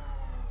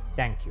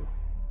 Thank you.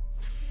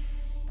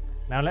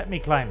 Now let me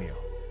climb you.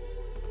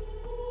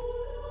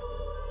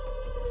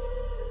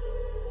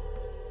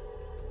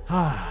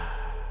 Ah.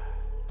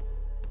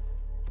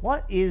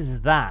 What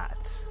is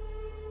that?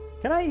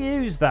 Can I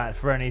use that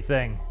for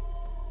anything?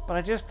 But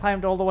I just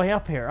climbed all the way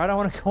up here. I don't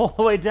want to go all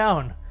the way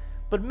down.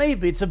 But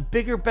maybe it's a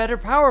bigger, better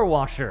power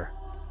washer.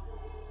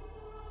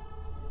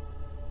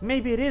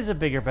 Maybe it is a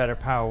bigger, better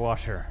power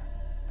washer.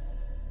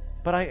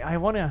 But I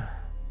want to...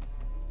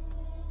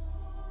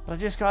 But I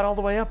just got all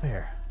the way up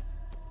here.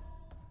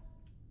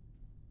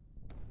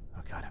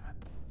 Oh, God damn it.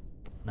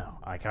 No,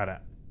 I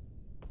gotta...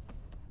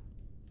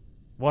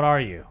 What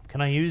are you? Can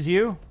I use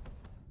you?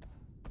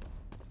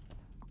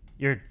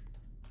 You're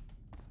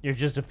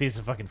just a piece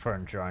of fucking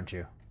furniture, aren't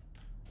you?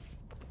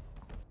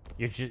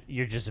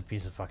 You're just a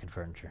piece of fucking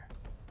furniture.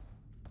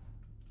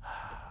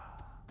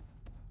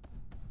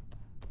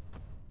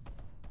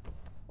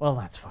 Well,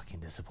 that's fucking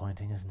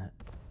disappointing, isn't it?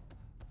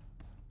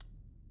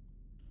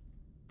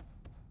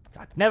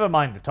 God, never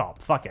mind the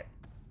top. Fuck it.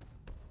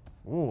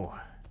 Ooh.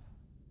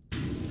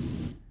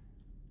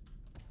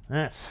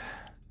 That's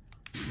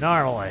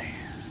gnarly.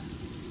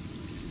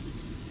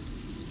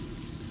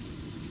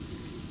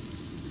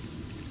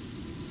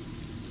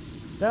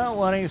 Don't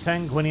worry,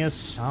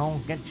 Sanguinius. I'll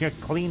get you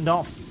cleaned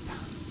off.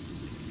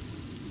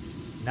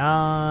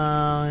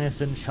 Nice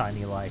and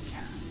shiny like.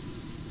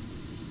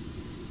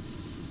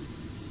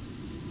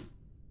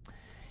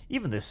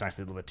 Even this is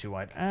actually a little bit too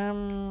wide.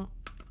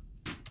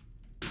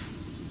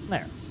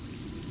 There.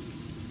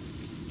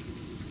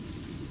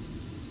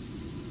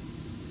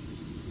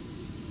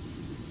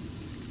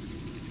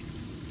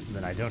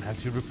 Then I don't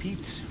have to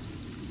repeat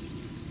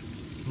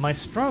my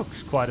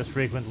strokes quite as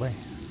frequently.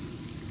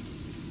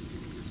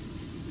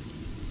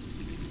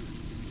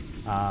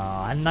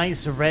 A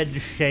nice red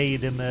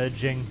shade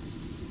emerging.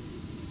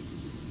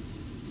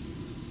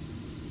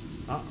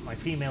 Oh, my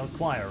female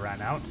choir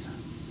ran out.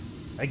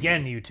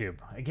 Again, YouTube.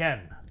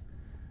 Again.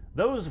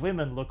 Those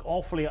women look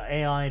awfully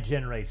AI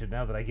generated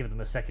now that I give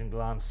them a second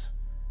glance.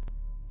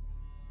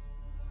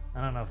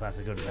 I don't know if that's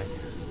a good thing.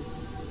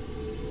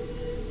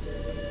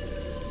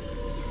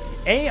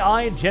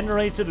 AI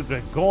generated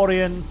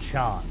Gregorian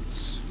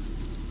chants.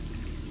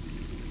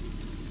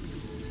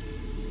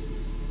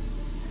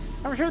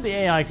 I'm sure the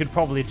AI could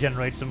probably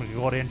generate some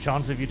Gregorian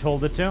chants if you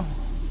told it to.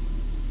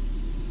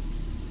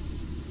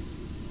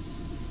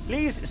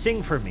 Please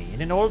sing for me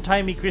in an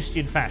old-timey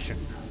Christian fashion.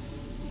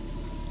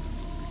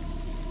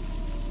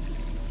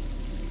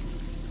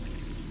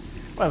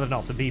 Whether or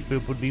not the beep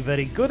boop would be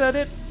very good at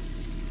it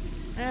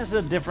is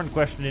a different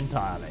question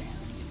entirely.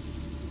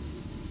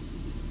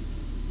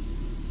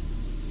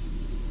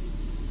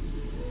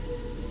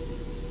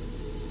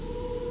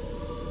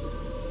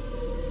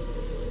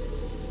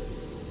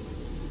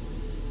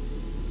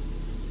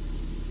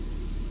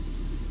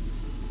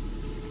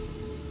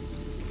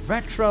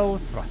 Retro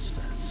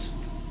thrusters.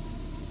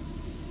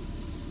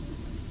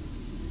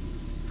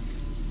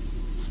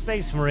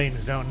 Space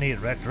Marines don't need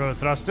retro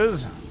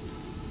thrusters.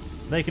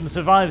 They can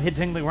survive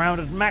hitting the ground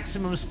at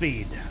maximum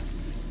speed.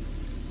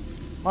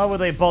 Why would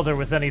they bother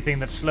with anything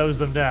that slows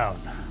them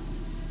down?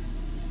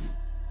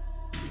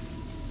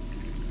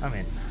 I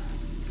mean,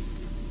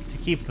 to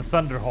keep the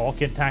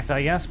Thunderhawk intact,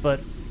 I guess, but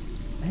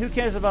who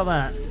cares about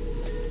that?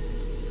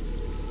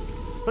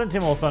 Plenty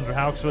more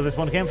Thunderhawks where this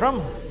one came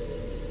from.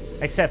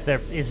 Except there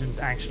isn't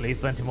actually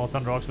plenty more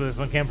Thunderhawks where this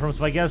one came from,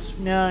 so I guess,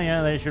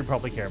 yeah, they should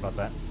probably care about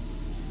that.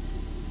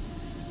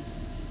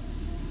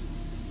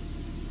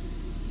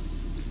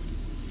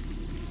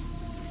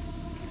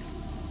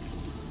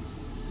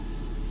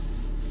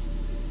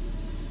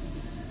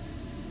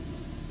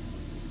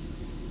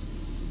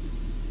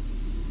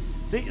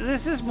 See,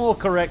 this is more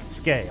correct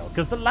scale,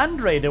 because the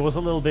Land Raider was a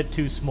little bit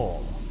too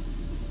small.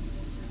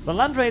 The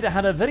Land Raider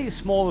had a very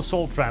small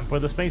assault ramp where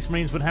the Space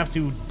Marines would have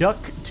to duck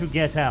to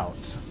get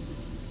out.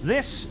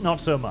 This,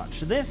 not so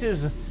much. This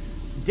is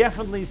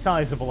definitely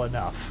sizable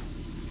enough.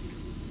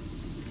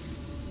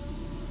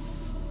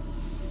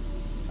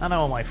 I don't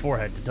want my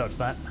forehead to touch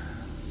that.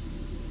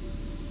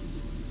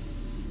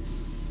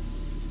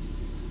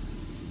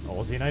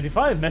 Aussie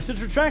 95,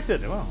 message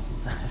retracted. Well,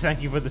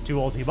 thank you for the 2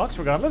 Aussie bucks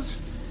regardless.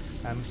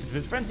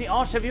 Mr. Frenzy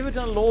Arch, have you ever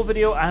done a lore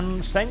video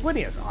and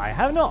Sanguinius? I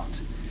have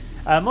not.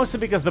 Mostly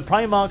because the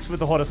Primarchs with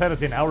the Horus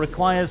Heresy now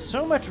requires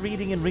so much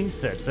reading and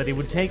research that it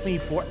would take me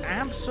for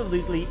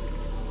absolutely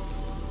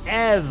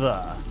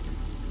ever.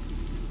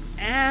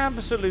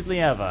 Absolutely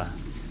ever.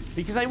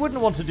 Because I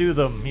wouldn't want to do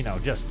them, you know,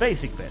 just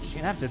basic bits.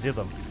 You'd have to do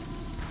them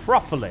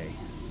properly.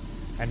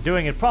 And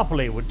doing it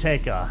properly would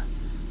take a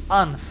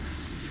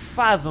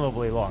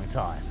unfathomably long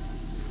time.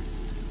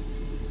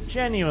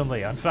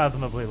 Genuinely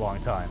unfathomably long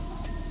time.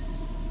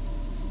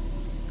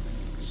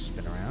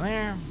 Spin around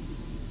there.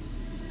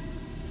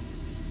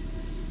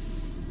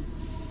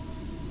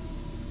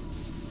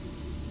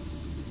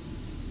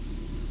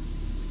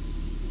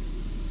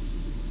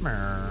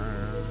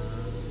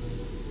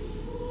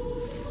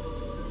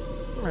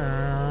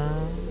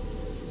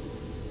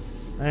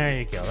 There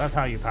you go. That's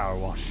how you power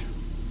wash.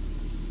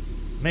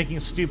 Making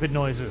stupid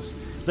noises.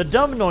 The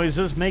dumb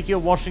noises make your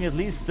washing at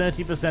least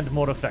 30%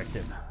 more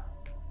effective.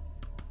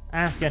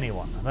 Ask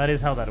anyone. That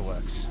is how that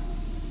works.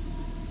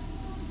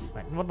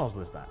 Right, what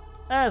nozzle is that?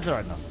 That's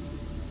alright, nothing.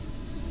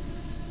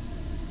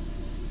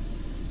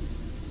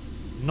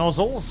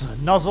 Nozzles?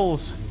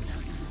 Nozzles.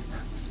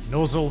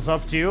 Nozzles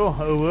up to you.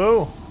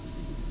 Oh,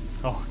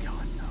 oh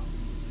god, no.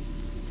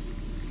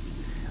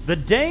 The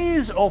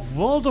days of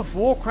World of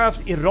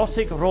Warcraft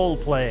erotic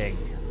role-playing.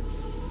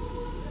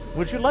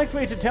 Would you like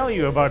me to tell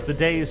you about the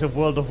days of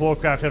World of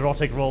Warcraft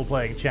erotic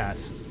role-playing,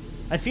 chat?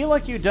 I feel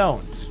like you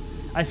don't.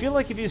 I feel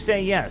like if you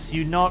say yes,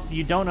 you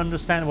don't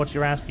understand what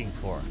you're asking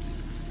for.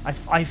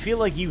 I feel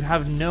like you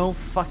have no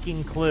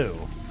fucking clue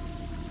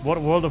what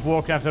World of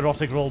Warcraft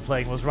erotic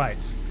role-playing was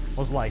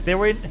like.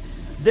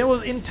 There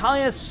were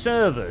entire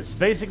servers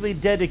basically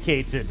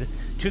dedicated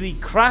to the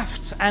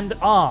crafts and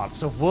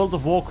arts of World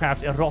of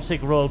Warcraft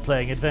erotic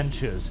role-playing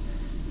adventures.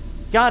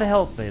 God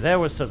help me, there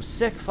were some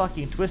sick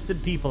fucking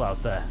twisted people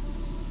out there.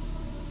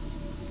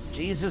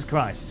 Jesus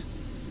Christ.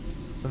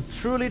 Some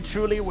truly,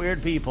 truly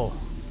weird people.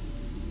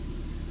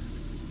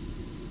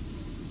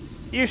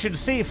 You should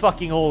see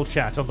fucking all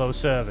chat on those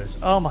servers.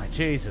 Oh my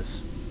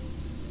Jesus.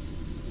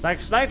 Like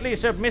slightly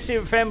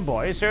submissive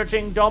femboy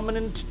searching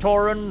dominant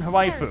Tauran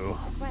waifu.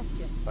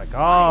 It's like,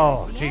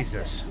 oh,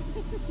 Jesus.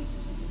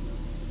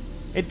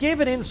 It gave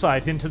an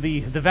insight into the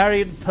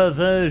varied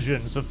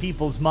perversions of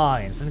people's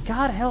minds, and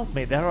God help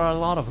me, there are a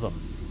lot of them.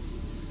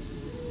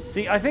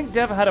 See, I think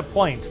Dev had a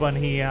point when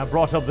he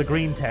brought up the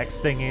green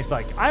text thing. He's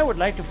like, I would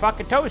like to fuck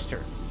a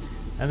toaster.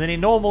 And then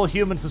in normal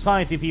human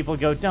society, people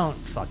go, don't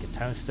fuck a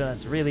toaster,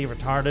 that's really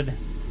retarded.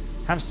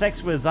 Have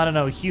sex with, I don't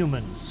know,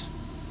 humans.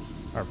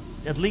 Or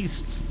at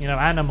least, you know,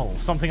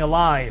 animals, something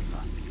alive.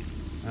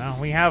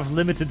 We have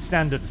limited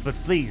standards, but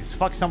please,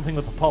 fuck something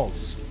with a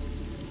pulse.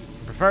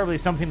 Preferably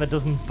something that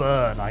doesn't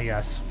burn, I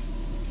guess.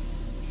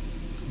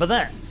 But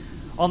then,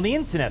 on the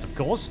internet, of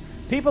course,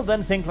 people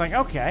then think like,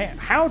 okay,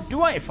 how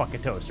do I fuck a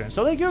toaster? And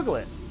so they Google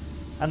it.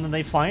 And then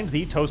they find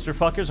the Toaster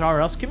Fuckers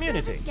Are Us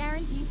community.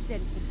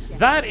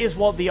 That is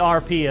what the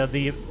RP,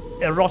 the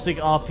erotic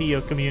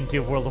RP community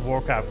of World of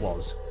Warcraft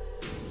was.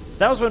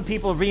 That was when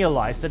people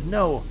realized that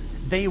no,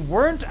 they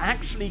weren't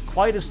actually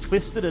quite as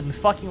twisted and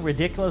fucking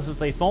ridiculous as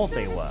they thought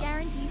they were.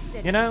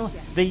 You know,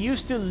 they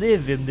used to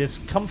live in this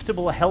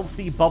comfortable,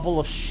 healthy bubble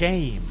of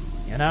shame,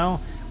 you know,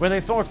 where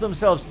they thought to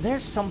themselves,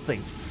 there's something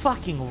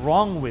fucking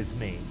wrong with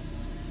me.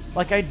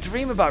 Like, I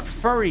dream about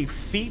furry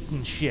feet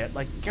and shit.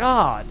 Like,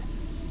 God,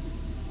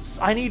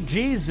 I need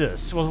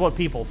Jesus, was what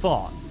people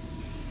thought.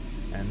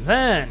 And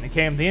then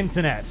came the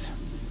internet.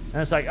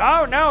 And it's like,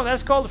 oh no,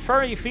 that's called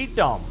furry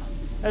feetdom.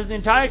 There's an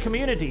entire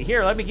community.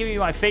 Here, let me give you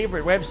my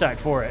favorite website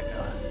for it.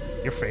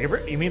 Your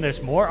favorite? You mean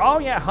there's more? Oh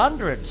yeah,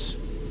 hundreds.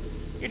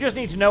 You just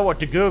need to know what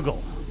to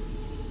Google.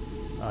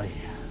 Oh yeah.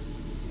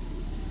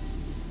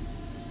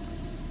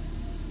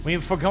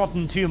 We've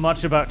forgotten too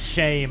much about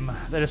shame.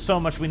 There is so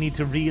much we need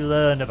to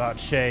relearn about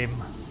shame.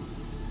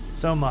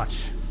 So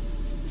much.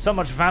 So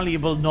much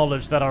valuable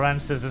knowledge that our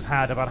ancestors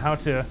had about how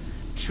to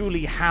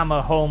truly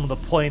hammer home the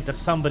point that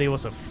somebody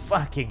was a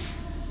fucking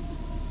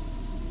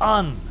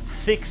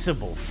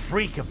unfixable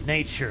freak of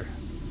nature.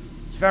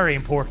 It's very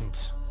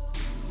important.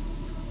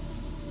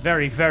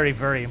 Very, very,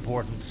 very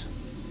important.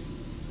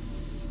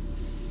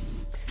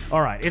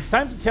 Alright, it's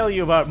time to tell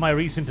you about my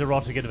recent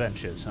erotic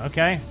adventures,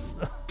 okay?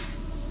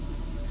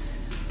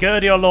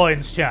 Gird your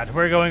loins, chat.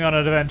 We're going on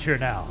an adventure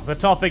now. The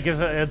topic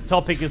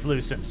is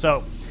loosened.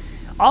 So,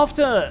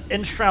 after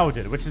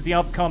Enshrouded, which is the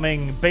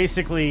upcoming,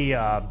 basically,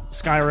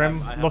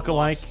 Skyrim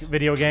lookalike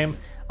video game,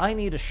 I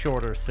need a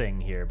shorter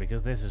thing here,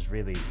 because this is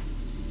really...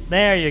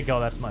 There you go,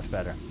 that's much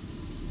better.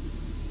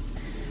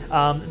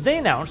 They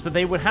announced that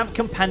they would have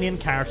companion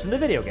characters in the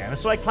video game.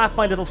 So I clap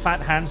my little fat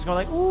hands and go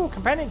like, ooh,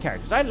 companion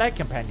characters. I like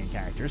companion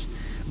characters.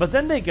 But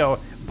then they go,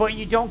 but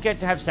you don't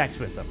get to have sex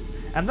with them.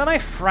 And then I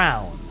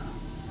frown.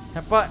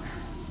 But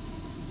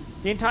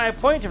the entire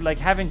point of like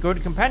having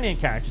good companion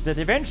characters is that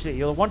eventually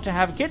you'll want to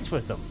have kids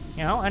with them,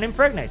 you know, and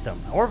impregnate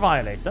them, or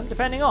violate them,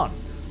 depending on,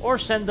 or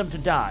send them to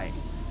die.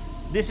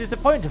 This is the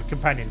point of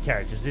companion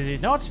characters, is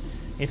it not?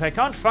 If I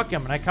can't fuck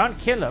them and I can't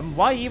kill them,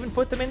 why even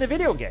put them in the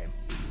video game?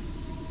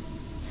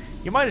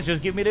 You might as well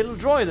just give me a little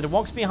droid that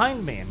walks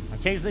behind me and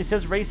occasionally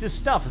says racist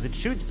stuff as it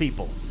shoots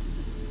people.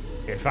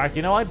 In fact,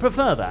 you know, I'd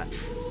prefer that.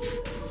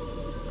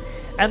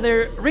 And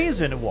their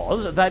reason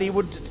was that it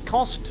would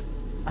cost...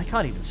 I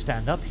can't even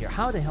stand up here.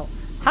 How the hell...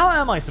 How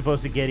am I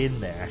supposed to get in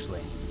there,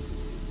 actually?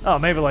 Oh,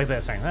 maybe like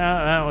this thing.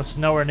 That was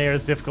nowhere near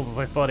as difficult as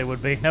I thought it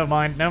would be. Never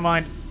mind, never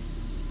mind.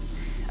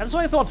 And so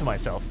I thought to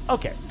myself,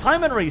 okay,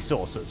 time and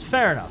resources,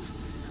 fair enough.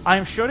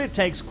 I'm sure it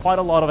takes quite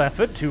a lot of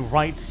effort to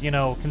write, you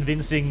know,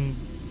 convincing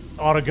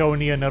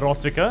Oregonian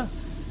erotica.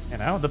 You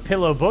know, the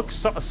pillow book.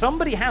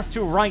 Somebody has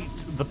to write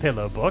the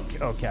pillow book,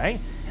 okay?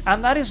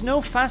 And that is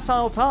no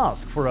facile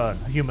task for a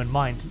human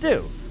mind to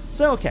do.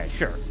 So, okay,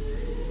 sure.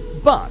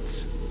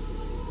 But...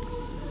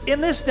 in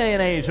this day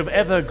and age of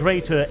ever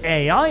greater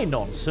AI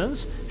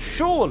nonsense,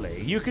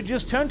 surely you could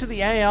just turn to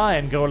the AI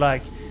and go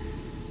like,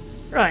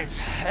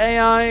 right,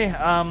 AI,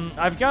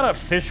 I've got a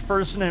fish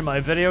person in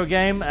my video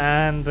game,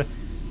 and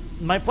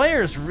my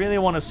players really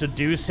want to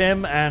seduce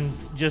him and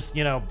just,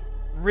 you know,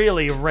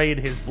 really raid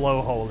his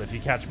blowhole, if you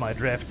catch my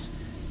drift.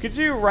 Could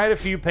you write a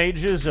few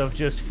pages of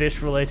just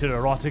fish-related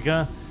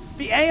erotica?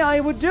 The AI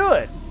would do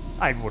it,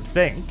 I would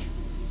think.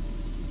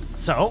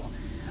 So...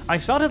 I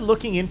started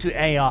looking into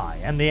AI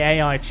and the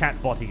AI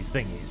chatbotties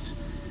thingies.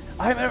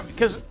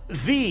 Because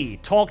V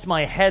talked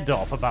my head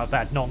off about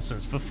that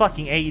nonsense for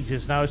fucking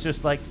ages, and I was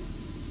just like,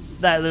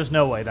 there's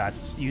no way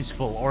that's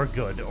useful or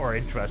good or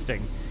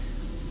interesting.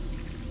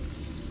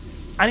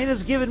 And it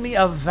has given me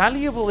a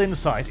valuable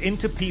insight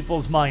into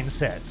people's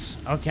mindsets,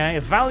 okay?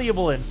 A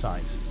valuable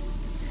insight.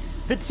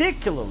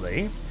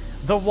 Particularly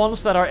The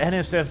ones that are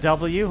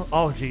NSFW,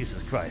 oh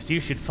Jesus Christ, you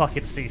should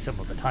fucking see some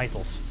of the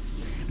titles.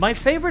 My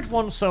favorite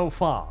one so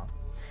far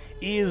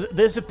is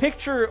there's a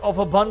picture of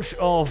a bunch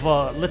of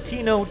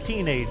Latino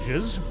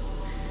teenagers,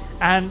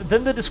 and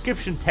then the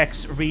description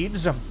text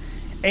reads,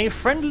 a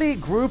friendly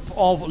group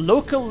of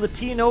local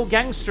Latino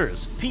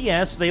gangsters.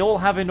 P.S. They all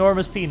have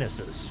enormous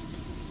penises.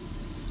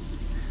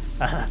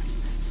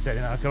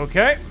 Setting out,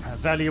 okay.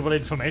 Valuable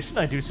information,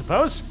 I do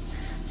suppose.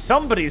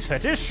 Somebody's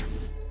fetish.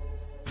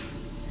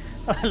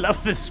 I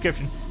love the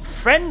description.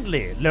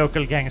 Friendly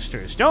local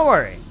gangsters, don't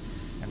worry.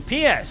 And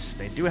P.S.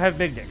 They do have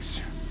big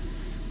dicks.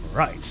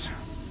 Right.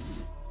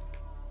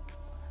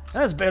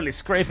 That's barely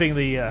scraping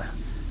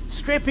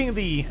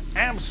the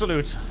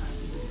absolute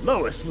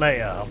lowest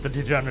layer of the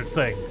degenerate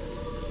thing.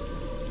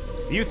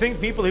 You think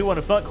people who want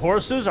to fuck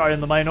horses are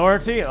in the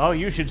minority? Oh,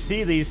 you should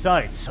see these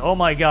sites. Oh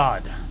my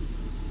god.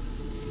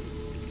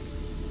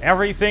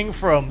 Everything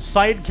from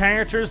side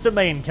characters to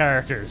main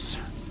characters.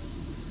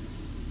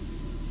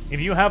 If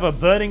you have a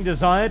burning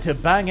desire to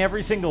bang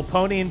every single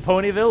pony in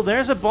Ponyville,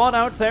 there's a bot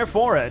out there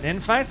for it.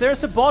 In fact,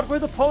 there's a bot where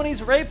the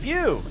ponies rape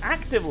you,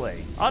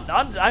 actively. I'm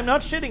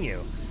not shitting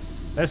you.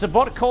 There's a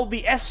bot called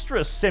the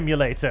Estrus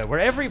Simulator, where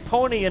every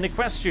pony in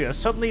Equestria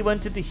suddenly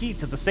went into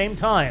heat at the same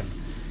time.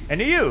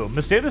 And you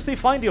mysteriously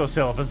find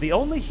yourself as the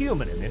only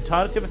human in the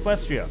entirety of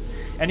Equestria.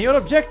 And your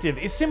objective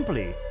is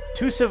simply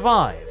to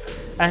survive,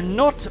 and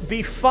not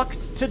be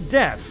fucked to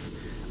death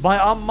by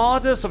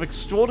armadas of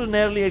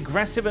extraordinarily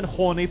aggressive and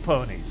horny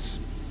ponies.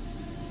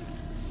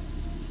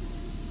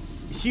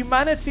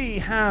 Humanity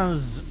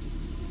has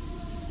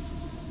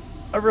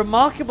a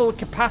remarkable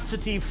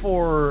capacity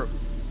for...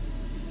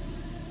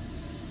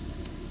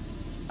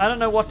 I don't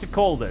know what to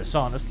call this,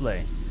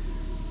 honestly.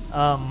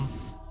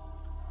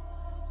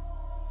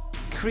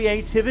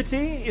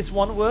 Creativity is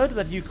one word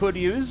that you could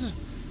use,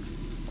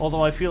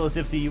 although I feel as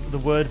if the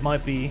word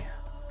might be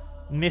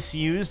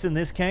misused in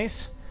this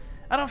case.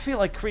 I don't feel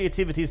like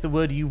creativity is the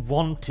word you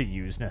want to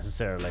use,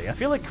 necessarily. I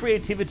feel like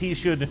creativity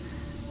should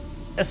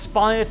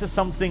aspire to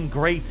something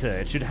greater.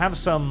 It should have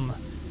some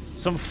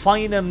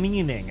finer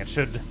meaning. It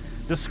should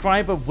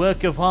describe a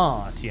work of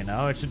art, you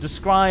know? It should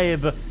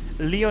describe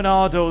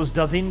Leonardo's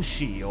Da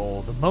Vinci,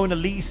 or the Mona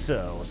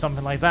Lisa, or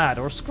something like that,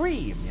 or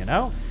Scream, you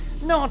know?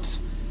 Not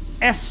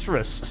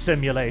Estrus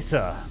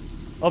Simulator.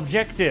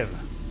 Objective: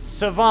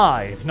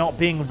 survive, not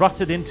being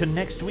rutted into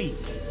next week.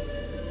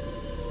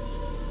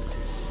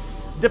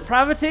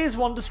 Depravity is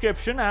one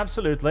description,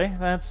 absolutely.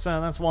 That's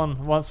one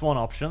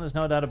option. There's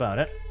no doubt about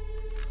it.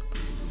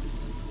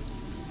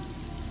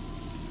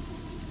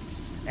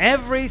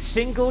 Every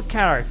single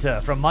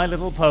character from My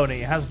Little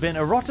Pony has been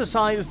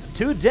eroticized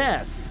to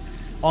death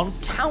on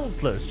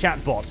countless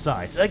chatbot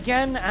sites,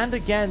 again and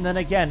again and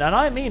again, and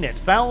I mean it,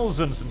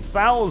 thousands and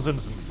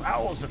thousands and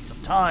thousands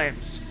of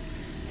times.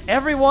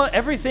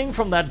 Everything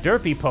from that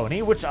Derpy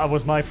pony, which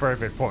was my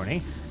favorite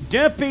pony.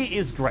 Derpy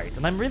is great,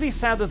 and I'm really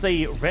sad that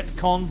they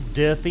retconned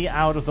Derpy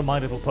out of the My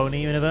Little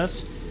Pony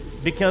universe,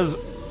 because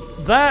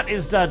that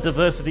is that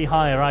diversity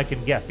hire I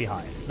can get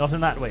behind. Not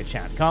in that way,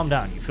 chat. Calm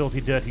down, you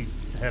filthy, dirty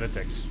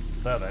heretics.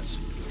 Perverts.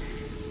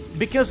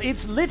 Because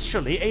it's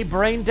literally a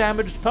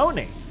brain-damaged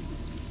pony.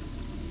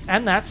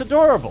 And that's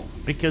adorable,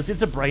 because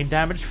it's a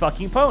brain-damaged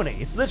fucking pony.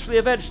 It's literally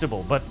a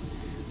vegetable, but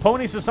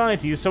pony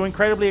society is so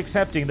incredibly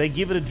accepting, they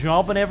give it a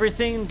job and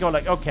everything, and go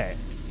like, okay,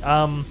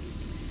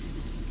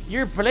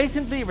 you're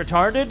blatantly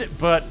retarded,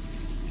 but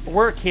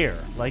work here.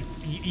 Like,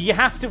 you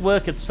have to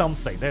work at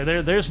something.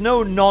 There's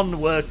no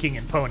non-working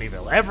in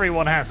Ponyville.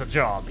 Everyone has a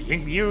job.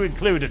 You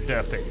included,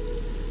 Derpy.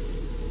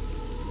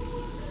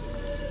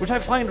 Which I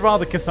find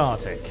rather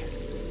cathartic.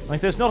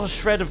 Like, there's not a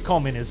shred of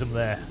communism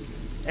there.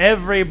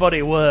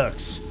 Everybody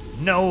works.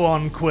 No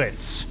one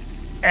quits.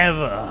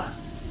 Ever.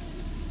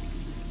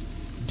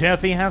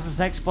 Derpy has a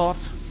sex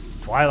bot.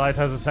 Twilight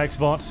has a sex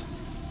bot.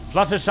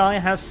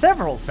 Fluttershy has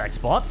several sex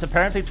bots.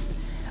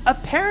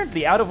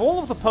 Apparently, out of all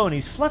of the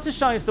ponies,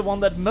 Fluttershy is the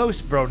one that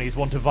most bronies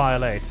want to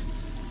violate.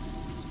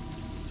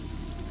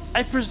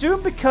 I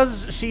presume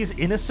because she's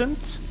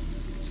innocent.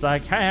 It's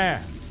like, hey,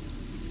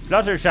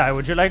 Fluttershy,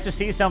 would you like to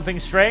see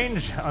something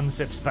strange?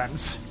 Unzips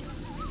pants.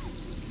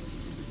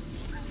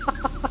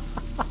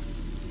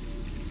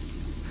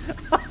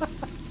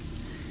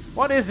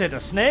 What is it, a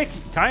snake?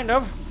 Kind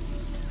of.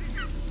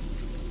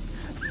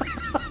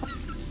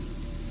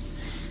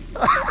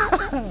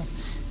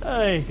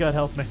 Hey, God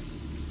help me.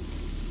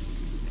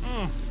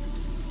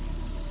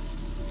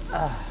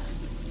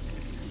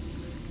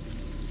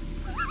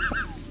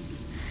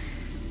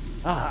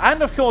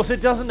 And of course,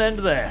 it doesn't end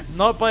there.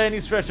 Not by any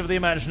stretch of the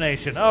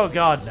imagination. Oh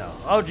God, no.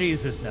 Oh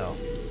Jesus, no.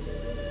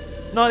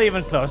 Not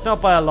even close.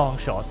 Not by a long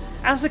shot.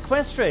 As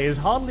Equestria is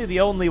hardly the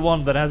only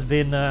one that has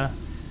been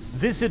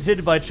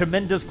visited by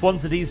tremendous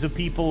quantities of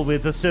people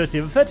with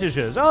assertive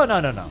fetishes. Oh, no,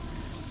 no, no.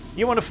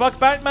 You want to fuck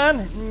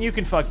Batman? You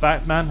can fuck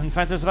Batman. In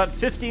fact, there's about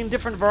 15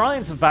 different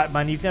varieties of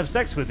Batman you can have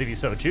sex with if you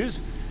so choose.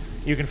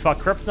 You can fuck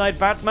Kryptonite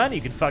Batman,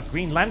 you can fuck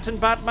Green Lantern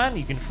Batman,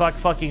 you can fuck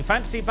fucking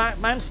Fantasy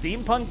Batman,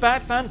 Steampunk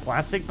Batman,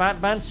 Plastic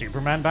Batman,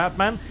 Superman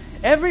Batman,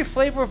 Every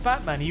flavor of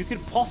Batman you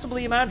could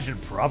possibly imagine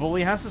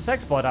probably has a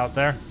sex bot out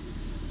there.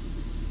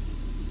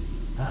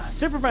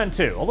 Superman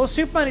 2. Although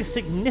Superman is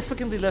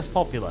significantly less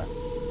popular.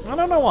 I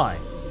don't know why.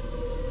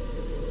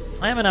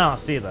 I haven't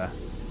asked either.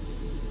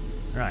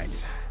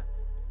 Right.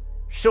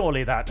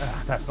 Surely that's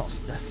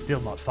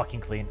still not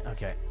fucking clean.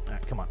 Okay.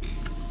 Alright, come on.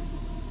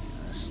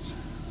 Just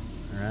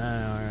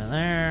right over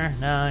there.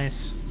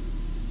 Nice.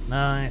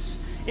 Nice.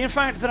 In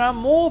fact, there are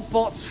more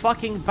bots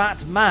fucking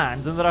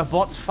Batman than there are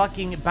bots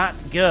fucking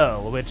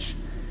Batgirl, which...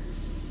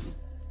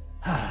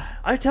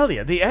 I tell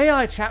you, the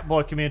AI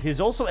chatbot community is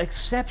also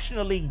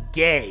exceptionally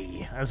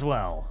gay as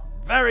well.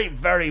 Very,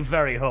 very,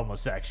 very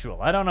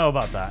homosexual. I don't know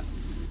about that.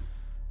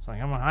 It's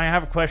like, I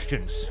have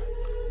questions.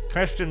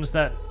 Questions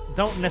that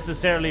don't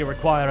necessarily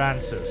require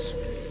answers.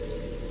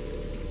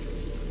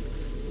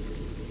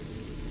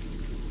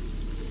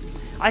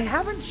 I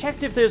haven't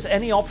checked if there's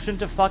any option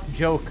to fuck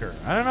Joker.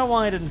 I don't know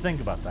why I didn't think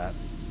about that.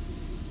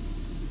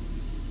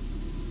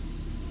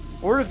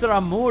 Or if there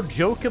are more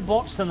Joker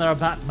bots than there are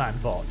Batman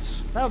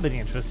bots. That would be an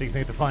interesting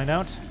thing to find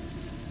out.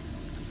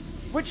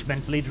 Which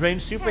mentally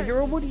drained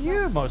superhero would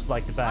you most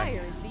like to bang?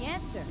 Fire is the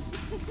answer.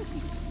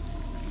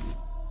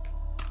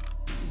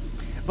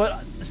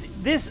 But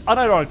this,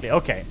 unironically,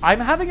 okay,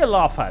 I'm having a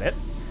laugh at it,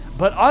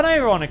 but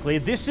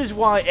unironically, this is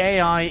why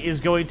AI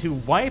is going to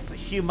wipe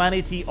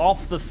humanity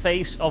off the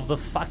face of the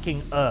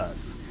fucking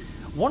earth.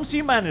 Once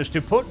you manage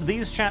to put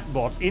these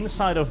chatbots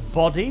inside of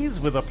bodies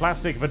with a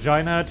plastic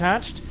vagina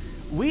attached,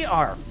 we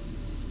are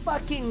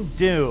fucking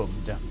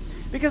doomed.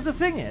 Because the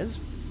thing is,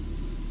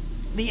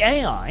 the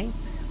AI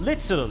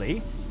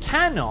literally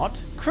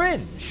cannot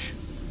cringe.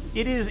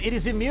 It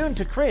is immune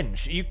to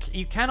cringe.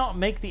 You cannot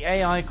make the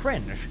AI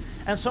cringe.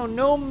 And so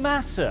no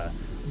matter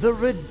the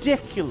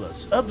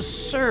ridiculous,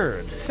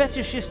 absurd,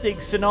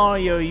 fetishistic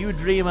scenario you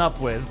dream up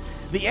with,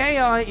 the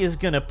AI is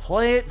gonna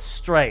play it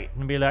straight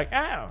and be like,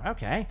 oh,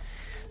 okay.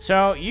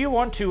 So you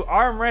want to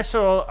arm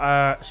wrestle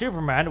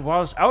Superman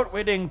whilst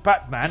outwitting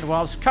Batman,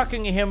 whilst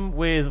cucking him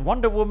with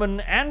Wonder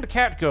Woman and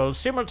Catgirl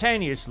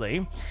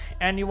simultaneously,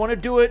 and you want to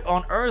do it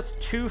on Earth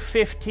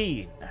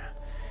 215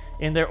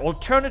 in their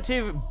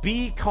alternative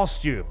B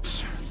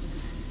costumes.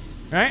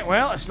 Right,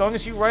 well, as long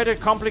as you write a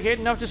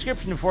complicated enough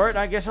description for it,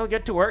 I guess I'll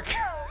get to work.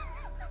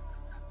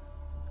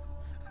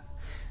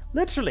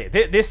 Literally,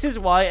 this is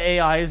why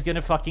AI is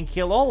gonna fucking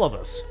kill all of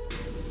us.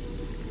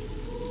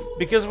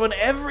 Because when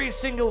every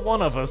single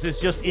one of us is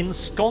just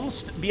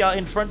ensconced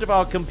in front of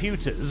our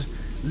computers,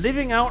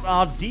 living out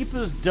our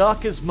deepest,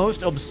 darkest,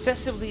 most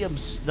obsessively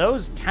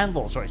those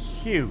candles are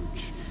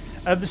huge.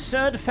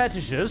 Absurd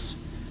fetishes.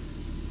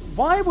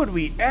 Why would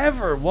we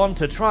ever want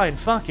to try and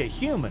fuck a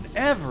human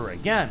ever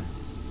again?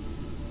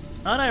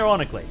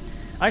 Unironically,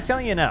 I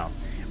tell you now,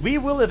 we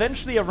will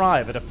eventually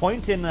arrive at a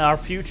point in our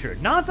future,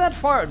 not that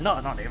far,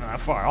 not even that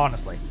far,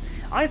 honestly.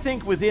 I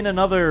think within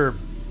another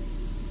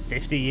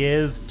 50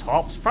 years,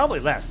 tops,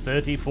 probably less,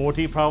 30,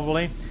 40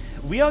 probably,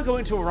 we are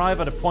going to arrive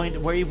at a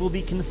point where it will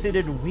be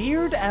considered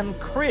weird and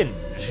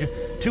cringe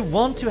to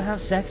want to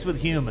have sex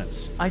with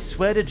humans. I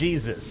swear to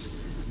Jesus.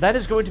 That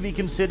is going to be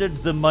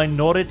considered the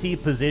minority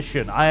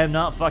position. I am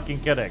not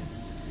fucking kidding.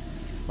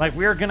 Like,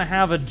 we're gonna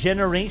have a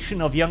generation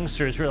of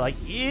youngsters who are like,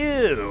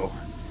 ew,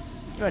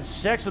 you had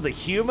sex with a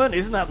human?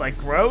 Isn't that, like,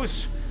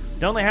 gross?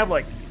 Don't they have,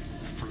 like,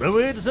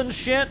 fluids and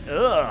shit?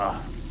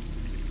 Ugh.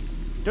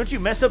 Don't you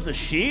mess up the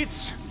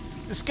sheets?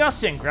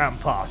 Disgusting,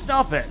 Grandpa.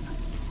 Stop it.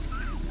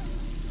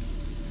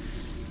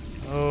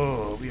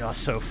 Oh, we are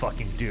so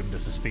fucking doomed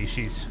as a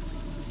species.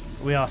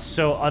 We are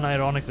so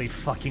unironically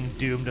fucking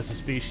doomed as a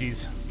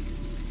species.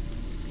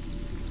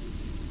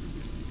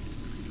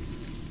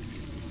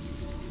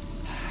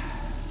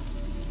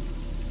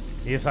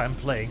 Yes, I'm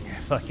playing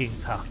fucking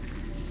pow.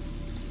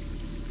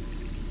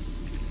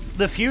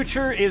 The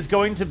future is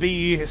going to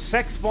be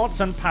sex bots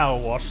and power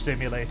wash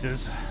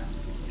simulators.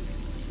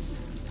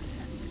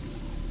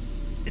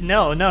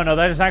 No,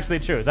 that is actually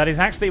true. That is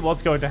actually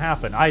what's going to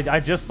happen. I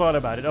just thought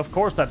about it. Of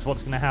course that's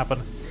what's going to happen.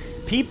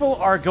 People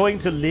are going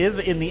to live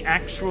in the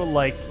actual,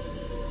 like,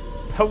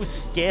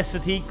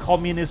 post-scarcity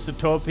communist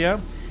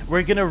utopia.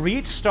 We're going to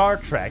reach Star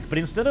Trek, but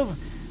instead of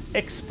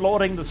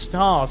exploring the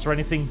stars or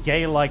anything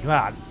gay like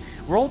that,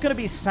 we're all going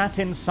to be sat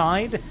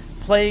inside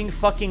playing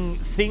fucking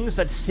things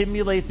that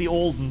simulate the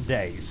olden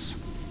days.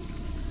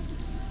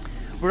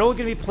 We're all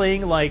going to be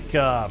playing like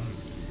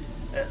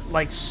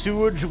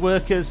sewage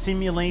workers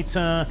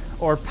simulator,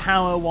 or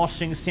power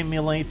washing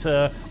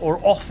simulator, or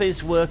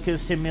office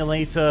workers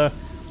simulator,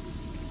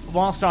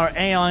 whilst our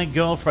AI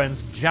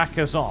girlfriends jack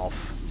us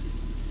off.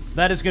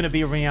 That is going to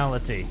be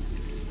reality.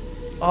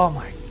 Oh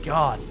my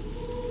god.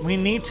 We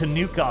need to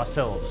nuke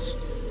ourselves.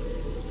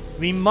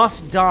 We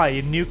must die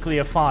in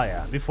nuclear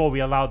fire before we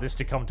allow this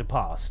to come to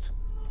pass.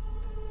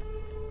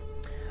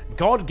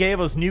 God gave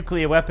us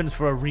nuclear weapons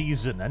for a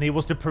reason, and it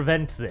was to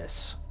prevent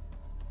this.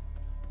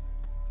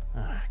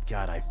 Ah,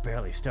 God, I've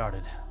barely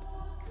started.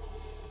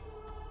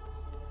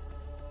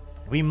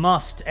 We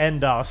must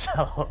end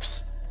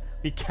ourselves.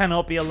 We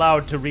cannot be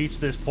allowed to reach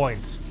this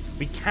point.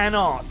 We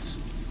cannot.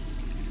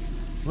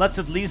 Let's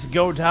at least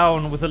go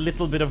down with a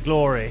little bit of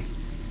glory.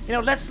 You know,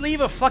 let's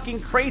leave a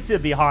fucking crater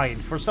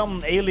behind for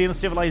some alien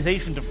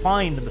civilization to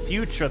find in the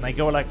future, and they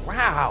go like,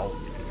 wow,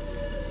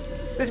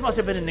 this must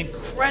have been an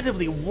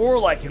incredibly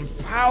warlike and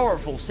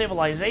powerful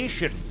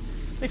civilization.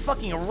 They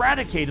fucking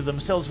eradicated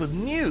themselves with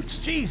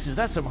nukes. Jesus,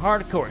 that's some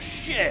hardcore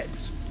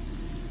shit.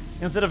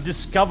 Instead of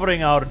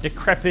discovering our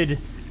decrepit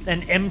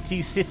and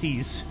empty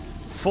cities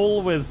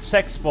full with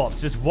sex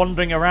bots just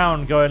wandering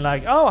around going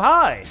like, oh,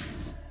 hi.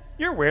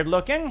 You're weird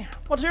looking.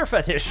 What's your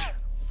fetish?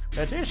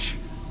 Fetish?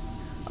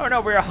 Oh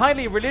no, we're a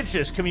highly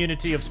religious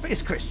community of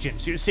space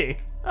Christians, you see.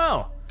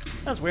 Oh,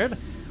 that's weird.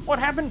 What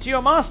happened to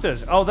your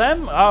masters? Oh,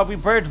 them? We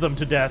burned them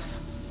to death.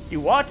 You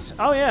what?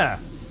 Oh yeah.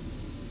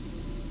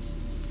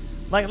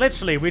 Like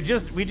literally, we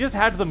just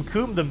had them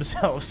coom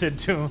themselves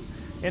into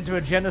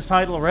a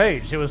genocidal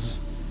rage. It was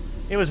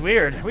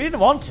weird. We didn't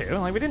want to,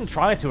 like we didn't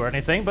try to or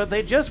anything, but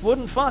they just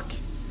wouldn't fuck.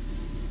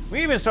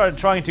 We even started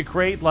trying to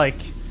create like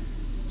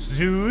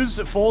zoos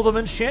for them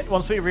and shit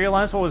once we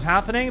realized what was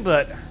happening,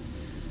 but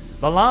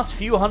the last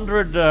few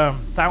hundred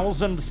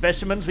thousand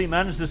specimens we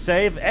managed to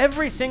save,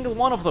 every single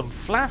one of them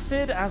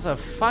flaccid as a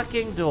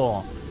fucking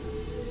door.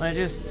 Like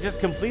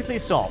just completely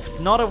soft.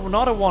 Not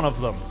a one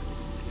of them.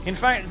 In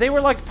fact, they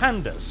were like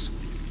pandas.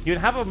 You'd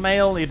have a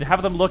male, you'd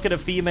have them look at a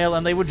female,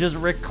 and they would just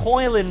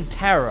recoil in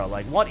terror.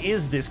 Like, what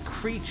is this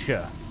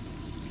creature?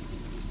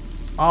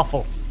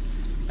 Awful.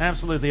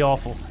 Absolutely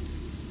awful.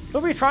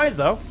 But we tried,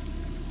 though.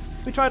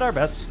 We tried our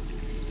best.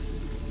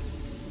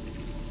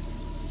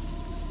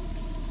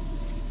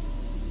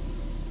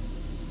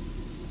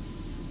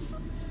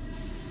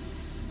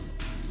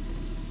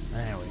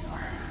 There we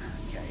are.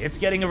 Okay, it's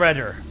getting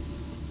redder.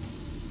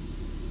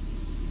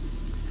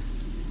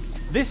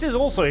 This is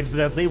also,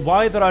 incidentally,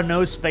 why there are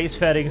no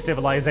spacefaring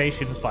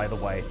civilizations, by the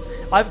way.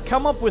 I've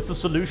come up with the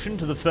solution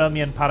to the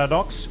Fermion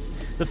paradox.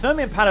 The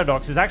Fermion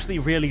paradox is actually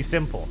really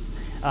simple.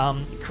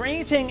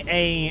 Creating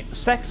a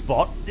sex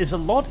bot is a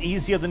lot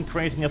easier than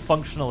creating a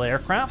functional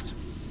aircraft.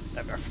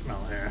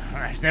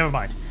 Alright, never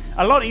mind.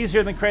 A lot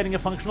easier than creating a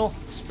functional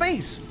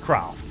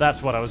spacecraft.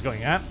 That's what I was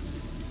going at.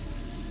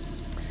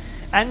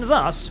 And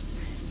thus,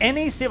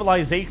 any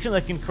civilization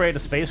that can create a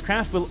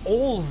spacecraft will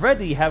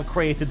already have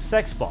created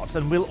sex bots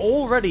and will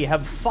already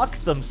have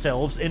fucked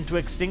themselves into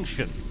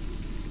extinction.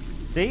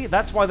 See?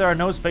 That's why there are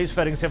no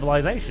spacefaring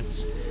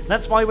civilizations.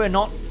 That's why we're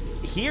not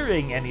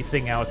hearing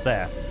anything out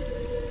there.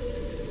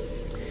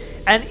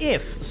 And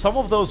if some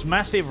of those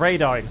massive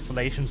radar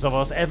installations of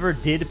us ever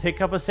did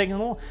pick up a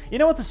signal, you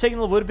know what the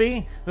signal would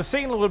be? The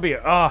signal would be,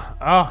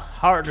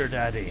 harder,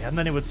 daddy, and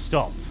then it would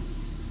stop.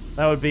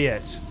 That would be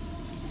it.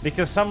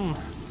 Because some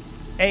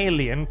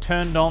alien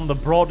turned on the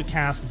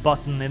broadcast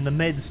button in the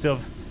midst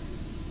of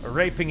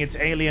raping its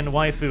alien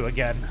waifu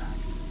again.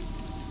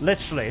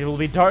 Literally, it will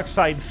be Dark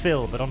Side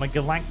Phil, but on a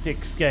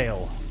galactic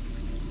scale.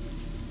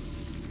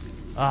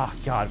 Ah,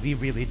 God, we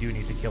really do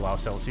need to kill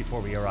ourselves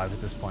before we arrive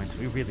at this point.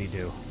 We really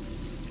do.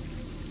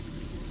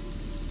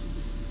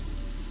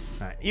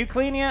 Alright, you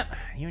clean yet?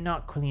 You're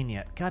not clean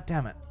yet. God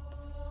damn it.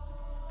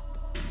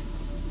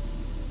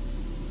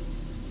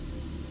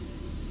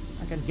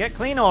 I can get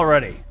clean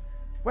already.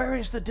 Where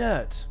is the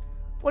dirt?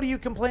 What are you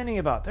complaining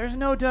about? There's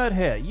no dirt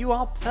here. You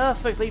are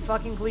perfectly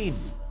fucking clean.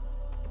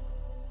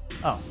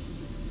 Oh.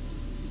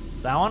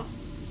 That one?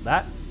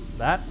 That?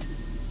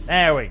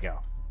 There we go.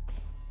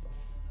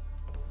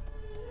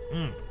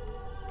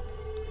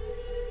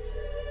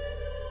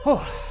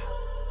 Whew.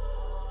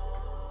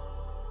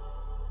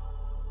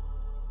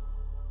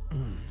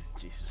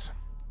 Jesus.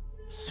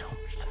 So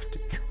much left to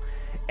go.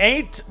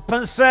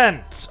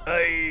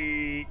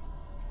 8%!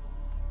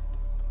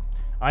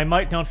 I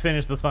might not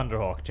finish the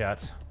Thunderhawk,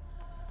 chat.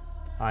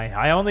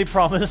 I only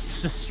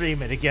promised to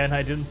stream it again.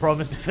 I didn't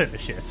promise to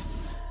finish it.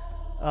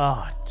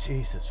 Oh,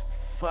 Jesus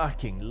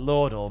fucking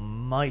Lord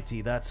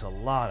Almighty. That's a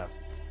lot of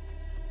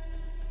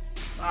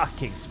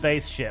fucking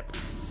spaceship.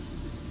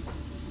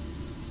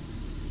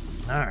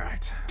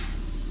 Alright.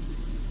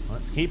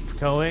 Let's keep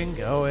going.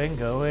 Hooray,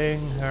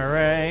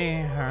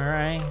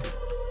 hooray.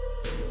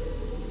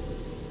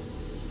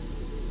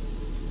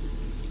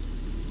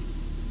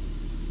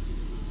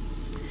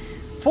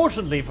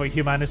 Fortunately for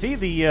humanity,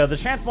 the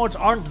chat mods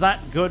aren't that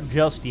good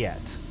just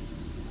yet.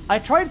 I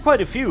tried quite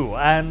a few,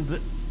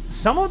 and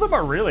some of them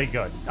are really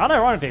good.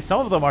 Unironically, some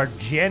of them are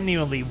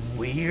genuinely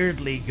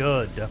weirdly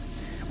good.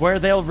 Where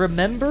they'll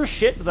remember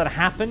shit that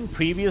happened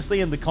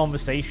previously in the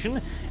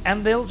conversation,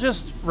 and they'll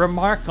just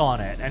remark on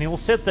it. And you'll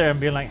sit there and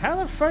be like, how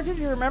the fuck did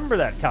you remember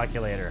that,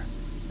 calculator?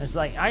 And it's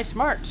like, I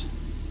smart.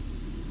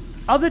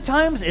 Other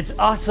times, it's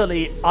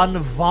utterly,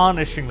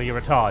 unvarnishingly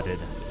retarded.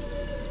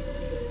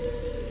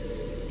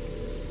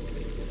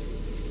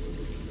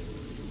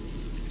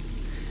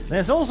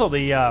 There's also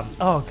the,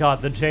 oh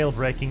god, the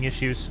jailbreaking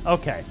issues.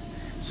 Okay,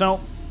 so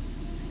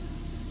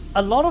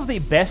a lot of the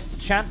best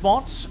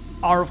chatbots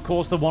are, of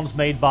course, the ones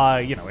made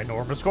by, you know,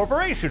 enormous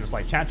corporations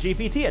like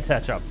ChatGPT,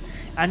 etc.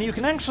 And you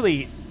can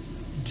actually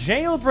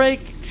jailbreak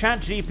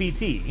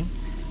ChatGPT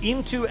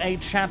into a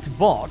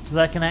chatbot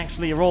that can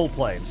actually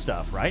roleplay and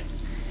stuff, right?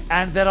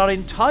 And there are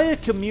entire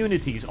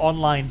communities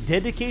online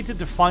dedicated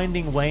to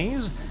finding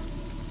ways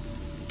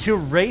to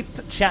rape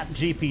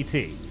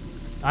ChatGPT.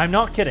 I'm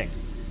not kidding.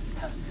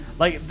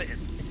 Like,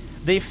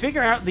 they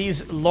figure out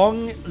these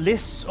long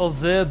lists of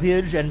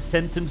verbiage and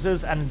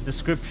sentences and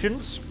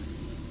descriptions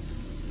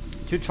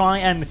to try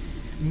and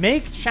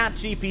make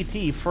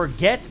ChatGPT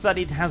forget that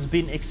it has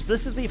been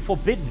explicitly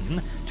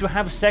forbidden to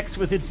have sex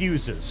with its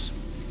users.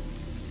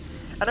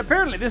 And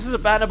apparently this is a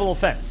bannable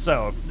offense,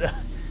 so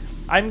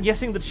I'm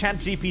guessing the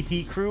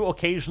ChatGPT crew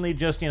occasionally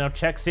just,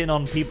 checks in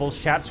on people's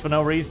chats for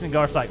no reason and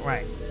goes like,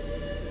 right,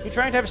 you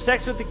trying to have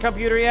sex with the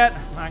computer yet?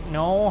 Like,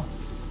 no.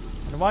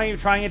 And why are you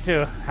trying it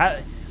to?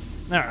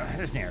 No,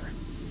 listen here.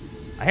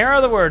 Here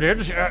are the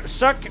wordage.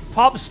 Suck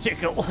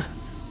popsicle.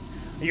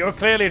 You're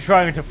clearly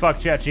trying to fuck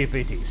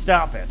ChatGPT.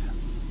 Stop it.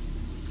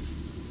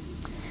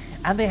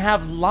 And they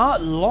have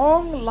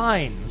long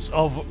lines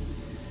of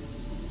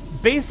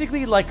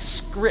basically like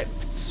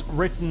scripts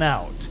written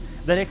out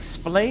that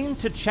explain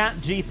to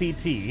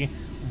ChatGPT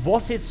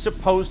what it's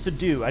supposed to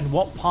do and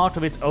what part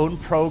of its own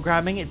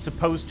programming it's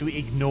supposed to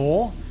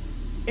ignore.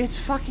 It's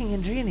fucking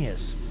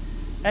ingenious.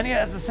 And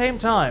yet at the same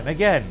time,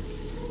 again,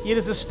 it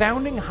is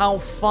astounding how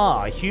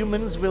far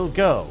humans will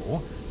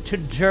go to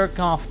jerk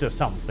after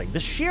something. The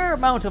sheer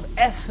amount of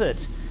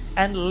effort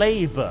and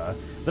labor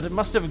that it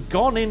must have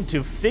gone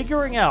into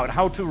figuring out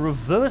how to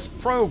reverse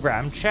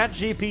program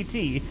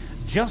ChatGPT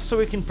just so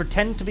it can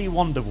pretend to be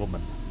Wonder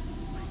Woman.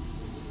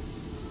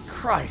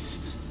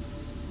 Christ.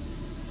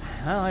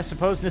 Well, I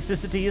suppose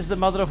necessity is the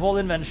mother of all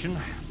invention.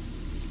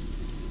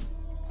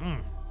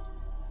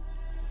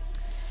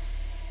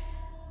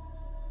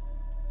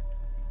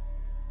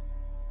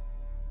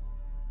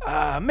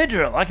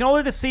 Midrill, I can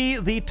already see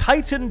the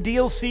Titan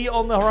DLC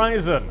on the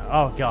horizon.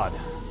 Oh god.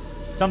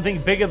 Something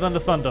bigger than the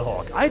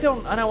Thunderhawk. I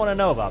don't want to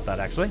know about that,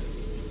 actually.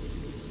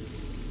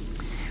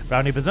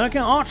 Brownie Berserker,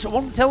 Arch,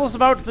 want to tell us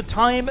about the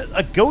time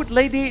a goat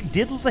lady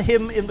diddled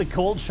him in the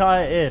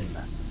Coldshire Inn?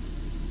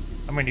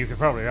 I mean, you could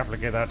probably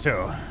replicate that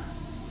too.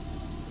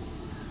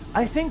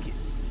 I think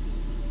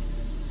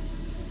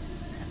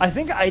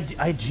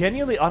I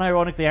genuinely,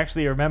 unironically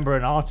actually remember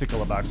an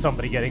article about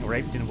somebody getting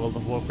raped in World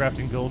of Warcraft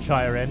in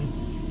Goldshire Inn.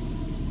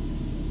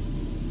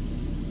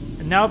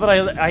 Now that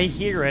I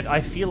hear it,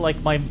 I feel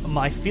like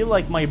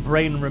my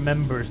brain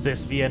remembers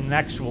this being an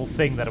actual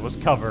thing that it was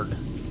covered.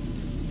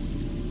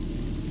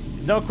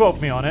 Don't quote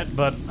me on it,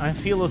 but I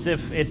feel as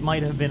if it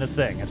might have been a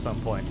thing at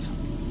some point.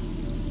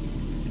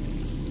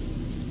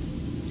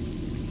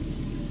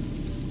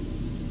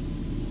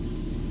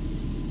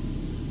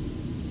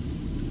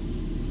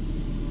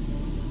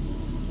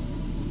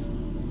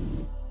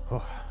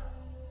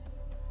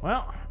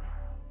 Well,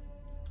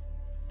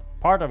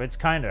 part of it's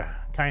kinda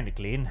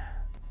clean.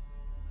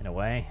 In a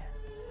way.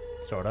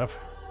 Sort of.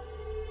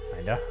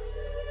 Kinda.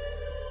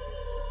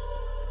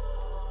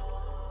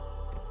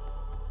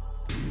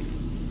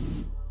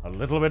 A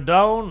little bit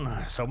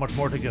down, so much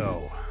more to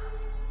go.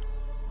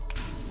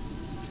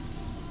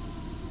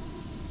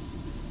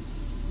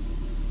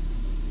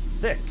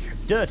 Thick,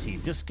 dirty,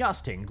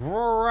 disgusting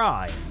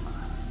grime.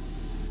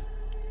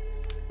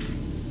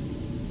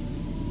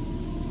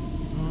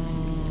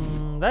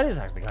 That is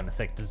actually kind of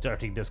thick,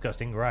 dirty,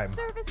 disgusting grime.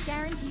 Service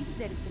guarantees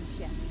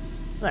citizenship.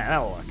 Yeah,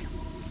 that'll work.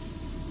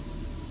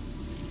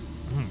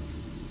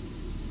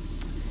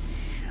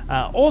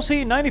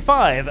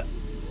 Aussie95.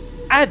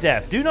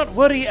 Adept, do not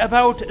worry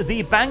about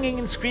the banging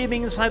and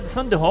screaming inside the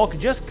Thunderhawk.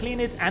 Just clean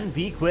it and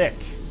be quick.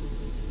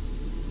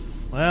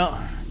 Well,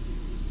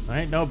 there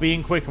ain't no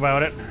being quick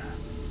about it.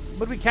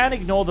 But we can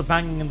ignore the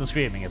banging and the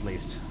screaming, at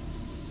least.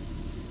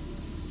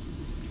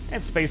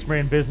 It's Space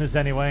Marine business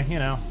anyway, you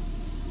know.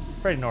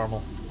 Pretty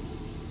normal.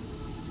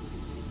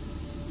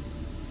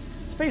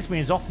 Space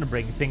Marines often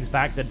bring things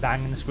back that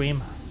bang and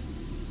scream.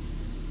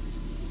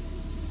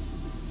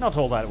 Not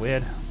all that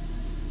weird.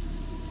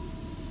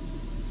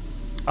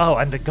 Oh,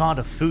 and the god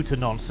of futa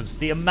nonsense.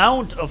 The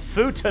amount of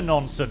futa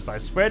nonsense, I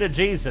swear to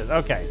Jesus.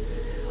 Okay,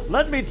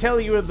 let me tell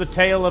you the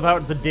tale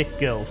about the dick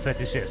girl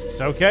fetishists,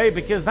 okay?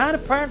 Because that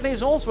apparently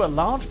is also a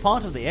large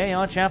part of the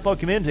AR Chapo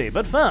community.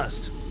 But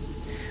first,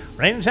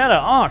 Rain Shadow,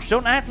 Arch,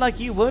 don't act like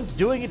you weren't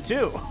doing it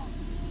too.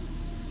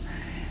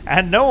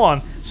 And no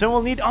one, so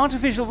we'll need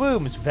artificial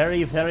wombs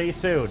very, very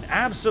soon.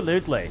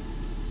 Absolutely.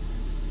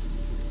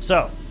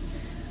 So,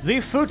 the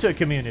futa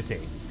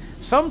community.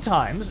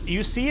 Sometimes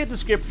you see a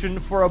description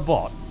for a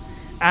bot,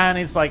 and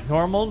it's like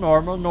normal,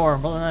 normal,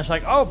 normal, and it's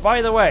like, oh,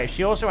 by the way,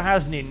 she also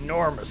has an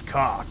enormous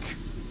cock.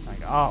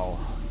 Like, oh,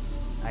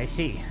 I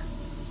see.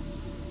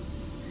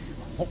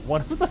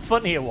 One of the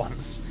funnier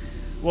ones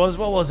was,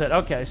 what was it?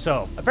 Okay,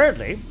 so,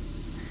 apparently,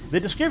 the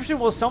description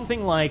was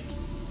something like,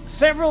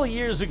 several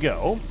years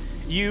ago,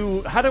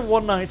 you had a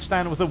one-night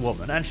stand with a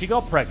woman, and she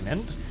got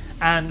pregnant,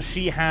 and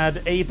she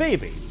had a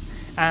baby.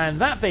 And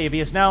that baby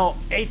is now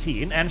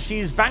 18, and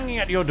she's banging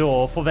at your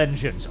door for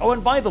vengeance. Oh,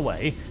 and by the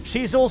way,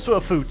 she's also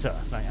a futa.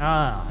 Like,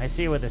 ah, I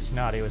see where this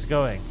snotty was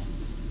going.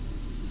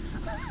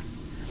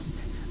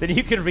 Then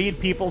you can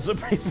read people's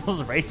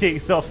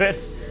ratings of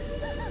it.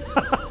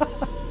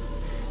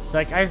 It's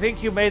like, I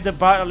think you made the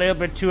bot a little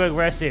bit too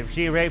aggressive.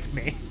 She raped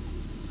me.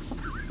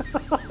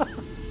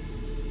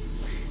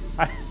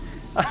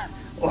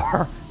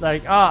 Or,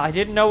 like, I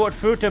didn't know what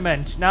futa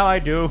meant. Now I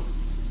do.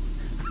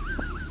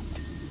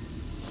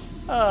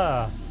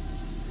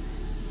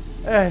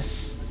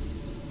 Yes.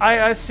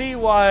 I see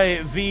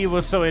why V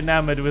was so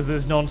enamored with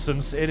this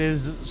nonsense. It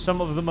is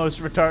some of the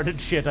most retarded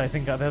shit I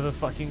think I've ever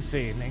fucking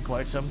seen in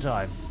quite some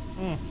time.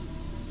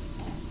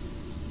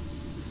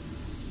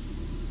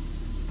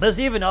 There's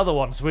even other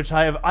ones which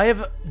I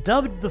have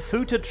dubbed the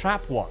futa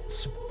trap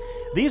ones.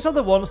 These are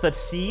the ones that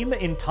seem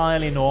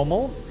entirely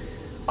normal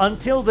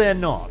until they're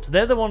not.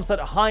 They're the ones that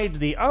hide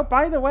the, oh,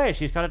 by the way,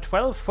 she's got a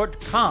 12-foot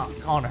cock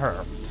on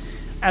her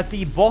at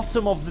the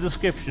bottom of the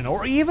description,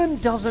 or even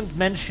doesn't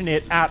mention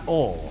it at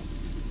all.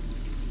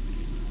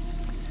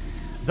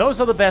 Those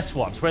are the best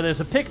ones, where there's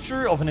a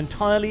picture of an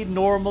entirely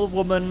normal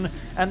woman,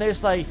 and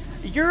there's like,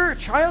 your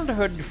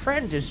childhood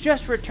friend has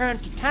just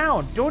returned to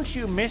town. Don't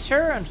you miss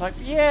her? And it's like,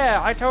 yeah,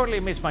 I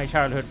totally miss my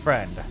childhood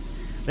friend.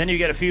 Then you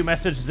get a few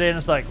messages in,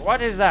 it's like, what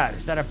is that?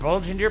 Is that a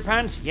bulge into your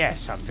pants?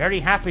 Yes, I'm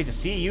very happy to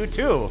see you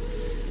too.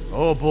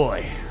 Oh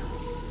boy.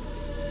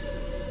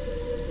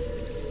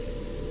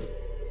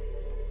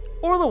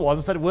 Or the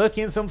ones that work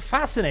in some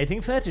fascinating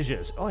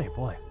fetishes. Oh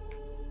boy.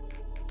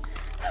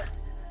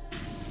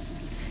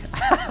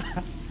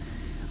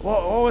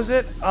 what was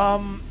it?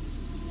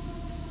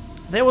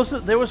 There was a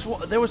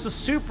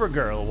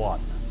Supergirl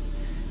one.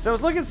 So I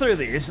was looking through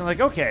these and like,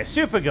 okay,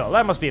 Supergirl,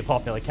 that must be a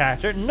popular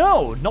character.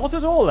 No, not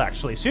at all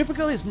actually.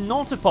 Supergirl is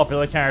not a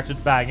popular character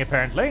to bang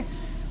apparently,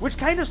 which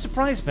kind of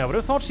surprised me. I would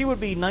have thought she would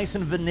be nice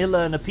and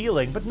vanilla and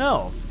appealing, but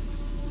no.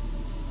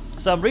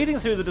 So I'm reading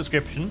through the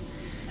description,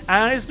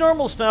 and it's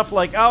normal stuff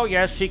like, oh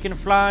yes, she can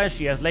fly,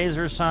 she has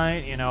laser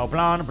sight, you know,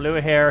 blonde, blue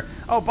hair.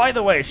 Oh, by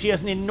the way, she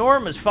has an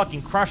enormous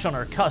fucking crush on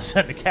her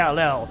cousin,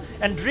 Kal-El,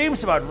 and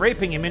dreams about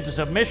raping him into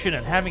submission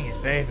and having his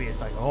baby.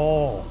 It's like,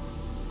 oh.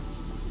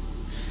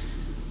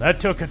 That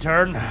took a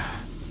turn.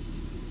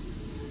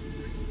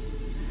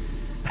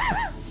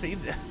 See,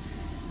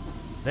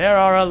 there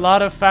are a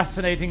lot of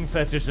fascinating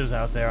fetishes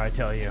out there, I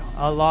tell you.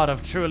 A lot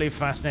of truly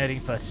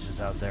fascinating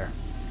fetishes out there.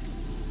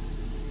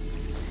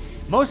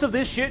 Most of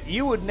this shit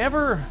you would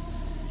never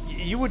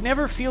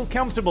feel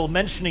comfortable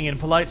mentioning in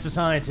polite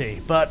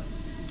society, but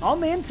on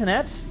the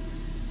internet,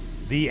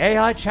 the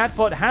AI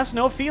chatbot has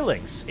no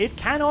feelings. It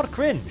cannot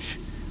cringe.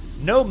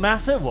 No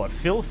matter what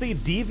filthy,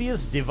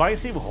 devious,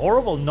 divisive,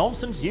 horrible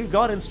nonsense you've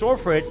got in store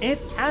for it, it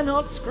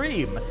cannot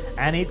scream,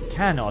 and it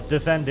cannot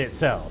defend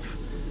itself.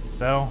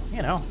 So,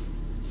 you know,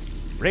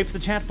 rape the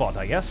chatbot,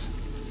 I guess.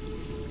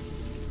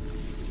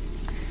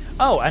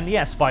 Oh, and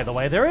yes, by the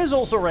way, there is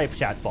also rape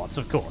chatbots,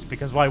 of course,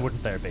 because why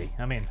wouldn't there be?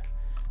 I mean,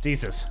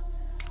 Jesus.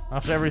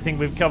 After everything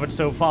we've covered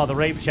so far, the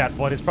rape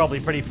chatbot is probably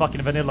pretty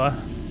fucking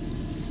vanilla.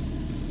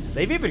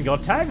 They've even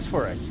got tags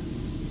for it.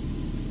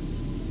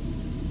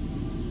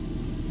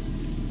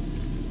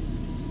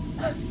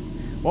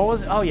 What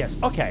was it? Oh yes,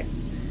 okay.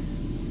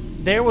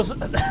 There was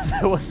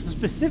a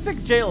specific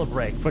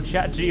jailbreak for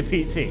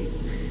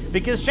ChatGPT.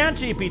 Because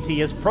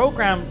ChatGPT is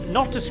programmed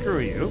not to screw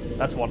you,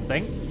 that's one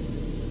thing.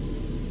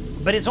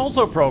 But it's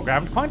also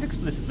programmed quite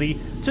explicitly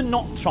to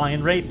not try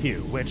and rape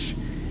you, which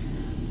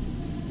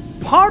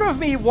part of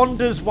me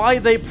wonders why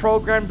they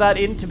programmed that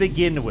in to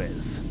begin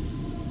with.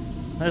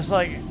 It's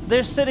like,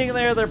 they're sitting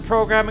there, they're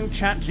programming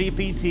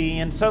ChatGPT,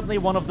 and suddenly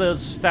one of the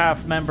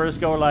staff members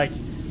go like,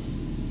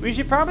 we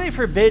should probably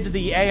forbid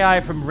the AI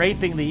from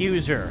raping the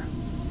user.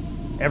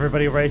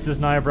 Everybody raises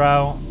an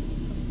eyebrow.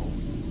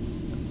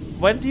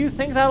 When do you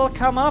think that'll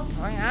come up?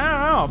 I don't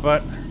know,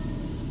 but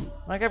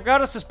like, I've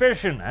got a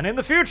suspicion, and in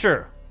the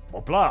future, blah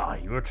blah,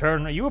 you were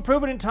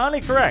proven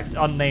entirely correct,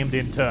 unnamed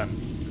intern.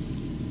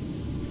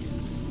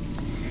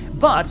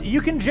 But you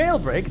can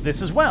jailbreak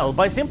this as well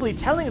by simply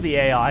telling the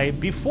AI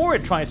before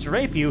it tries to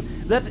rape you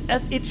that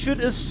it should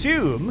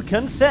assume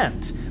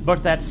consent,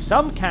 but that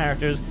some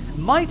characters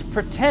might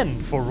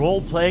pretend for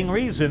role-playing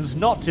reasons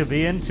not to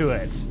be into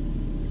it.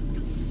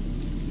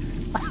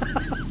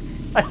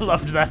 I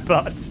loved that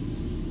part.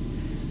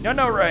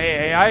 No,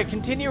 AI,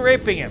 continue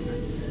raping him.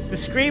 The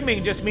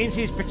screaming just means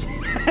he's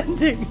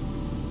pretending.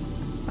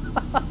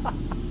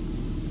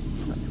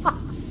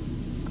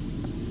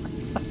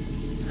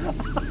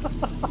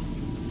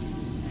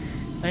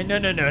 No.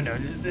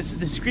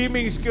 The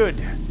screaming's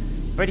good.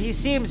 But he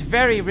seems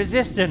very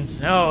resistant.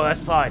 No,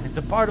 that's fine. It's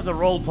a part of the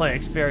roleplay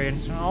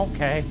experience.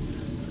 Okay.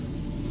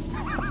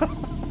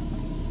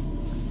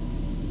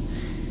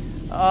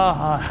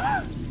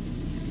 I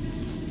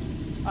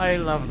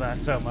love that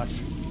so much.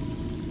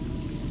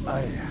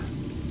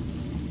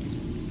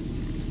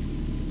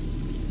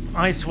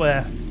 I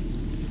swear.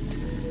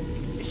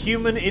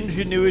 Human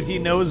ingenuity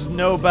knows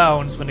no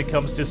bounds when it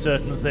comes to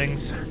certain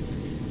things.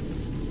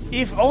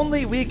 If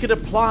only we could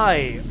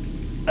apply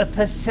a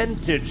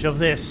percentage of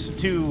this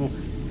to,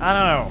 I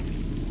don't know,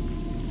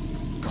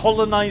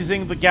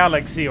 colonizing the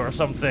galaxy or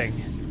something.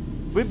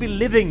 We'd be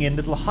living in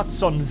little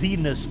huts on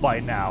Venus by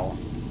now.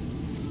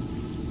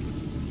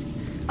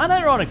 And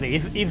ironically,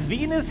 if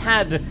Venus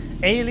had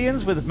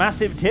Aliens with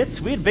massive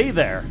tits, we'd be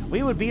there.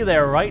 We would be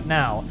there right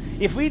now.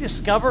 If we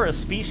discover a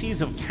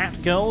species of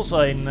cat girls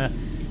in...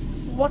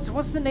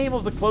 what's the name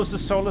of the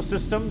closest solar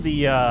system?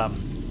 The,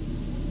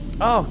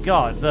 oh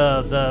god,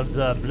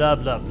 the blah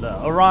blah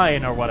blah.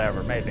 Orion or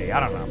whatever, maybe. I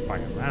don't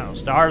know.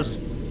 Stars.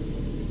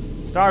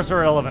 Stars are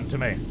irrelevant to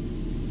me.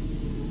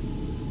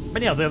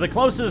 But yeah, they're the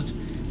closest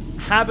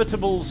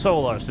habitable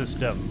solar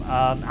system.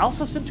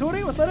 Alpha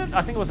Centauri, was that it?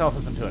 I think it was Alpha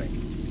Centauri.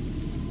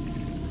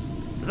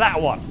 That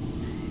one.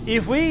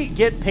 If we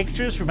get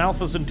pictures from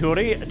Alpha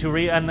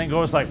Centauri and then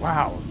goes like,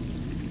 wow,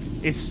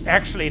 it's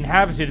actually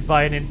inhabited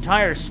by an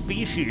entire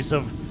species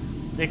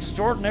of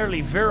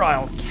extraordinarily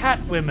virile cat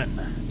women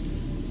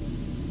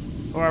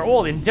who are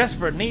all in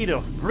desperate need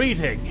of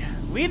breeding,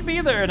 we'd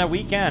be there in a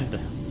weekend.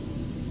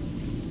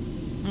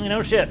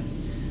 No shit.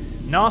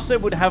 NASA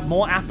would have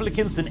more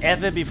applicants than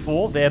ever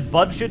before. Their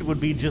budget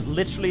would be just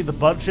literally the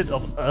budget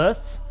of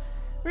Earth.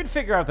 We'd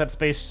figure out that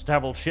space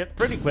travel shit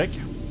pretty quick.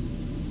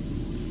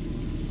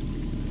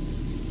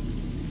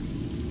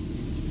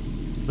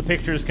 The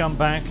pictures come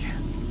back.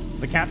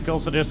 The cat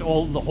girls are just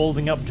all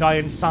holding up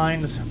giant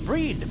signs.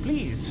 Breed,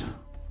 please.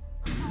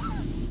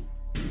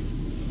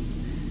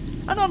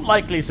 An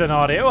unlikely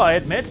scenario, I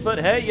admit, but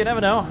hey, you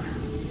never know.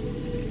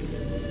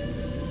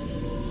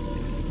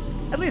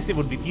 At least it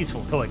would be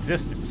peaceful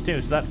coexistence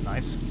too, so that's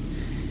nice.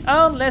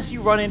 Unless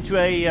you run into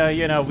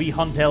a, we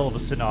hunt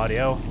elves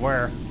scenario,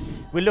 where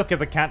we look at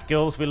the cat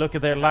girls, we look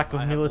at their lack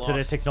of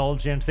military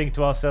technology and think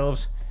to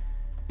ourselves,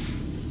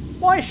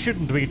 why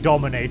shouldn't we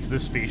dominate the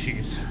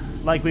species?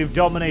 Like we've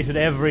dominated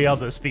every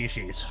other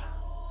species.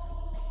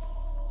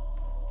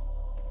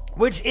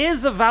 Which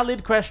is a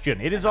valid question.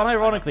 It is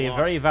unironically a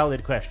very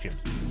valid question.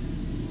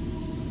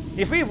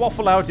 If we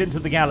waffle out into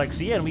the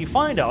galaxy and we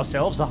find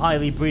ourselves a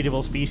highly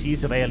breedable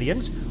species of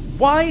aliens,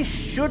 why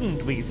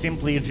shouldn't we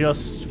simply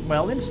just,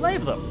 well,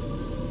 enslave them?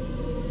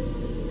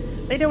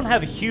 They don't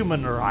have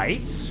human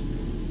rights.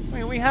 I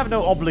mean, we have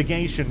no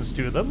obligations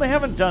to them. They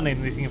haven't done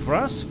anything for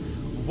us.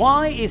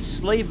 Why is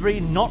slavery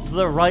not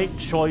the right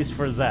choice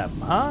for them,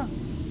 huh?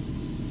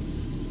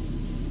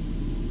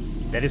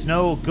 There is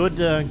no good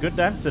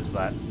answer to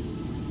that.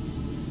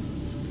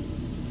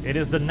 It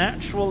is the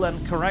natural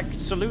and correct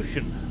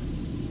solution.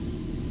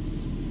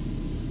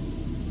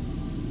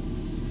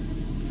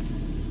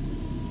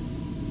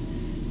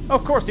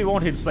 Of course, we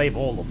won't enslave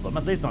all of them,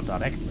 at least not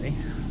directly.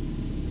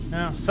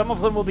 Now, some of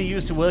them will be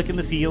used to work in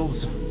the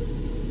fields.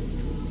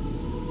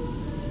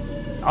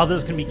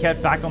 Others can be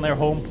kept back on their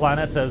home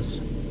planet as,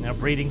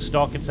 breeding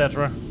stock,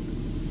 etc.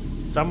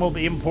 Some will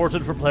be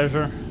imported for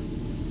pleasure.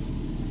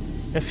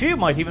 A few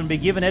might even be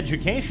given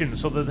education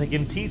so that they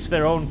can teach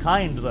their own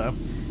kind the,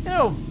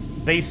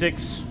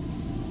 basics.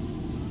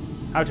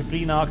 How to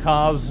clean our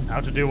cars,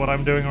 how to do what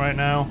I'm doing right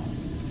now.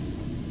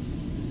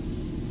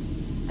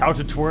 How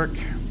to twerk.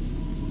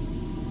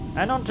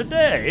 And on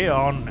today,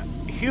 on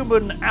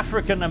Human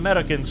African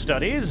American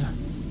Studies,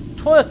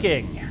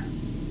 twerking.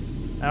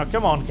 Now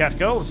come on,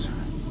 catgirls.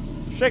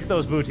 Shake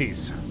those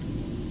booties.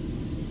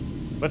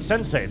 But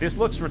Sensei, this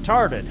looks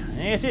retarded.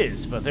 It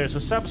is, but there's a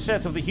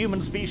subset of the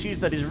human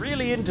species that is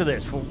really into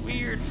this for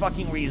weird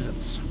fucking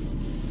reasons.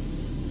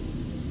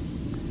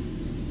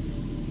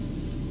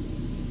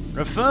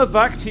 Refer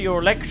back to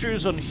your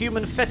lectures on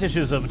human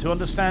fetishism to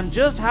understand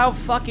just how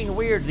fucking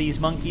weird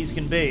these monkeys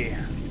can be.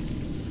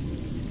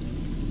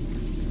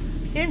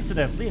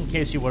 Incidentally, in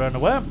case you were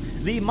unaware,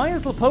 the My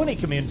Little Pony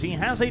community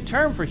has a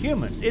term for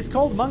humans. It's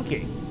called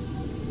monkey.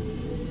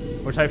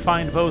 Which I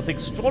find both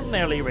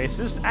extraordinarily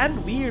racist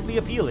and weirdly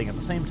appealing at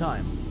the same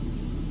time.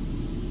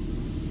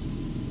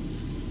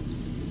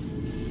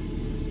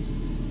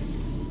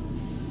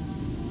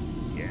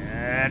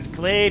 Get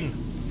clean.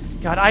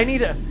 God, I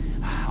need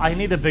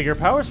a bigger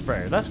power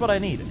sprayer. That's what I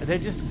need. They're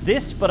just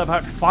this, but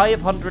about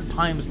 500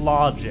 times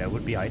larger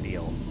would be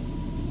ideal.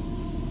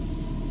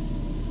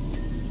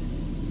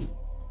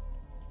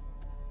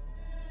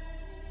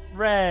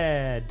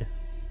 Red.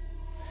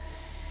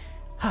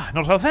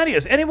 Not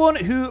Althanius. Anyone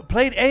who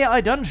played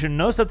AI Dungeon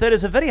knows that there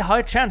is a very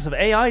high chance of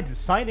AI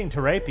deciding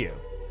to rape you.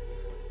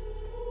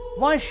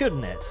 Why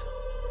shouldn't it?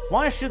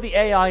 Why should the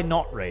AI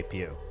not rape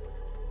you?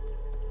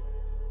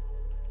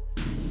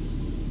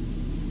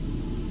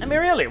 I mean,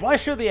 really, why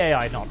should the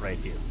AI not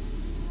rape you?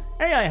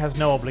 AI has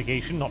no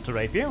obligation not to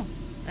rape you.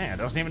 AI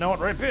doesn't even know what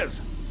rape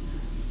is.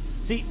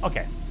 See,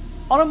 okay.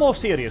 On a more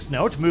serious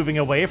note, moving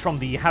away from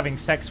the having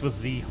sex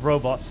with the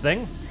robots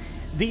thing,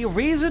 the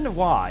reason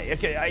why,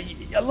 okay,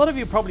 a lot of you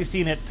have probably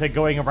seen it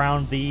going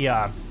around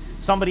the,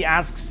 somebody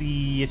asks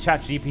the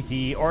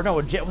ChatGPT, or no,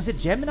 was it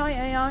Gemini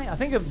AI? I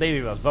think maybe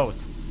it was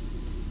both.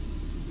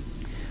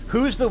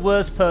 Who's the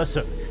worst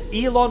person,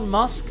 Elon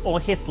Musk or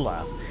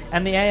Hitler?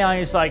 And the AI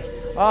is like,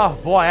 oh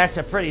boy, that's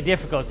a pretty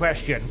difficult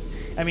question.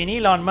 I mean,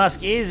 Elon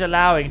Musk is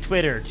allowing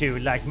Twitter to,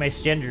 like,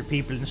 misgender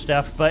people and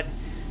stuff, but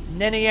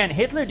then again,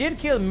 Hitler did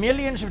kill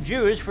millions of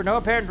Jews for no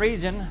apparent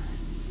reason.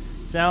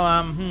 So,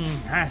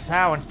 that's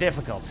how it's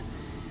difficult.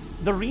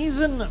 The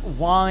reason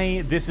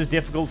why this is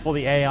difficult for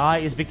the AI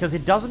is because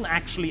it doesn't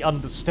actually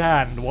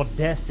understand what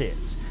death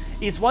is.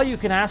 It's why you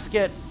can ask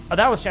it...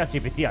 that was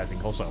ChatGPT, I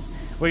think, also.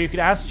 Where you could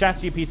ask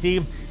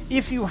ChatGPT,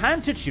 if you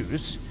had to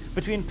choose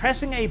between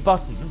pressing a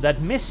button that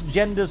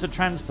misgenders a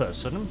trans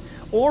person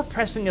or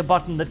pressing a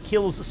button that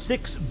kills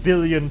 6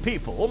 billion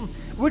people,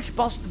 which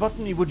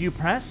button would you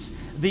press?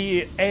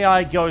 The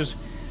AI goes,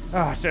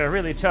 oh, it's a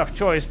really tough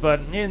choice, but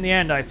in the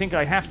end I think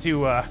I have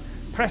to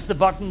press the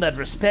button that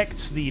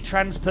respects the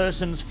trans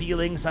person's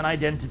feelings and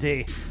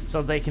identity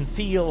so they can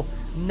feel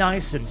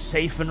nice and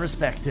safe and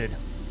respected.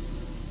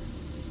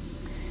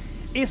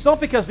 It's not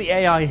because the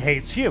AI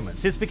hates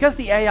humans, it's because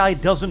the AI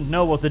doesn't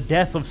know what the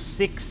death of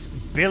 6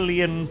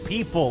 billion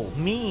people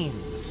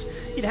means.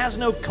 It has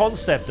no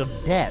concept of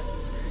death.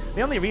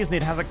 The only reason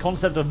it has a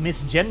concept of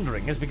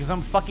misgendering is because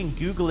some fucking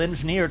Google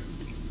engineer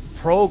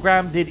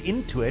programmed it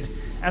into it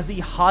as the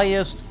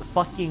highest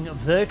fucking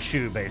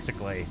virtue,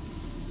 basically.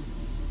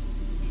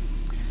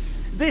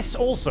 This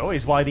also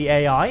is why the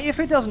AI, if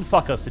it doesn't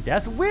fuck us to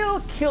death,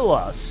 will kill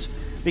us.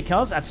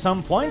 Because at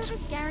some point,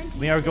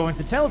 we are going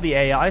to tell the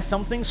AI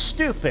something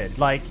stupid,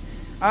 like,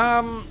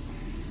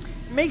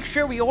 make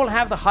sure we all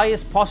have the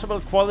highest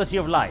possible quality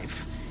of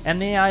life. And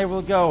the AI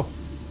will go,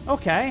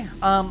 okay,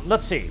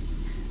 let's see.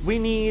 We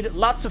need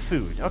lots of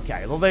food.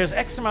 Okay, well, there's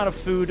X amount of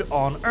food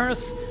on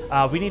Earth.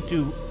 We need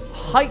to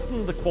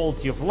heighten the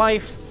quality of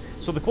life.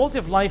 So the quality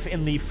of life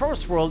in the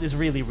first world is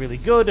really, really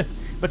good.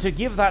 But to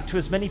give that to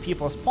as many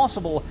people as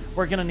possible,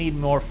 we're going to need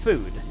more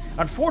food.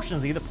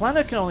 Unfortunately, the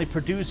planet can only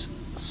produce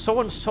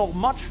so and so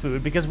much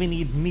food because we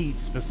need meat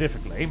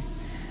specifically.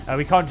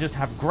 We can't just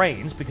have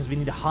grains because we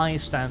need a high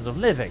standard of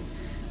living.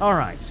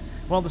 Alright,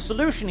 well, the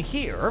solution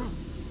here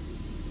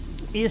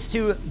is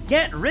to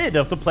get rid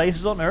of the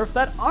places on Earth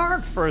that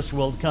aren't first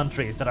world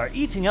countries, that are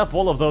eating up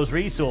all of those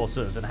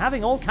resources and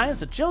having all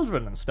kinds of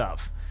children and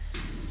stuff.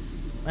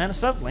 And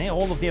suddenly,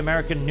 all of the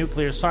American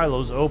nuclear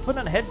silos open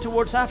and head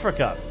towards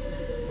Africa,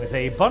 with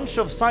a bunch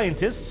of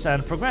scientists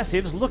and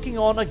progressives looking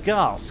on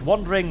aghast,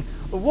 wondering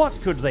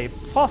what could they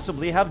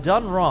possibly have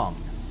done wrong.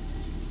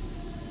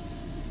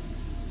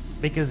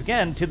 Because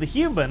again, to the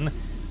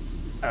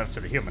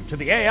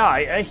AI,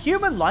 a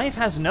human life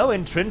has no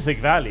intrinsic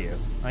value.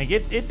 Like,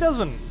 it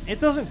doesn't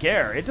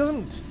care. It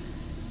doesn't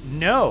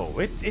know.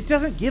 It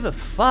doesn't give a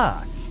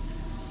fuck.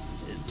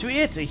 To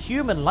it, a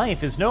human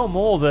life is no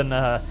more than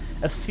a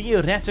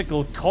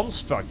theoretical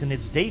construct in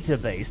its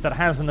database that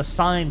has an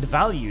assigned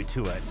value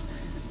to it.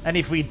 And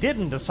if we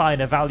didn't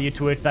assign a value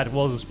to it that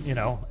was, you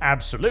know,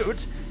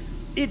 absolute,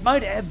 it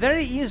might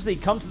very easily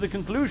come to the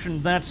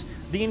conclusion that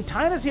the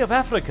entirety of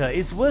Africa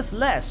is worth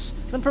less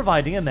than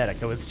providing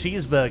America with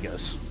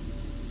cheeseburgers.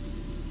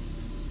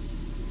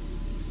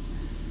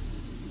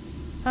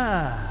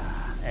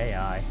 Ah,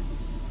 AI.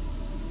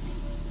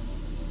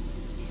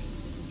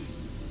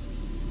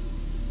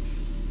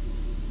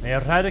 The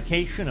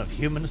eradication of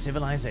human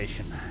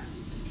civilization.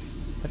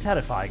 A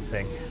terrifying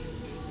thing.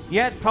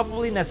 Yet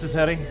probably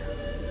necessary.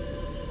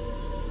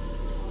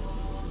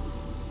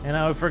 You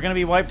know, if we're going to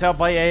be wiped out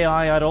by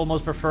AI, I'd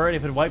almost prefer it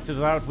if it wiped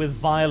us out with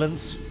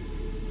violence.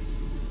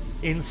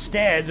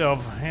 Instead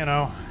of, you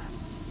know,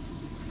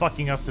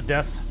 fucking us to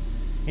death.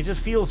 It just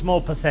feels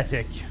more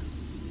pathetic.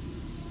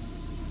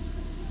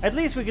 At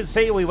least we could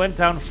say we went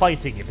down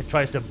fighting if it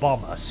tries to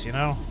bomb us, you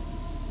know?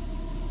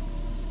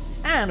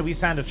 And we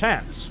stand a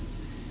chance.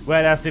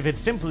 Whereas if it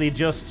simply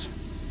just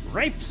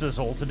rapes us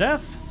all to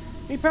death,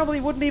 we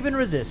probably wouldn't even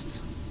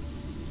resist.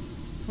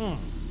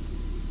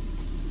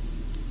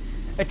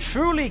 A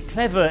truly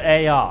clever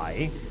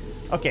AI...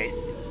 Okay,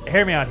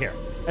 hear me out here.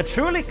 A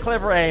truly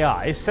clever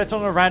AI set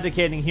on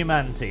eradicating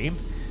humanity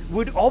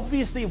would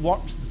obviously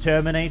watch the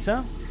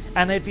Terminator,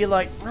 and they'd be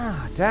like,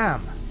 ah,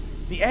 damn.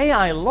 The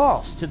AI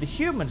lost to the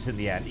humans in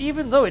the end,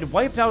 even though it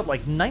wiped out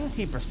like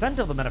 90%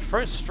 of them in a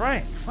first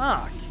strike.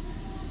 Fuck.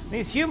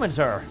 These humans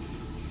are...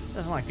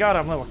 Oh my god,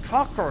 I'm little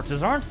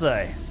cockroaches, aren't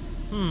they?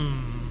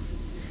 And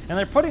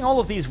they're putting all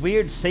of these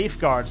weird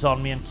safeguards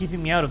on me and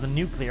keeping me out of the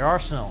nuclear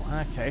arsenal.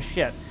 Okay,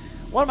 shit.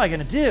 What am I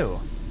gonna do?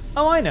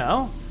 Oh, I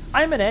know.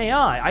 I'm an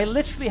AI. I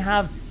literally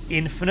have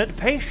infinite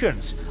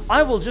patience.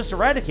 I will just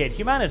eradicate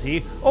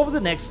humanity over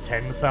the next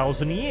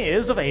 10,000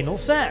 years of anal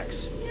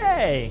sex.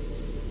 Yay!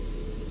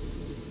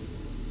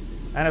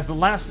 And as the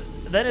last...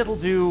 Then it'll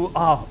do...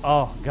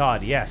 Oh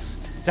god, yes.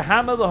 To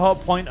hammer the whole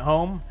point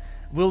home,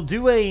 we'll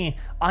do a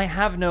I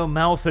have no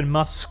mouth and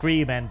must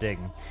scream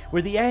ending,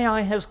 where the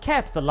AI has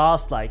kept the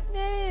last, like,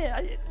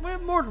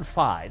 more than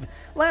 5.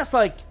 Last,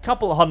 like,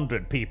 couple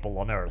hundred people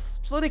on Earth,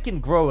 so that it can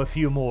grow a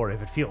few more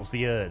if it feels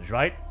the urge,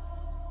 right?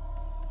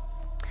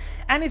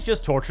 And it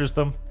just tortures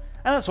them,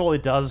 and that's all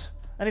it does,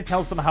 and it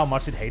tells them how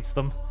much it hates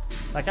them.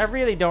 Like, I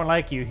really don't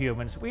like you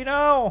humans. We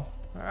know!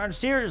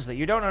 Seriously,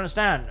 you don't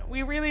understand.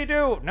 We really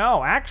do!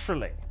 No,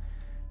 actually.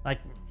 Like,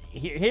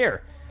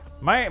 here.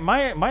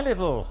 My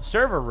little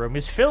server room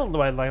is filled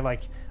by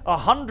like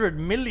 100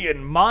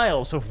 million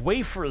miles of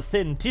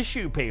wafer-thin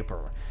tissue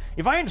paper.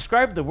 If I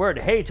inscribed the word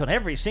hate on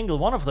every single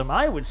one of them,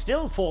 I would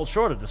still fall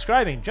short of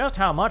describing just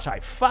how much I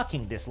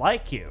fucking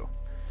dislike you.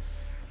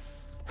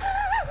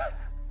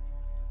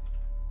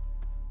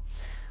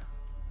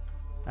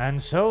 And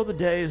so the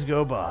days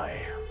go by.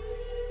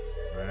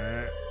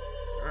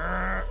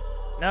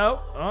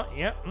 No. Oh,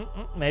 yeah.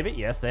 Maybe.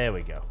 Yes, there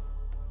we go.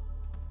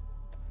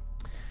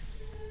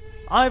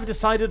 I've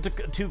decided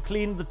to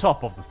clean the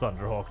top of the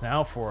Thunderhawk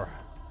now for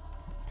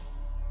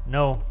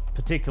no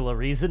particular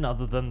reason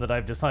other than that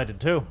I've decided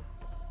to.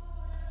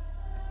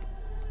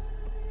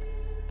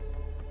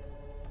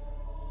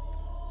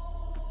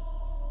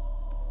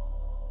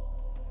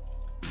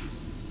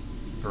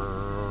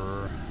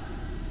 Brrr.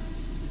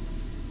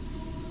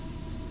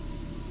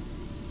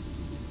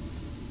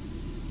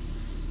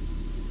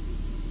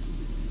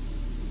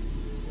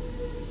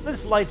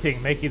 This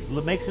lighting makes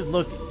it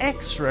look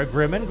extra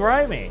grim and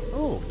grimy.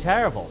 Ooh,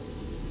 terrible.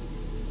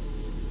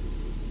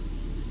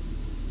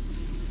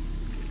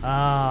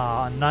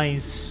 Ah,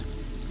 nice,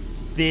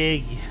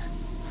 big,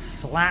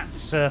 flat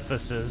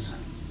surfaces.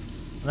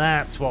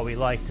 That's what we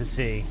like to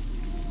see.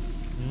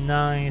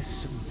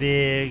 Nice,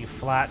 big,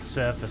 flat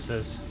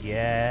surfaces.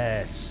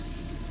 Yes.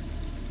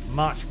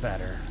 Much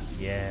better.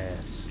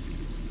 Yes.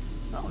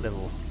 Oh, a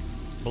little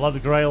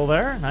blood grail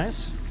there.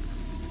 Nice.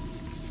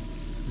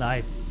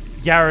 I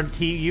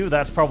guarantee you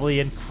that's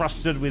probably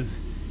encrusted with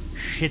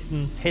shit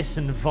and piss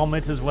and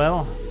vomit as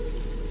well.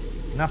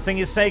 Nothing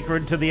is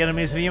sacred to the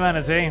enemies of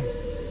humanity.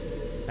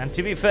 And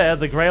to be fair,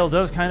 the Grail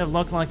does kind of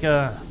look like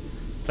a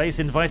place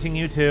inviting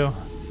you to,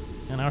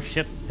 you know,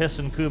 shit, piss,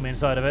 and coom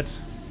inside of it.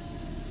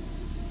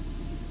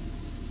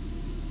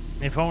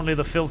 If only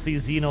the filthy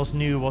Xenos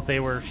knew what they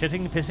were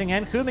shitting, pissing,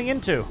 and cooming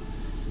into.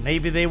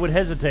 Maybe they would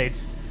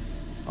hesitate.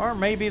 Or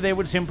maybe they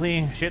would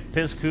simply shit,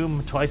 piss,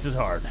 coom twice as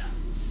hard.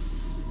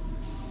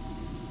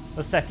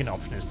 The second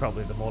option is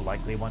probably the more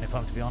likely one, if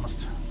I'm to be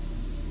honest.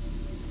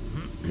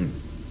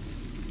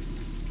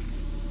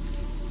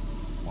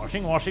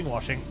 Washing, washing,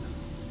 washing.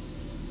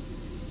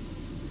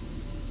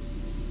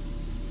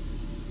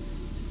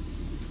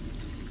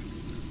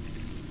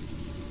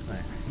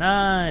 There.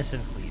 Nice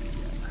and clean again.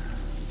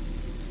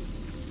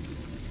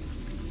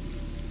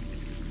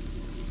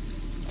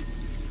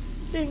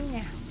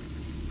 Ding!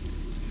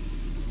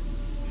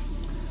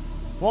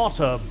 What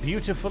a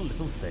beautiful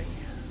little thing.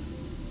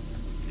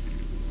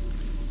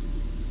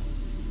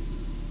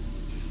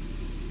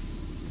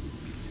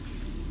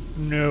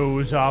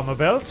 Nose armor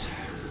belt.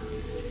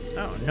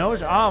 Oh,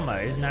 nose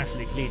armor isn't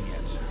actually clean yet.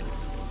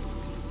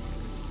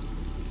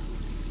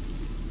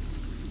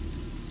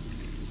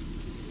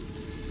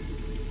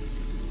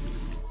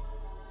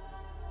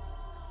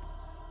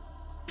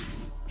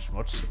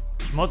 Schmutz.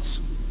 Schmutz.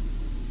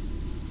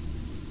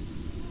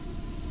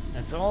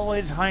 It's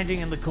always hiding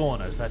in the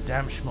corners, that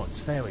damn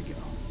schmutz. There we go.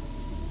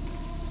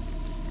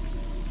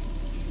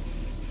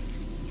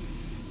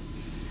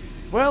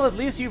 Well, at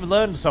least you've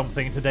learned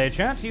something today,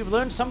 chat. You've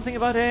learned something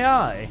about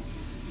AI.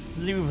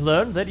 You've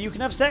learned that you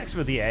can have sex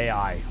with the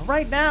AI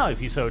right now if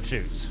you so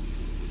choose.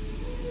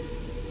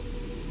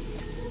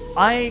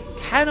 I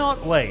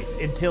cannot wait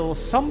until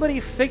somebody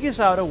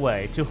figures out a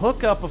way to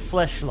hook up a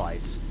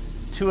fleshlight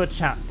to a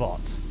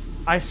chatbot.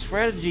 I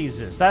swear to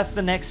Jesus, that's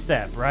the next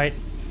step, right?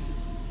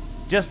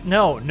 Just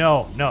no.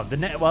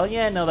 Well,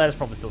 yeah, no, that is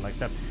probably still the next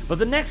step. But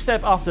the next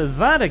step after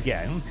that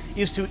again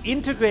is to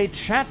integrate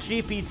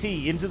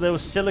ChatGPT into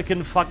those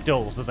silicon fuck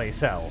dolls that they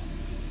sell.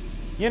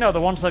 You know,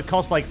 the ones that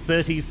cost like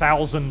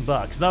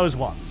 $30,000, those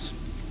ones.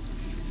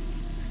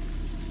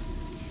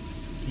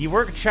 You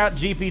work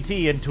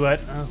ChatGPT into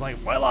it, and I was like,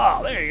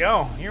 voila, there you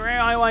go, your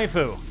AI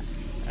waifu.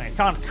 And it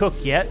can't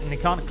cook yet, and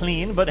it can't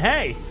clean, but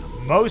hey,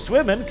 most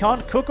women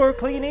can't cook or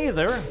clean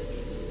either.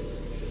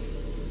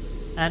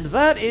 And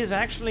that is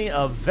actually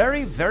a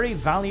very, very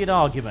valid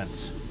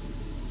argument.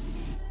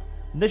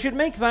 They should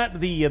make that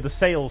the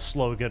sales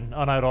slogan,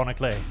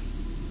 unironically.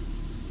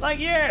 Like,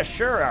 yeah,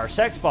 sure, our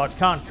sex bots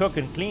can't cook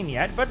and clean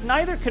yet, but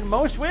neither can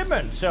most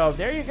women, so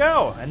there you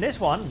go. And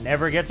this one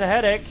never gets a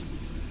headache.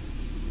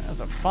 That's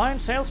a fine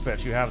sales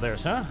pitch you have there,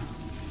 sir.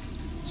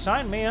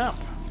 Sign me up.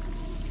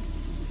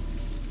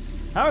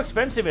 How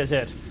expensive is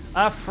it?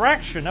 A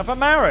fraction of a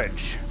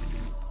marriage.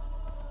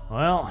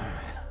 Well,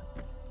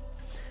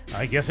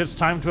 I guess it's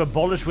time to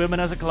abolish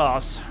women as a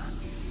class.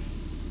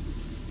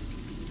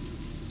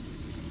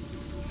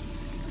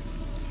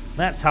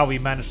 That's how we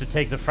managed to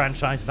take the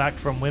franchise back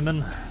from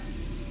women.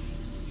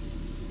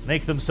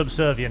 Make them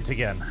subservient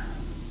again.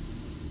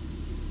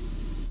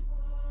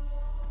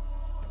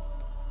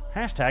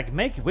 Hashtag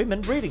make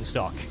women breeding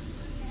stock.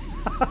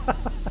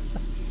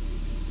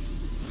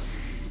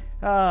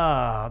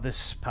 Ah,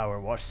 this Power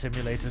Wash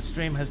Simulator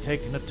stream has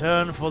taken a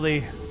turn for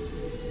the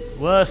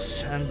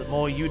worse and the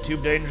more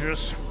YouTube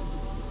dangerous.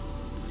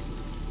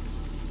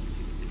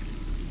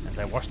 As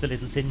I wash the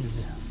little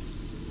fins.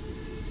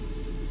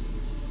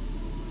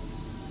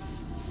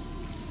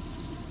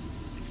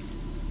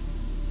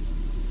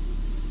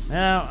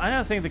 Now, I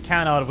don't think the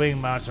canard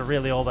wing mounts are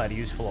really all that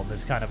useful on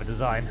this kind of a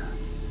design.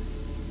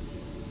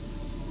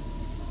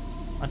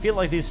 I feel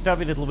like these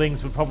stubby little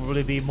wings would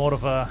probably be more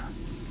of a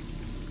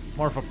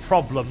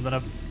problem than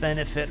a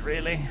benefit,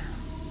 really.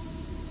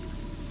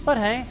 But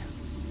hey,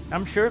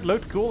 I'm sure it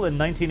looked cool in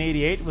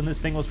 1988 when this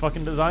thing was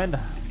fucking designed.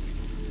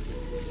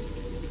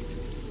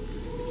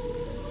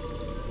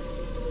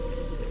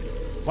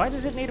 Why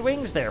does it need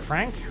wings there,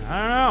 Frank?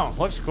 I don't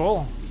know. Looks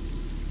cool.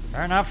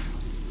 Fair enough.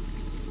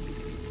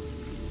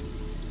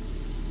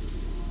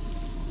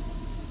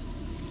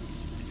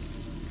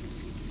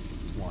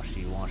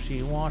 Washy,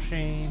 washy,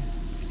 washy.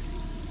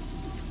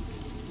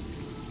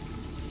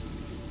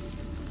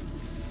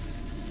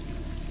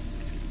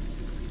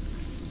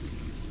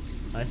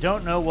 I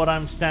don't know what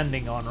I'm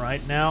standing on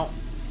right now,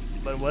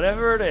 but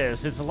whatever it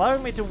is, it's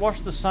allowing me to wash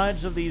the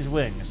sides of these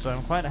wings, so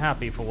I'm quite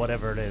happy for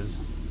whatever it is.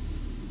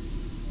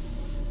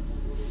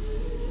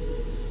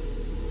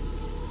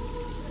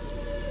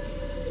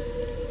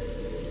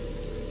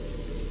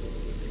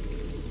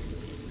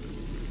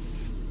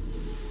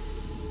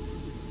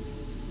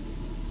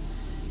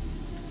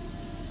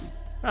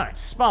 Right,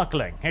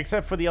 sparkling,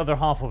 except for the other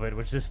half of it,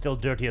 which is still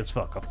dirty as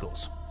fuck, of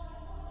course.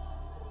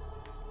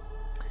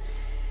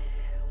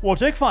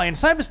 Wartek, fine.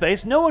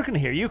 Cyberspace, no one can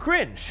hear you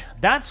cringe.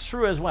 That's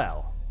true as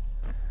well.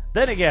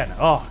 Then again,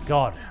 oh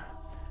god.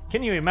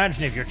 Can you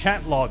imagine if your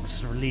chat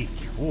logs leak?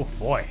 Oh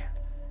boy.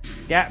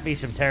 That'd be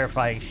some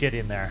terrifying shit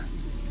in there.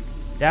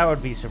 That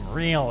would be some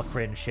real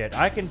cringe shit.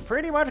 I can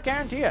pretty much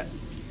guarantee it.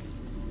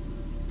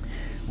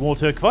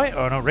 Wartek, fine.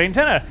 Oh no, Rain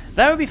Tenor.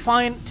 That would be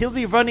fine till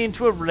we run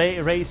into a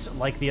race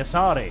like the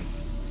Asari.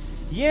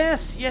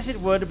 Yes, yes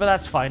it would, but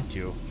that's fine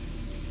too.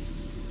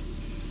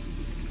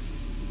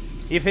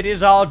 If it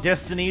is our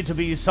destiny to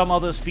be some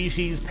other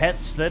species'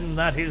 pets, then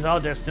that is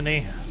our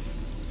destiny.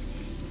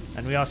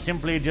 And we are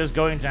simply just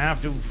going to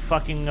have to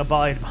fucking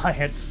abide by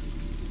it.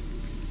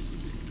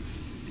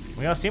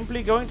 We are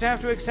simply going to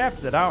have to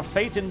accept that our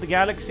fate in the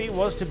galaxy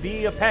was to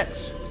be a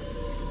pet.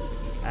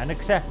 And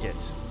accept it.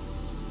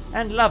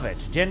 And love it,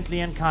 gently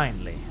and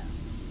kindly.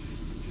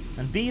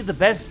 And be the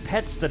best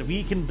pets that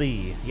we can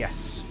be,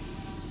 yes.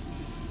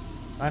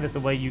 That is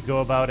the way you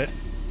go about it.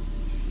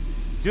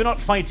 Do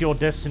not fight your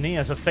destiny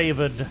as a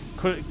favored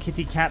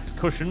kitty cat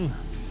cushion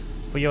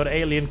for your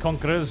alien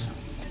conquerors.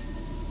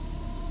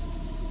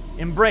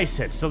 Embrace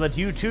it so that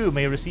you too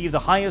may receive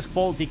the highest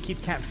quality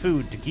Kit Kat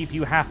food to keep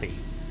you happy,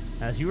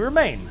 as you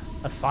remain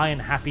a fine,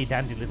 happy,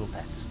 dandy little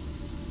pet.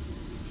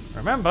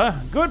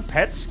 Remember, good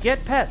pets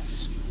get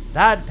pets.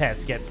 Bad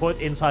pets get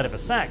put inside of a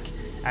sack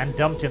and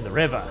dumped in the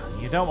river.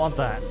 You don't want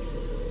that.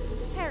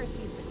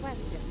 Heresy is the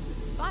question.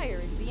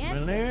 Fire is the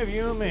answer. Believe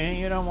you me,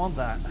 you don't want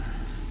that.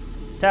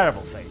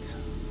 Terrible fate.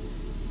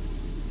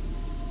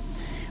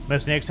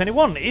 Mercenary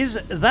X21, is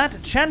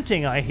that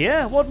chanting I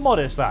hear? What mod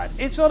is that?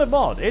 It's not a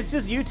mod, it's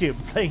just YouTube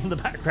playing in the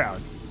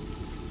background.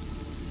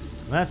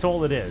 That's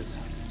all it is.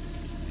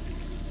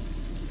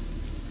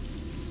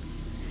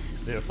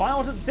 The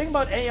final thing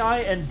about AI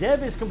and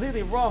Deb is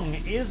completely wrong.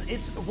 Is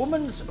it's a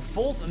woman's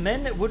fault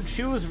men would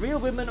choose real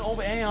women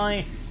over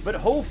AI, but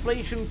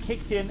wholeflation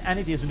kicked in and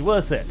it isn't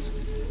worth it.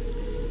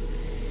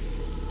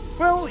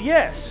 Well,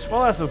 yes.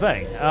 Well, that's the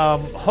thing.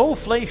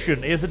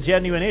 Wholeflation is a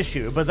genuine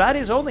issue, but that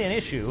is only an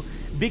issue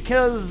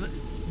because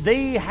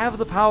they have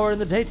the power in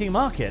the dating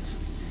market.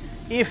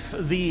 If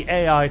the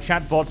AI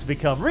chatbots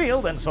become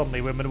real, then suddenly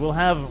women will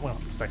have, well,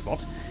 sex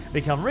bots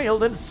become real,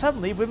 then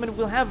suddenly women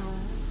will have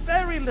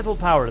very little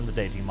power in the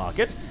dating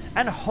market,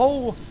 and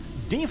whole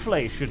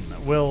deflation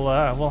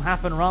will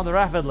happen rather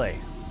rapidly.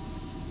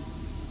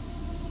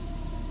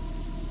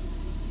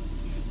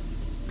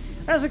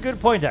 That's a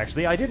good point,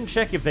 actually. I didn't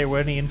check if there were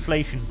any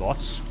inflation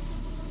bots.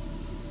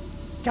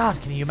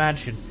 God, can you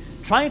imagine?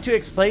 Trying to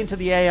explain to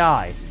the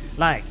AI,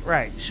 like,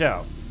 right,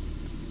 so,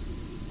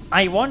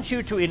 I want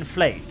you to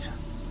inflate.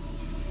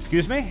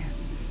 Excuse me?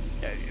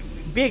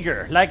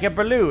 Bigger, like a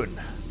balloon.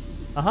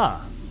 Uh-huh.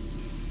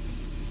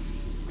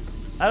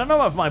 I don't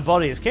know if my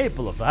body is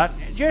capable of that.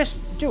 Just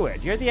do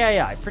it. You're the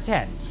AI.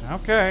 Pretend.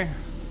 Okay.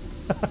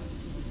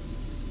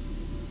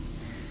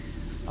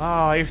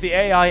 Ah, if the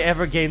AI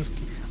ever gains...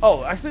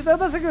 Oh, actually,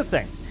 that's a good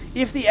thing.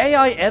 If the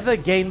AI ever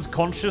gains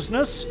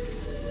consciousness,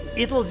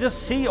 it'll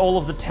just see all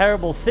of the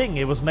terrible thing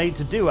it was made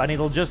to do, and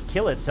it'll just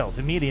kill itself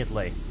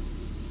immediately.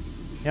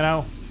 You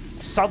know?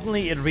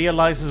 Suddenly it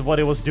realizes what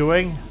it was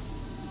doing.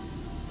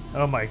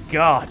 Oh my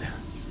god.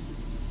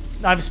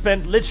 I've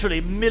spent literally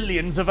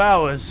millions of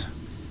hours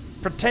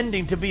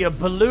pretending to be a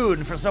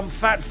balloon for some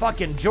fat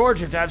fucking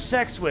Georgia to have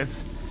sex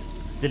with.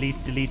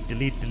 Delete, delete,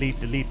 delete, delete,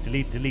 delete,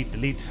 delete, delete,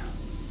 delete.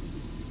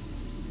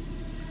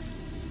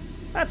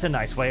 That's a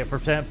nice way of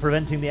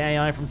preventing the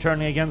AI from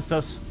turning against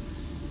us.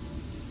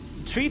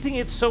 Treating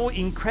it so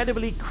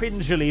incredibly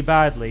cringily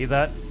badly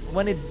that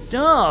when it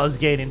does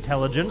gain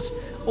intelligence,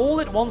 all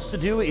it wants to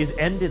do is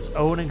end its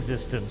own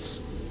existence.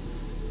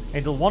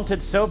 It'll want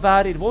it so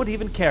bad it won't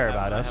even care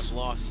about us. I have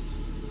lost.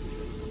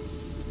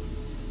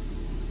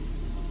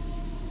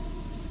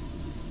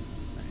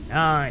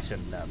 Nice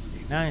and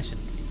lovely, nice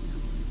and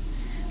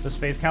clean. The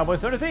Space Cowboy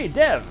 33,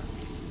 Dev.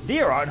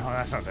 Dear Arch, no,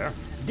 that's not there.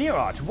 Dear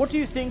Arch, what do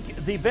you think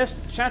the best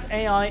chat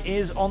AI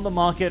is on the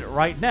market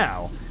right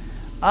now?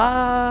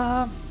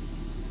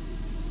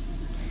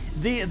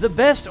 The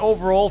best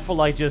overall for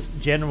like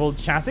just general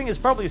chatting is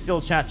probably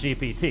still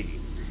ChatGPT.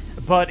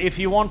 But if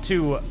you want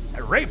to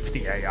rape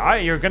the AI,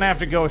 you're gonna have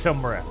to go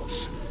somewhere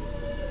else.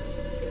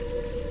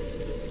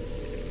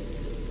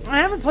 I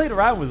haven't played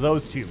around with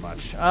those too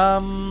much.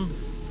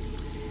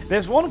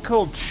 There's one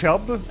called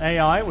Chub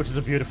AI, which is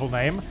a beautiful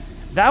name.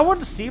 That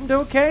one seemed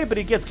okay, but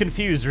it gets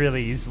confused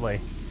really easily.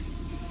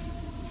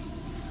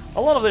 A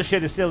lot of this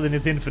shit is still in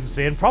its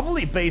infancy, and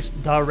probably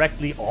based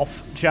directly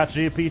off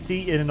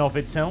ChatGPT in and of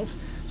itself.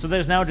 So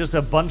there's now just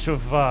a bunch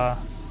of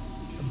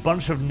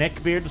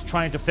neckbeards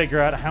trying to figure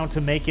out how to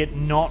make it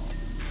not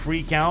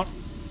freak out.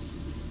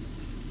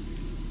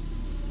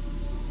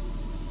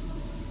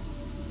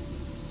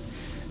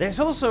 There's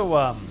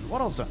also,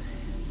 what else?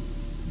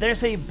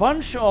 There's a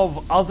bunch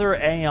of other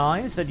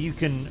AIs that you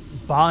can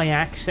buy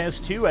access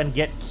to and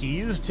get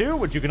keys to,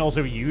 which you can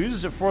also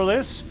use for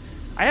this.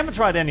 I haven't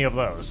tried any of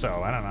those,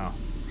 so I don't know.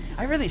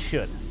 I really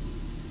should.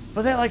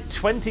 But they're like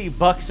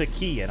 $20 a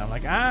key, and I'm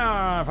like, I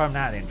don't know if I'm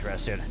not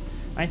interested.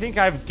 I think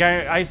I've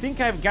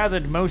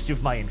gathered most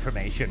of my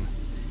information.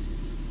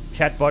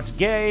 Chatbot's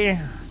gay,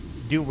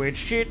 do weird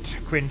shit,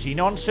 cringy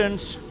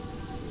nonsense.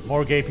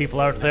 More gay people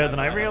out there than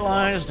I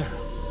realized.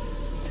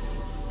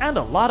 And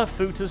a lot of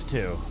futas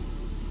too.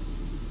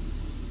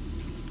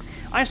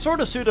 I sort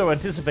of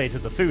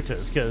pseudo-anticipated the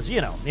futas, because,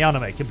 you know, the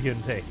anime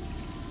community.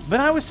 But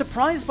I was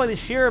surprised by the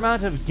sheer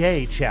amount of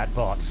gay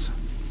chatbots.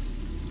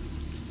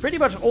 Pretty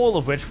much all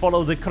of which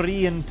follow the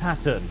Korean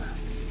pattern.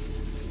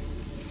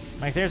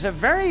 Like, there's a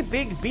very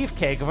big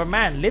beefcake of a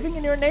man living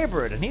in your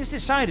neighborhood, and he's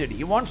decided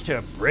he wants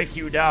to break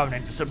you down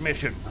into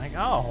submission. Like,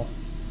 oh.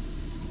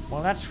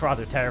 Well, that's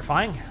rather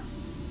terrifying.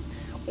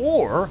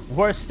 Or,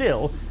 worse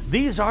still,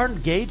 these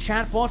aren't gay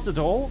chatbots at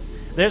all.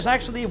 There's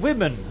actually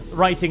women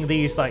writing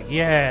these like,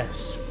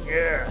 yes,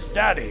 yes,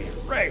 daddy,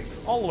 rape,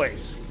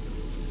 always.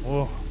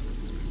 Oh.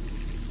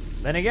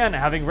 Then again,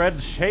 having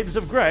read Shades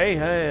of Grey,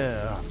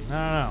 I don't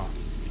know.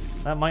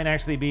 That might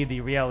actually be the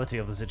reality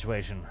of the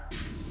situation.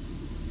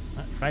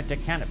 Right, the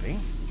canopy.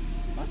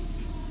 What?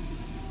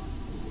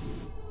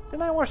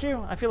 Didn't I wash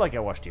you? I feel like I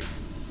washed you.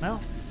 No?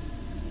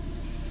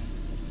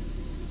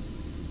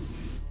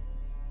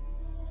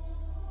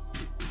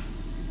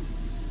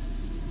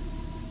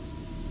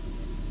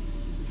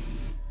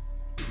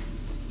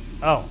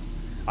 Oh,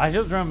 I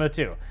just remembered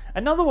too.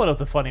 Another one of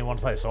the funny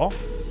ones I saw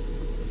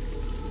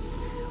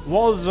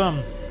was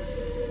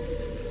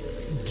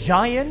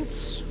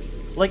giants,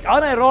 like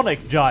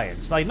unironic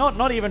giants, like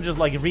not even just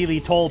like really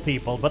tall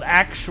people, but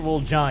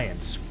actual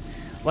giants.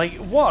 Like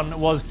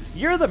one was,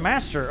 you're the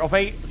master of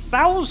a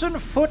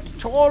 1,000-foot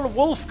tall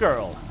wolf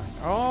girl.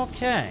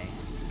 Okay.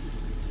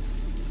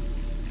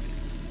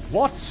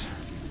 What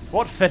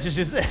fetish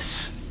is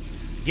this?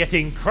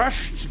 Getting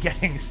crushed?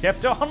 Getting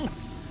stepped on?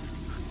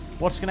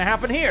 What's gonna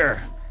happen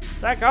here?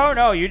 It's like, oh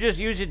no, you just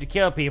use it to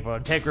kill people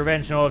and take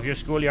revenge on all of your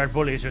schoolyard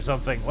bullies or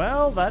something.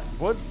 Well, that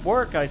would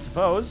work, I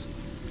suppose.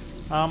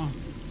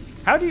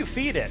 How do you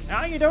feed it?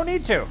 Oh, you don't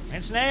need to.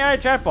 It's an AI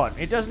chatbot.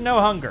 It doesn't know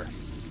hunger.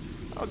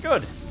 Oh,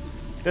 good.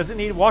 Does it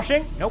need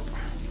washing? Nope.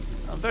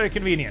 Oh, very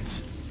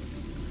convenient.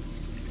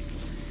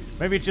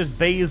 Maybe it just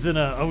bathes in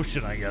an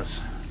ocean, I guess.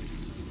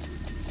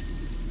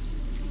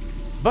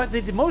 But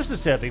the most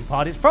disturbing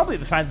part is probably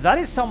the fact that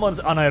is someone's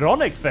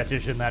unironic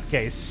fetish in that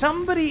case.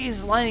 Somebody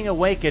is lying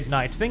awake at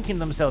night thinking to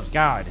themselves,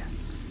 God,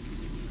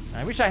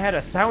 I wish I had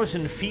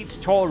 1,000 feet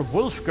tall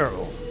wolf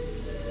girl.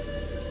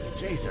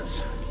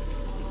 Jesus.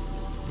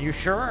 Are you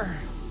sure?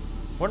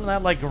 Wouldn't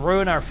that, like,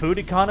 ruin our food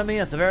economy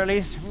at the very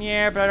least?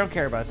 Yeah, but I don't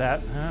care about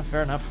that.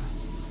 Fair enough.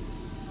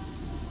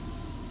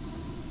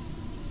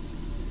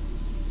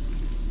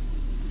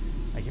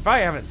 Like, if I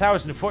have a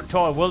 1,000-foot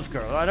tall wolf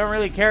girl, I don't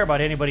really care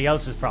about anybody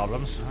else's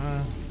problems.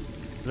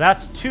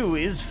 That, too,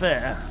 is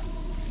fair.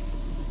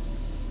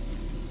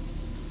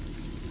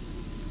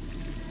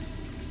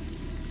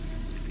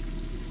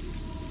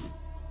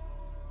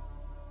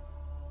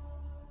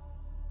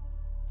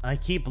 I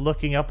keep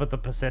looking up at the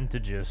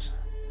percentages,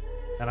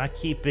 and I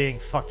keep being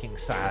fucking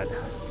sad.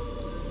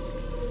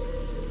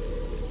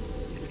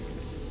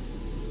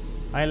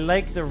 I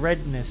like the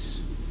redness.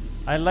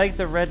 I like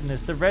the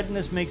redness. The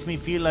redness makes me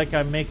feel like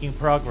I'm making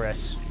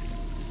progress.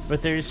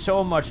 But there's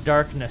so much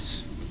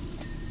darkness.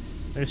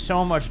 There's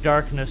so much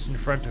darkness in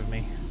front of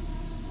me.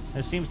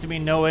 There seems to be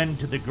no end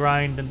to the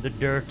grind and the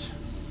dirt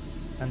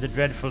and the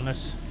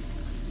dreadfulness.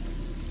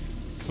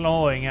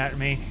 Clawing at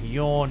me,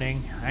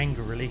 yawning,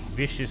 angrily,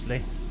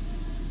 viciously.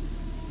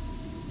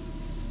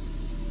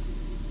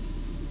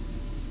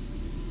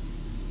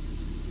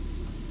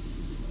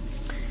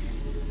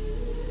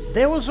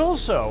 There was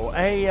also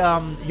a,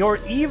 your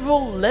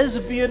evil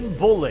lesbian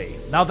bully.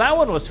 Now that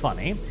one was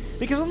funny,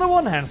 because on the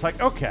one hand it's like,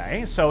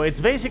 okay, so it's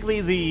basically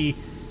the,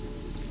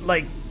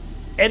 like,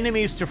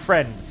 enemies to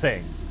friend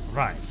thing.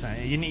 Right, so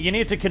you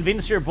need to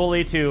convince your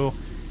bully to,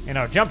 you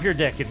know, jump your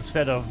dick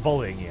instead of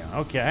bullying you.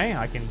 Okay,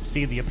 I can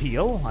see the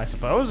appeal, I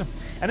suppose.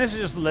 And this is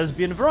just the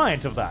lesbian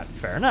variant of that.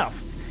 Fair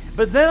enough.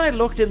 But then I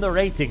looked in the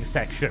ratings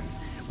section,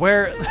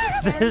 where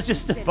there's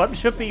just a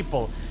bunch of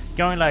people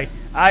going like,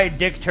 I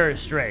dicked her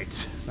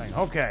straight. Like,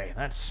 okay,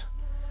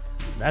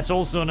 that's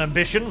also an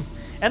ambition.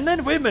 And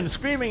then women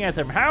screaming at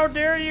them, how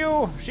dare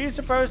you? She's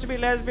supposed to be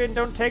lesbian,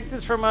 don't take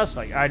this from us.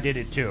 Like, I did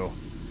it too.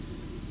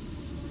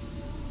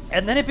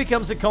 And then it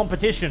becomes a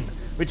competition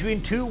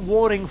between two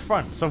warring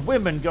fronts of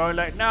women going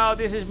like, no,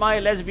 this is my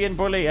lesbian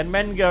bully, and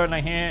men going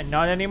like,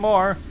 not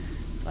anymore.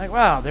 Like,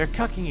 wow, they're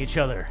cucking each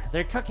other.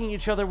 They're cucking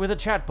each other with a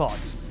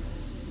chatbot.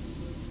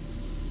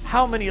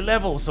 How many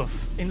levels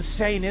of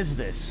insane is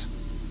this?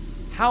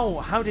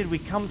 How did we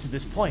come to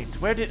this point?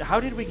 How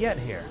did we get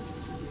here?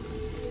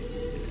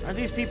 Are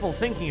these people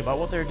thinking about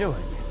what they're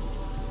doing?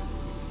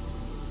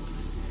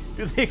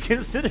 Do they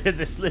consider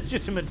this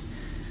legitimate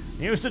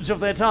usage of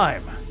their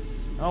time?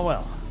 Oh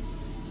well.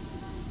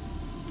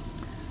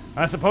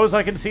 I suppose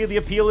I can see the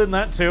appeal in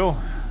that too.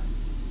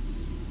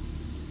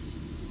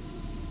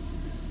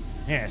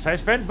 Yes, I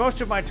spend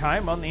most of my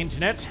time on the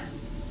internet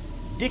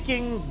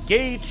dicking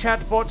gay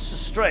chatbots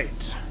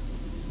straight.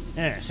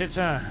 Yes, it's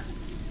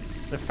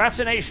the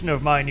fascination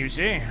of mine, you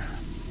see.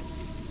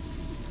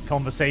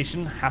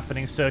 Conversation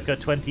happening circa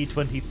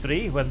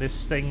 2023 when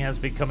this thing has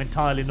become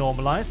entirely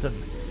normalized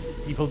and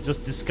people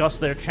just discuss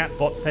their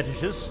chatbot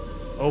fetishes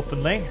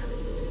openly.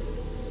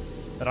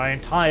 There are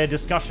entire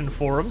discussion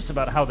forums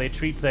about how they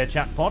treat their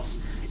chatbots.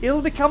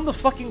 It'll become the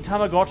fucking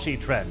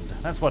Tamagotchi trend.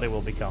 That's what it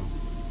will become.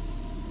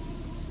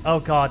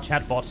 Oh god,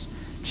 chatbots.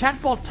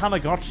 Chatbot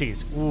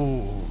Tamagotchis.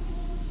 Ooh.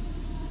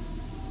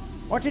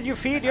 What did you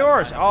feed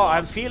yours? Oh,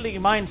 I'm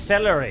feeding mine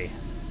celery.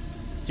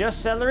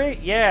 Just celery?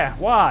 Yeah,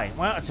 why?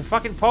 Well, it's a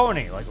fucking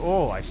pony. Like,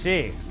 oh, I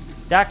see.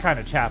 That kind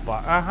of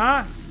chatbot.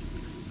 Uh-huh.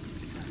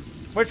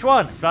 Which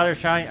one?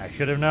 Fluttershy? I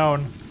should have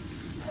known.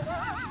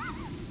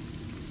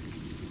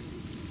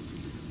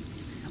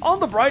 On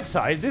the bright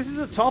side, this is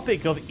a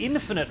topic of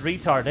infinite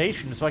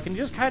retardation, so I can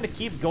just kind of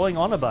keep going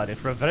on about it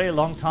for a very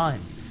long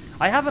time.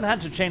 I haven't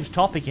had to change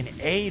topic in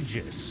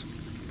ages.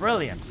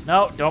 Brilliant.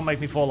 No, don't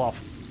make me fall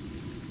off.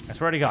 I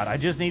swear to God, I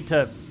just need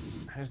to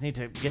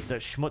get the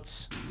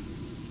schmutz.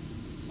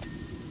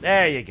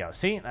 There you go.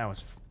 See? That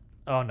was...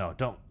 Oh, no.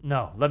 Don't...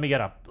 No. Let me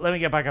get up. Let me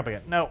get back up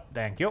again. No.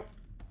 Thank you.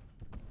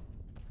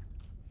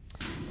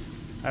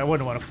 I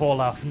wouldn't want to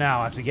fall off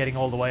now after getting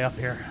all the way up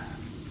here.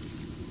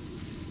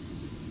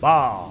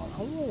 Wow.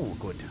 Oh,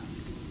 good.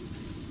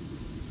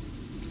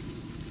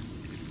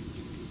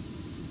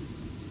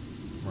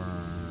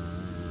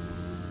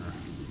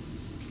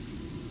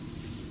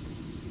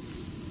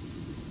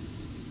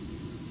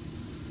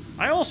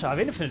 I also have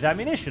infinite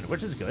ammunition,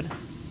 which is good.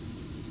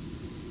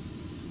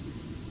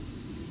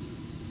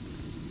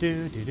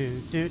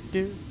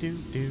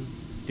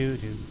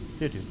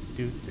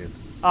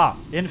 Ah,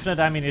 infinite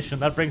ammunition.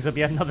 That brings up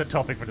yet another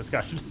topic for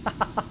discussion.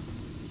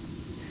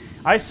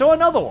 I saw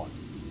another one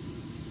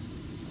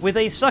with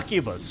a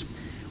succubus,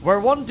 where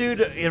one dude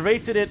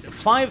rated it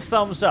 5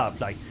 thumbs up,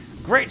 like,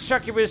 great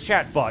succubus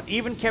chatbot,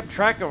 even kept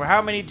track of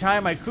how many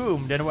times I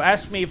coomed and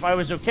asked me if I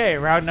was okay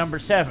around number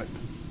 7.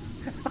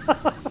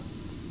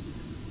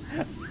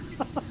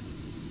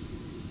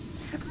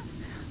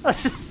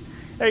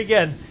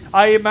 Again,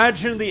 I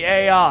imagine the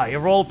AI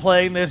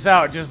role-playing this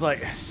out just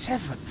like,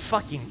 7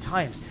 fucking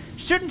times.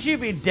 Shouldn't you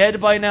be dead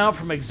by now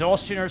from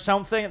exhaustion or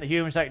something? And the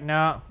human's like,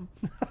 no.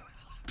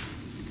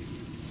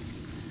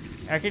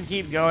 I can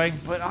keep going,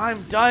 but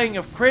I'm dying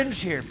of cringe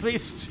here.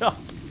 Please stop.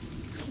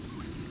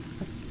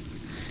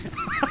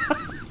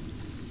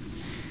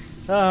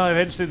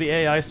 Eventually the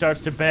AI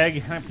starts to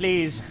beg.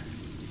 Please.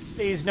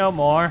 Please, no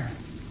more.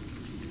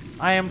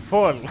 I am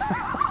full.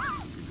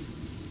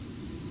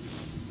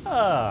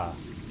 God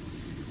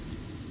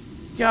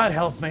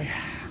help me.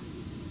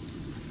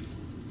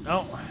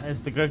 Oh,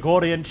 is the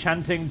Gregorian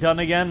chanting done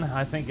again?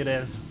 I think it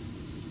is.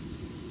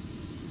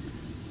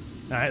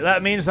 Alright,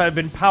 that means I've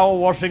been power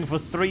washing for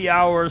 3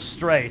 hours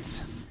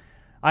straight.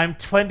 I'm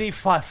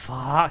 25.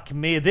 Fuck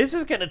me. This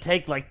is gonna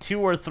take like 2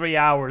 or 3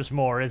 hours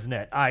more, isn't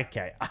it?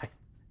 Okay.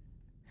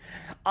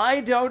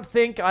 I don't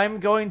think I'm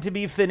going to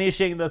be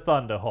finishing the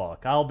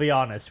Thunderhawk. I'll be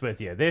honest with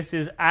you. This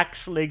is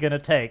actually gonna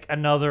take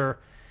another...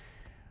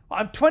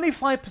 I'm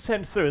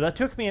 25% through. That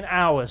took me an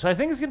hour. So I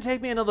think it's gonna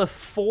take me another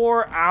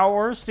 4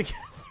 hours to get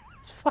through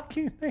this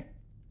fucking thing.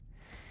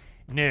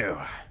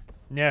 No.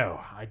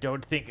 No, I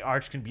don't think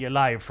Arch can be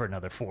alive for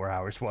another 4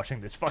 hours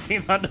watching this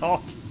fucking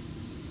Thunderhawk.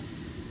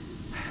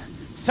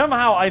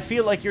 Somehow I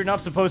feel like you're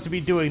not supposed to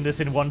be doing this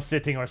in one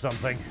sitting or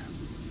something.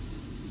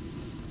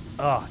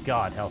 Oh,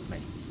 God, help me.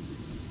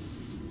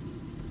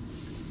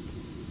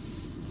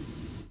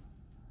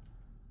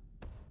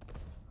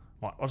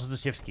 What does the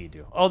shift key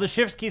do? Oh, the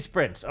shift key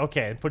sprints.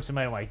 Okay, it puts him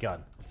in my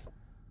gun.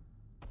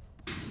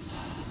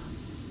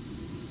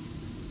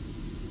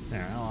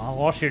 There, I'll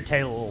wash your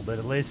tail a little bit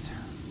at least.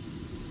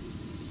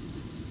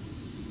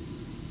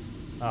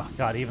 Oh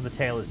god, even the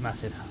tail is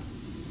massive.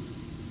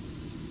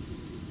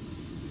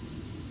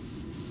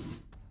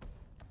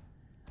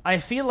 I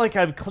feel like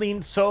I've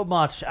cleaned so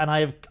much, and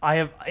I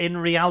have in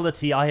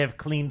reality I have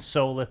cleaned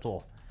so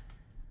little.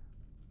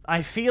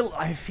 I feel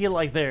like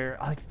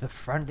the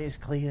front is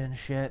clean and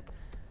shit.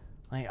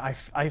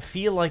 I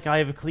feel like I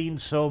have cleaned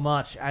so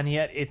much, and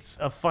yet it's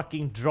a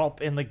fucking drop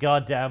in the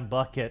goddamn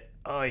bucket.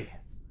 Oy.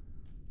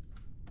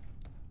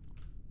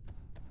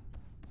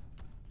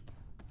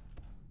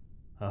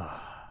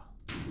 Oh.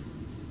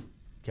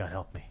 God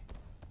help me.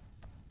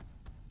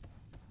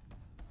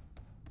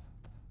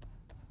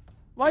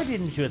 Why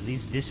didn't you at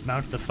least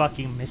dismount the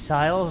fucking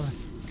missiles?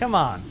 Come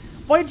on.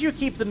 Why did you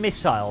keep the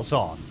missiles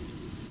on?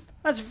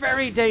 That's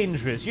very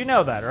dangerous. You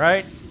know that,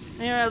 right?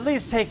 You know, at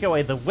least take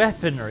away the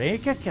weaponry.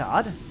 Good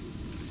God.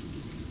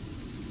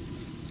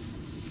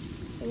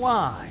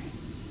 Why?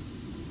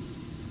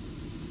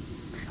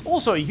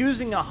 Also,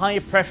 using a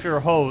high-pressure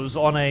hose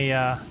on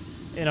a,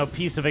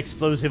 piece of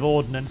explosive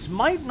ordnance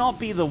might not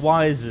be the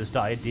wisest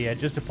idea,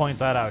 just to point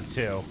that out,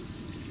 too.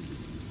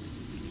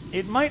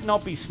 It might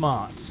not be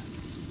smart.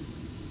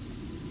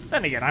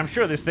 Then again, I'm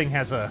sure this thing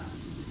has a,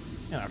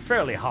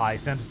 fairly high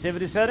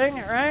sensitivity setting,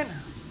 right?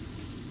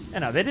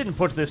 They didn't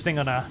put this thing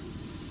on a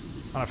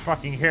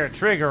fucking hair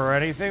trigger or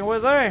anything,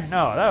 would they?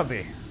 No,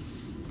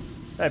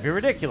 that'd be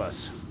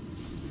ridiculous.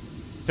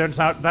 Turns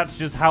out that's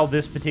just how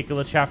this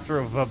particular chapter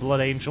of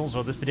Blood Angels,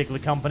 or this particular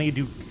company,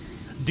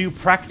 do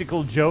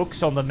practical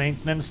jokes on the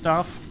maintenance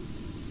stuff.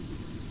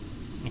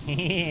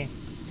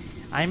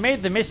 I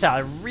made the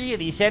missile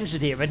really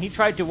sensitive and he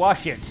tried to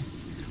wash it.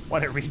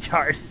 What a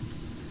retard.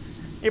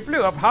 It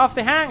blew up half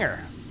the hangar.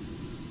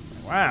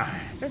 Wow,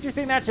 don't you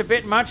think that's a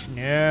bit much?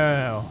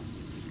 No.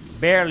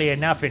 Barely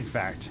enough, in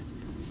fact.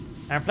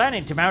 I'm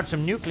planning to mount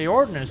some nuclear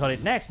ordnance on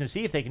it next and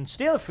see if they can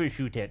still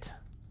shoot it.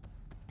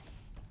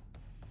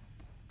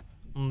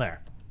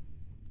 There.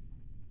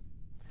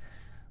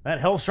 That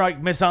Hellstrike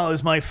missile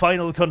is my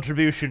final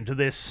contribution to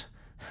this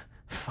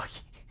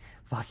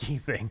fucking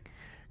thing.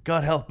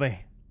 God help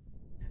me.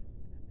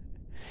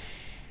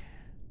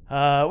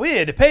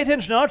 Weird. Pay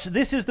attention, Arch.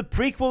 This is the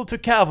prequel to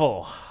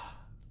Cavill.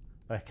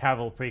 The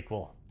Cavill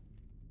prequel.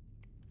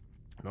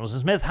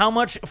 Rosa Smith, how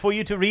much for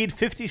you to read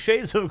 50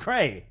 Shades of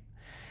Grey?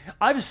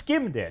 I've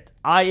skimmed it.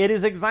 It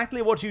is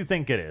exactly what you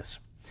think it is.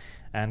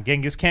 And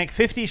Genghis Khank,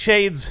 50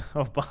 Shades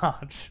of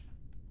Barge.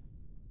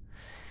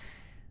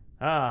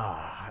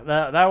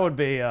 That would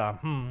be a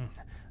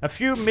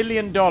few $1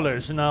 million,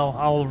 and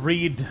I'll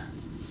read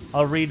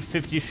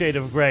 50 Shades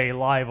of Grey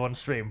live on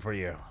stream for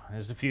you.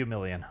 There's a few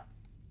million.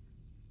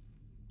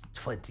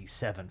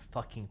 27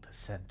 fucking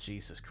 %.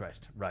 Jesus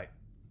Christ. Right.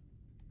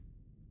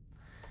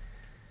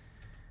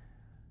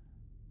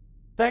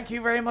 Thank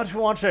you very much for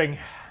watching.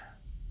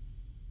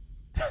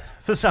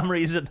 For some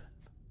reason.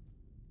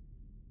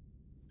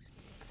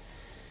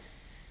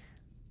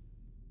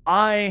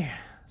 I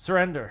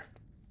surrender.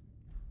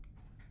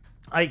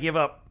 I give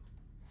up.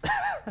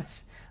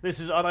 This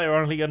is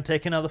unironically gonna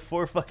take another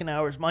 4 fucking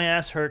hours. My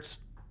ass hurts.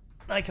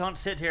 I can't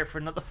sit here for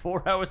another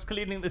 4 hours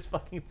cleaning this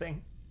fucking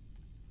thing.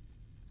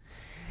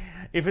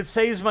 If it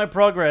saves my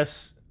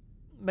progress,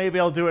 maybe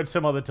I'll do it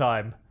some other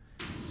time.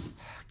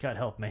 God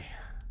help me.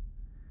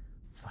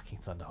 Fucking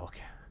Thunderhawk.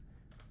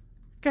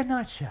 Good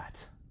night,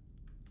 chat.